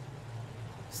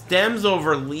 Stems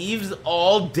over leaves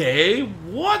all day?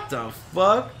 What the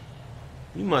fuck?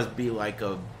 You must be like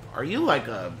a... Are you like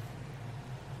a...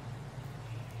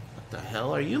 What the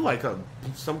hell? Are you like a...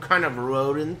 Some kind of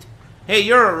rodent? Hey,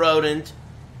 you're a rodent.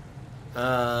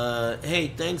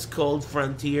 Hey, thanks Cold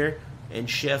Frontier and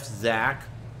Chef Zach.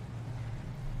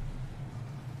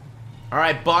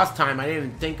 Alright, boss time. I didn't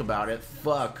even think about it.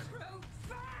 Fuck.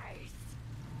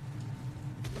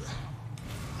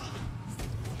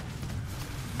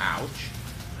 Ouch.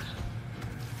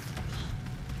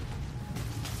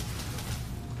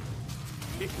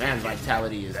 Man,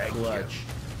 vitality is clutch.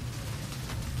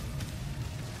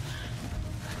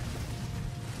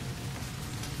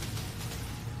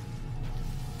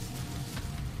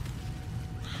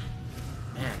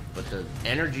 Man, but the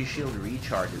energy shield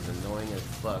recharge is annoying as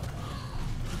fuck.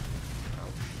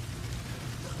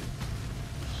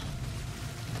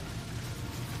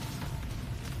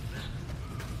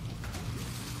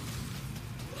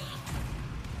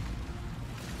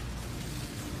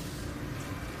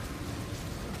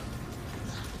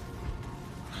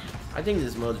 I think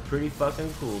this mode's pretty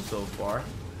fucking cool so far.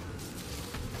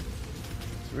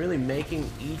 It's really making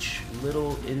each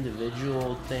little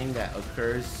individual thing that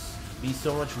occurs be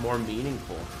so much more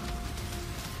meaningful.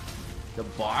 The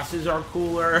bosses are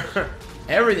cooler.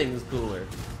 Everything's cooler.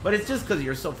 But it's just because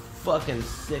you're so fucking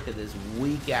sick of this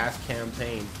weak-ass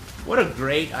campaign. What a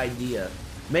great idea.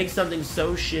 Make something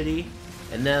so shitty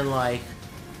and then, like,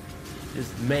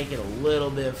 just make it a little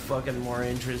bit fucking more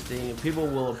interesting, and people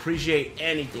will appreciate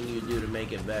anything you do to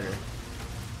make it better.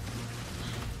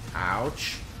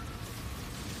 Ouch.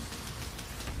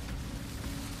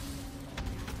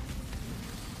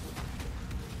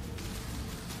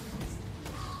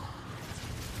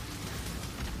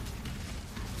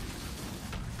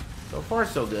 So far,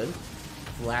 so good.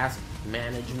 Flask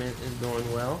management is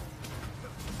going well.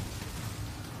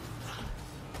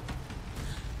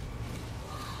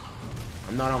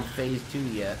 I'm not on phase 2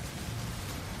 yet.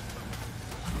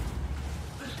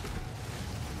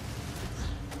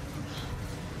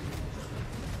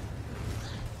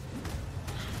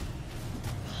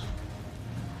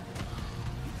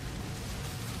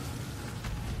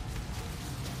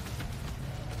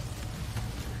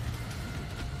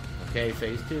 Okay,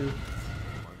 phase 2.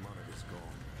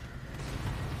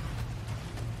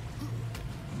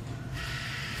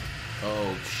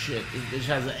 Oh shit, this bitch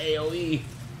has an AoE.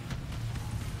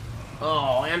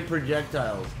 Oh, and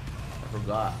projectiles. I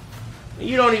forgot.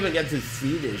 You don't even get to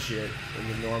see this shit in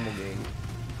the normal game.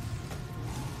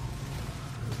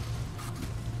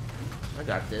 I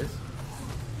got this.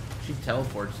 She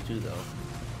teleports too, though.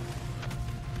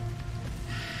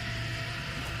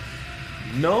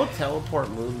 No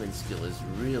teleport movement skill is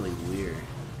really weird.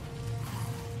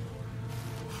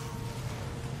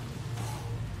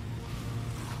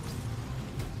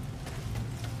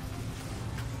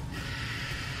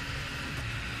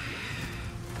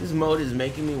 This mode is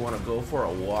making me want to go for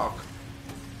a walk.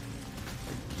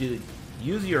 Dude,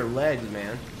 use your legs,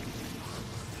 man.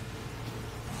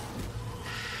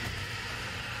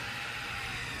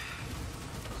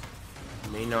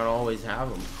 You may not always have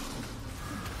them.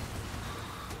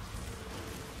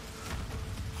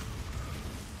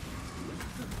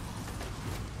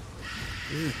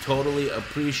 This is totally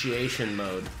appreciation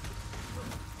mode.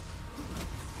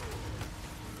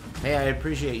 Hey, I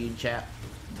appreciate you, chat.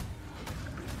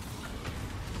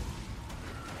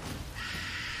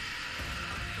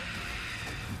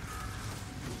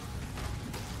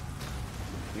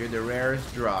 You're the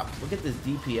rarest drop. Look at this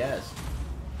DPS.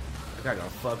 That guy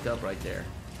got fucked up right there.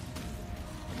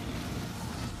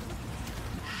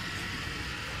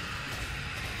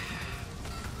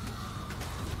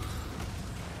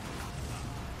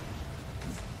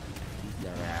 Beat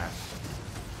that ass.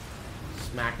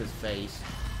 Smack his face.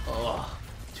 Ugh.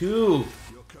 2.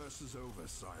 Your curse is over,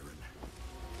 Siren.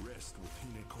 Rest with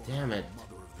Hine. Damn it.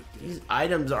 These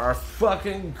items are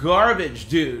fucking garbage,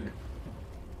 dude.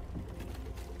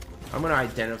 I'm gonna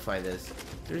identify this.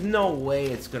 There's no way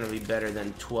it's gonna be better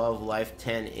than 12 life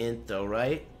 10 int though,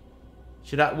 right?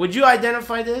 Would you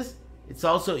identify this? It's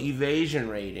also evasion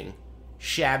rating.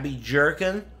 Shabby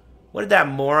jerkin. What did that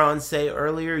moron say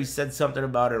earlier? He said something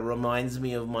about it reminds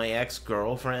me of my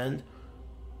ex-girlfriend.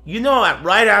 You know,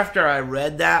 right after I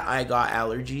read that, I got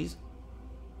allergies.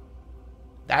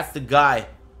 That's the guy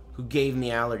who gave me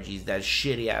allergies. That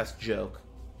shitty ass joke.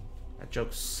 That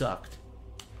joke sucked.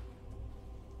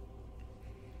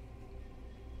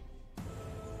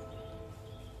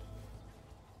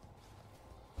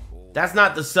 That's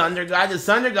not the Sunder guy. The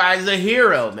Sunder guy is a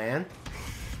hero, man.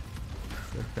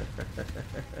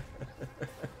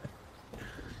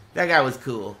 That guy was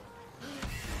cool.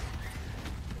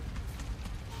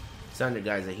 Sunder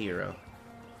guy's a hero.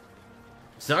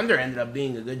 Sunder ended up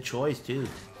being a good choice, too.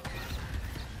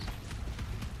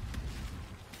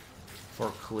 For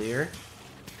clear.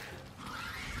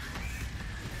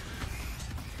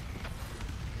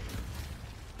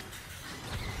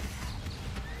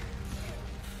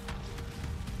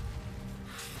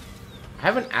 I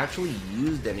haven't actually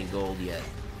used any gold yet.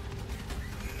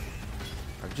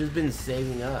 I've just been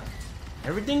saving up.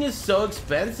 Everything is so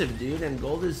expensive, dude, and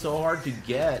gold is so hard to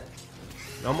get.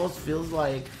 It almost feels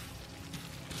like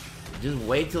just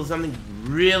wait till something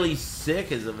really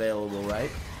sick is available, right?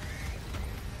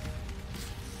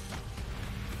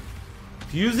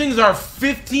 Fusings are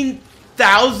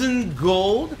 15,000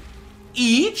 gold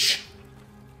each?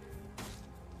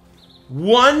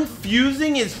 One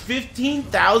fusing is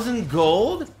 15,000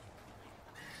 gold?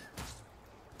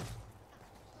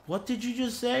 What did you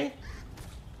just say?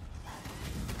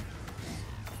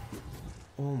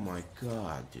 Oh my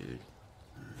god, dude.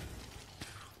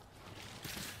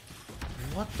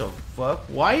 What the fuck?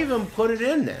 Why even put it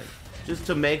in then? Just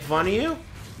to make fun of you?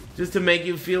 Just to make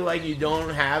you feel like you don't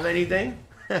have anything?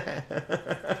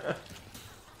 I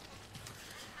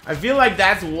feel like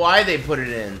that's why they put it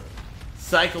in.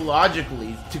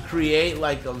 Psychologically, to create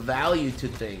like a value to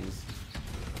things.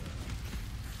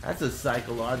 That's a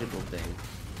psychological thing.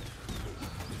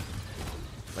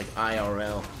 Like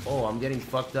IRL. Oh, I'm getting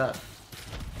fucked up.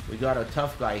 We got a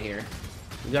tough guy here.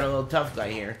 We got a little tough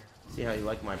guy here. See how you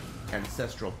like my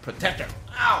ancestral protector.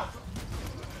 Ow!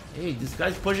 Hey, this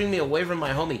guy's pushing me away from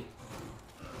my homie.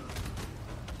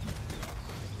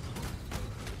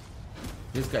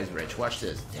 This guy's rich. Watch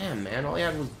this. Damn, man. All he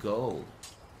had was gold.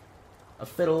 A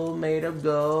fiddle made of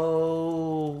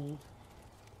gold.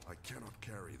 I cannot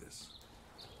carry this.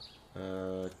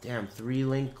 Damn. 3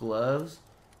 link gloves.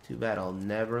 Too bad I'll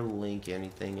never link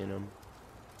anything in them.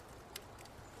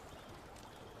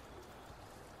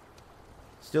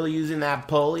 Still using that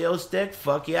polio stick?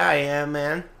 Fuck yeah, I am,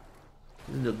 man.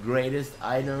 This is the greatest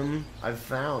item I've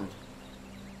found.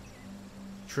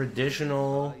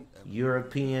 Traditional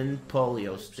European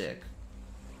polio stick.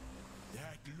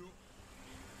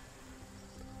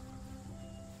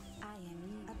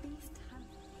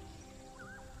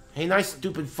 Hey, nice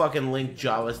stupid fucking link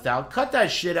Java style. Cut that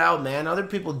shit out, man. Other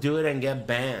people do it and get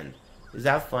banned. Is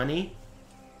that funny?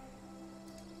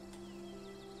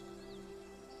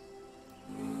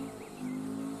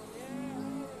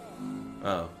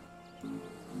 Oh.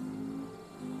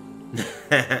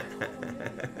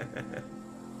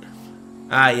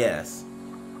 Ah, yes.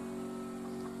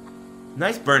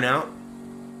 Nice burnout.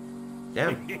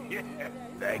 Damn.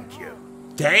 Thank you.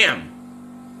 Damn.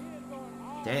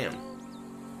 Damn.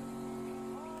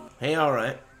 Hey,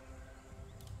 alright.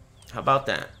 How about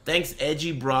that? Thanks,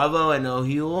 Edgy Bravo and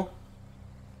O'Huel.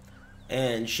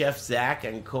 And Chef Zach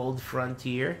and Cold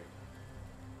Frontier.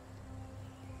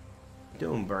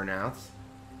 Doing burnouts.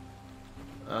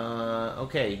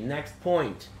 Okay, next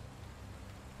point.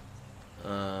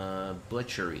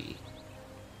 Butchery.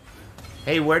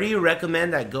 Hey, where do you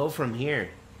recommend I go from here,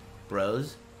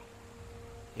 bros?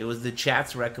 It was the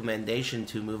chat's recommendation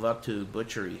to move up to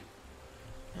Butchery.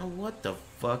 Now, what the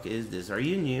fuck is this? Are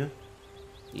you new?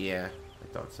 Yeah, I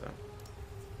thought so.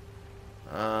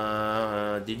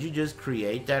 Did you just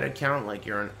create that account like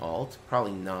you're an alt?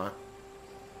 Probably not.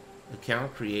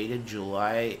 Account created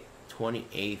July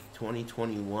 28th,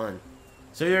 2021.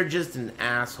 So you're just an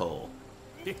asshole.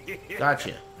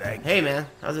 Gotcha. Hey man,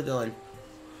 how's it going?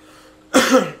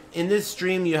 In this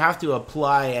stream, you have to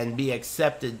apply and be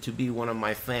accepted to be one of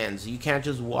my fans. You can't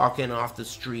just walk in off the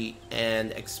street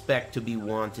and expect to be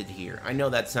wanted here. I know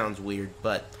that sounds weird,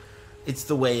 but it's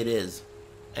the way it is.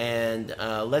 And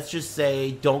let's just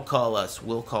say, don't call us,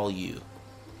 we'll call you.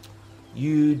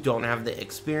 You don't have the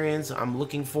experience I'm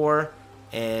looking for,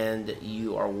 and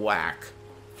you are whack.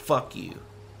 Fuck you.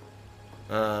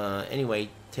 Anyway,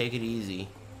 take it easy.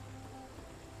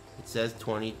 It says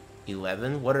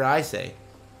 2011. What did I say?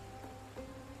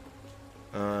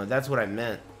 That's what I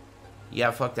meant.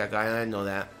 Yeah, fuck that guy. I know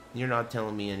that. You're not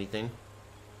telling me anything.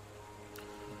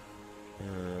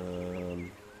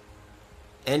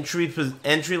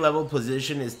 Entry level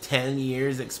position is 10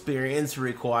 years experience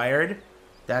required.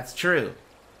 That's true.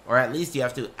 Or at least you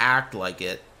have to act like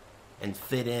it and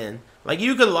fit in. Like,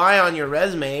 you could lie on your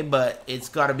resume, but it's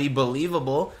got to be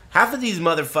believable. Half of these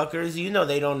motherfuckers, you know,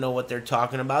 they don't know what they're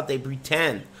talking about. They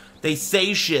pretend. They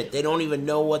say shit. They don't even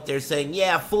know what they're saying.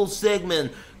 Yeah, full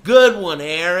segment. Good one,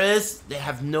 Aris. They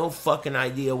have no fucking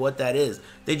idea what that is.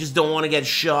 They just don't want to get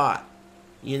shot.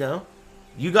 You know?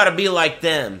 You got to be like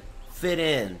them. Fit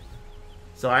in.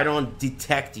 So I don't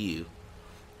detect you.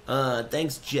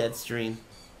 Thanks, Jetstream.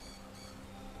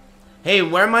 Hey,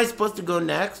 where am I supposed to go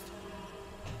next?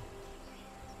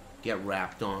 Get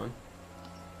wrapped on.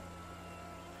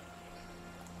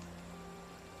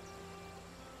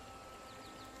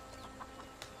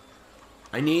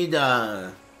 I need,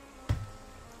 Andariel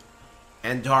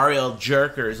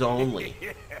jerkers only.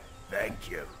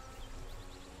 Thank you.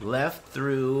 Left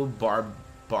through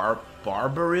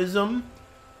barbarism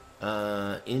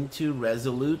into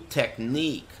resolute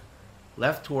technique.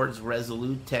 Left towards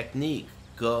resolute technique.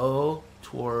 Go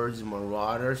towards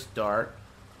marauder start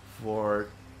for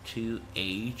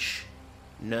 2H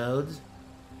nodes.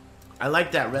 I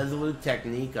like that resolute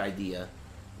technique idea,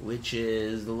 which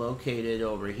is located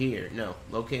over here. No,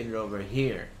 located over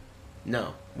here.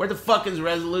 No. Where the fuck is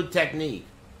resolute technique?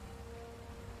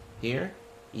 Here?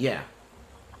 Yeah.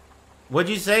 What'd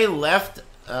you say? Left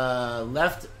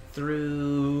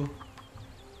through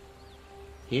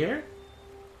here?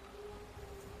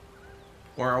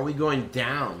 Or are we going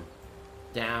down?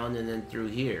 Down and then through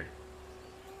here?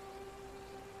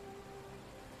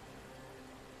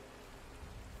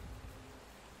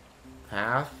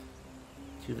 Path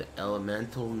to the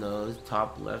elemental nodes,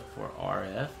 top left for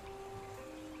RF.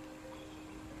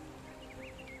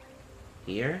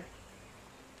 Here?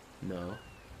 No.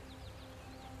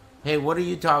 Hey, what are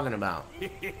you talking about?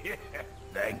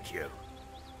 Thank you.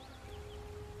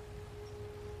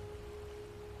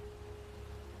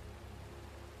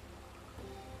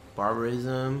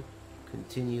 Barbarism.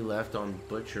 Continue left on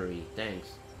butchery.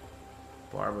 Thanks.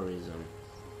 Barbarism.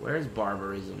 Where's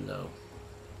barbarism, though?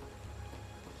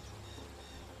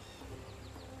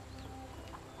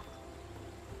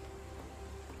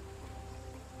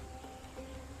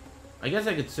 I guess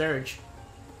I could search.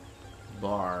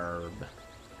 Barb.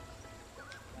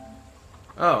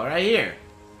 Oh, right here.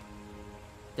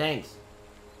 Thanks.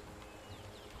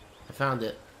 I found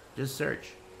it. Just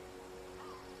search.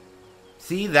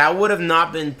 See, that would have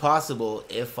not been possible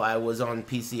if I was on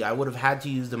PC. I would have had to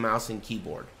use the mouse and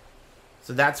keyboard.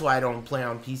 So that's why I don't play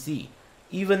on PC.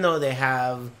 Even though they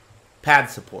have pad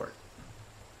support.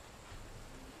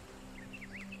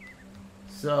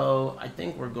 So, I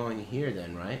think we're going here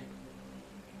then, right?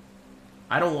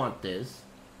 I don't want this.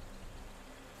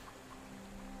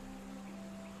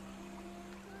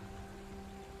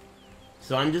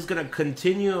 So I'm just gonna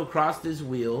continue across this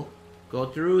wheel, go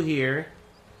through here,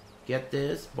 get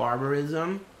this,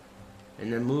 barbarism,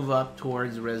 and then move up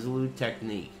towards resolute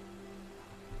technique.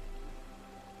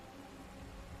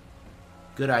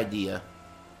 Good idea.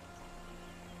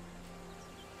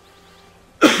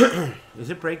 Is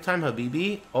it break time,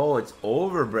 Habibi? Oh, it's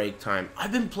over break time.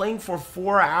 I've been playing for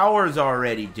 4 hours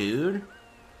already, dude.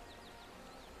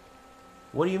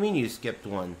 What do you mean you skipped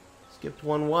one? Skipped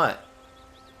one what?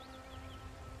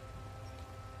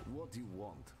 What do you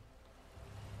want?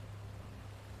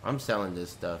 I'm selling this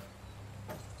stuff.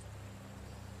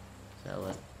 Sell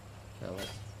it. Sell it.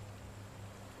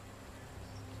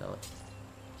 Sell it.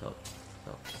 Sell.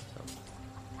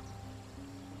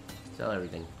 Sell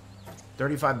everything.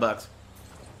 35 bucks.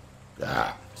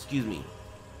 Ah, excuse me.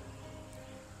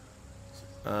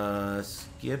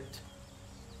 Skipped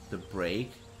the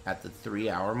break at the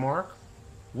 3-hour mark?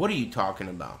 What are you talking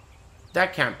about?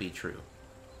 That can't be true.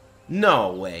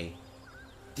 No way.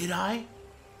 Did I?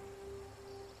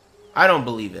 I don't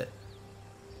believe it.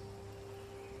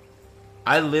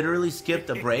 I literally skipped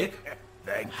a break?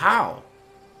 How?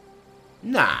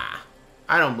 Nah.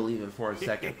 I don't believe it for a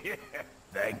second.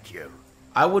 Thank you.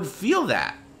 I would feel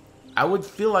that. I would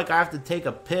feel like I have to take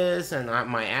a piss and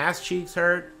my ass cheeks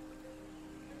hurt.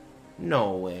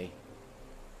 No way.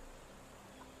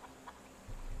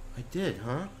 I did,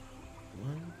 huh?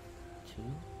 1, 2.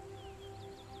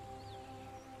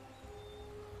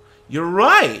 You're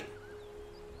right.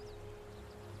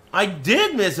 I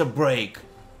did miss a break.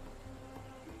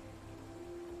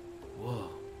 Whoa.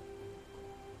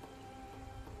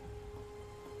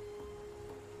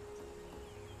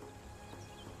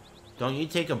 Don't you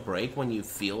take a break when you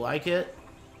feel like it?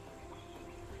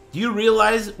 Do you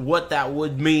realize what that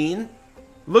would mean?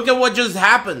 Look at what just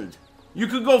happened. You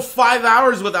could go 5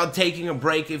 hours without taking a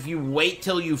break if you wait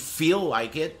till you feel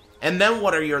like it. And then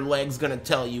what are your legs gonna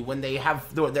tell you when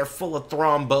they're full of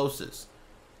thrombosis?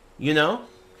 You know?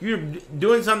 You're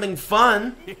doing something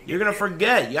fun, you're gonna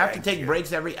forget. You have to take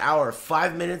breaks every hour.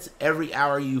 5 minutes every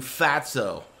hour, you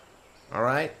fatso.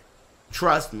 Alright?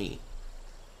 Trust me.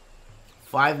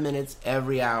 5 minutes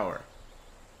every hour.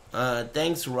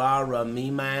 Thanks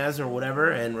Ramimaz or whatever,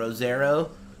 and Rosero,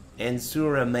 and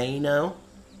Suramano,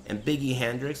 and Biggie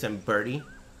Hendrix, and Birdie.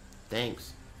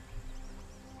 Thanks.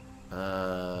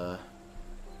 Damn,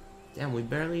 we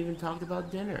barely even talked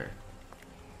about dinner.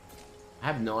 I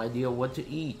have no idea what to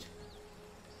eat.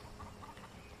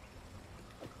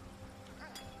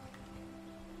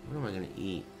 What am I gonna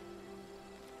eat?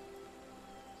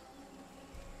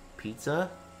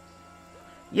 Pizza?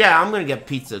 Yeah, I'm gonna get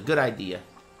pizza. Good idea.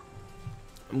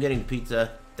 I'm getting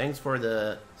pizza. Thanks for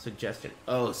the suggestion.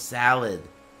 Oh, salad.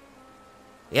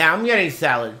 Yeah, I'm getting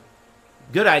salad.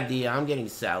 Good idea. I'm getting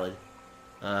salad.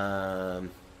 Hey,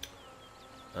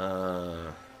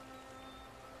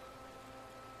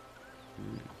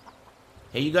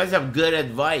 you guys have good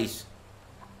advice.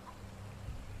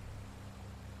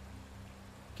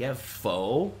 Get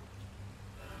pho?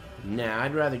 Nah,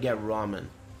 I'd rather get ramen.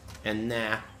 And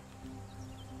nah.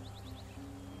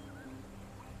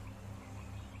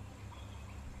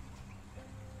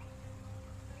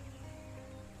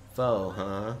 Pho,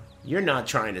 huh? You're not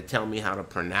trying to tell me how to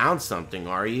pronounce something,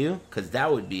 are you? Because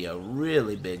that would be a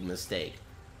really big mistake.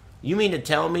 You mean to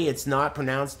tell me it's not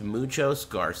pronounced Muchos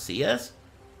Garcias?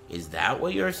 Is that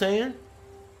what you're saying?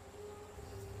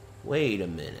 Wait a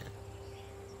minute.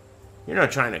 You're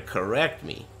not trying to correct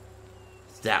me.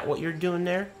 Is that what you're doing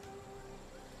there?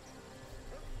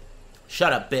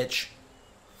 Shut up, bitch.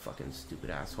 Fucking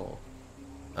stupid asshole.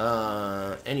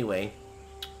 Anyway.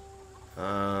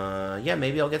 Yeah,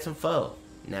 maybe I'll get some pho.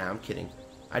 Nah, I'm kidding.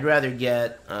 I'd rather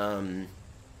get, ramen.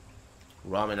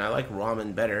 I like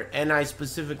ramen better. And I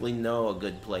specifically know a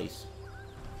good place.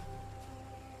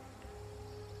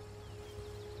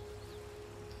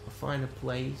 I'll find a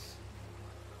place.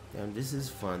 Damn, this is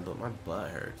fun, but my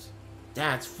butt hurts.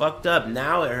 That's fucked up.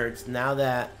 Now it hurts. Now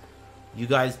that you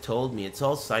guys told me. It's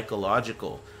all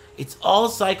psychological. It's all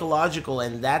psychological,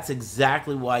 and that's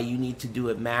exactly why you need to do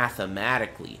it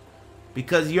mathematically.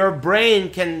 Because your brain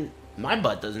can... My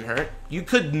butt doesn't hurt. You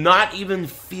could not even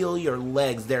feel your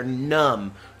legs. They're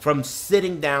numb from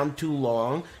sitting down too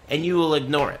long, and you will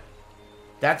ignore it.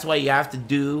 That's why you have to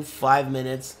do 5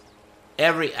 minutes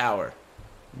every hour.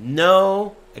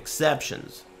 No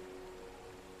exceptions.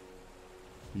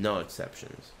 No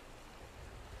exceptions.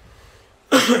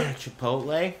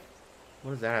 Chipotle?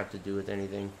 What does that have to do with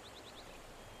anything?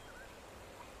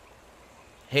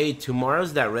 Hey,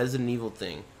 tomorrow's that Resident Evil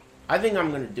thing. I think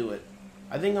I'm going to do it.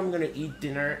 I think I'm going to eat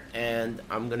dinner, and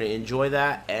I'm going to enjoy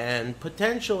that, and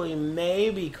potentially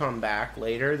maybe come back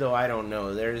later, though I don't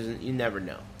know. You never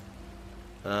know.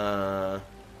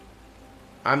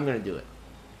 I'm going to do it.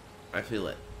 I feel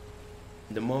it.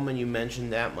 The moment you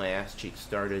mentioned that, my ass cheek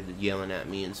started yelling at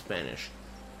me in Spanish.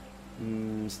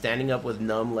 Standing up with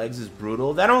numb legs is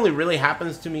brutal. That only really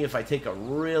happens to me if I take a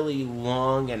really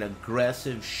long and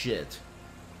aggressive shit.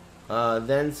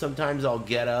 Then sometimes I'll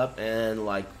get up and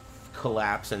like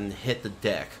collapse and hit the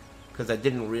deck because I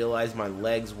didn't realize my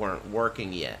legs weren't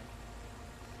working yet.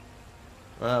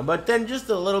 But then just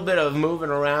a little bit of moving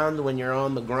around when you're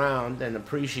on the ground and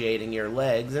appreciating your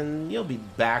legs, and you'll be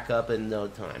back up in no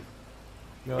time.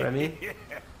 You know what I mean?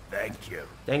 Thank you.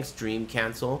 Thanks, Dream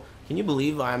Cancel. Can you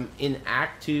believe I'm in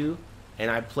Act 2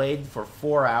 and I played for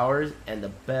 4 hours and the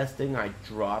best thing I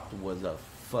dropped was a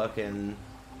fucking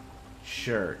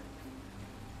shirt.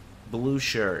 Blue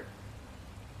shirt.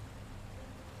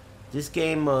 This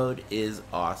game mode is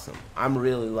awesome. I'm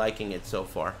really liking it so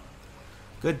far.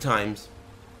 Good times.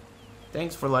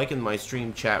 Thanks for liking my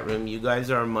stream, chat room. You guys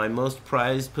are my most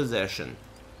prized possession.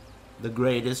 The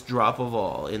greatest drop of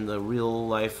all in the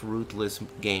real-life Ruthless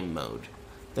game mode.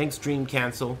 Thanks, Dream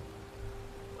Cancel.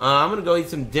 I'm going to go eat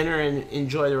some dinner and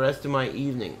enjoy the rest of my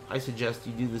evening. I suggest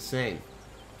you do the same.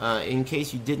 In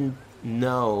case you didn't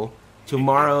know,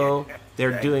 tomorrow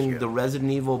they're doing the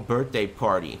Resident Evil birthday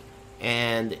party.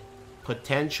 And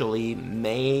potentially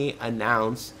may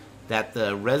announce that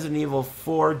the Resident Evil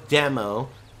 4 demo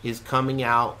is coming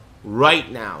out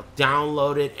right now.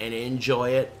 Download it and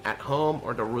enjoy it at home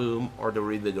or the room or the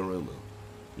Rivigarumu.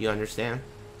 You understand?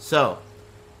 So,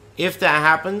 if that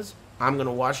happens, I'm going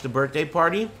to watch the birthday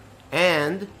party.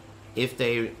 And if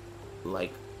they,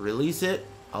 like, release it,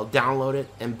 I'll download it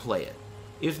and play it.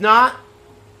 If not,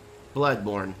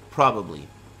 Bloodborne, probably.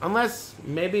 Unless,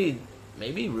 maybe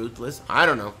Ruthless. I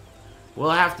don't know.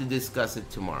 We'll have to discuss it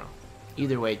tomorrow.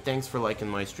 Either way, thanks for liking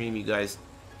my stream. You guys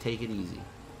take it easy.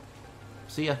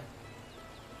 See ya.